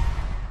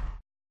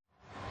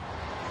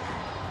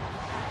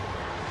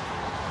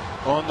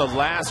 On the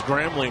last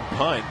Grambling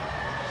punt,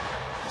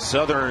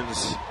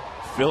 Southern's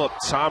Philip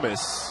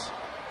Thomas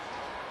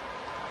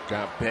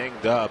got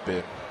banged up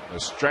and a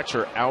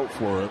stretcher out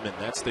for him, and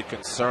that's the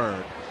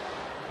concern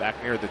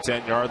back near the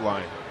 10-yard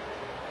line.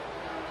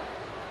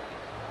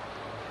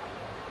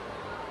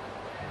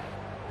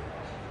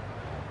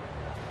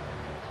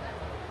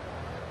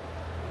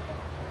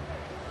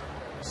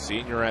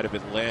 Senior out of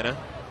Atlanta.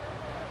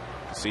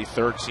 See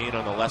 13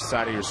 on the left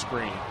side of your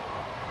screen.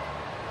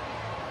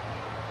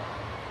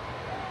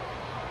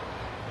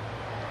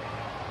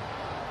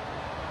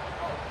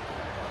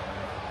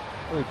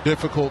 Very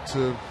difficult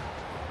to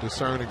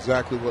discern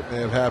exactly what may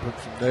have happened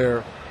from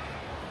there.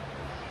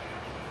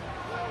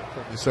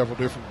 Certainly several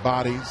different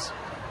bodies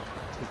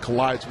he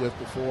collides with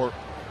before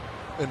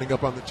ending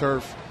up on the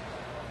turf.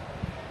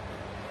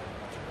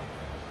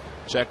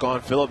 Check on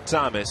Philip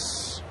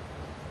Thomas.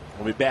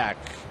 We'll be back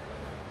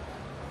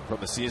from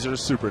the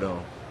Caesars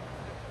Superdome.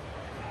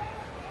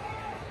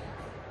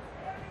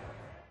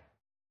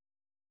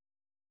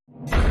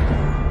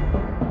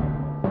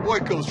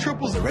 Boyko's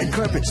triples. The red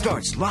carpet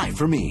starts live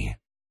for me.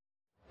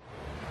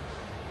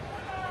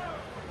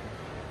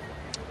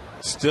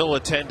 Still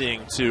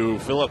attending to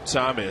Philip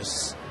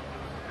Thomas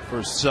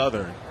for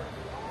Southern.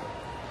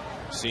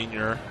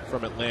 Senior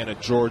from Atlanta,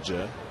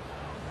 Georgia.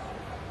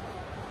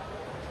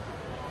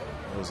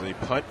 It was a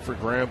punt for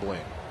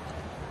Grambling.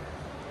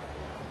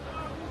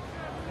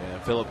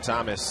 And Philip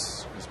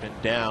Thomas has been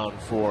down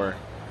for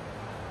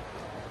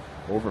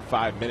over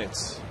 5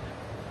 minutes.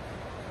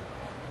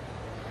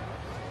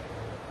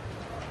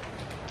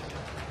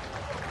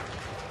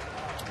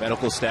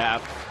 Medical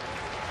staff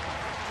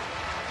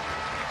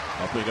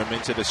helping him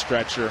into the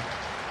stretcher.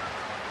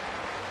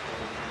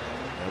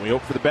 And we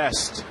hope for the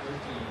best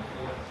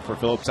for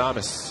Philip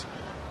Thomas.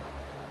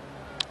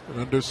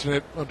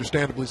 And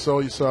understandably so,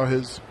 you saw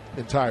his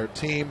entire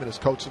team and his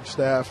coaching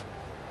staff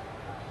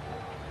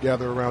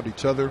gather around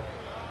each other.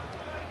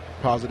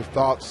 Positive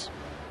thoughts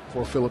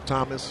for Philip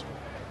Thomas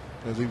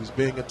as he was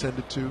being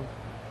attended to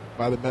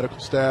by the medical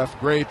staff.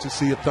 Great to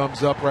see a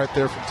thumbs up right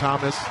there from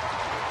Thomas.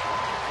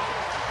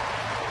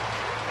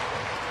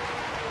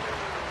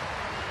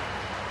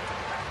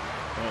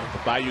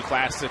 The Bayou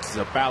Classics is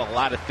about a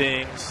lot of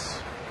things.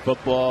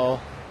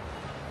 Football,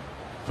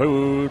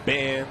 food,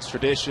 bands,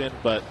 tradition,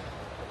 but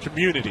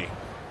community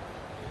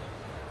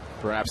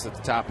perhaps at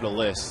the top of the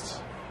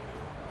list.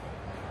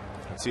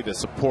 You can see the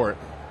support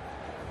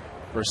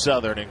for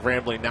Southern, and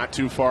Grambling not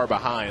too far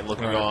behind,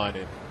 looking on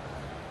and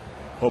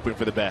hoping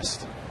for the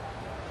best.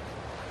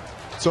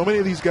 So many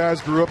of these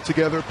guys grew up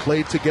together,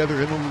 played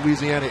together in the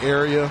Louisiana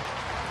area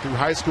through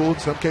high school, in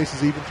some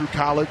cases even through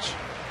college,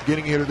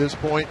 getting here to this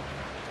point.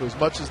 So as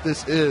much as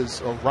this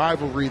is a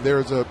rivalry,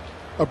 there's a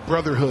a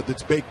brotherhood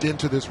that's baked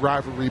into this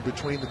rivalry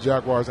between the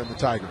Jaguars and the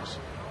Tigers.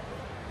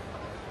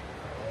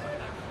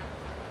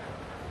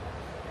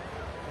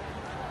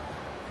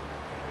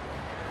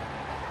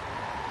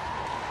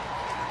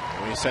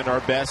 We send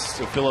our best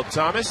to Philip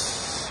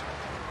Thomas.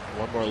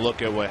 One more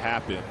look at what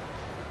happened.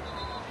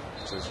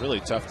 So it's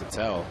really tough to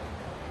tell.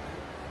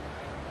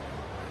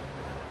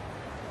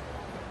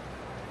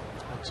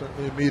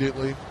 Certainly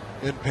immediately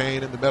in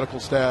pain, and the medical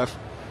staff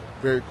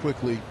very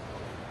quickly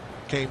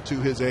came to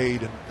his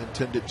aid and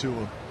tended to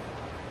him.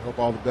 Hope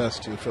all the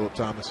best to Philip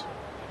Thomas.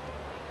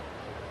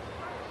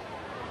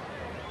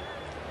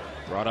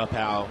 Brought up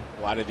how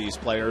a lot of these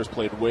players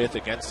played with,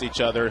 against each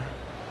other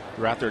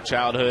throughout their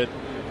childhood.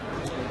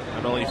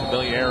 Not only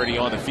familiarity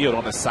on the field,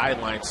 on the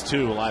sidelines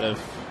too. A lot of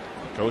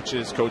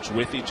coaches coach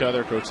with each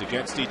other, coach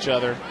against each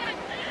other.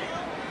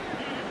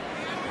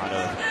 A lot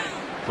of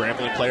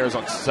Grambling players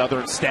on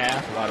Southern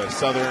staff, a lot of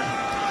Southern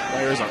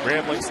players on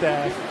Grambling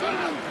staff.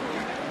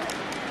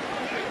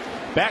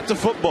 Back to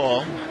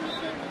football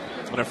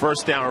on a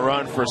first down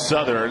run for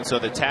Southern. So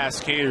the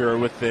task here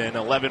with an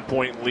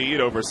 11-point lead,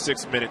 over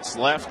 6 minutes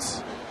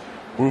left.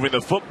 Moving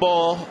the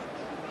football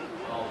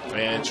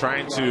and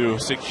trying to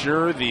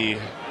secure the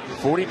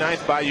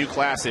 49th Bayou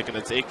Classic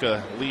and take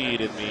a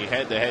lead in the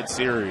head-to-head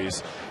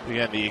series.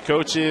 Again, the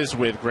coaches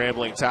with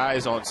Grambling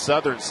ties on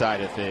Southern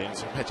side of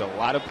things. We mentioned a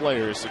lot of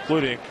players,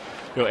 including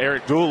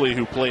Eric Dooley,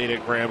 who played at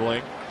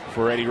Grambling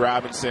for Eddie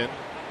Robinson,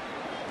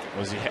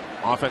 was the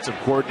offensive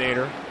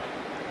coordinator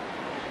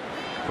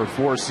for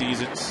 4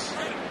 seasons.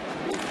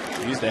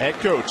 He's the head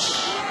coach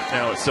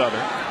now at Southern.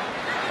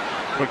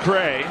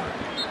 McCray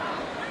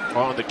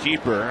on the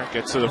keeper,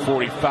 gets to the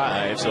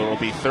 45, so it'll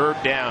be third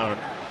down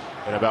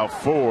and about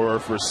 4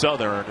 for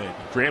Southern, and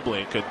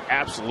Grambling could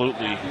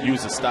absolutely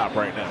use a stop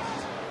right now.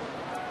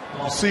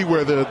 You see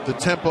where the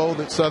tempo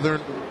that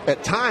Southern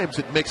at times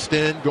had mixed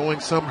in, going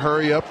some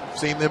hurry up. We've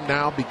seen them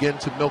now begin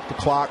to milk the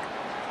clock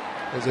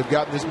as they've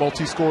gotten this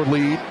multi-score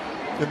lead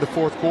in the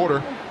fourth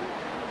quarter.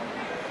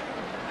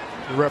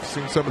 We're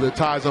referencing some of the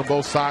ties on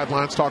both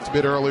sidelines. Talked a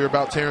bit earlier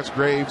about Terrence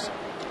Graves,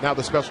 now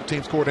the special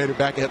teams coordinator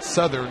back at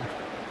Southern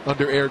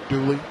under Eric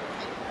Dooley.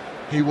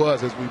 He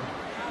was, as we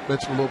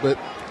mentioned a little bit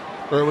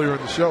earlier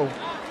in the show,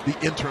 the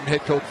interim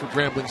head coach for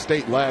Grambling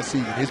State last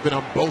season. He's been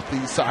on both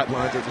these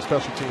sidelines as a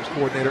special teams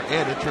coordinator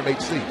and interim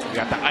HC. We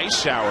got the ice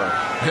shower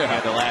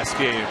in the last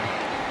game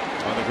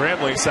on the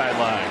Grambling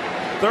sideline.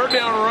 Third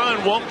down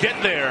run won't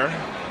get there.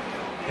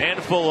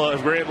 Handful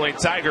of Grambling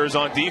Tigers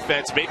on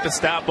defense make the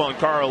stop on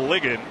Carl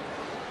Ligon.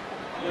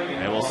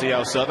 And we'll see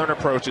how Southern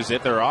approaches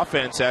it. Their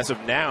offense, as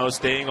of now,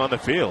 staying on the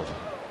field.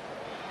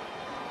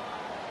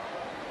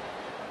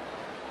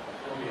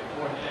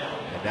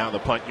 And now the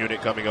punt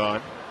unit coming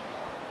on.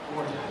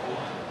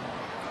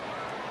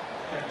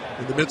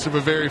 In the midst of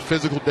a very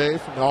physical day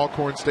from the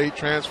Alcorn State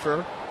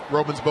transfer,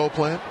 Romans Bow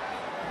Plant.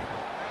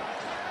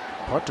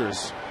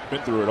 Punter's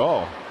been through it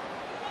all.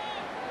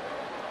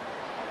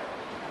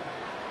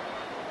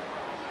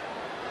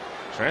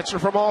 Transfer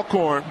from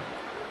Alcorn.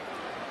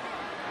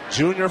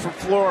 Junior from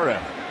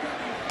Florida.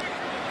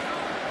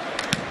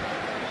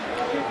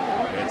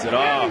 Gets it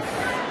off.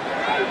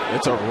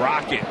 It's a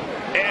rocket.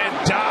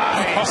 And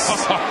dives.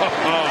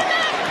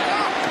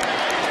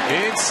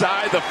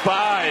 Inside the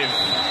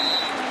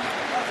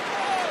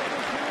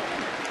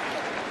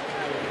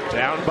 5.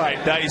 Down by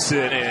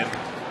Dyson, and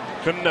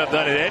couldn't have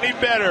done it any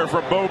better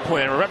from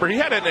Beauplan. Remember, he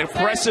had an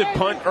impressive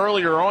punt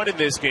earlier on in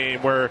this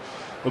game where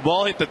the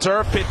ball hit the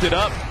turf, picked it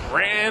up,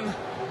 ran,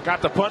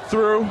 got the punt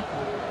through.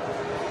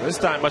 This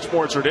time much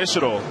more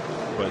traditional,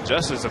 but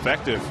just as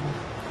effective.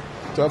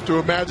 Tough to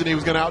imagine he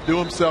was going to outdo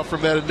himself from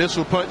that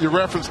initial punt you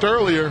referenced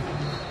earlier.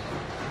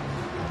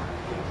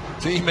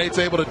 Teammates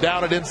able to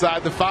down it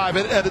inside the 5.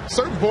 And at a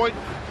certain point,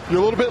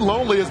 you're a little bit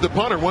lonely as the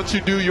punter. Once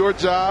you do your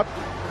job,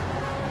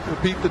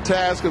 repeat the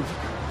task of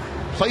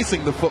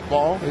placing the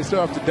football, they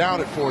still have to down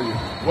it for you.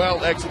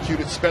 Well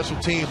executed special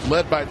teams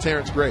led by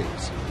Terrence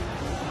Graves.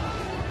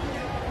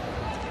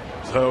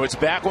 So it's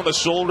back on the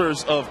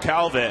shoulders of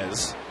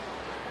Calvez.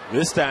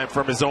 This time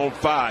from his own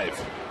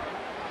 5.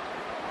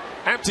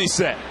 Empty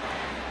set.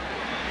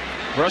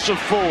 Rush of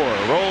 4.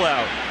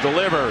 Rollout.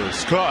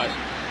 Delivers. Caught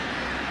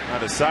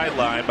on the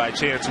sideline by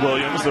Chance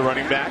Williams, the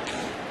running back.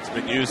 He's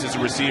been used as a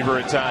receiver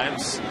at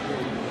times.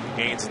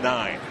 Gains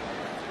 9.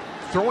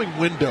 Throwing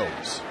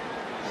windows.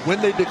 When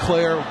they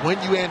declare, when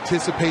you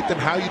anticipate them,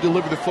 how you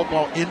deliver the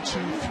football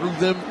into, through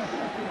them.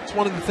 It's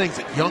one of the things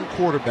that young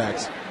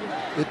quarterbacks,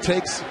 it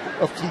takes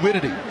a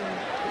fluidity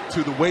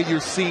to the way you're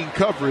seeing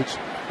coverage.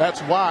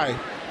 That's why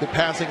the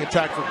passing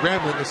attack for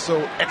Grambling is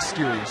so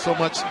exterior, so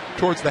much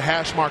towards the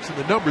hash marks and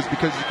the numbers,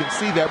 because you can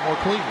see that more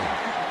cleanly.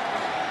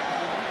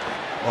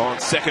 On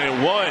 2nd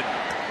and 1.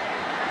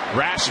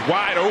 Rash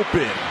wide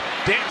open.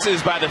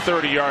 Dances by the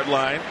 30-yard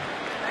line.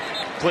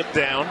 Clipped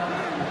down.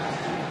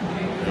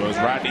 It was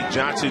Rodney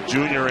Johnson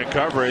Jr. in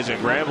coverage,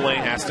 and Grambling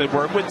has to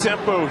work with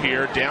tempo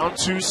here. Down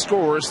 2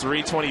 scores,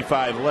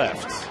 3:25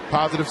 left.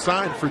 Positive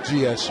sign for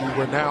GSU,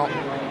 where now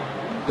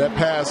that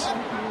pass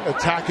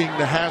attacking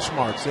the hash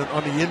marks and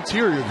on the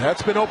interior.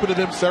 That's been open to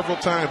them several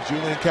times.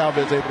 Julian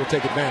Calvez able to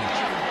take advantage.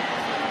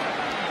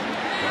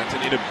 Going to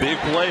need a big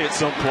play at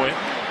some point.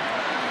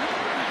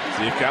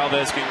 See if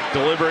Calvez can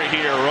deliver it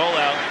here. Roll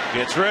out.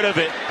 Gets rid of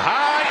it.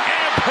 High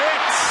and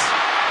hits.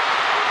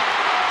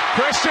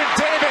 Christian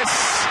Davis.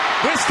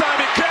 This time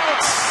it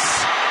counts.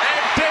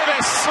 And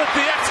Davis with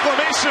the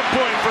exclamation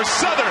point for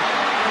Southern.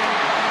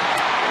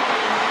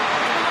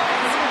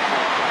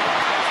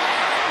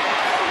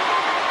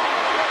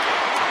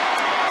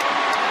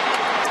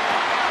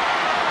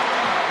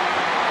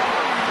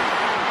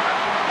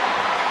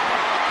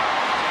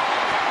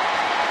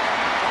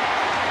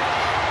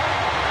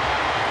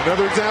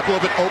 Another example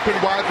of an open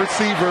wide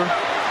receiver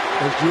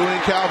as Julian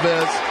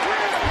Calvez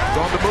is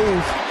on the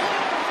move.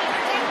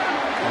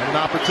 And an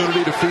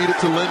opportunity to feed it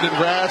to Lyndon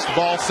Rash. The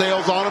ball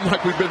sails on him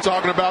like we've been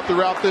talking about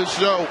throughout this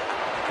show.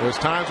 There's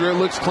times where it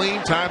looks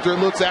clean, times where it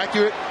looks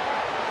accurate,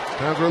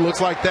 times where it looks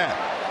like that.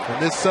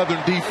 And this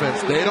Southern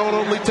defense, they don't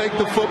only take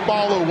the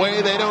football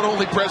away, they don't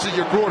only pressure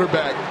your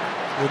quarterback.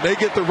 When they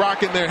get the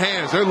rock in their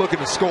hands, they're looking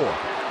to score.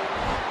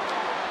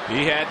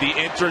 He had the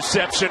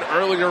interception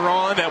earlier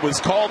on that was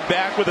called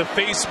back with a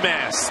face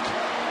mask.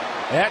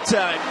 That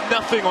time,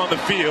 nothing on the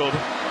field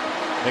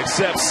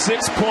except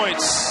 6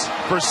 points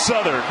for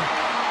Southern.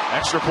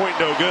 Extra point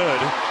no good.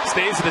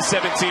 Stays in a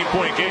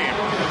 17-point game.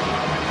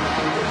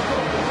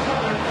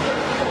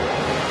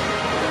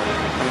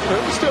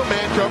 It was still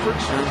man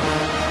coverage.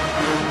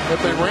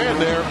 If they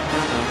ran there,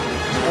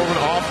 it's more of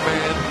an off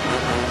man.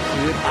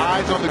 He had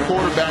eyes on the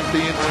quarterback the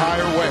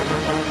entire way.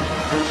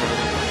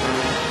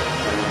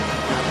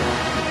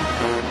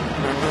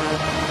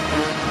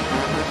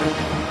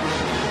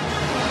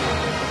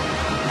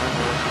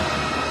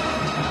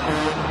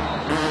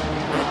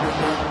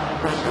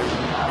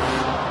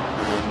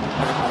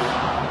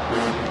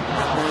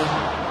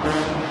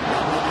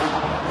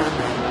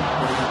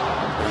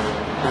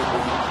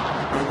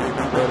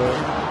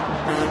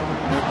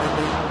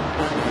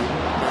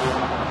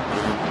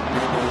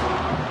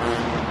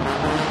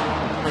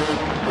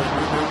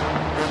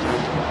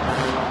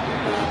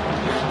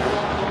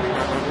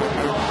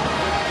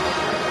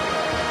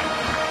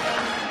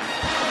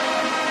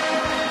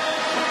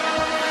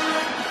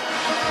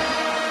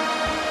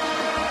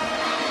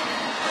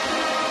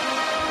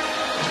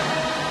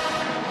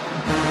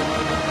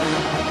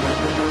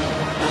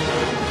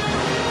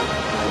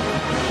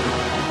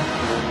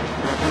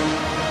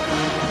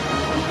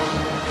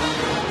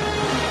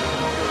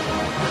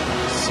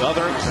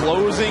 Southern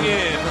closing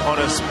in on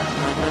a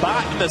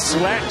spot in the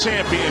SWAC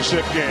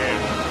championship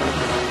game.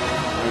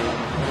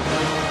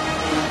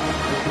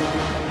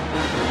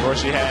 Of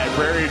course, you had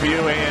Prairie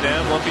View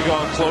A&M looking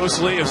on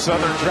closely. If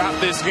Southern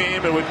dropped this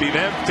game, it would be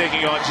them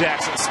taking on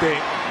Jackson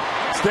State.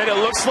 Instead, it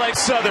looks like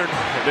Southern.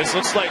 And this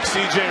looks like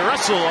C.J.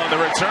 Russell on the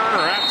return,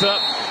 wrapped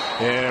up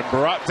and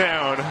brought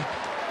down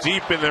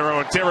deep in their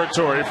own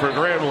territory for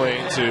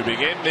Grambling to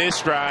begin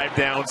this drive,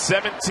 down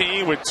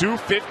 17 with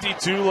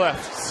 2:52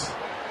 left.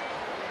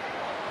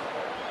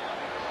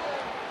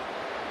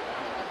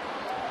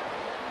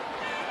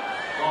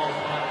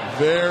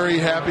 Very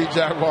happy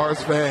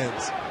Jaguars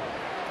fans.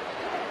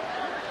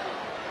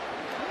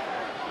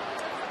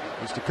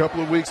 Just a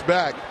couple of weeks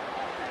back,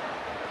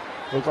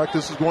 looked like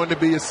this was going to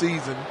be a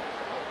season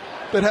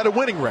that had a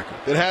winning record,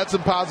 that had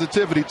some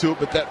positivity to it,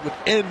 but that would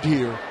end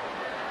here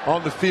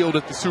on the field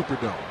at the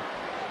Superdome.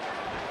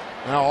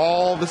 Now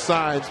all the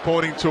signs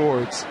pointing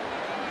towards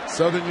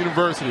Southern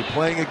University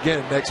playing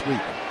again next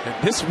week.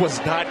 And this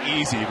was not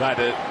easy by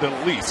the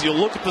least. You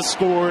look at the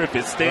score, if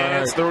it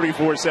stands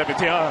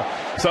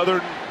 34-17,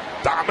 Southern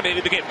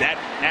dominated the game. That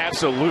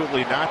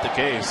absolutely not the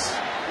case.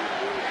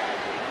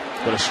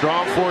 But a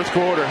strong fourth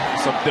quarter,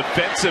 some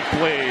defensive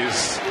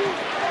plays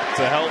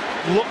to help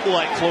look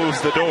like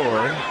close the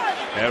door.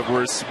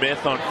 Edward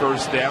Smith on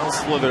first down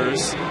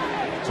slithers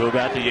to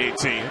about the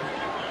 18.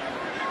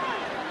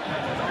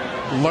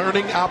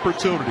 Learning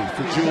opportunity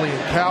for Julian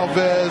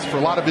Calvez, for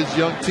a lot of his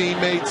young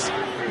teammates.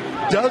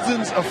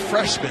 Dozens of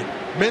freshmen,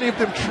 many of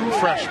them true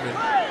freshmen,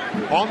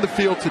 on the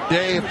field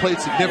today have played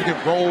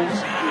significant roles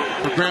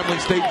for Grambling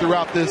State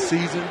throughout this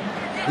season.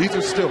 These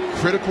are still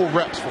critical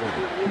reps for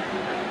them.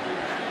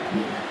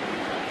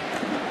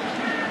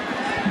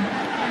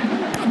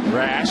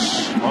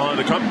 Rash on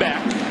the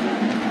comeback.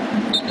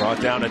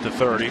 Brought down at the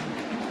 30.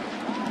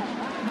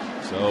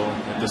 So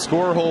if the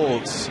score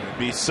holds, it'd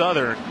be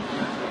Southern.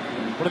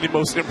 One of the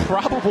most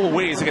improbable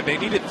ways. Again, they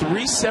needed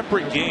 3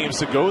 separate games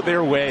to go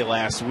their way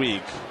last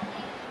week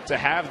to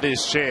have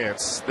this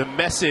chance. The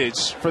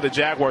message for the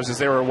Jaguars as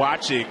they were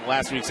watching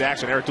last week's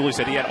action, Eric Dooley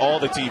said he had all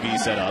the TV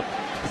set up.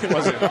 He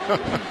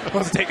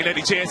wasn't taking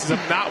any chances of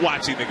not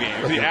watching the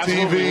game. He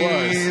absolutely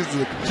TVs, was.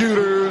 the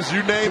computers,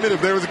 you name it.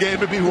 If there was a game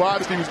to be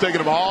watched, he was taking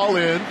them all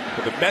in.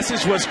 But the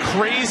message was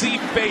crazy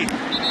faith.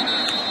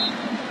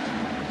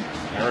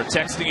 They were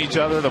texting each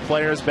other, the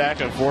players back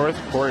and forth.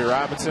 Corey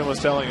Robinson was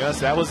telling us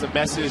that was the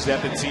message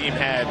that the team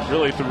had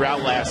really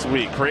throughout last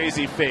week.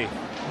 Crazy faith.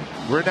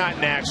 We're not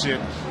in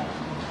action,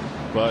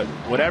 but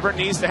whatever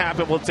needs to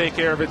happen will take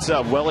care of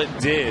itself. Well, it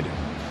did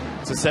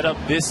to set up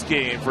this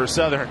game for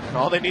Southern.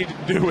 All they need to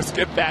do is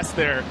get past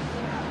their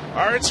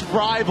arch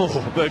rival,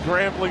 the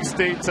Grambling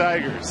State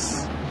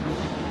Tigers.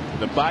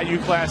 The Bayou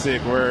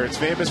Classic, where it's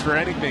famous for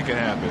anything can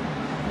happen.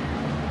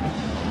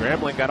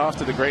 Grambling got off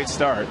to the great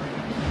start.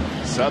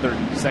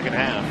 Southern, second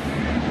half,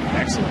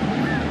 excellent.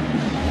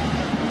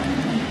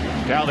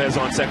 Valdez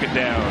on second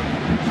down.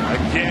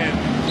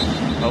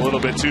 Again, a little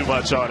bit too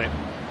much on it.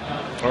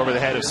 Over the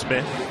head of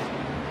Smith.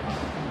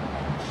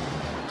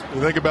 You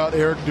think about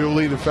Eric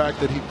Dooley, the fact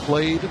that he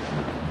played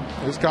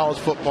his college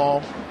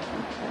football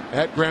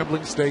at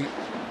Grambling State,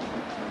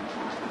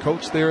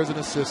 coached there as an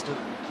assistant,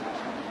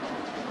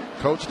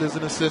 coached as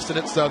an assistant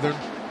at Southern.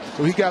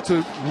 So he got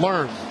to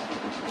learn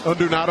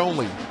under not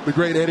only the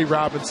great Eddie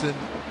Robinson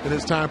in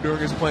his time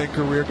during his playing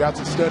career, got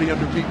to study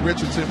under Pete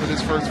Richardson with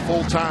his first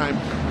full-time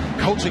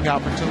coaching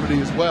opportunity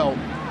as well.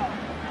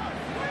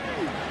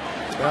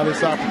 Now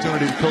this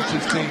opportunity to coach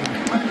his team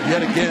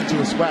yet again to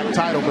a SWAC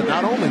title, but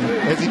not only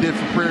as he did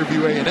for Prairie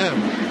View A&M,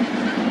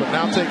 but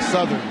now takes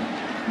Southern,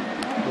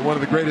 one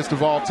of the greatest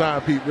of all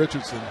time, Pete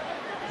Richardson.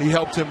 He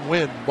helped him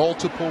win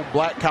multiple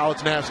Black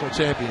College National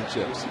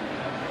Championships.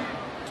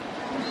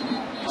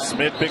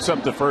 Smith picks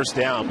up the first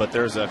down, but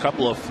there's a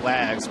couple of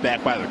flags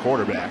back by the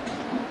quarterback.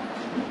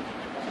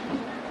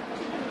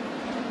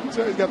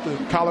 So he's got the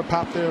collar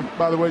pop there.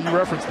 By the way, you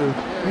referenced the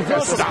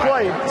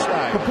play,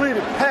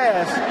 completed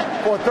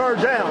pass for a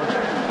third down.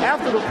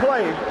 After the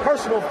play,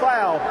 personal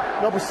foul,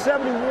 number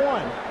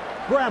 71,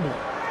 Grambling.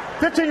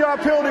 15-yard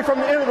penalty from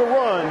the end of the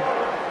run,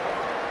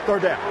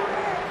 third down.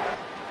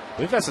 I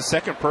believe that's the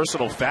second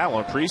personal foul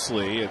on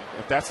Priestley.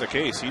 If that's the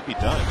case, he'd be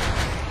done.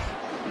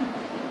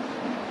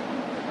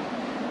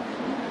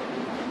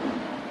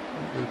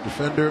 Good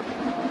defender,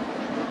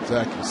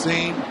 Zach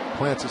Yassine,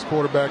 plants his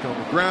quarterback on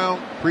the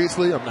ground.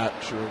 Priestley, I'm not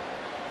sure.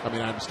 I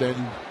mean, I understand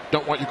you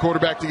don't want your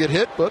quarterback to get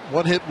hit, but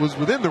one hit was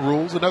within the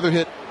rules. Another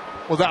hit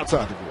was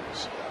outside the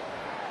rules.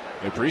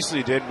 And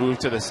Priestley did move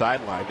to the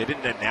sideline. They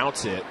didn't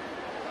announce it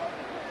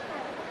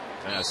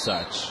as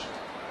such.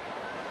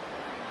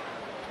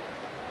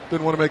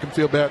 Didn't want to make him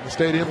feel bad in the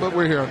stadium, but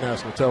we're here on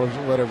national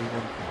television. Let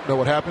everyone know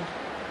what happened.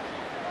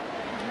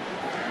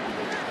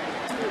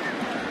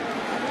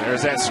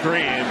 There's that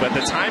screen, but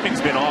the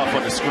timing's been off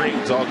on the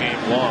screens all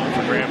game long for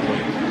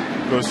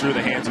Grambling. Goes through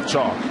the hands of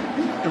Chalk.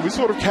 And we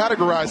sort of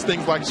categorize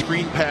things like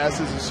screen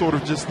passes as sort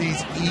of just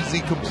these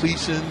easy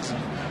completions,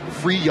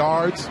 free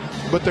yards.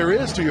 But there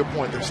is, to your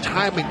point, there's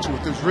timing to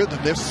it, there's rhythm,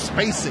 there's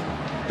spacing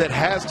that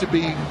has to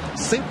be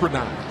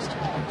synchronized.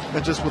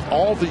 And just with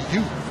all the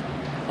youth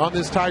on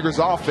this Tigers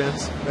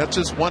offense, that's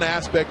just one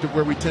aspect of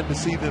where we tend to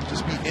see them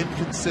just be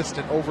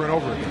inconsistent over and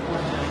over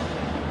again.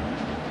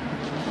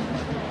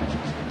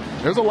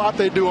 There's a lot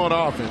they do on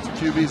offense. The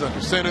QB's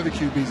under center, the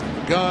QB's in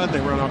the gun,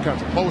 they run all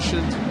kinds of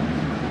motions,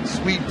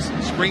 sweeps,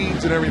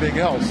 screens, and everything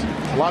else.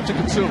 A lot to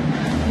consume. Ooh,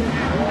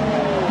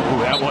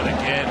 that one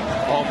again,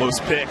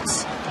 almost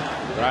picked.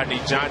 Rodney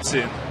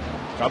Johnson,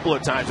 a couple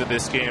of times in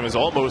this game, has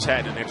almost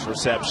had an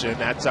interception,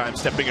 that time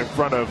stepping in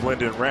front of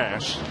Lyndon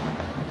Rash.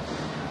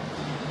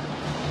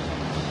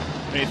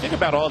 I mean, think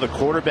about all the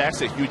quarterbacks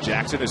that Hugh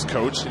Jackson has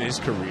coached in his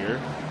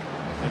career,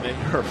 and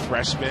then you're a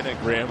freshman at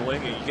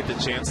Grambling, and you get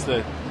the chance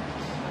to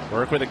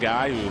work with a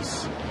guy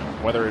who's,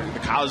 whether at the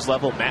college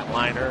level, Matt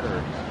Leinart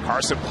or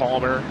Carson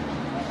Palmer,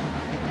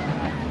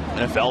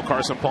 NFL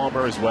Carson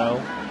Palmer as well.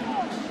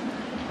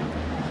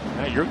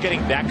 Now you're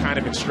getting that kind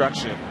of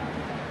instruction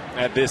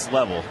at this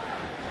level.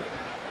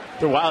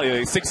 After a while,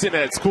 he sticks in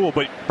at school,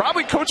 but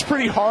probably coach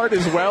pretty hard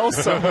as well,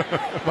 so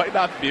might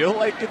not feel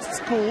like it's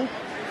cool.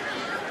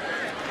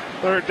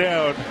 Third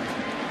down.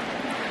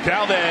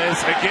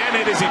 Valdez again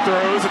hit as he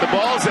throws, and the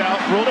ball's out.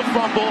 Ruled a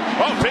fumble.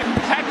 Oh, picked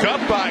back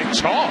up by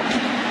Chalk.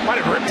 Might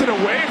have ripped it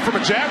away from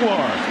a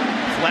Jaguar.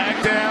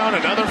 Flag down,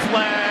 another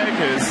flag.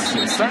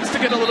 It starts to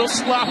get a little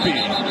sloppy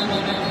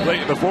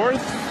late in the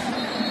fourth.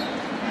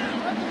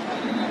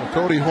 Well,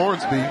 Cody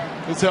Hornsby,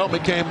 his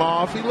helmet came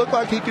off. He looked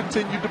like he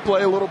continued to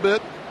play a little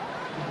bit.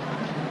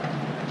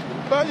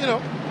 But, you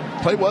know,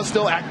 play was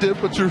still active,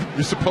 but you're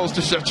supposed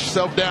to shut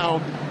yourself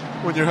down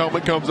when your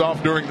helmet comes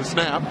off during the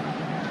snap.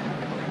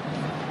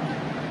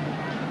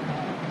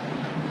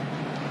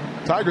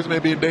 Tigers may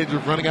be in danger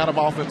of running out of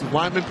offensive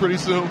linemen pretty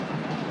soon.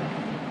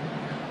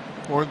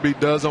 Hornsby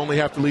does only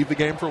have to leave the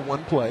game for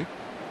one play.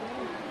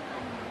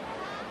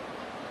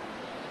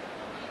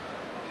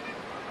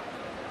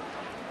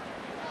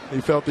 He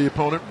felt the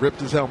opponent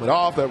ripped his helmet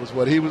off. That was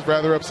what he was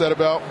rather upset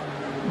about.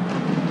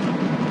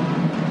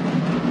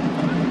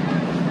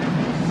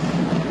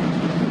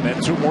 And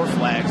then two more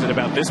flags at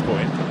about this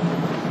point.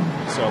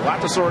 So a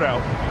lot to sort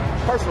out.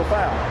 Personal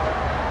foul.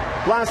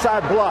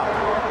 Blindside block.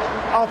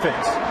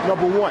 Offense,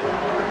 number 1.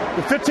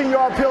 The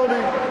 15-yard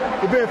penalty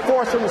for being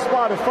forced on the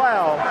spot of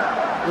foul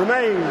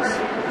remains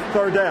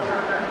third down.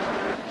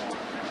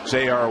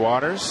 J.R.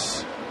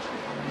 Waters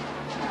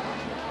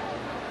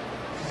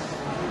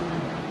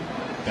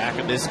back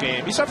in this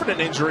game. He suffered an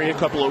injury a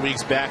couple of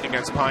weeks back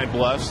against Pine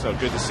Bluff, so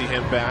good to see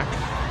him back.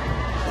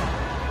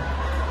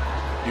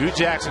 Hugh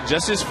Jackson,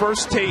 just his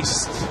first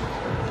taste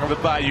of the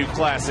Bayou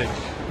Classic.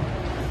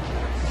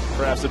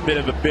 Perhaps a bit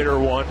of a bitter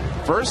one.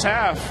 First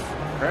half,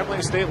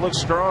 Grambling State looks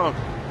strong.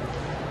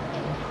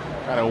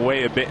 Got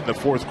away a bit in the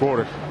fourth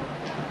quarter.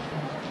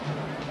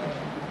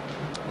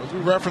 As we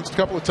referenced a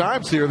couple of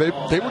times here,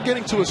 they were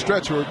getting to a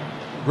stretch where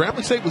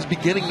Grambling State was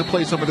beginning to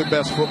play some of their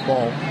best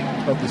football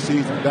of the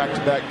season,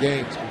 back-to-back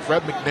games.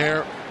 Fred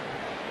McNair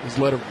has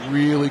led a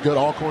really good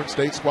Alcorn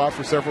State squad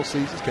for several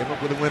seasons, came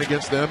up with a win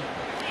against them.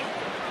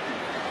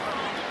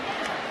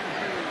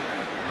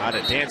 A lot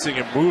of dancing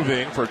and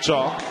moving for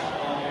Chalk.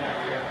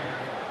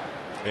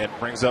 And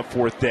brings up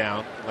fourth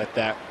down. Let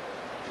that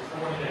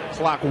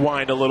clock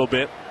wind a little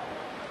bit.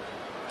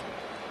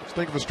 Let's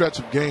think of a stretch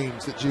of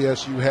games that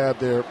GSU had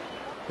there.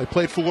 They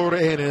played Florida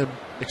A&M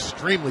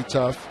extremely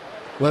tough,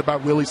 led by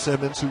Willie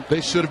Simmons, who they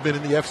should have been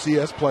in the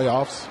FCS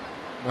playoffs.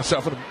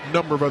 Myself and a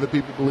number of other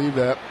people believe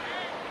that.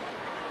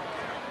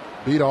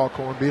 Beat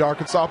Alcorn, beat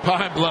Arkansas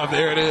Pine Bluff.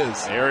 There it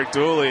is. Eric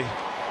Dooley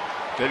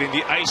getting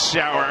the ice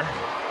shower.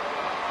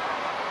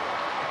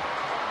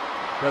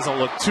 Doesn't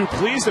look too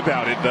pleased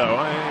about it, though.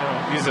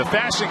 He's a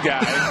fashion guy.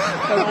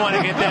 Doesn't want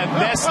to get that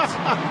messed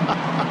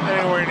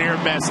anywhere near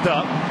messed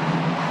up.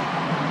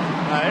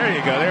 There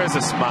you go. There's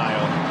a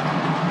smile.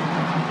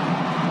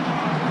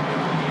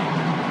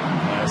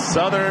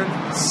 Southern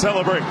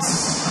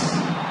celebrates.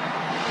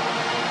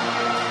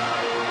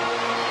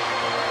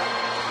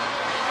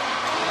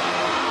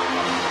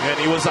 And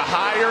he was a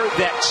hire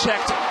that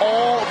checked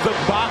all the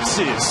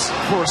boxes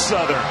for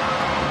Southern.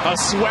 A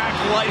swag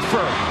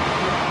lifer.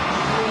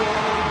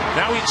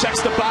 Now he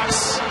checks the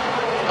box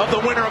of the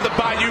winner of the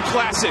Bayou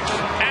Classic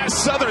as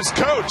Southern's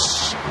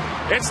coach.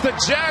 It's the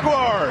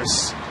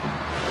Jaguars,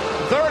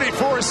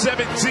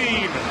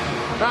 34-17,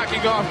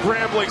 knocking off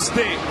Grambling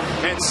State,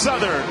 and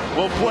Southern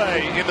will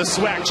play in the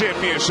SWAC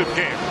championship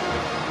game.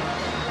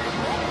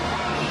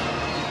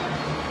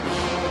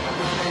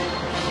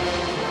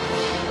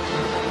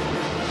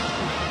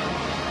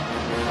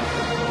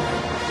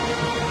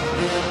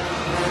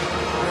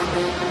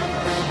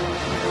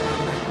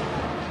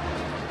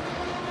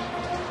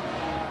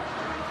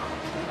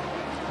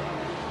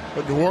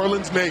 A New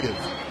Orleans native.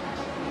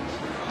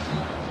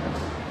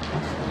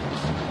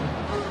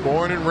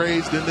 Born and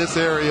raised in this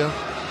area.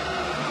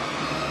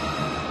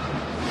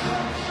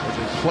 As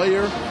a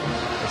player,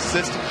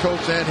 assistant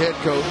coach, and head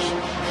coach.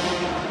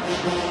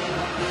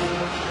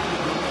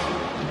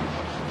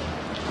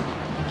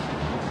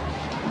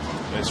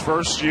 His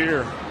first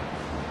year.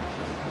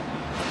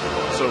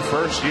 So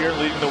first year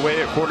leading the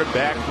way at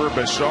quarterback for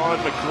Bashawn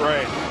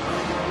McCray.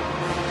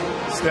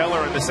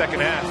 Stellar in the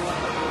second half.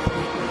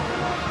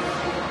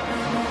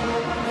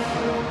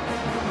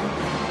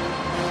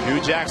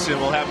 Hugh Jackson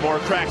will have more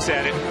cracks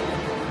at it.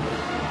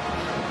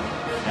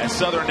 As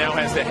Southern now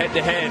has the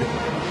head-to-head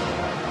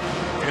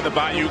in the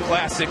Bayou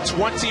Classic,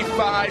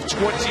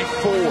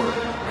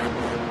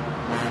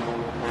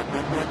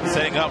 25-24.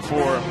 Setting up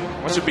for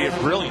what should be a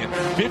brilliant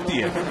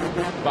 50th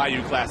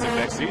Bayou Classic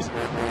next season.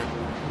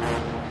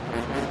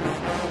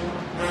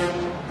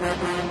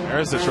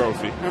 There's the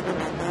trophy.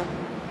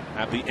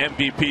 Have the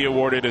MVP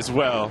awarded as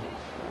well.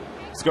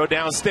 Let's go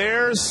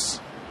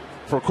downstairs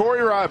for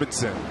Corey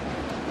Robinson.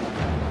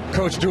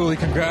 Coach Dooley,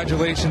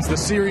 congratulations. The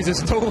series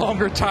is no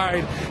longer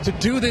tied. To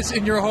do this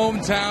in your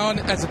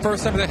hometown as the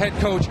first time as a head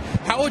coach,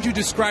 how would you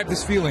describe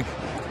this feeling?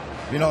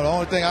 You know, the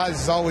only thing I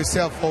just always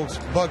tell folks,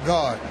 but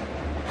God.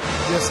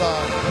 Just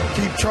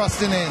keep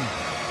trusting in.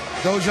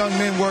 Those young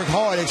men work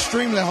hard,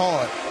 extremely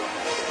hard.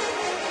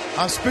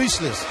 I'm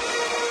speechless.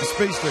 I'm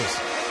speechless.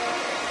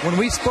 When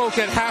we spoke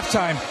at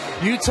halftime,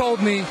 you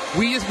told me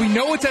we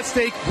know it's at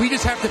stake. We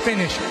just have to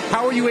finish.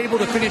 How are you able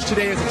to finish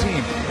today as a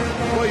team?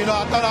 Well, you know,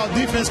 I thought our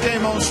defense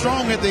came on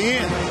strong at the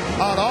end.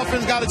 The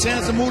offense got a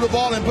chance to move the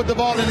ball and put the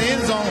ball in the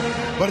end zone.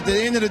 But at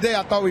the end of the day,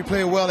 I thought we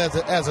played well as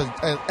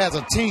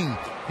a team.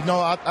 You know,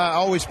 I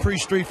always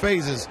preach three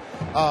phases: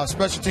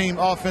 special team,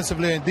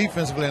 offensively, and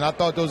defensively. And I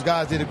thought those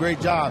guys did a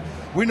great job.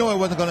 We know it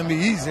wasn't going to be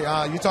easy.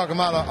 You're talking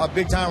about a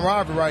big-time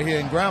rivalry right here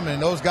in Grambling.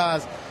 And those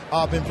guys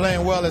been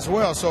playing well as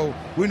well, so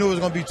we knew it was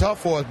going to be tough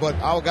for us, but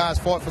our guys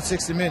fought for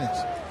 60 minutes.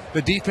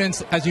 The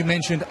defense, as you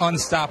mentioned,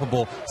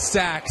 unstoppable.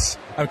 Sacks,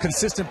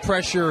 consistent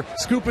pressure,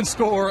 scoop and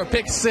score, a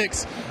pick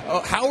six.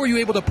 How were you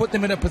able to put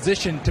them in a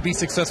position to be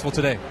successful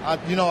today?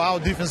 You know, our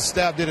defensive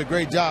staff did a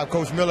great job.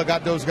 Coach Miller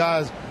got those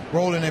guys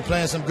rolling and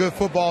playing some good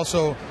football,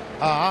 so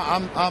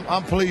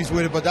I'm pleased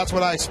with it, but that's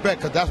what I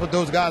expect, because that's what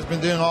those guys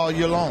been doing all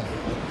year long.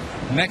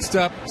 Next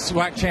up,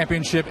 SWAC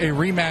championship, a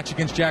rematch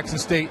against Jackson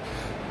State.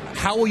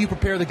 How will you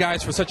prepare the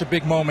guys for such a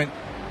big moment?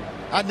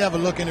 I never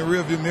look in the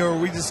rearview mirror.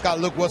 We just got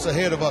to look what's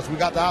ahead of us. We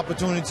got the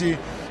opportunity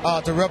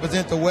to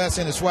represent the West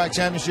in the SWAC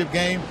championship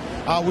game.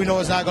 We know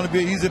it's not going to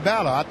be an easy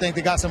battle. I think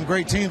they got some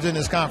great teams in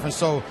this conference.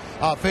 So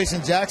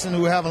facing Jackson,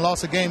 who haven't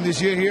lost a game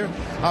this year here,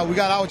 we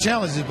got our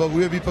challenges, but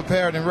we'll be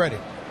prepared and ready.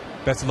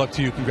 Best of luck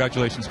to you.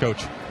 Congratulations,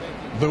 Coach.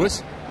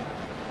 Lewis?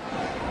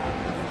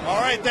 All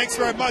right, thanks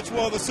very much.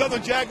 Well, the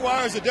Southern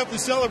Jaguars are definitely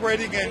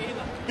celebrating, and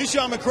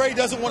Bashawn McCray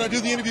doesn't want to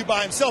do the interview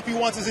by himself. He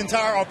wants his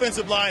entire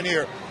offensive line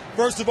here.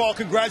 First of all,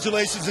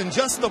 congratulations. In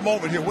just the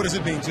moment here, what does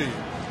it mean to you?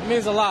 It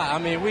means a lot. I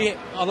mean,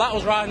 a lot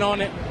was riding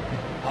on it.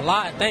 A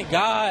lot. Thank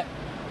God.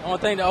 I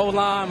want to thank the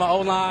O-line, my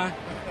O-line.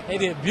 They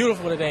did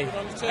beautiful today.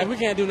 And we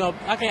can't do no.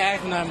 I can't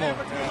ask for nothing more.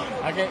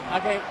 I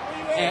can't.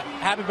 And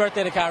happy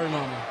birthday to Kyrie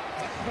Mama.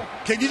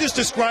 Can you just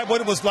describe what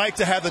it was like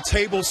to have the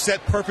table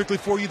set perfectly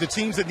for you? The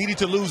teams that needed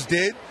to lose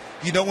did.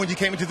 You know, when you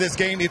came into this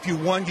game, if you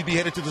won, you'd be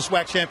headed to the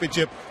SWAC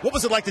championship. What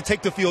was it like to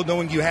take the field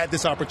knowing you had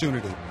this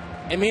opportunity?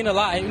 It meant a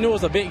lot. I knew it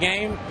was a big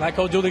game. Like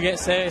Coach Julie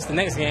said, it's the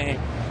next game.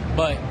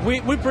 But we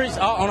preached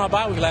on our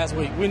bye week last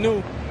week. We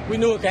knew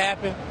it could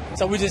happen,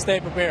 so we just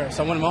stayed prepared.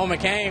 So when the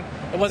moment came,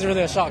 it wasn't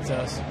really a shock to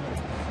us.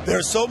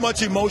 There's so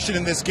much emotion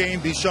in this game,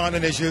 Deshaun,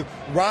 and as you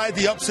ride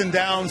the ups and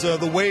downs,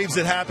 the waves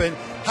that happen,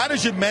 how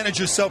does you manage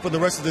yourself and the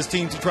rest of this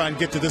team to try and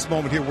get to this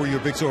moment here where you're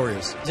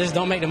victorious? Just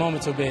don't make the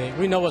moment too big.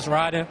 We know what's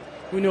riding.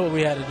 We knew what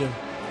we had to do.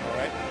 All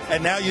right.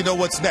 And now you know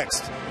what's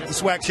next. The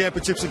SWAC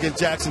championships against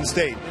Jackson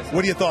State.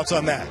 What are your thoughts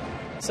on that?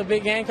 It's a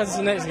big game because it's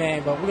the next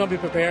game, but we're going to be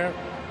prepared.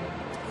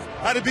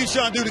 How did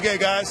Deshaun do today,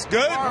 guys?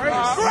 Good?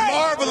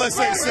 Marvelous,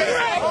 they say.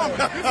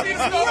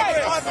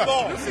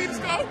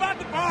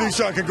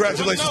 Deshaun,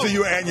 congratulations to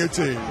you and your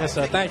team. Yes,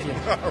 sir. Thank you.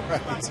 All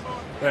right.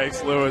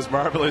 Thanks, Lewis.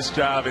 Marvelous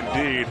job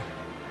indeed.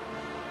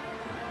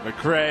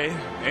 McCray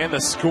and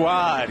the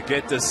squad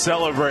get to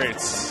celebrate.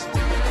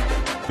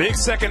 Big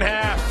second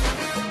half.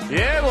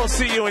 Yeah, we'll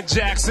see you in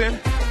Jackson.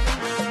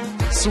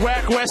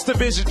 SWAC West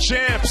Division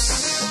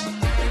champs.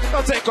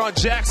 They'll take on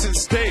Jackson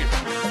State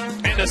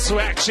in the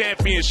SWAC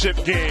championship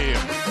game.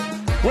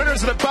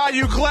 Winners of the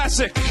Bayou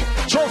Classic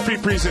trophy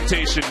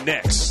presentation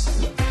next.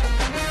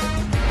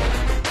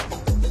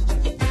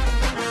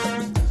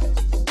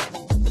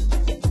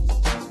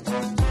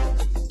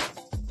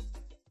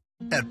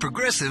 At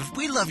Progressive,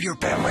 we love your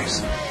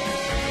families.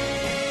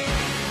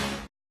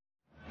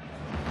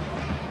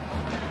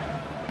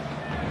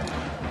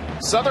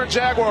 Southern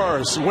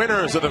Jaguars,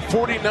 winners of the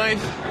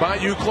 49th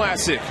Bayou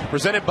Classic,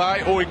 presented by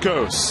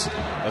Oikos.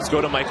 Let's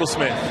go to Michael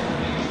Smith.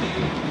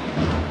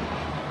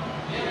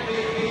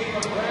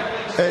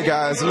 Hey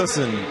guys,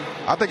 listen,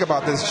 I think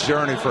about this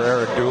journey for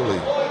Eric Dooley.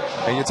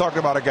 And you're talking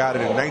about a guy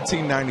that in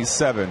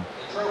 1997,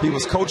 he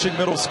was coaching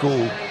middle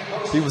school.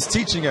 He was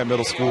teaching at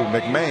middle school,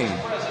 McMain,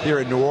 here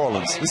in New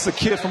Orleans. This is a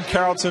kid from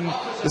Carrollton,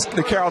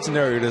 the Carrollton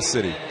area of this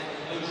city.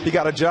 He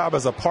got a job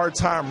as a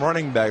part-time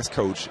running backs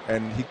coach,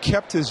 and he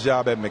kept his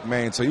job at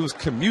McMain, so he was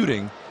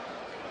commuting,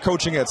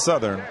 coaching at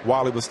Southern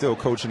while he was still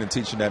coaching and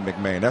teaching at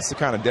McMain. That's the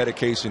kind of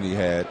dedication he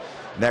had,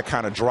 and that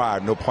kind of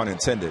drive, no pun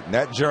intended. And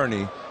that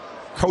journey,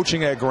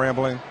 coaching at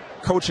Grambling,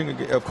 coaching,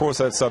 of course,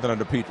 at Southern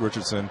under Pete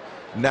Richardson,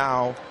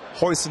 now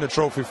hoisting the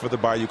trophy for the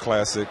Bayou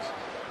Classic.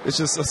 It's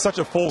just such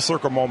a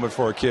full-circle moment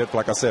for a kid,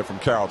 like I said, from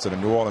Carrollton, a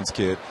New Orleans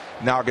kid,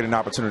 now getting an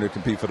opportunity to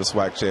compete for the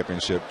SWAC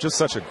championship. Just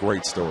such a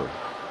great story.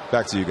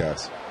 Back to you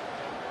guys.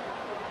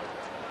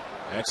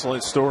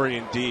 Excellent story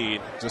indeed.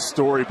 It's a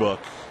storybook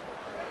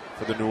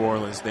for the New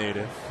Orleans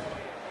native.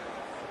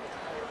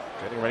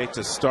 Getting ready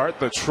to start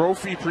the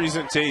trophy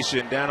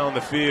presentation down on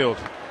the field.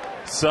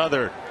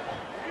 Southern,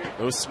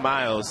 those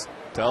smiles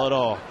tell it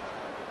all.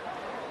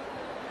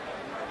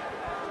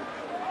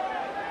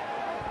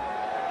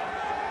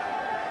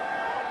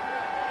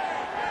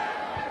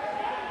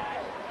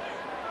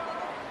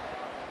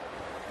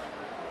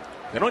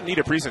 They don't need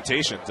a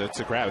presentation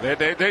to grab it.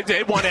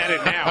 They want at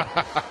it now.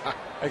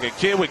 Like a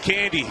kid with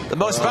candy. The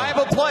most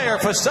valuable player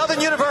for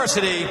Southern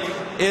University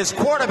is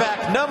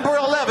quarterback number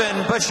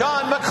 11,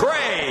 Bashawn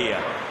McCray.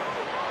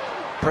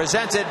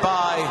 Presented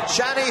by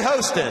Shani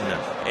Hostin,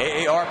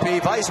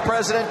 AARP Vice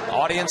President,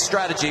 Audience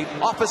Strategy,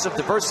 Office of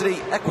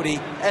Diversity, Equity,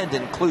 and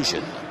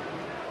Inclusion.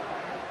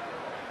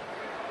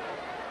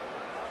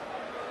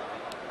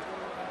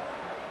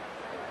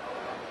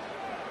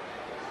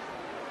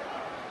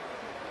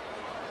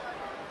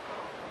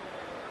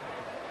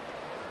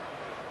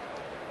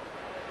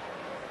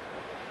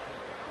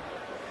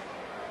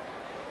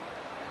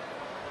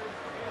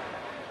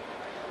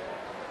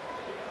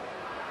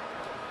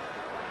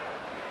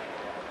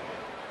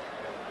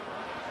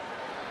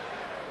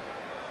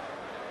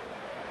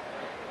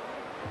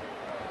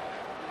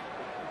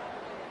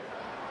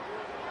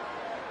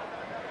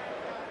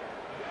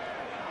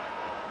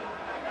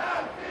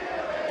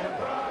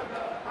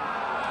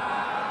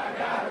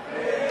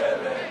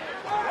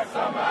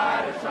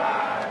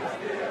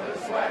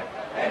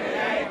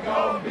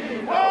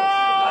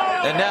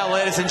 And now,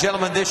 ladies and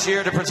gentlemen, this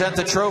year to present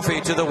the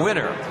trophy to the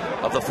winner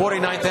of the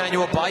 49th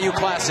Annual Bayou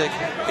Classic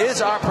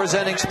is our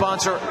presenting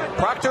sponsor,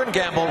 Procter &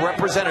 Gamble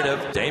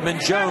Representative Damon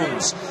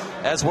Jones,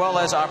 as well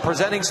as our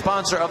presenting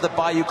sponsor of the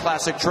Bayou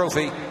Classic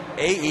Trophy,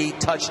 AE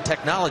Touch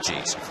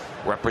Technologies,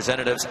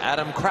 Representatives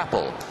Adam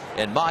Krappel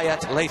and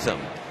Mayat Latham.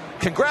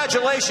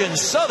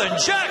 Congratulations, Southern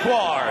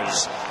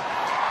Jaguars!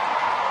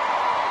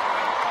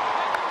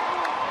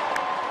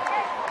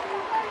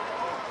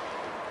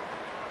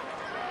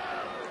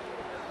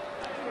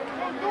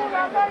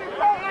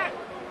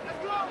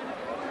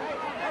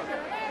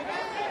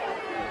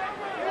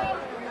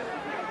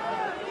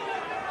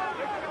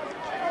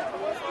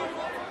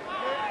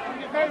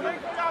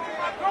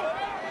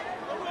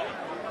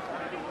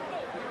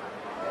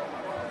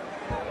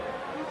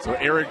 So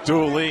Eric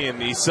Dooley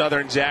and the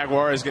Southern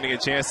Jaguars getting a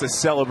chance to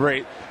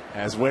celebrate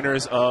as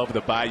winners of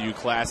the Bayou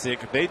Classic.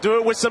 They do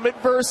it with some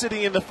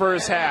adversity in the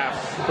first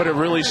half, but it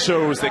really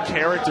shows the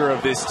character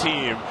of this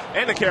team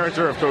and the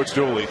character of Coach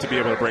Dooley to be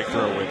able to break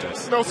through with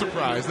this. No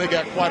surprise. They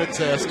got quite a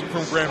test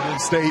from Grambling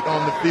State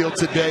on the field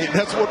today.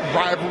 That's what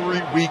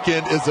rivalry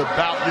weekend is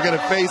about. You're going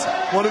to face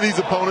one of these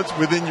opponents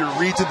within your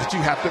region that you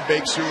have to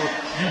make sure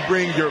you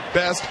bring your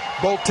best.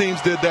 Both teams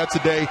did that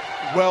today.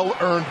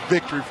 Well-earned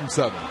victory from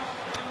Southern.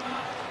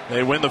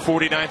 They win the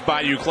 49th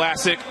Bayou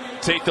Classic,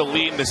 take the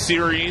lead in the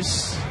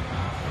series,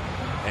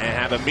 and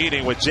have a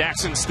meeting with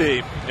Jackson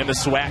State in the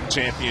SWAC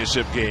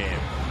championship game.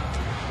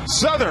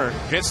 Southern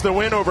gets the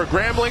win over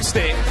Grambling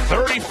State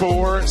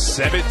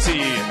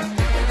 34-17.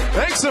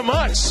 Thanks so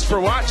much for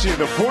watching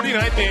the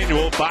 49th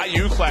annual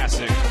Bayou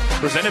Classic,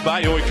 presented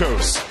by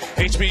Oikos.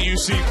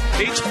 HBCU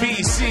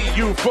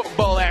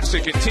football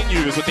action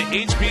continues with the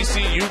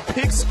HBCU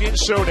Pigskin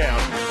Showdown.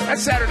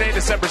 That's Saturday,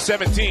 December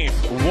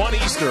 17th, 1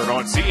 Eastern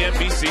on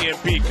CNBC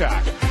and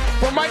Peacock.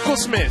 For Michael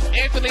Smith,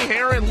 Anthony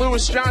Herron,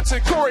 Lewis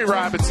Johnson, Corey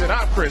Robinson,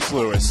 I'm Chris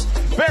Lewis.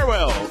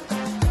 Farewell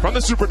from the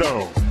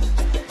Superdome.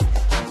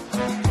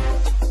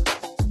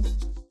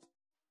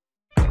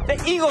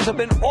 The Eagles have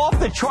been off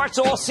the charts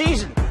all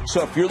season.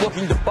 So if you're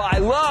looking to buy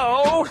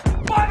low,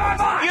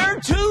 you're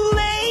too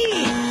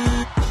late.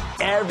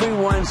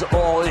 Everyone's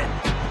all in.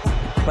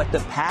 But the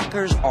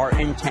Packers are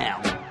in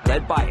town,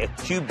 led by a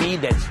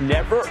QB that's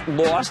never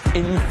lost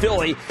in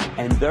Philly,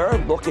 and they're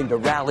looking to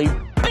rally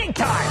big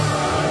time.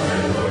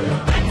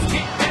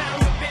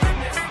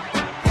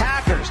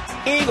 Packers,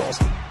 Eagles,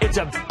 it's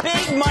a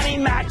big money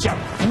matchup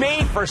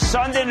made for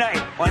Sunday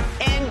night on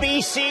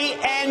NBC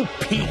and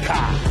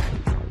Peacock.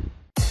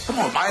 Come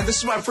on, man. This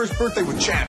is my first birthday with Champ.